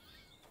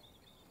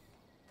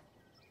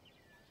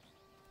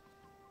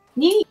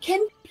 Ni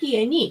ken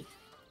pie ni.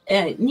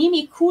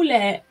 Nimi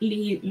kule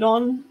li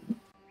lon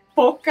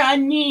poka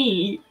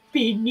ni.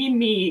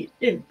 Pinimi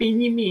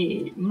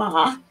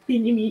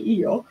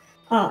io.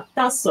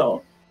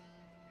 Taso.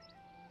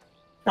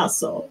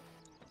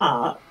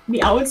 Mi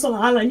awen sona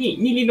ala ni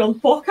li lon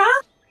poka?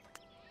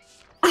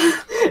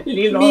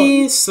 Li lon...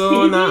 Mi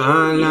sona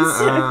ala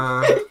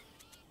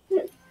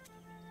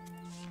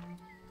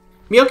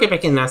Mi oke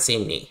perché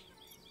nasin ni.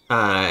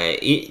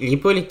 Li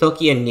po li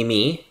toki en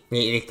nimi.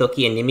 Li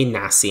toki en nimi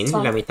nasin.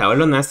 La mi tawa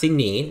lo nasin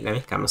ni. La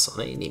mi kama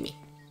sona en nimi.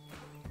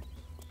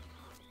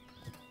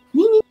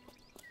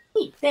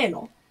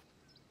 Telo.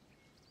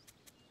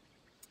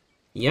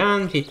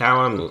 Jan ki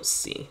tawa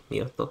musi.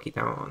 Mi o toki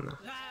tawa ona.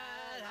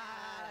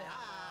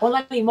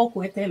 Ona li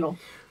moku e telo.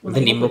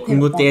 Li moku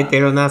mute e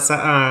telo nasa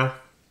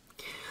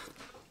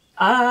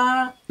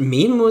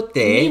Mi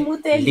mute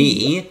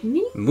li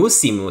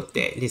musi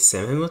mute. Li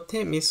seme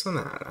mute mi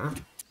sonara.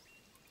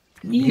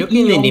 Mi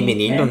lukin e nimi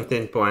ni lon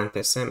tempo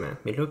ante seme.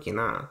 Mi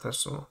lukin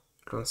taso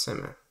lon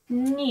seme.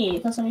 Ni,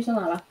 taso mi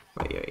sonara.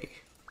 Oi.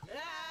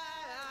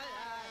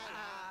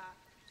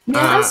 Mi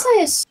asa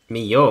es...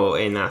 Mi yo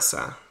e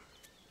nasa.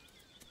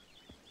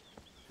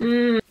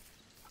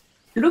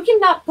 Lukin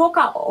na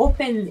poka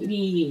open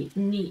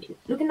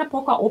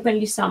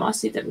li sama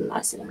sitelen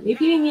la sina. Mi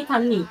pili ni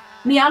tan ni.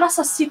 Mi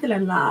alasa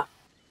sitelen la.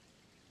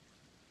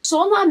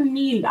 Sona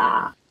mi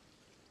la.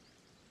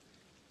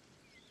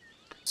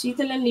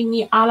 Sitelen li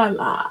ni ala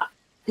la.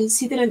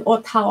 Sitelen o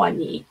tawa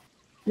ni.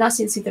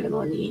 Nasin sitelen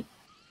o ni.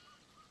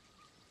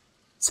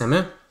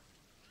 Seme?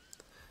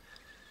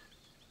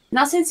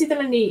 Nasin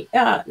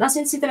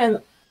sitelen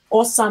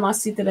o sama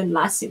sitelen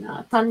la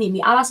sina. Tan ni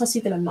mi alasa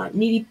sitelen la.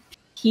 Ni li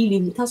pili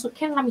ni. Taso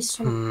ken la mi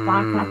sona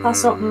baka.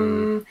 Taso...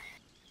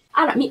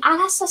 Ala, mi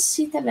alasa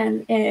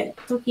sitelen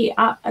toki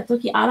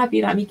ala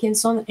pira mi ken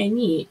son e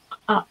ni.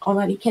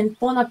 Ona li ken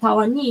pona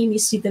tawa ni mi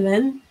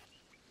sitelen.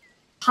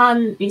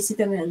 Mi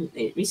sitelen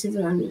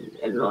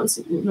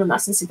lon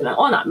nasin sitelen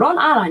ona. Lon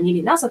ala ni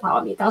li nasa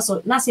tawa mi.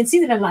 Taso nasin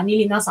sitelen la ni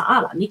li nasa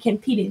ala. Mi ken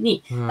pili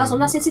ni. Taso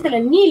nasin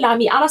sitelen ni la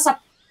mi alasa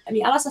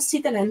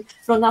sitelen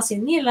lon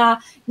nasin ni la.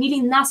 Ni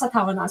li nasa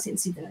tawa nasin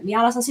sitelen. Mi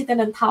alasa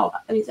sitelen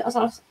tawa.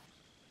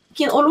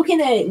 Kin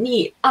olukine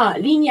ni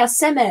linea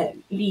seme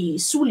li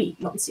suli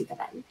lon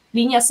sitelen.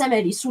 Linea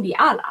seme li suli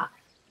ala.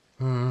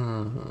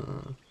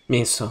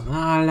 Mi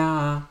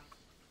sonala.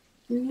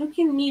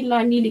 Lukin ni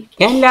la ni li...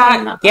 Ken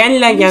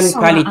la jan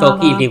pali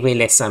toki li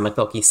wile sama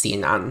toki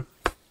sinan.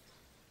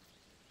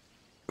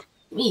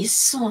 Mi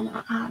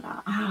sona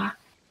ala.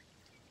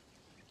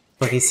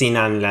 Toki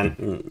sinan lan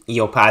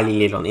io pali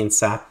li lon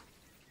insa.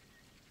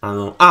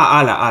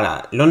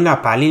 Ala. Lon la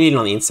pali li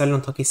lon insa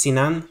lon toki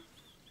sinan.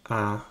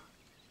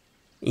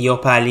 Io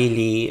pali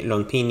li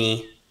lon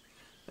pini.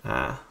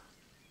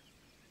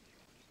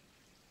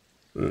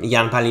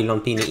 Jan pali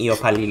lon pini, io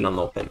pali lon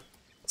open.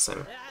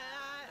 Seme.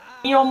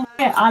 Io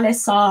mue ale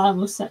sa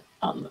anu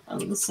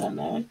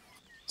seme.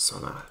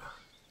 Sonara.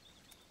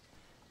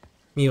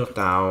 Mio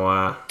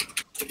tawa.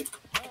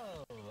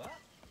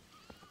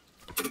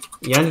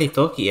 Jan li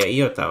toki e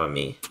io tawa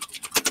mi.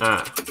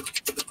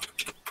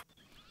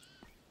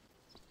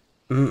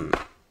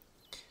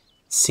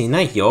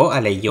 Sina yo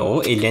ale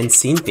yo e len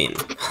sinpin.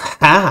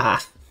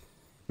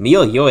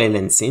 Mio yo e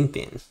len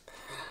sinpin.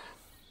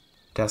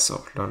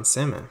 Taso, lon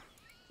seme.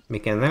 Mi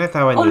ken nele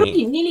tawa ni.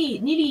 Luki,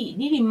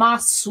 nili ma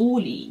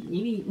suli.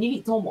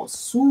 Nili tomo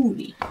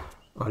suli.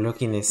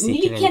 Luki ne Nili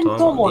sitelen ken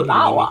tomo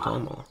lawa.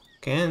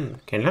 Ken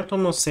la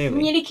tomo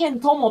sewi. Nili ken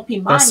tomo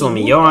pimani. Taso,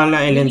 mi yo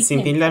ala e len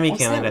sinpin la mi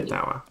ken nele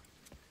tawa.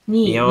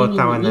 Mi yo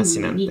tawa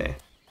nasinante.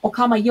 O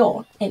kama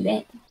yo,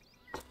 ele.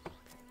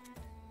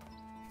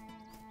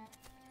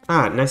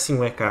 Nasin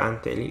weka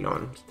ante li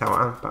lon. Tawa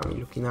ampa, mi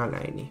lukin ala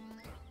e ni.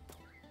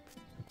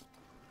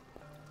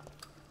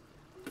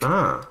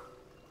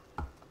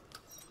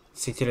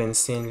 Sitelen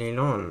sin li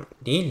lon.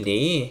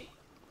 Lili.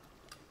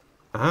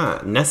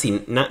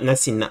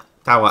 Nasin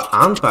tawa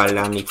ampa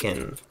la mi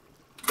ken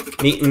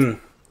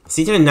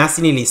Sitelen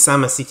nasin ili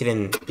sama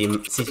sitelen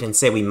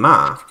sewi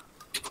ma.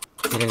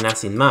 Sitelen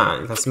nasin ma.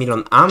 Las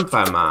milon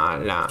ampa ma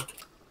la.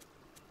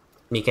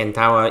 Mi ken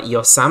tawa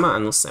io sama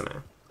anu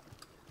seme.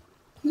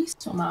 Mi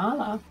sona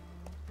ala.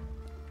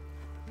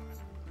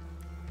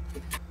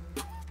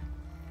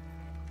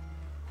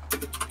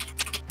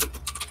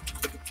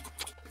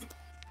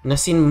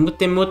 Nasin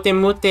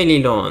mute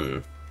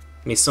lilon.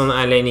 Mi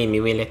sona ale ni mi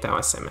wile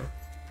tawa seme.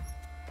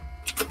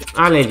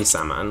 Ale li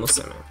sama anu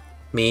seme.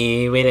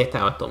 Mi wile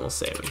tawa tomo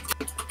sewi.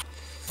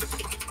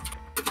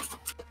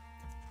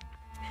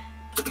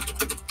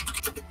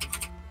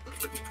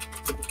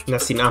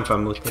 Nasin ampa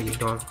mute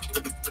lilon.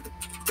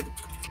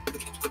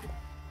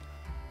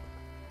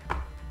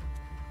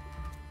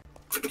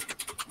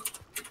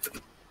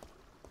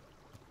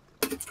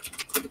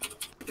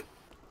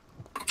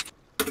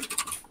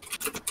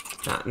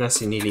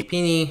 Nasin ili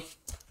pini.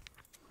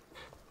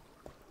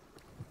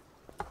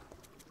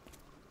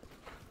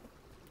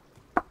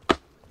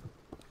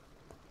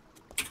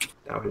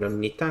 Taulon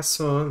ni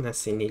taso,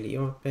 nasin ili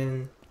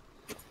open.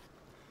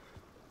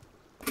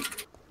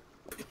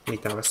 Ni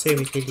tawa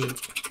sewi ili.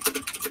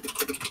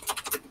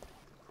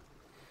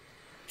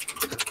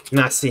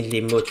 Nasin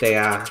li mute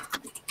a.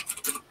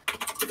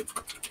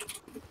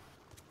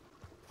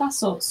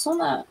 Taso,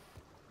 sona...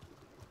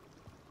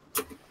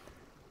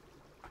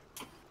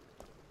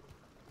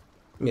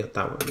 Mio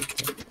tawa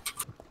mute.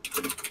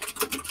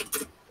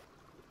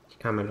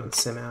 Kamelon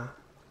seme a.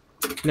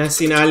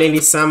 Nasin ale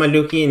li sama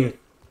lukin.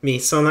 Mi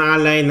sona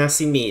ala e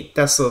nasin mi.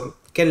 Taso,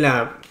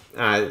 kella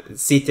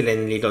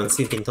sitelen li lon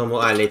sinpin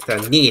tomo ale ta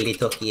ni li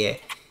toki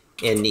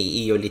e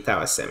ni io li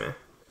tawa seme.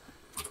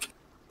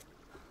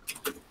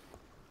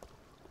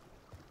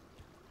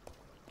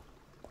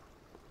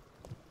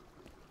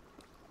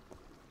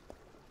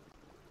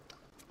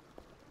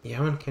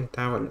 Yawan ken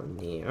tawa lon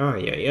ni.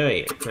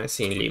 Oi.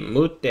 Nasin li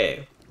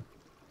mute.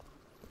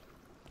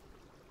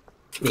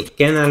 Mi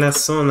ken ala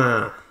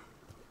sona.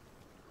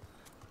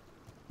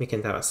 Mi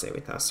ken tawa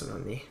sewi taso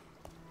lon ni.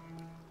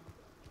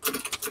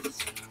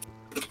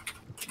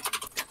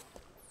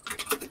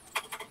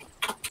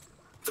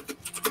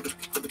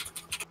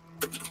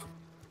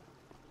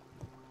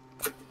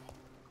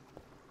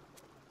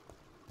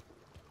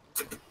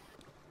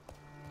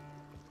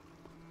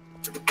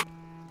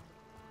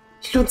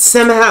 Lun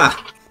sema!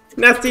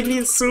 Nasin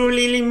li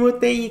suli li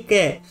mute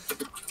ike.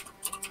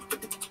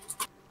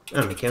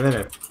 Mi ken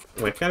ala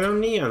weka lon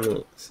ni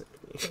anu.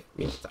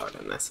 Mi tawa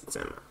lon nasin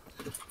sema.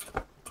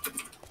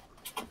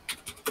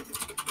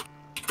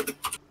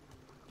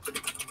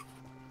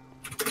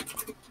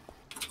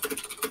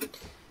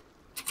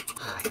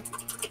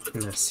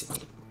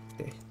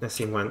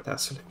 Nasin wan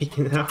taso la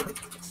pikin na.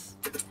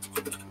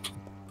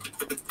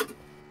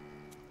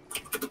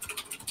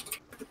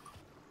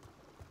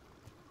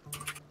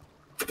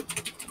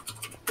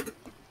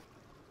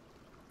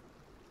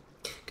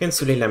 Ken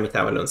suli la mi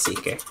tawa lon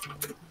sike.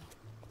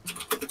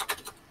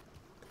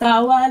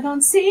 Tawa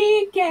lon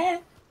sike.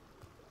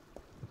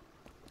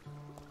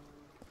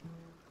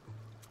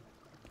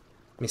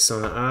 Mi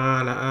sona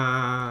ala a.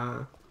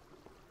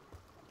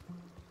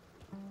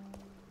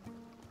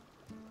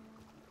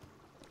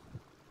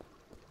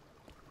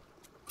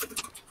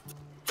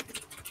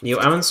 Io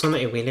awan sona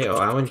e wile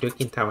o awan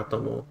lukin tawa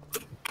tomo.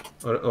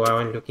 O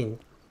awan lukin.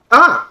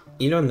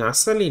 Ilo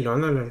nasa li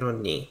lona la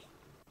lon ni.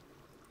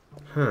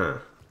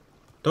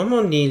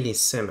 Tomo ni li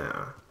seme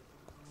a.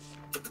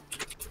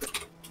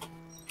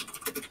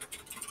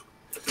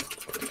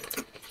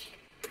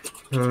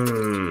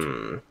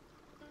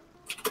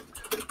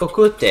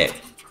 Okute.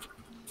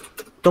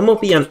 Tomo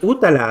pian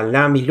utala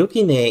la mi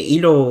lukin e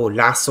ilo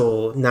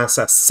laso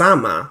nasa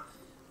sama.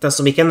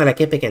 Taso mi ken ala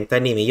kepeken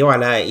tani mi yo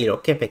ala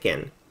ilo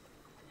kepeken.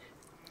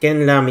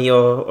 Ken la mi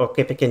o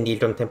kepeken di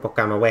lon tempo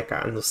kama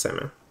weka anu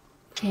seme.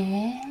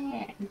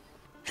 Ken.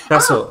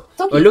 Taso,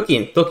 toki. o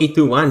lukin toki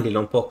tu wan li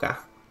lon poka.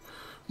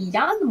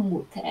 Jan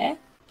mute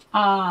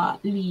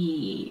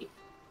li...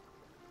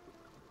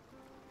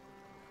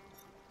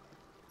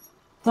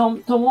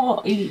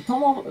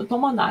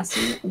 Tomo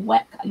nasi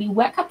li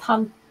weka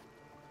tan...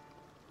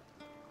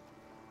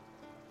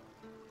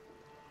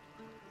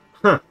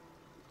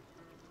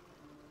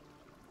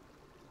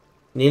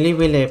 Nili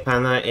wile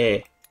pana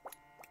e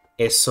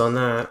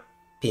sona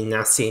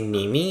pinasi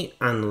nimi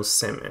anu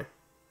seme.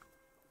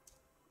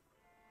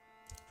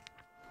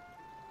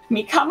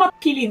 Mi kama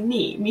pilin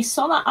ni. Mi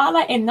sona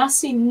ala e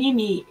nasi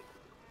nimi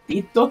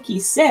li toki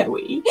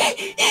sewi.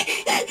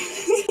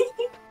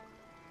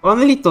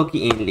 Ona li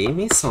toki inli,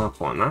 mi sona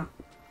pona.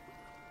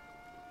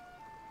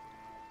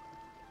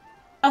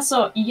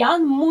 Aso,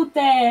 jan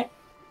mute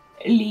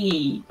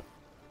li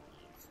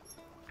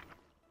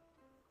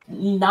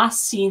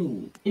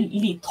nasin,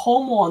 li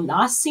tomo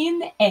nasin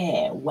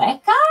e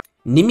weka?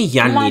 Nimi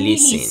jan La ni li nili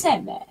sin.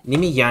 seme.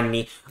 Nimi jan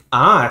ni...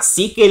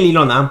 sike li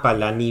lon ampa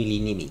la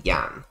nimi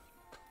jan.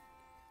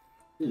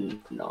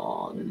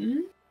 Lon.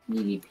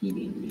 Nili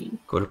pilin ni.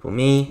 Kulpu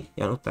mi,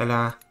 jan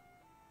utala.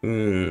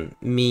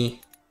 Mi,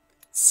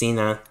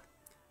 Sena.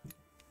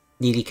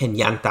 Nili ken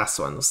jan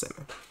taso anu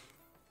seme.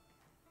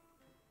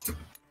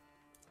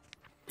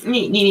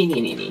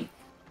 Ni.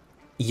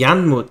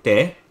 Jan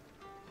mute.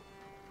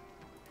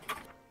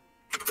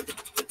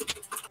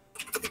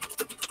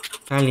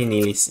 Pali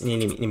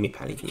nimi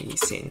pali nili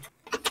sen.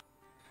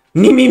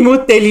 Nimi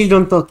mute li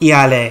lon toki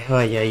ale.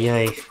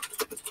 Ai.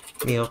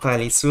 Mio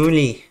pali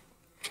suli.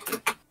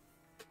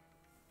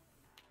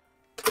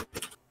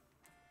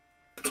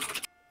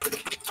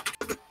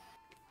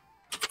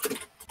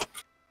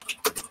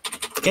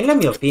 En la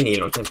mia opinione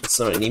lon tempo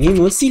sono nimi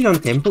musi lon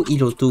tempo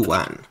ilo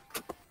tuan.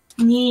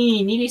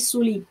 Ni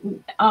suli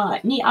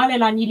ni ale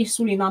la ni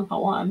suli nampa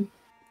wan.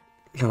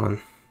 Lon.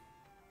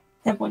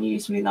 Tempo ni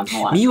suli nampa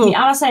wan. Mio- Mi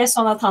ala sa e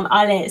sona tan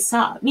ale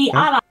sa. Mi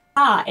ala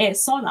sa e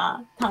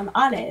sona tan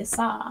ale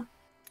sa.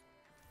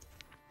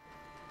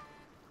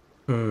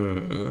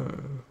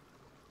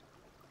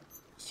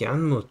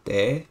 Jan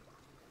mute.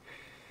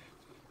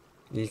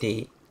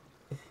 Li.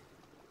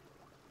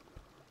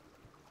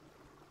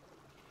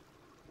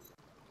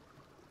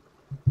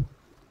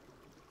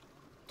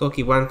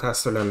 Toki wan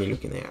taso la mi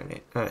lukin e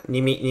ale.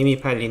 Nimi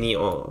pali ni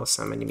o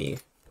sama nimi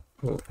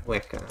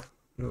weka.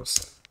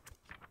 Nusa.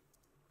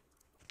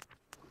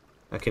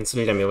 Aken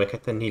suli la mi weka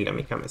tanila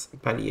mi kama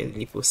pali e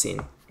lipusin.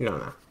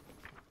 Lona.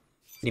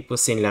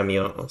 Lipusin la mi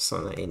o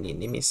sona e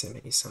nimi seme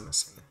li sama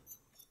seme.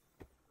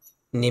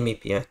 Nimi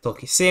pia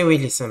toki sewi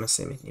li sama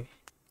seme nimi.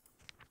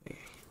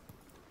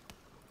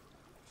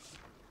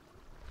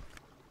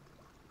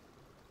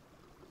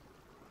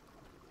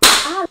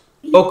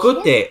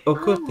 Okute.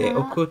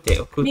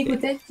 Mi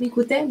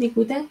kute.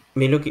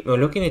 Mi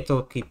lukin e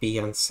toki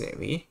pian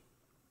sewi.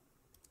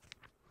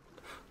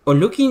 O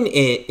lukin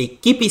e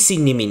kipisi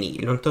nimi ni,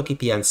 lon toki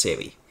pian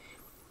sewi.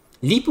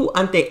 Lipu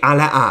ante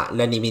ala a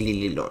la nimi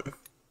li lon.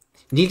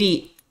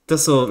 Lili,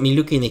 taso mi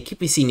lukin e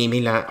kipisi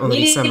nimi la on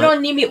li sama.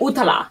 Lilon nimi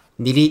utala.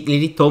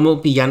 Lili tomo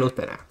pian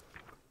utara.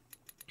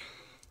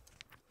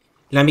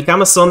 La mi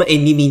kama sona e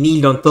nimi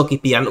ni lon toki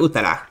pian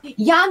utara.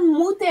 Jan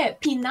mute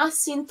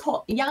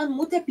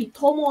pi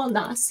tomo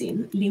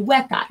nasin li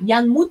weka.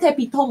 Jan mute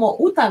pi tomo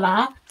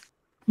utala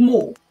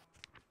mu.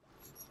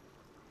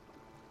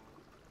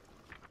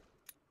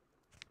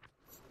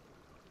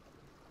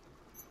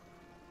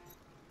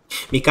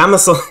 Mi kama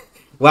so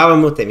wawa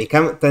mute, mi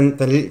kama tan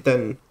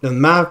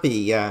ma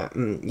pi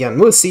Jan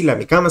musi la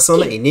mi kama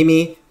sona e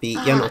nimi pi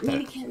Jan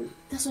utara.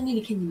 Taso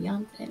nili ken nimi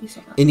ante li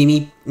sona. E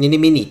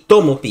nimi ni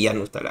tomo pi Jan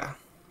utara.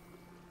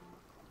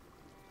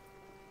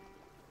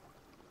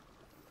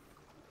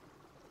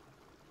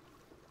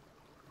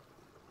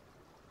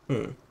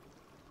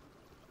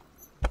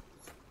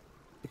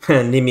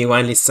 Nimi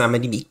wan li sama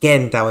nimi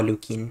ken tawa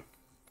lukin.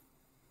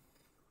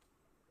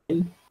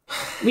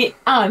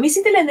 Mi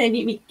sitelen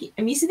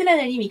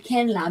nimi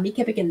ken la mi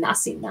kepeken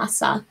nasin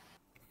nasa.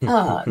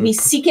 Mi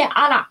sike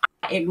ala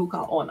e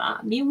luka ona.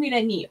 Mi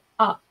wile ni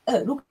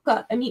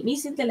luka mi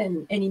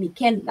sitelen nimi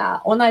ken la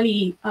ona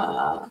li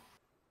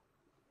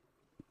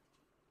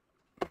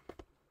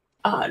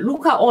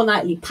luka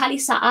ona li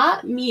palisa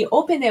a mi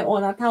opene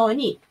ona tawa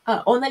ni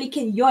ona li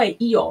ken yoe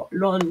io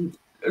lon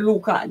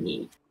luka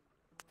ni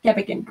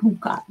kepeken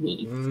luka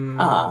ni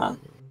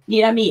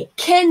ni la mi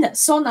ken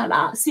sona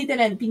la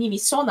sitelen pinimi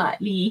sona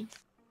li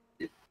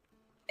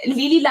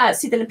la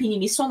sitelen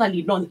pinimi sona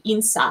li lon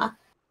insa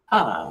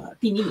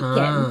pinimi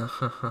ken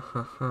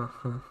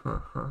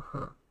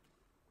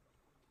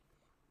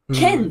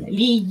ken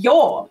li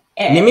yo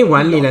Nimi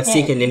wan li la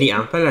sike li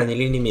ampa la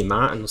nimi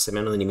ma anu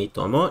semeno nimi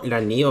tomo la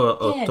ni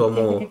o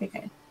tomo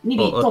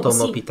o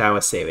tomo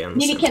pitawa sewe anu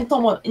nili ken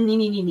tomo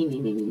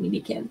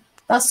nili ken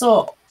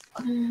taso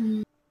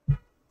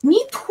ni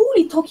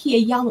tuli toki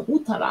e jan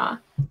utara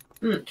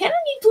kena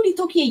ni tuli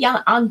toki e jan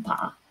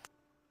anpa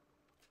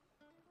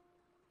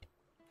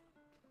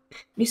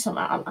mi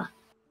sona ala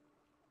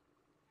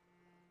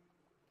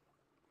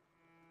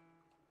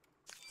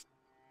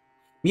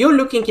Mi o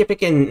lukin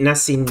kepeken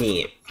nasin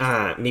ni.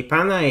 Mi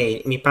pana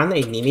e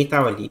nimi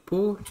tawa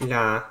lipu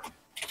la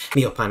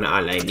mi o pana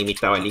ala e nimi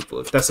tawa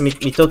lipu. Tas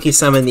mi toki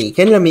sama ni.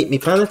 Ken la mi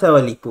pana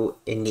tawa lipu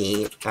e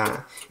ni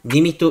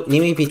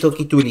nimi pi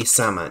toki tuli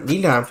sama.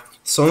 Ni la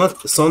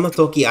sona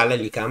toki ala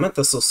li kama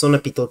taso sona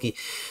pi toki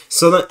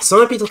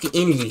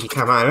in li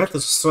kama ala taso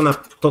sona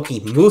toki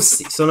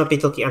musi. Sona pi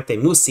toki ante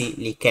musi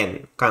li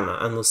ken kama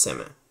anu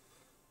seme.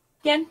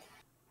 ken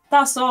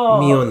taso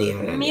Mi oni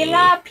ala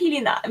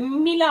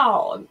mila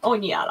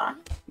oni ala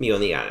mi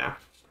oni ala.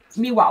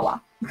 mi wawa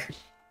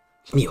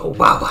Mi o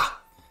wawa.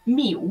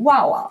 mi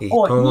wawa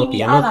O tomo nimi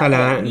piano ala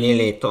kala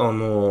nele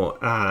tomo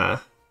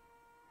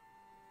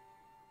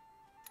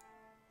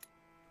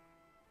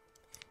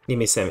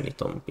nimi seme li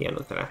tomo piano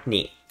kala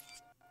ni.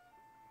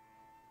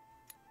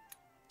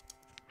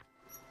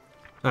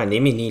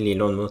 Nimi ni li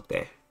lon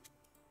mute.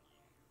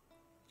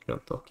 Lon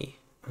toki.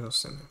 Ano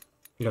seme.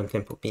 Lon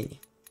tempo pini.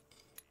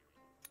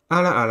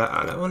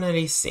 Ala. Ona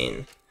li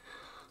sin.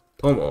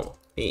 Tomo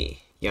pi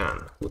jan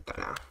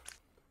utala.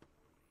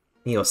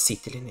 Mi o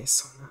sitili ne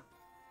sona.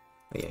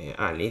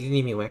 Li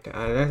nimi weka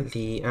ala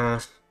li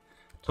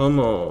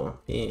tomo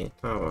pi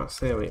tawa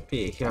sewi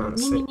pi jan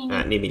se.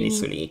 Nimi li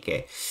suli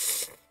ike.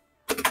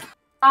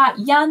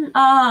 jan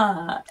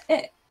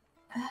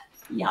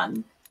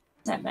yan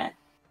seme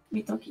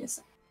mi toki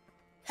esa.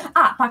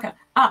 Paka.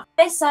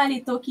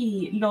 Ale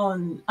toki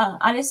lon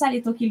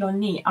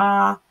ni.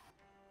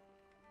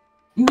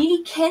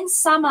 Nili ken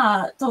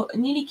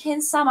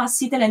sama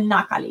sitelen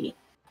nakali.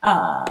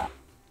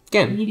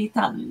 Ken. Nili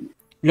tan.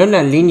 Lon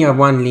la linea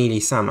 1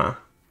 lili sama.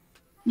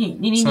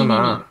 Ni.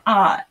 Sama.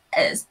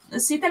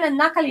 Sitelen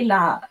nakali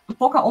la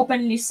poka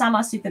open li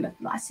sama sitelen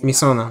lasi. Mi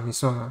sona.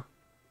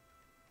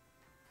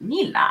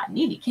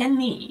 Nili ken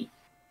ni.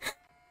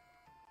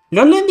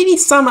 Lon la lili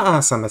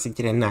sama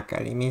sitelen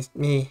nakali.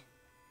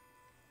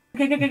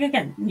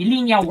 Ken.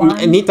 Linea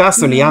 1. Ni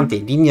taso li ante,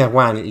 linea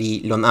 1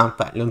 li lon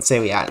ampa, lon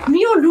sewi ala.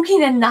 Mi o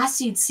lukin en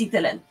nasi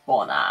sitelen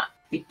pona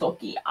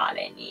pitoki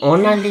ale ni.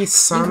 Ona li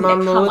sama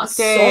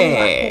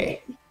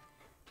mute.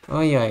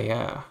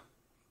 Oya.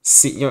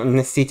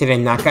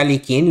 Sitelen nakali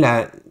kin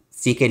la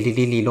sike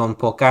li lon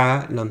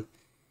poka lon.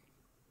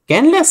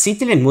 Ken la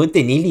sitelen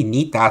mute nili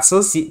ni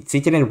taso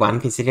sitelen 1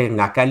 ki sitelen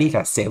nakali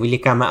la sewi li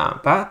kama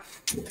ampa.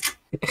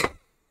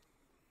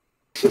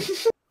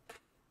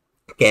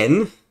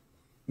 Ken.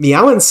 Mi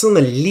awan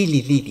sona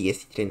lili e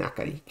sitelen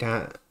nakali.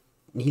 Ka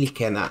nili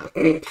kena.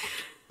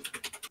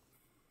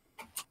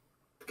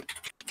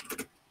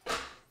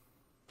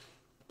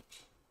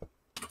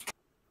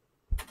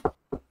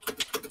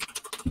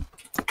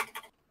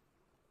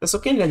 Taso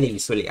ken la nili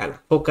suli ala.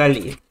 Poka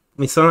li.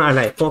 Mi sona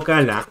ala e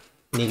poka la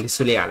nili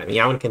suli ala. Mi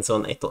awan ken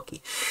sona e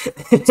toki.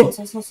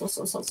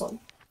 So.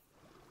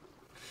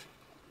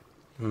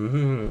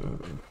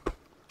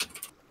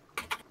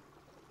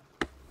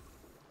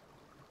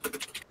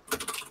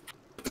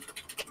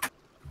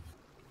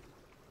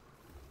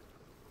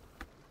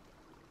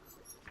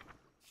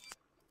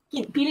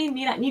 Pilin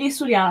mila nili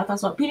sulia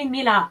taso pilin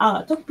mila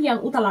tok pian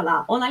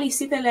utalala onali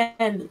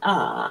sitelen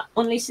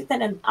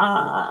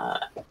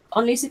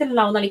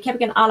la onali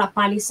kepken ala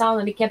palisa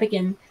onali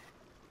kepken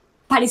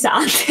palisa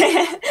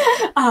ante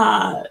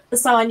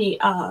sawani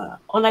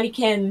onali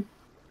ken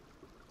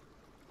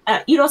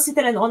iro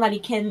sitelen onali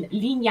ken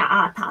linea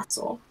a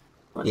taso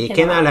E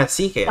ken ala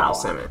sike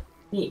seme.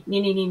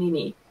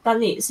 Ni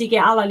tani sike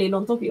ala li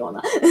lon toki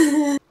ona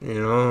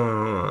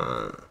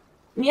No.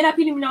 mira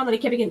pilin mila onali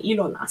kepken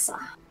ilo nasa.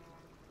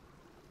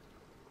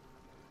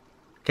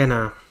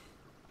 Kena.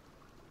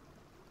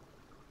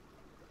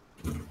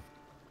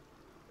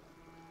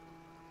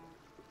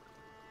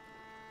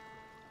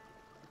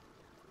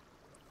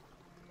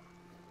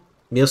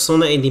 Mio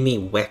sona e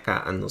nimi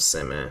weka anu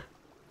seme.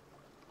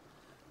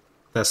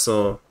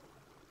 Taso.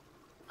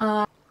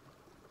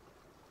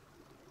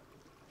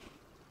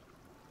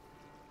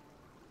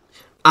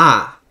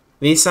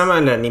 Mi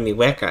sama la nimi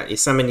weka. I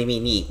sama nimi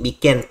ni. Mi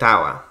ken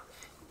tawa.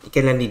 I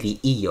ken la nili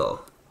iyo.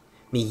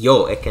 Mi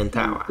yo e ken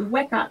tawa.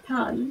 Weka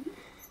tan.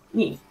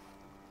 Ni.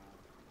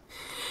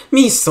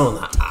 Mi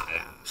sona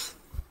ala.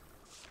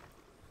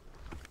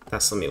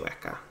 Taso mi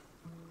weka.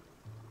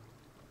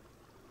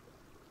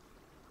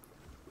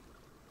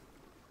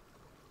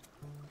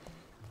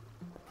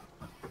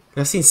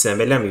 Nasin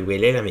seme la mi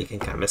wele la mi ken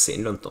kama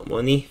sin lon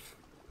tomo ni.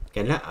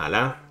 Ken la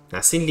ala.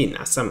 Nasin li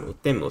nasa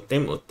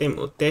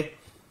mute.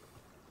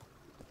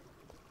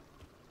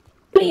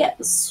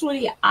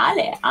 Suli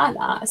ale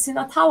ala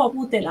sina tawa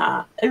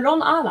putela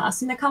lon ala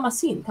sina kama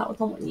sin tawa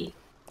tomo ni.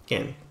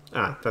 Ken.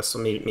 Taso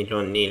mi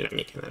lon ni la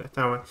mi ken ala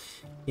tawa.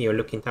 Io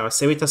lukin tawa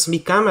sewi taso mi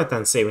kama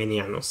tan sewi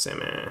ni anu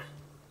seme.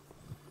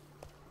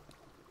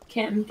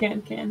 Ken.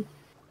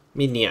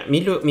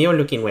 Mi o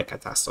lukin weka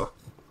taso.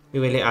 Mi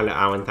wele ala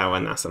awan tawa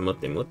nasa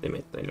mute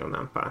metto ilo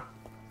nampa.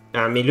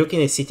 Mi lukin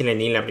e sitile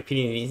ni la mi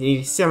pili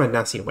ni siama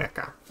nasin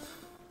weka.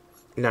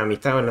 La mi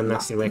tawa la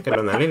nasin weka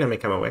lon ale la mi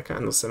kama weka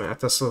anu seme.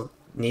 Taso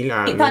ni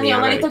la Itani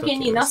ona toki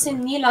ni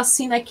nasin ni la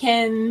sina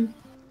ken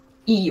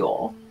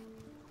io.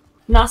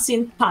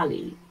 Nasin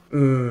pali.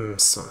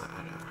 Sona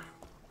ala.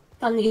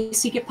 Tani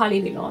sike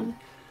pali lilon.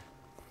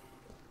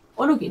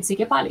 O lukin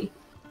sike pali.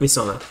 Mi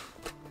sona.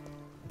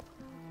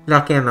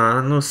 La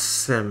kena anu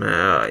seme.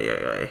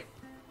 Ai.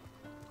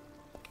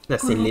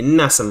 Nasin li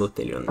nasa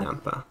mute li on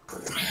nampa.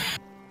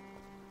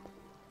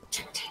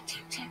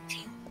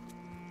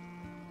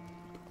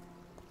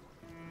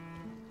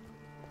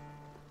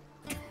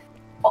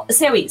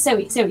 Sewi,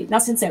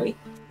 nasin sewi.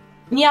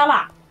 Ni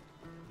ala.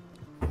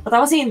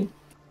 Patawasin.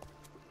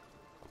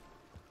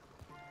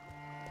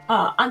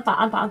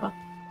 Anpa.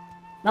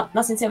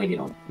 Nasin sewi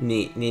lilon.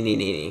 Ni.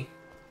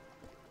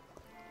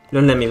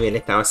 Non la mi wele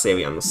tawa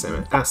sewi anu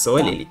seme. So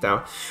e li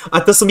tawa.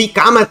 Taso mi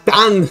kama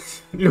tan.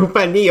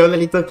 Lupa ni ona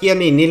li tokia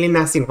ni li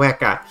nasin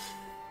weka.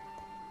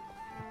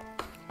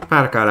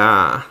 Parka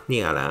la.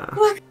 Ni ala.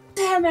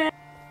 Damn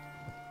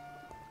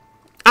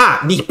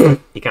it.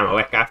 Ni kama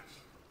weka.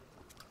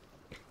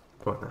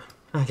 Pona.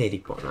 Ale li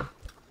pona.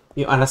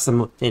 Io ala sa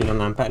mute lo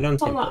nampa.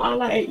 Tona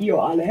ala e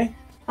io ale.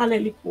 Ale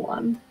li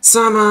puan.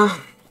 Sama.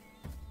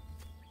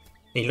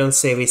 Mi lon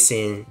sewi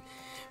sin.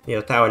 Mi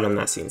o tawa lon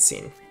nasin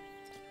sin.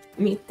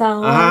 Mi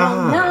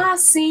tawa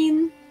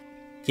nasin.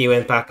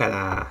 Kiwen paka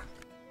la.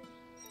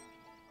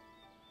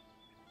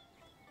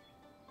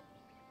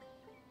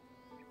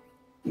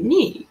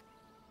 Ni.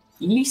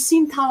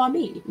 Lisin tawa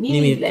mi.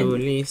 Nimi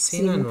tuli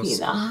Sena no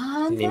pina.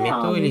 Nimi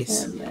tuli.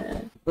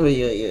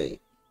 Oi oi oi.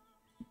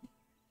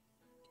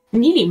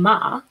 Nili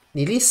ma.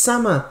 Nili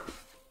sama.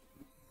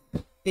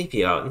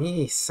 Pipio,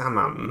 nili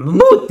sama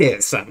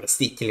mute sama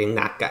stikli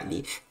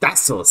nakali.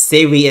 Taso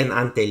sevien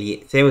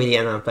anteli,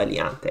 sevien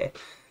ampaliante.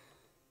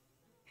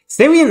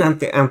 Sevien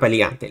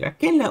ampaliante la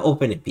kella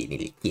open pini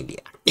li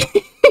kilia.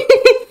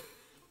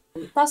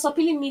 Taso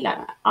pilin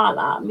mila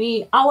ala.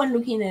 Mi awan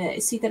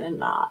lukine sitelen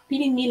la.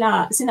 Pilin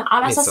mila sina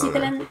ala sa Misona.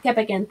 sitelen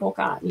kepeken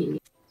poka ni.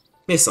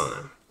 Mi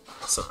sona.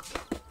 Sona.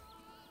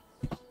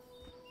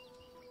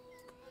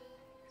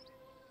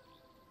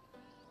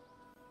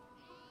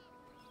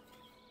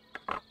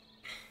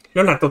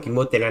 Lona toki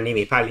mute la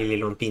nimi pali li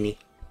lon pini.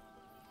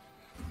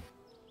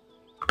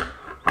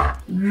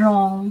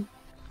 Wrong.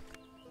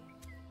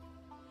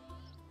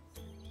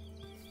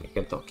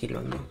 Mikä toki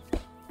lon.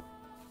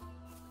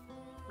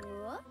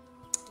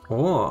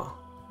 Oh.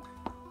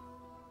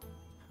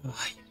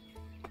 Ai.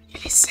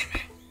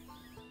 Bellissime.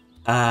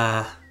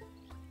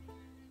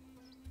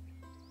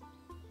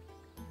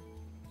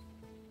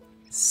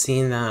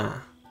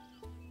 Sina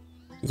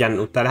jan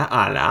utara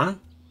ala.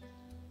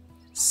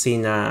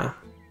 Sina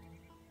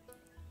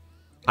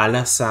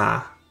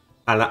alasa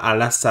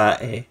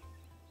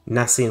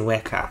nasin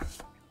weka.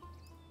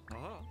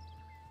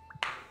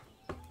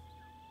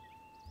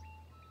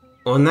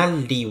 Ona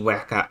li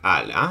weka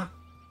ala.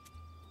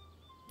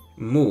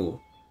 Mu.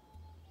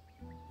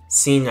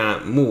 Sina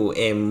mu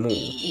e mu.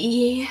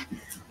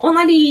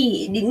 Ona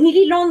li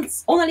lon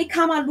ona li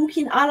kama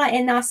lukin ala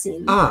e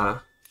nasin.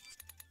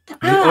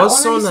 Ni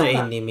osona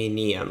e nimi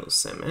ni anu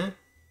seme.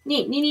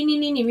 Ni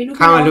mi lukin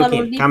Kama ala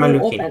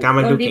lukin.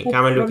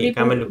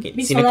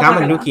 Sina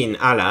kama lukin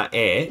ala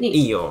e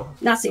io.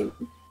 Nasin.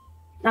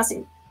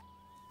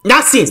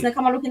 Sina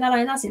kama lukin ala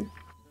e nasin.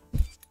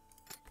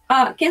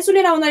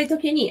 Kensulira ona li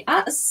toki ni.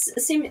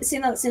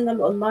 Sina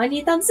lon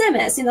mani tan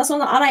seme. Sina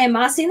sona ala e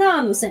masina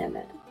anu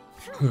seme.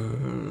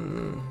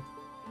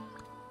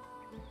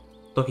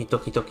 Toki.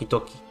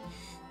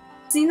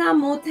 Sina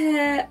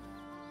mute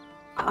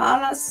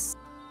alasa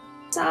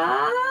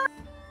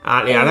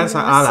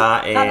Alasa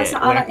ala e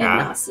weka.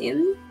 nasin.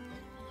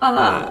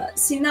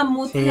 Sina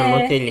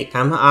mute li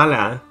kama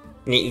ala.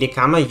 Li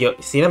kama yo.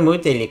 Sina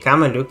mute li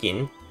kama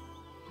lukin.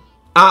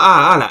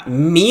 Ala.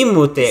 Mi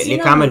mute li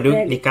kama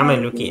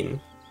lukin.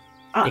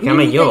 Li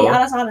kama yo.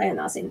 Alasa ala e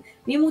nasin.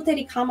 Mi mute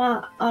li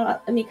kama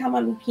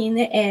lukin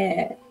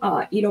e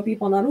ilo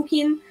pipona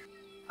lukin.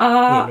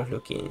 Ilo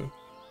lukin.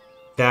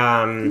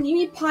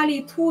 Nimi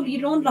pali tu li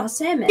lon la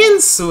seme.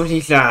 Penso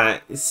li la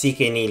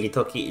sike ni li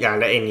toki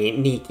la e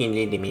ni kin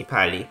li mi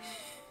pali.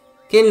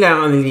 Ken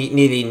la on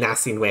ni li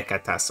nasin weka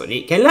taso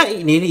li. Ken la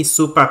ni li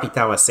super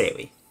pitawa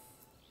sewi.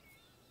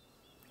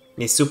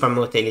 Ni super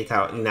mote li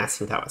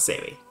nasin tawa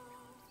sewi.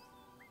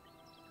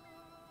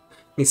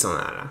 Mi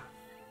sonara.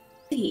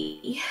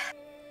 Si.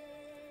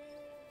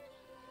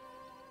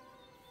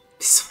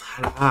 Mi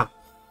sonara.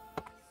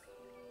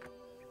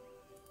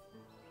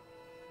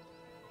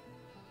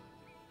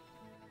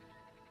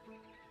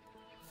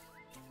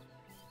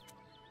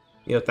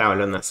 Io tava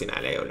lo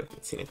nasinale o lo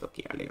sine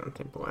toki ale on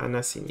tempo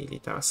nasin li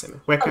tava seme.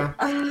 Weka.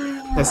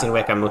 Nasin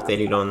weka mote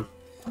li lon.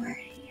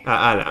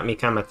 Ala mi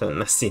kamata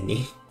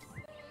nasini.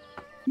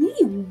 Ni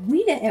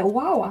wile e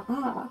wawa.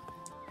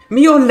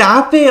 Mio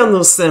lape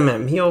anu seme.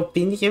 Mio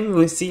pinike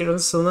musi lo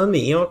sono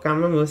mio.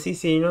 Kama musi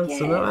si non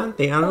sono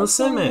ante anu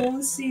seme.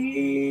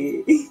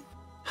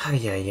 Ai.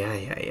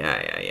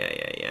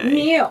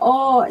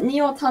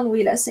 Ni o tan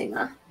wile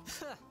Sena.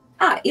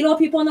 Ilo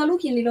pipona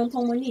lukin li lon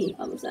tomo ni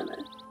anu seme.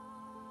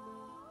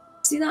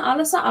 Sina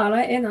alasa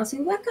ala e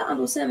nasin weka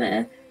anu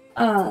seme.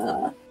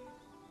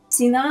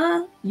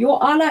 Sina yo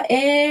ala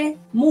e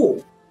mu.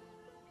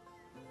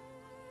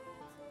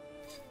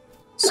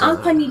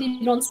 Anpani li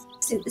lon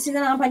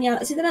sina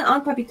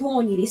anpa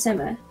pitoni li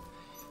seme.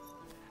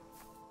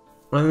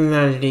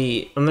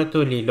 Ona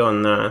tu li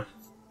lon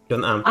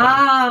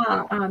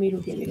ampa. Mi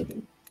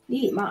lukin.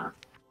 Ni ma.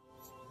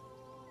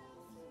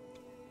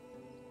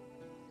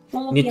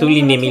 Ni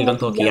tuli ni mi lon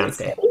toki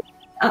ante.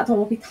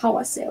 Tomo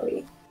pitawa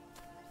sewi.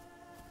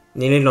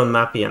 Ni li lon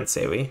mapi an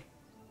sewi.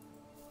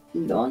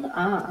 Lon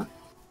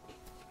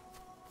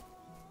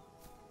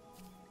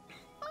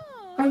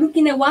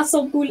lukin e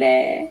waso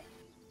pule.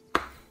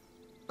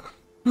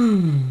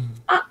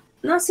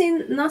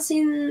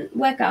 Nasin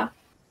weka.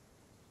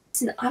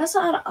 Sina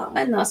alasa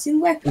ala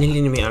nasin weka.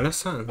 Nili nimi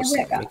alasa?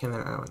 Weka. Mikä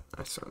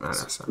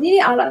alasa? Nili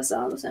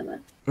alasa anu seme.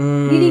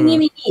 Nili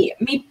nimi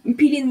mi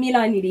pilin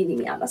mila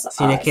nili alasa.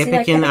 Sina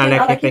kepeken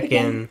ala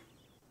kepeken.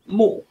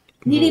 Mu.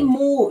 Nili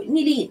mu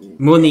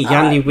Muni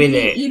jan li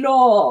wile.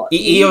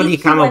 Io li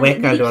kama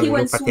weka lon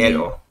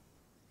lupatelo.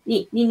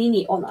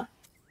 Ni ona.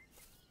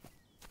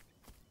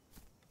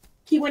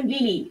 Kiwan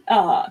lili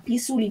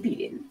pisuli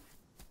pilin.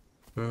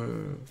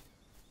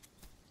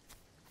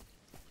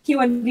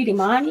 Kiwan lili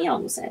mani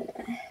anu seme.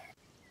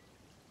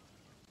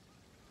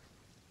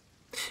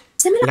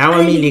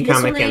 Lawa mi li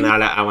kama ken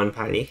ala awan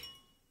pali.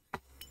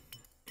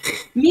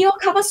 Mio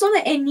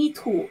kapasona e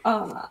nitu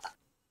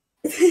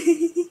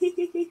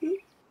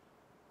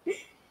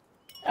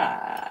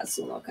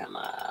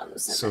Sunokama no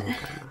Sena.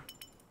 Sunokama.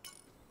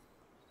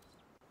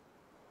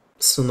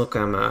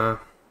 Sunokama.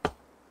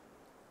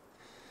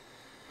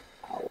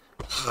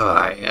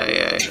 Ai, ai,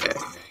 ai, ai.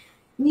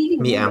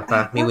 Mi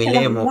ampa, mi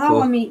wile e moku.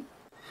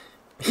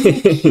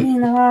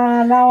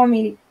 Lawa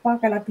mi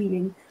pakala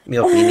piling. Mi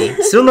opini.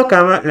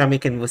 Sunokama la mi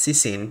ken musi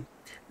sin.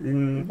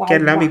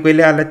 Ken la mi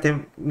wile ala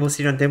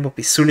musi non tempo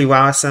pi suli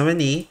wawa sama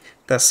ni.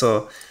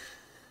 Taso,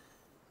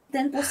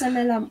 Tempo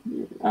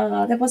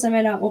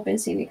semela open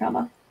sini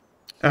kama.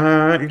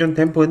 non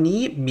tempo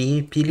ni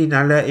mi pilin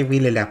ala e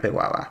wile lape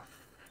wawa.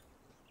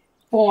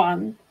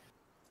 Poan.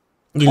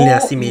 Nille Oh,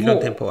 asimi lon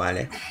mo. tempo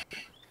ale.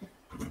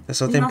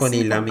 Taso Ni tempo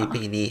ni nasi la mi pona.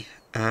 pini.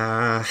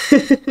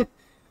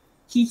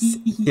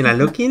 Sina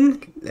lukin,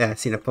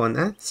 sina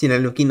pona. Sina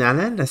lukin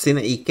ala, la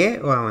sina ike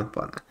o awan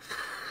pona.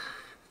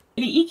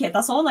 Eli ike,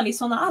 taso ona li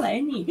sona ala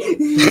e ni.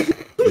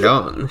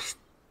 Lon.